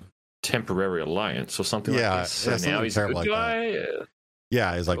 oh, temporary alliance or something like this. So now he's a good guy.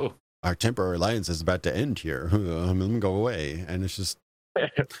 Yeah, he's like, our temporary alliance is about to end here. Let me go away. And it's just,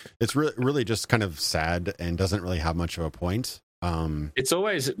 it's really just kind of sad and doesn't really have much of a point. It's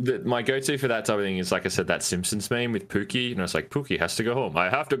always my go-to for that type of thing is, like I said, that Simpsons meme with Pookie, and it's like, Pookie has to go home.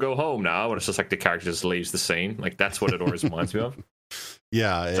 I have to go home now. And it's just like the character just leaves the scene. Like, that's what it always reminds me of.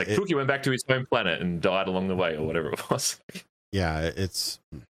 Yeah, it's like Pookie went back to his home planet and died along the way, or whatever it was.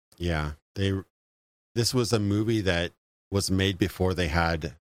 This was a movie that was made before they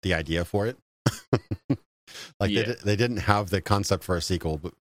had the idea for it. They didn't have the concept for a sequel,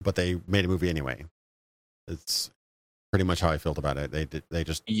 but they made a movie anyway. It's pretty much how I felt about it. They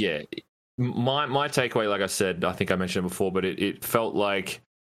just My takeaway, like I said, I think I mentioned it before, but it felt like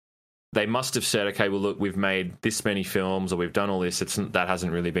they must have said, okay, well, look, we've made this many films, or we've done all this. That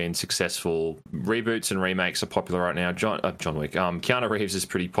hasn't really been successful. Reboots and remakes are popular right now. John Wick. Keanu Reeves is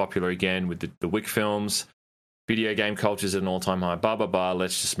pretty popular again with the Wick films. Video game culture's at an all-time high. Blah, blah, blah.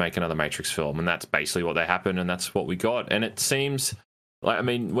 Let's just make another Matrix film. And that's basically what they happened, and that's what we got. And it seems like, I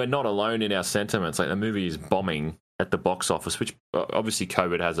mean, we're not alone in our sentiments. Like, the movie is bombing at the box office, which obviously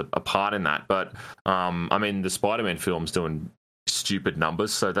COVID has a part in that. But, I mean, the Spider-Man film's doing stupid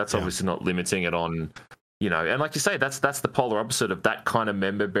numbers, so that's obviously not limiting it on, and like you say, that's the polar opposite of that kind of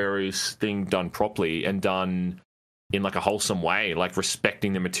member berries thing done properly and done in like a wholesome way, like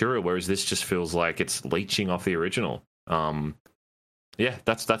respecting the material, whereas this just feels like it's leeching off the original. Yeah,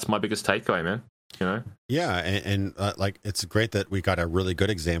 that's my biggest takeaway, man. You know? Yeah, and like it's great that we got a really good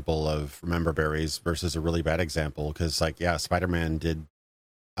example of Remember Berries versus a really bad example, because like yeah, Spider-Man did.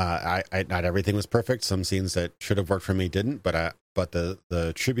 I not everything was perfect. Some scenes that should have worked for me didn't, but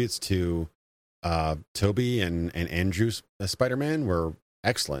the tributes to Toby and Andrew's Spider-Man were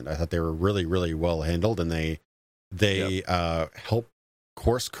excellent. I thought they were really really well handled, and they help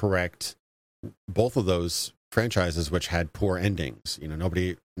course correct both of those franchises which had poor endings. You know,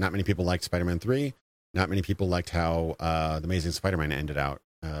 not many people liked Spider-Man 3. Not many people liked how the Amazing Spider-Man ended out.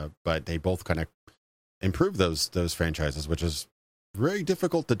 But they both kind of improved those franchises, which is very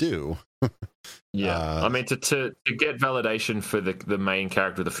difficult to do. Yeah, I mean, to get validation for the main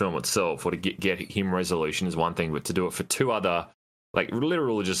character of the film itself, or to get him resolution is one thing, but to do it for two other like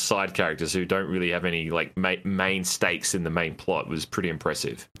literal just side characters who don't really have any like main stakes in the main plot was pretty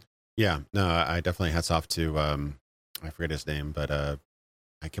impressive. Yeah, no, I definitely hats off to I forget his name, but I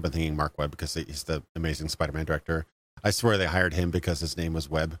keep on thinking Mark Webb because he's the Amazing Spider-Man director. I swear they hired him because his name was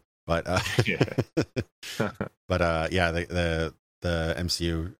Webb, but yeah. but yeah, the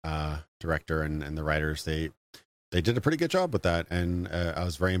MCU director and the writers, they did a pretty good job with that, and I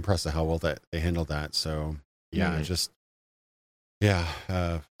was very impressed at how well that they handled that. So yeah, just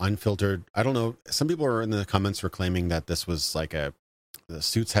unfiltered. I don't know. Some people are in the comments were claiming that this was like the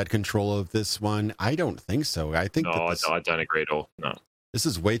Suits had control of this one. I don't think so. I think I don't agree at all. No, this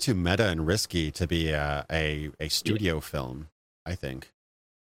is way too meta and risky to be a studio film, I think.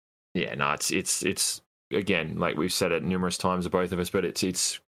 Yeah, no, it's again, like we've said it numerous times, both of us, but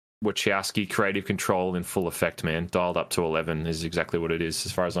it's Wachowski creative control in full effect, man. Dialed up to 11 is exactly what it is,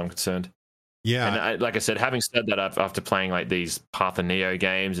 as far as I'm concerned. Yeah, and like I said, having said that, after playing like these Path of Neo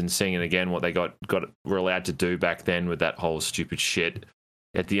games and seeing it again, what they were allowed to do back then with that whole stupid shit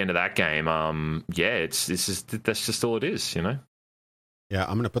at the end of that game, yeah, that's just all it is, you know. Yeah,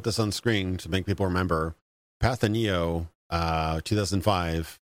 I'm gonna put this on screen to make people remember. Path of Neo,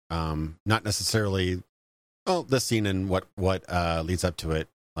 2005. Not necessarily. Well, this scene and what leads up to it,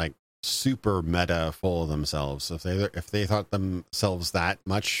 like super meta, full of themselves. So if they thought themselves that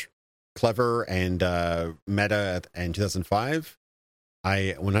much clever and meta in 2005,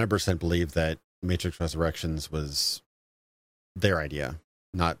 I 100% believe that Matrix Resurrections was their idea,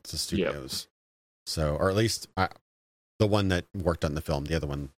 not the studios. Yep. So, or at least the one that worked on the film. The other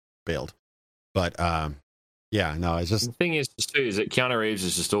one failed. But yeah, no, it's just... The thing is, too, is that Keanu Reeves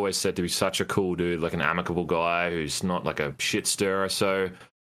is just always said to be such a cool dude, like an amicable guy who's not like a shit stirrer. So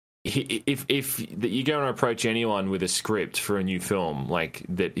if you're going to approach anyone with a script for a new film like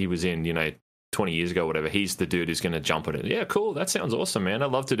that he was in, 20 years ago, whatever, he's the dude who's going to jump on it. Yeah, cool. That sounds awesome, man.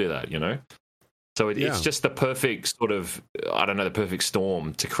 I'd love to do that, So it's just the perfect sort of, I don't know, the perfect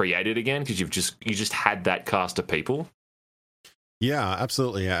storm to create it again, because you just had that cast of people. Yeah,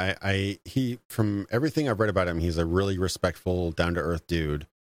 absolutely. He, from everything I've read about him, he's a really respectful, down to earth dude.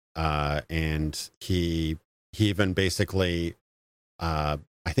 And he even basically, I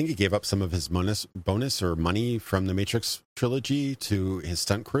think he gave up some of his bonus or money from the Matrix trilogy to his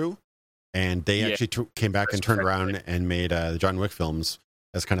stunt crew. And they actually came back and turned around and made the John Wick films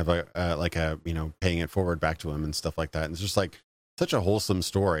as kind of a paying it forward back to him and stuff like that. And it's just like such a wholesome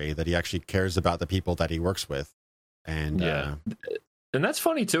story that he actually cares about the people that he works with. And and that's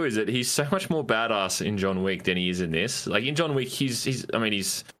funny too, is that he's so much more badass in John Wick than he is in this. Like in John Wick, he's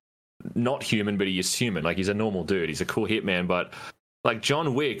not human, but he is human. Like he's a normal dude. He's a cool hitman, but like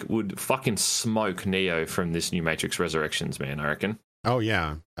John Wick would fucking smoke Neo from this new Matrix Resurrections, man, I reckon. Oh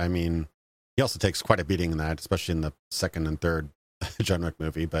yeah. I mean, he also takes quite a beating in that, especially in the second and third John Wick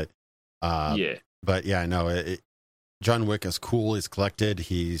movie. But yeah, no, John Wick is cool. He's collected.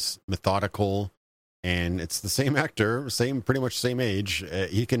 He's methodical. And it's the same actor, pretty much same age.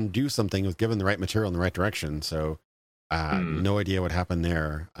 He can do something with given the right material in the right direction. So, no idea what happened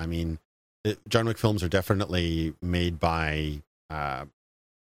there. I mean, John Wick films are definitely made by kind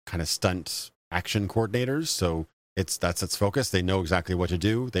of stunt action coordinators. So that's its focus. They know exactly what to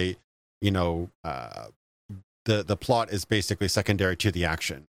do. They, the plot is basically secondary to the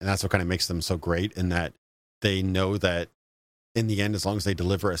action, and that's what kind of makes them so great. In that they know that in the end, as long as they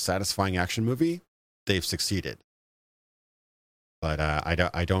deliver a satisfying action movie, they've succeeded. But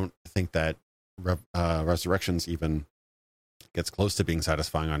I don't think that Resurrections even gets close to being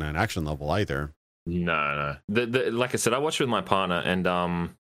satisfying on an action level either. No. Like I said, I watched it with my partner,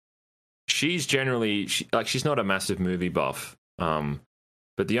 and she's generally she's not a massive movie buff.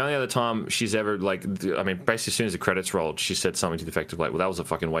 But the only other time she's ever basically as soon as the credits rolled, she said something to the effect of like, "Well, that was a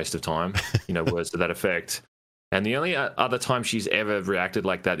fucking waste of time," words to that effect. And the only other time she's ever reacted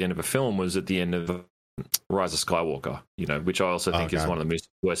like that at the end of a film was at the end of Rise of Skywalker, which I also think is God. one of the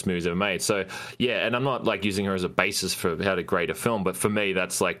worst movies ever made. So yeah, and I'm not like using her as a basis for how to grade a film, but for me,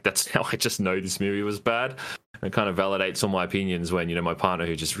 that's how I just know this movie was bad. It kind of validates all my opinions when my partner,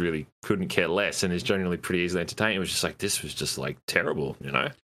 who just really couldn't care less and is generally pretty easily entertained, was just like, this was just like terrible,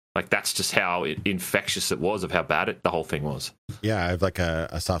 Like that's just how infectious it was of how bad the whole thing was. Yeah, I have like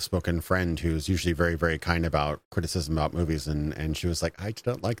a soft-spoken friend who's usually very, very kind about criticism about movies, and she was like, I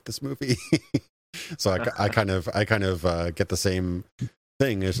don't like this movie. So I kind of get the same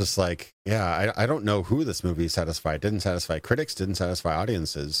thing. It's just like, yeah, I don't know who this movie satisfied. It didn't satisfy critics, didn't satisfy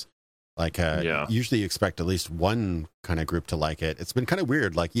audiences. Like, usually you expect at least one kind of group to like it. It's been kind of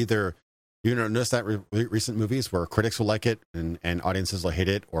weird. Like either, notice that recent movies where critics will like it and audiences will hate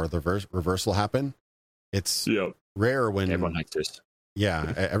it, or the reverse will happen. It's rare when everyone hates this.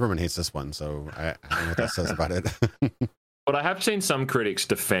 Yeah, everyone hates this one. So I don't know what that says about it. But I have seen some critics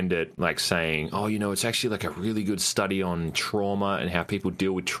defend it, like saying, "Oh, it's actually like a really good study on trauma and how people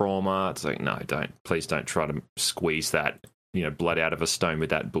deal with trauma." It's like, no, please don't try to squeeze that, blood out of a stone with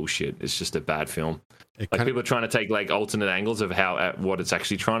that bullshit. It's just a bad film. People are trying to take like alternate angles of what it's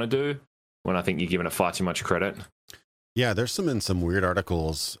actually trying to do, when I think you're giving it far too much credit. Yeah, there's some weird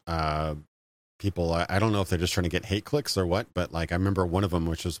articles. People, I don't know if they're just trying to get hate clicks or what, but like I remember one of them,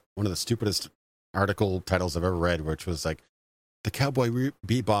 which was one of the stupidest article titles I've ever read, which was like, the Cowboy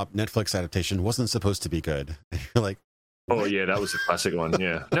Bebop Netflix adaptation wasn't supposed to be good. You're like, oh yeah, that was a classic one.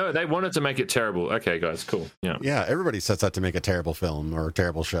 Yeah, no, they wanted to make it terrible. Okay, guys, cool. Yeah. Everybody sets out to make a terrible film or a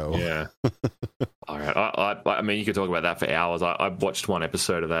terrible show. Yeah. All right. I mean, you could talk about that for hours. I watched one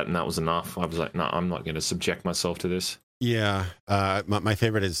episode of that, and that was enough. I was like, no, I'm not going to subject myself to this. Yeah. My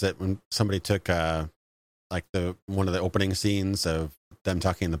favorite is that when somebody took like one of the opening scenes of them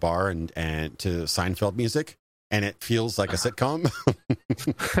talking in the bar and to Seinfeld music, and it feels like a sitcom.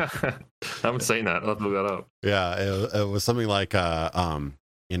 I haven't seen that. I'll have to look that up. Yeah, it was something like, I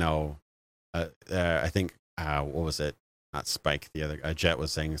think, what was it? Not Spike, the other Jet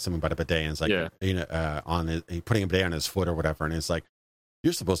was saying something about a bidet, and it's like, putting a bidet on his foot or whatever, and it's like,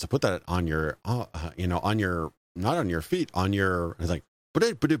 you're supposed to put that on your, on your, not on your feet, on your. It's like, it's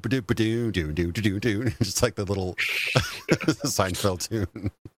just like the little Seinfeld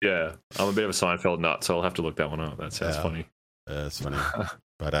tune. Yeah, I'm a bit of a Seinfeld nut, so I'll have to look that one up. That sounds funny. It's funny.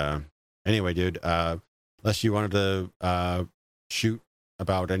 But anyway, dude, unless you wanted to shoot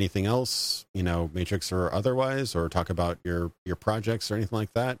about anything else, Matrix or otherwise, or talk about your projects or anything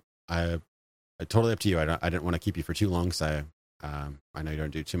like that, I totally up to you. I didn't want to keep you for too long, because I know you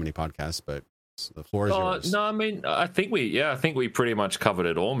don't do too many podcasts, but the floor is yours. No, I mean, I think we pretty much covered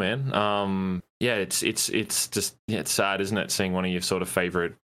it all, man. It's just it's sad, isn't it, seeing one of your sort of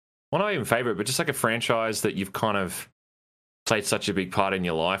favorite, well, not even favorite, but just like a franchise that you've kind of played such a big part in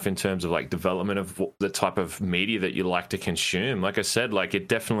your life in terms of like development of the type of media that you like to consume. Like I said, like it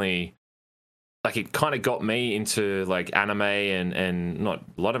definitely, like it kind of got me into like anime and not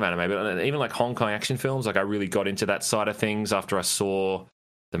a lot of anime, but even like Hong Kong action films. Like I really got into that side of things after I saw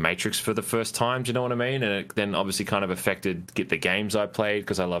The Matrix for the first time. Do you know what I mean? And it then obviously kind of affected the games I played,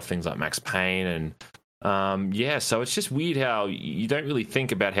 because I love things like Max Payne and so it's just weird how you don't really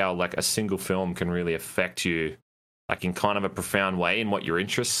think about how like a single film can really affect you like in kind of a profound way in what your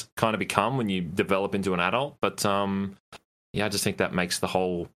interests kind of become when you develop into an adult. But I just think that makes the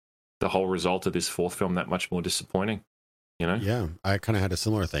whole result of this fourth film that much more disappointing. Yeah, I kind of had a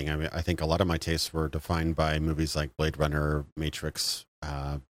similar thing. I mean, I think a lot of my tastes were defined by movies like Blade Runner, Matrix,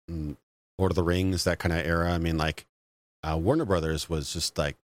 Lord of the Rings, that kind of era. I mean, like Warner Brothers was just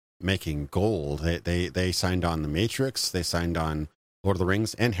like making gold. They signed on The Matrix, they signed on Lord of the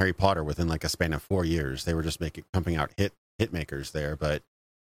Rings, and Harry Potter within like a span of 4 years. They were just pumping out hit makers there. But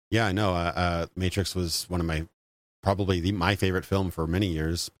yeah, I know Matrix was one of my favorite film for many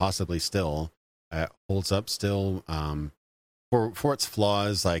years, possibly still. Holds up still. For its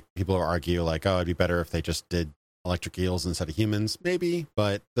flaws, like people argue like, oh, it'd be better if they just did electric eels instead of humans. Maybe,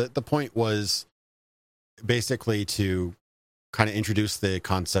 but the point was basically to kind of introduce the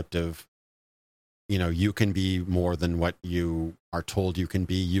concept of, you can be more than what you are told you can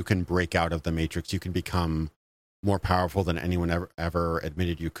be. You can break out of the Matrix. You can become more powerful than anyone ever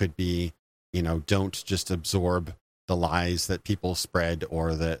admitted you could be. Don't just absorb the lies that people spread,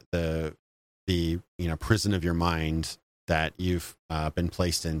 or the prison of your mind that you've been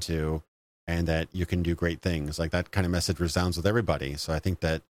placed into, and that you can do great things. Like that kind of message resounds with everybody. So I think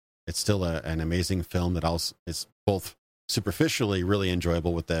that it's still an amazing film that also is both superficially really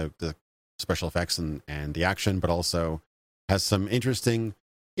enjoyable with the special effects and the action, but also has some interesting,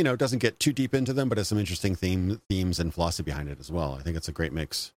 doesn't get too deep into them, but has some interesting themes and philosophy behind it as well. I think it's a great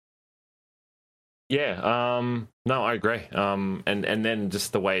mix. Yeah, no, I agree. And then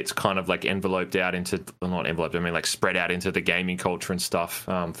just the way it's kind of like enveloped out into, well, not enveloped, I mean like spread out into the gaming culture and stuff,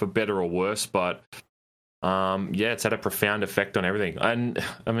 for better or worse. But yeah, it's had a profound effect on everything. And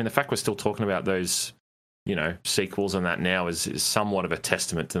I mean, the fact we're still talking about those, sequels and that now is somewhat of a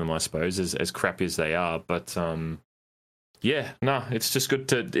testament to them, I suppose, as crappy as they are. But yeah, no, it's just good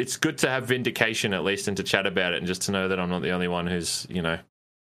to have vindication at least and to chat about it and just to know that I'm not the only one who's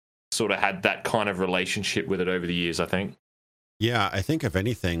sort of had that kind of relationship with it over the years, I think. Yeah, I think if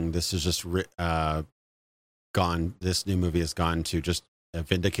anything, this is just gone. This new movie has gone to just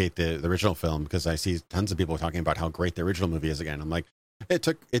vindicate the original film, because I see tons of people talking about how great the original movie is again. I'm like, it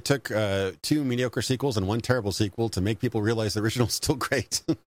took 2 mediocre sequels and 1 terrible sequel to make people realize the original is still great.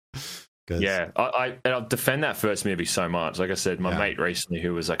 Yeah, I'll defend that first movie so much. Like I said, my mate recently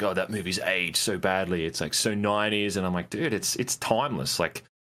who was like, "Oh, that movie's aged so badly. It's like so 90s," and I'm like, "Dude, it's timeless." Like,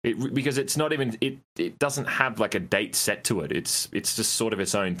 because it's not even it doesn't have like a date set to it. It's just sort of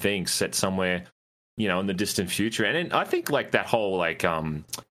its own thing set somewhere, in the distant future. And I think like that whole like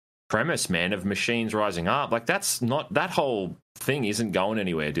premise, man, of machines rising up, like that whole thing isn't going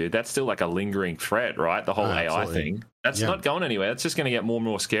anywhere, dude. That's still like a lingering threat, right? The whole AI thing. That's not going anywhere. That's just going to get more and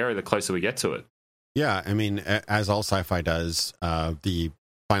more scary the closer we get to it. Yeah, I mean, as all sci-fi does, the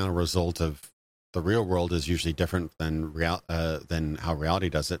final result of the real world is usually different than how reality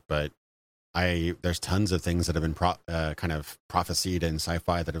does it. But there's tons of things that have been kind of prophesied in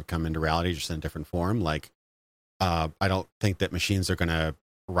sci-fi that have come into reality just in a different form. Like, I don't think that machines are going to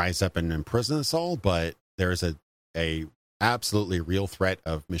rise up and imprison us all, but there's a absolutely real threat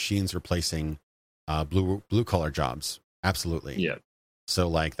of machines replacing blue collar jobs. Absolutely. Yeah. So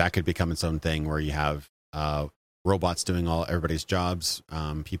like that could become its own thing where you have robots doing everybody's jobs.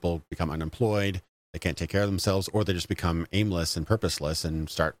 People become unemployed. They can't take care of themselves, or they just become aimless and purposeless and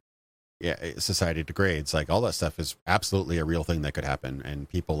society degrades. Like all that stuff is absolutely a real thing that could happen. And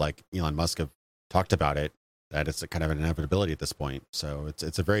people like Elon Musk have talked about it, that it's a kind of an inevitability at this point. So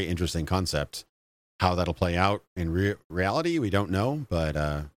it's a very interesting concept. How that'll play out in reality, we don't know.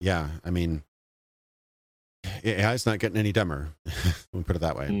 But yeah, I mean, AI's not getting any dumber. We'll put it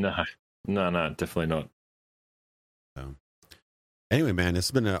that way. No, definitely not. So, anyway, man,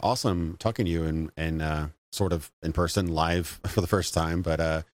 it's been awesome talking to you and sort of in person, live for the first time.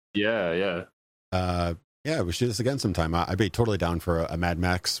 But yeah, we should do this again sometime. I'd be totally down for a Mad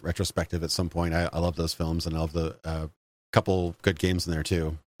Max retrospective at some point. I love those films, and I love the couple good games in there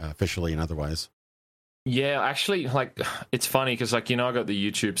too, officially and otherwise. Yeah, actually, like, it's funny because, like, I got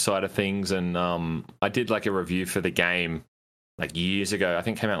the YouTube side of things, and I did, like, a review for the game, like, years ago. I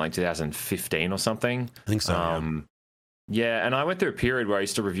think it came out, like, 2015 or something. I think so, yeah, and I went through a period where I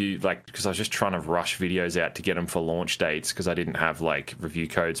used to review, like, because I was just trying to rush videos out to get them for launch dates because I didn't have, like, review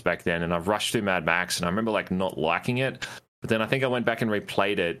codes back then, and I've rushed through Mad Max, and I remember, like, not liking it, but then I think I went back and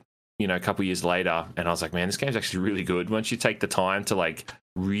replayed it, a couple years later, and I was like, man, this game's actually really good. Once you take the time to like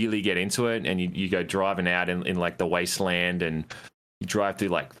really get into it, and you go driving out in like the wasteland, and you drive through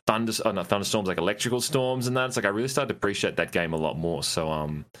like not thunderstorms, like electrical storms and that, it's like I really started to appreciate that game a lot more. So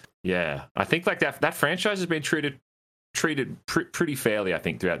yeah, I think like that franchise has been treated pretty fairly, I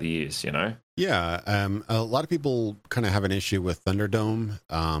think, throughout the years, Yeah, a lot of people kind of have an issue with Thunderdome.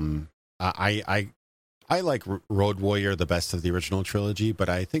 I like Road Warrior the best of the original trilogy, but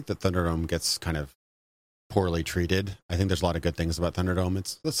I think that Thunderdome gets kind of poorly treated. I think there's a lot of good things about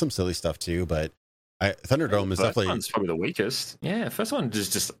Thunderdome. There's some silly stuff too, but Thunderdome is definitely... One's probably the weakest. Yeah, first one is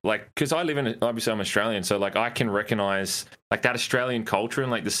just like, because I live in, obviously I'm Australian, so like I can recognize like that Australian culture in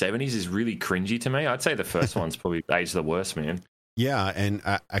like the 70s is really cringy to me. I'd say the first one's probably aged the worst, man. Yeah, and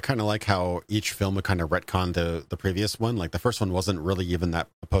I kind of like how each film would kind of retcon the previous one. Like the first one wasn't really even that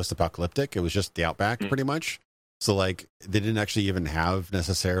post-apocalyptic. It was just the Outback, pretty much. So like they didn't actually even have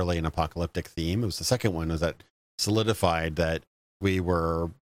necessarily an apocalyptic theme. It was the second one that solidified that we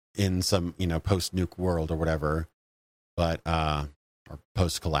were in some, post-nuke world or whatever, but or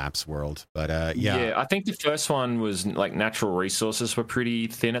post-collapse world. But yeah, I think the first one was like natural resources were pretty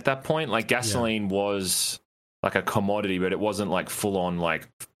thin at that point. Like gasoline was like a commodity, but it wasn't like full on like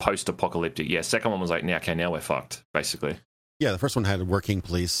post-apocalyptic. Yeah, second one was like, now we're fucked, basically. Yeah, the first one had a working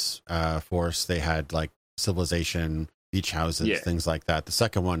police force. They had like civilization, beach houses, things like that. The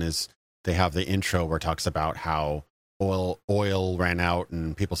second one is they have the intro where it talks about how oil ran out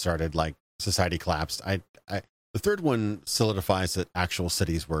and people started like society collapsed. The third one solidifies that actual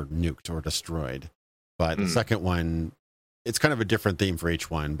cities were nuked or destroyed, but the second one, it's kind of a different theme for each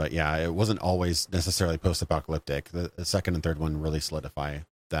one, but yeah, it wasn't always necessarily post-apocalyptic. The second and third one really solidify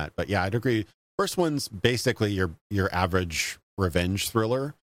that. But yeah, I'd agree. First one's basically your average revenge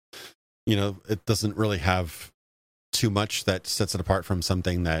thriller. it doesn't really have too much that sets it apart from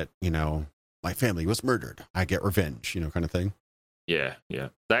something that, my family was murdered, I get revenge, kind of thing. Yeah. They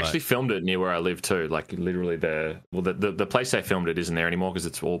actually filmed it near where I live too. Like literally the place they filmed it isn't there anymore because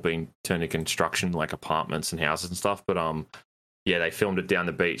it's all been turned into construction, like apartments and houses and stuff. But yeah, they filmed it down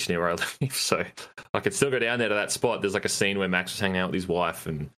the beach near where I live. So I could still go down there to that spot. There's like a scene where Max was hanging out with his wife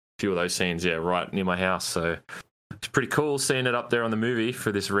and a few of those scenes, right near my house. So it's pretty cool seeing it up there on the movie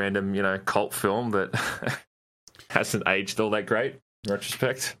for this random, cult film that hasn't aged all that great in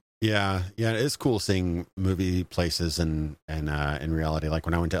retrospect. Yeah, it is cool seeing movie places and in reality. Like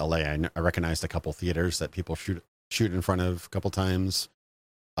when I went to LA, I recognized a couple theaters that people shoot in front of a couple times.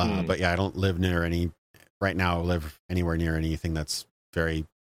 But yeah, I don't live near any right now. Live anywhere near anything that's very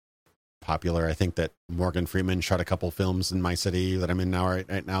popular. I think that Morgan Freeman shot a couple films in my city that I'm in now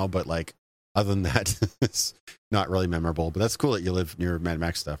right now. But like other than that, it's not really memorable. But that's cool that you live near Mad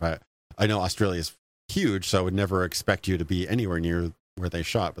Max stuff. I know Australia is huge, so I would never expect you to be anywhere near where they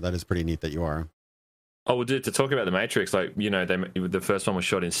shot, but that is pretty neat that you are. Oh, well, dude, to talk about the Matrix, like, the first one was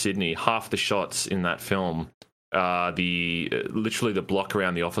shot in Sydney. Half the shots in that film, literally the block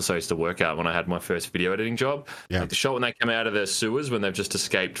around the office I used to work at when I had my first video editing job. Yeah. Like the shot when they come out of the sewers, when they've just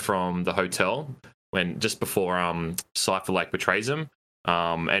escaped from the hotel, just before Cypher Lake betrays them.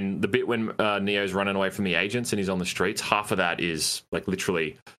 And the bit when Neo's running away from the agents and he's on the streets, half of that is like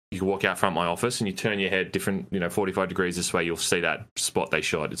literally you can walk out front of my office and you turn your head different, 45 degrees this way, you'll see that spot they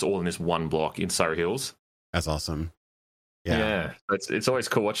shot. It's all in this one block in Surrey Hills. That's awesome. Yeah. It's always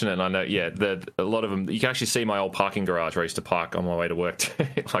cool watching it. And I know, a lot of them, you can actually see my old parking garage where I used to park on my way to work,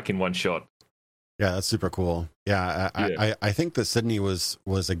 like in one shot. Yeah, that's super cool. Yeah, I think that Sydney was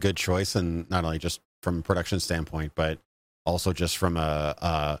a good choice, and not only just from a production standpoint, but also just from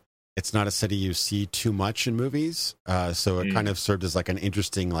it's not a city you see too much in movies. So it kind of served as like an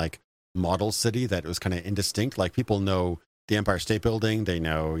interesting like model city that was kind of indistinct. Like people know the Empire State Building, they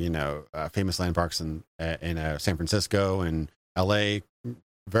know, famous landmarks in San Francisco and LA,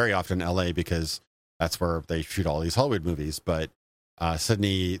 very often LA because that's where they shoot all these Hollywood movies. But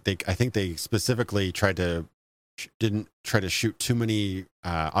Sydney, I think they specifically didn't try to shoot too many,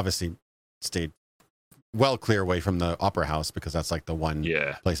 obviously stayed well clear away from the Opera House because that's like the one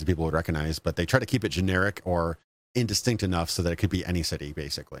place that people would recognize, but they try to keep it generic or indistinct enough so that it could be any city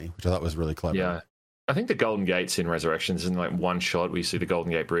basically, which I thought was really clever. Yeah. I think the Golden Gate's in Resurrections in like one shot we see the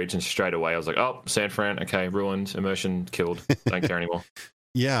Golden Gate Bridge and straight away I was like, oh, San Fran, okay, ruined, immersion killed, don't care anymore.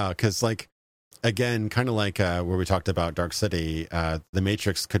 Yeah, because like again, kind of like where we talked about Dark City, the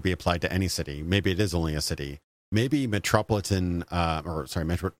Matrix could be applied to any city. Maybe it is only a city. Maybe metropolitan life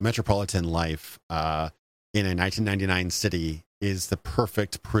in a 1999 city is the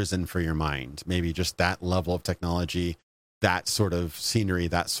perfect prison for your mind. Maybe just that level of technology, that sort of scenery,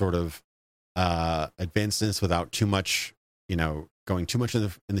 that sort of advancedness without too much, going too much in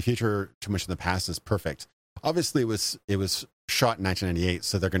the future, too much in the past is perfect. Obviously, it was shot in 1998,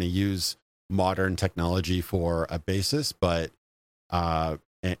 so they're going to use modern technology for a basis, but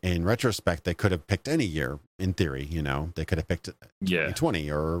in retrospect, they could have picked any year in theory, they could have picked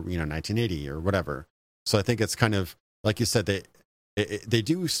 2020 or, 1980 or whatever. So I think it's kind of, like you said, they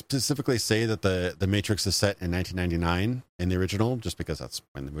do specifically say that the Matrix is set in 1999 in the original, just because that's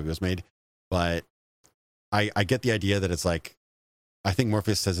when the movie was made. But I get the idea that it's like, I think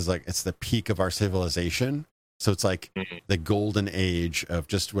Morpheus says it's the peak of our civilization. So it's like the golden age of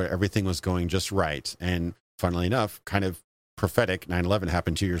just where everything was going just right. And funnily enough, kind of prophetic, 9/11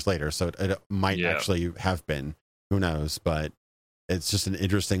 happened 2 years later. So it might actually have been, who knows, but it's just an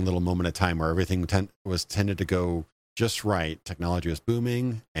interesting little moment of time where everything tended to go just right. Technology was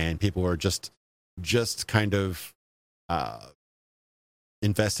booming and people were just kind of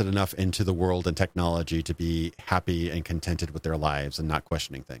invested enough into the world and technology to be happy and contented with their lives and not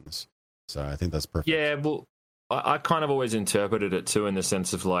questioning things. So I think that's perfect. Yeah, well, I kind of always interpreted it too in the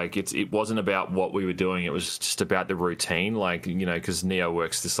sense of like it wasn't about what we were doing. It was just about the routine, like, because Neo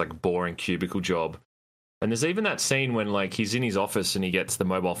works this like boring cubicle job. And there's even that scene when like he's in his office and he gets the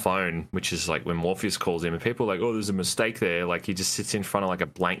mobile phone, which is like when Morpheus calls him and people are like, oh, there's a mistake there. Like he just sits in front of like a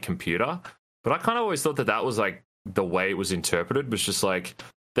blank computer. But I kind of always thought that was like the way it was interpreted was just like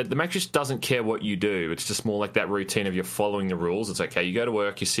that the Matrix doesn't care what you do. It's just more like that routine of you're following the rules. It's okay, you go to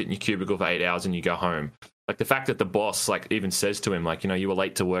work, you sit in your cubicle for 8 hours and you go home. Like the fact that the boss like even says to him, like, you were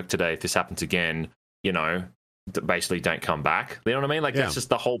late to work today. If this happens again, basically don't come back. You know what I mean? Like that's just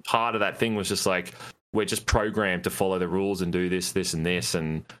the whole part of that thing was just like, we're just programmed to follow the rules and do this, and this.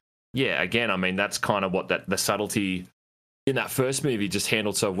 And yeah, again, I mean, that's kind of what the subtlety in that first movie just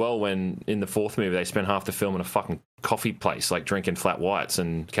handled so well when in the fourth movie they spent half the film in a fucking coffee place, like drinking flat whites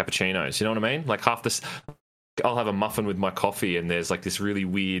and cappuccinos. You know what I mean? Like half this, I'll have a muffin with my coffee, and there's like this really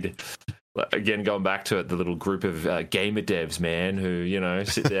weird, again, going back to it, the little group of gamer devs, man, who, you know,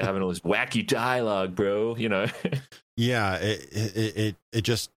 sit there having all this wacky dialogue, bro, you know? Yeah, it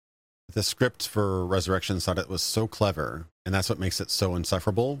just, the script for Resurrections thought it was so clever, and that's what makes it so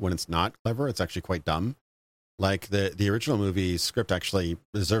insufferable. When it's not clever, it's actually quite dumb. Like the original movie script actually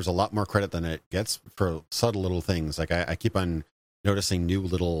deserves a lot more credit than it gets for subtle little things. Like I keep on noticing new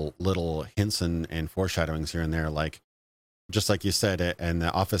little hints and foreshadowings here and there. Like just like you said, in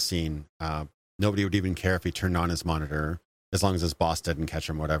the office scene, nobody would even care if he turned on his monitor as long as his boss didn't catch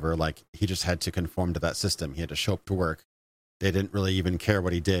him, whatever. Like he just had to conform to that system. He had to show up to work. They didn't really even care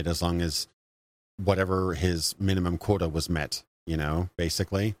what he did as long as whatever his minimum quota was met, you know,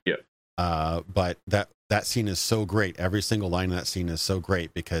 basically. Yeah. But that scene is so great. Every single line in that scene is so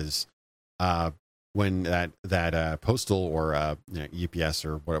great because when that postal or UPS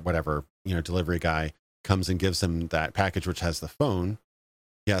or whatever, you know, delivery guy comes and gives him that package which has the phone,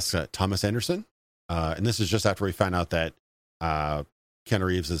 he asks Thomas Anderson, and this is just after we found out that Keanu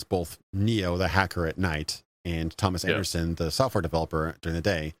Reeves is both Neo, the hacker, at night, and Thomas Anderson, the software developer, during the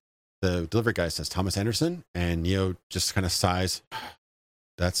day. The delivery guy says Thomas Anderson, and Neo just kind of sighs,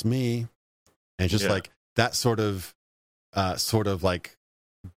 "That's me," and just like that sort of like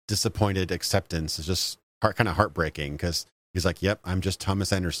disappointed acceptance is just kind of heartbreaking, because he's like, "Yep, I'm just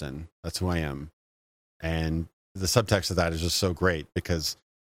Thomas Anderson. That's who I am." And the subtext of that is just so great, because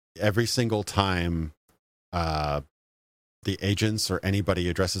every single time the agents or anybody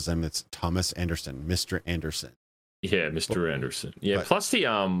addresses him, it's Thomas Anderson, Mr. Anderson. Yeah, Mr. Anderson. Yeah, but, plus he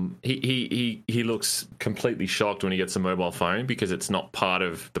looks completely shocked when he gets a mobile phone because it's not part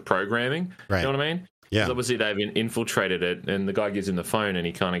of the programming. Right. You know what I mean? Yeah. Obviously they've infiltrated it, and the guy gives him the phone, and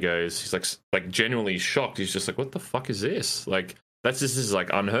he kind of goes, he's like genuinely shocked. He's just like, "What the fuck is this?" Like this is like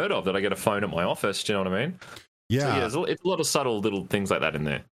unheard of that I get a phone at my office. Do you know what I mean? Yeah. So, it's a lot of subtle little things like that in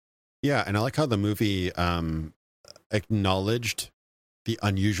there. Yeah, and I like how the movie acknowledged the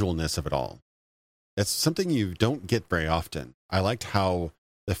unusualness of it all. It's something you don't get very often. I liked how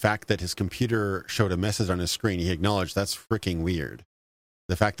the fact that his computer showed a message on his screen, he acknowledged that's freaking weird.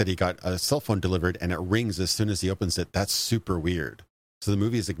 The fact that he got a cell phone delivered and it rings as soon as he opens it, that's super weird. So the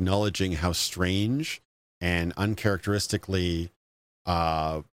movie is acknowledging how strange and uncharacteristically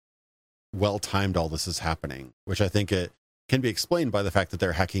well-timed all this is happening, which I think it can be explained by the fact that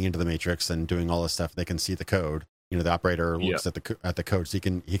they're hacking into the Matrix and doing all this stuff. They can see the code. You know, the operator looks at the code, so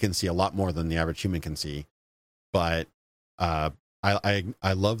he can see a lot more than the average human can see. But I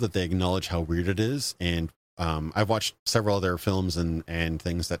love that they acknowledge how weird it is. And I've watched several other films and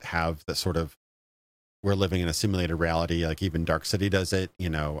things that have that sort of, we're living in a simulated reality. Like even Dark City does it. You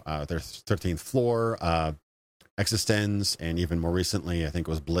know, their 13th Floor, Existenz, and even more recently, I think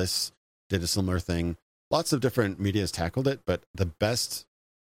it was Bliss did a similar thing. Lots of different medias tackled it, but the best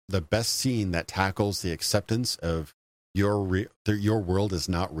scene that tackles the acceptance of your world is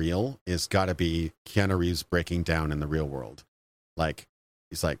not real is got to be Keanu Reeves breaking down in the real world. Like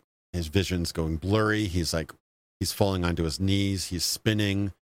he's like, his vision's going blurry. He's like, he's falling onto his knees. He's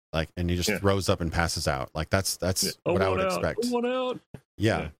spinning, like, and he just throws up and passes out. Like that's what I would expect.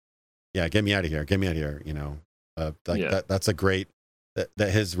 Yeah. Get me out of here. Get me out of here. You know, that's a great.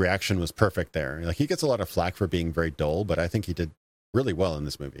 That his reaction was perfect there. Like he gets a lot of flack for being very dull, but I think he did really well in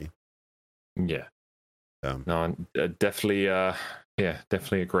this movie. Yeah. No, definitely.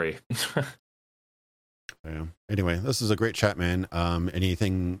 Definitely agree. Yeah. Anyway, this is a great chat, man.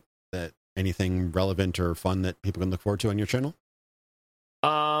 Anything relevant or fun that people can look forward to on your channel?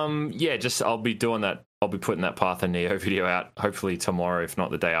 Just I'll be doing that. I'll be putting that Path and Neo video out hopefully tomorrow, if not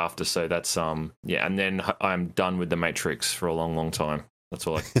the day after. So that's and then I'm done with the Matrix for a long, long time. That's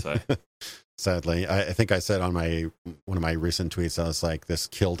all I can say. Sadly, I think I said on one of my recent tweets, I was like, this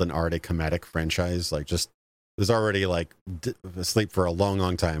killed an already comedic franchise. Like, just was already like asleep for a long,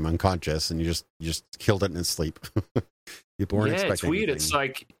 long time, unconscious, and you just killed it in its sleep. People weren't expecting. It's weird. Anything. It's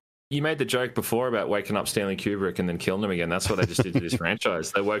like you made the joke before about waking up Stanley Kubrick and then killing him again. That's what they just did to this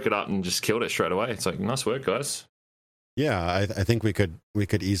franchise. They woke it up and just killed it straight away. It's like, nice work, guys. Yeah, I think we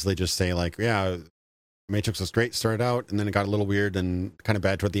could easily just say like, yeah, Matrix was great, started out, and then it got a little weird and kind of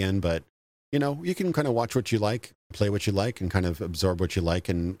bad toward the end, but you know, you can kind of watch what you like, play what you like, and kind of absorb what you like,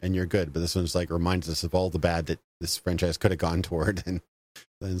 and you're good. But this one's like reminds us of all the bad that this franchise could have gone toward, and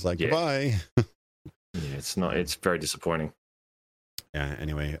then it's like, goodbye. It's very disappointing. Yeah.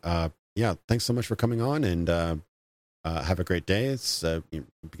 Anyway, thanks so much for coming on, and have a great day. It's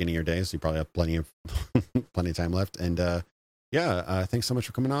beginning of your day, so you probably have plenty of time left. And Yeah, thanks so much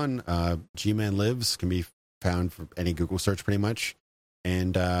for coming on. G-Man Lives can be found for any Google search pretty much.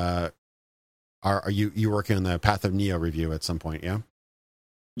 And are you working on the Path of Neo review at some point? Yeah.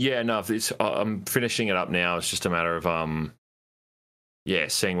 Yeah, no, I'm finishing it up now. It's just a matter of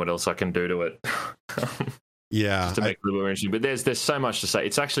seeing what else I can do to it. Yeah, just to make it a little more interesting. But there's so much to say.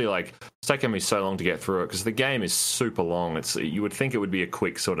 It's actually like it's taken me so long to get through it because the game is super long. You would think it would be a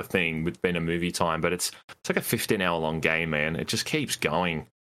quick sort of thing with being a movie time, but it's like a 15-hour long game, man. It just keeps going.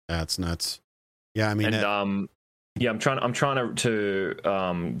 That's nuts. Yeah, I mean, I'm trying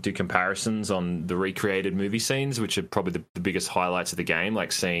to do comparisons on the recreated movie scenes, which are probably the biggest highlights of the game,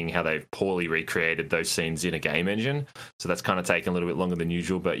 like seeing how they've poorly recreated those scenes in a game engine. So that's kind of taken a little bit longer than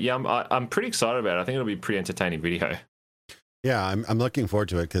usual. But yeah, I'm pretty excited about it. I think it'll be a pretty entertaining video. Yeah, I'm looking forward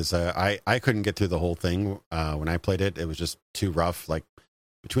to it because I couldn't get through the whole thing when I played it. It was just too rough. Like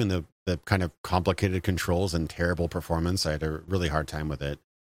between the kind of complicated controls and terrible performance, I had a really hard time with it.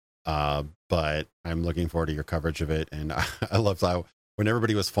 But I'm looking forward to your coverage of it. And I love how when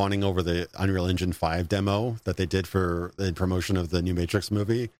everybody was fawning over the Unreal Engine 5 demo that they did for the promotion of the new Matrix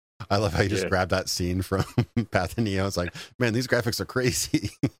movie, I love how you just grabbed that scene from Path of Neo. It's like, man, these graphics are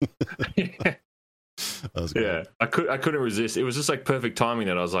crazy. Yeah. That was great. Yeah, I couldn't resist. It was just like perfect timing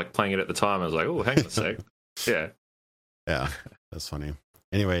that I was like playing it at the time. I was like, oh, hang on a sec. Yeah. Yeah, that's funny.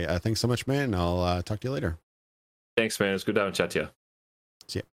 Anyway, thanks so much, man. I'll talk to you later. Thanks, man. It's good to have a chat to you.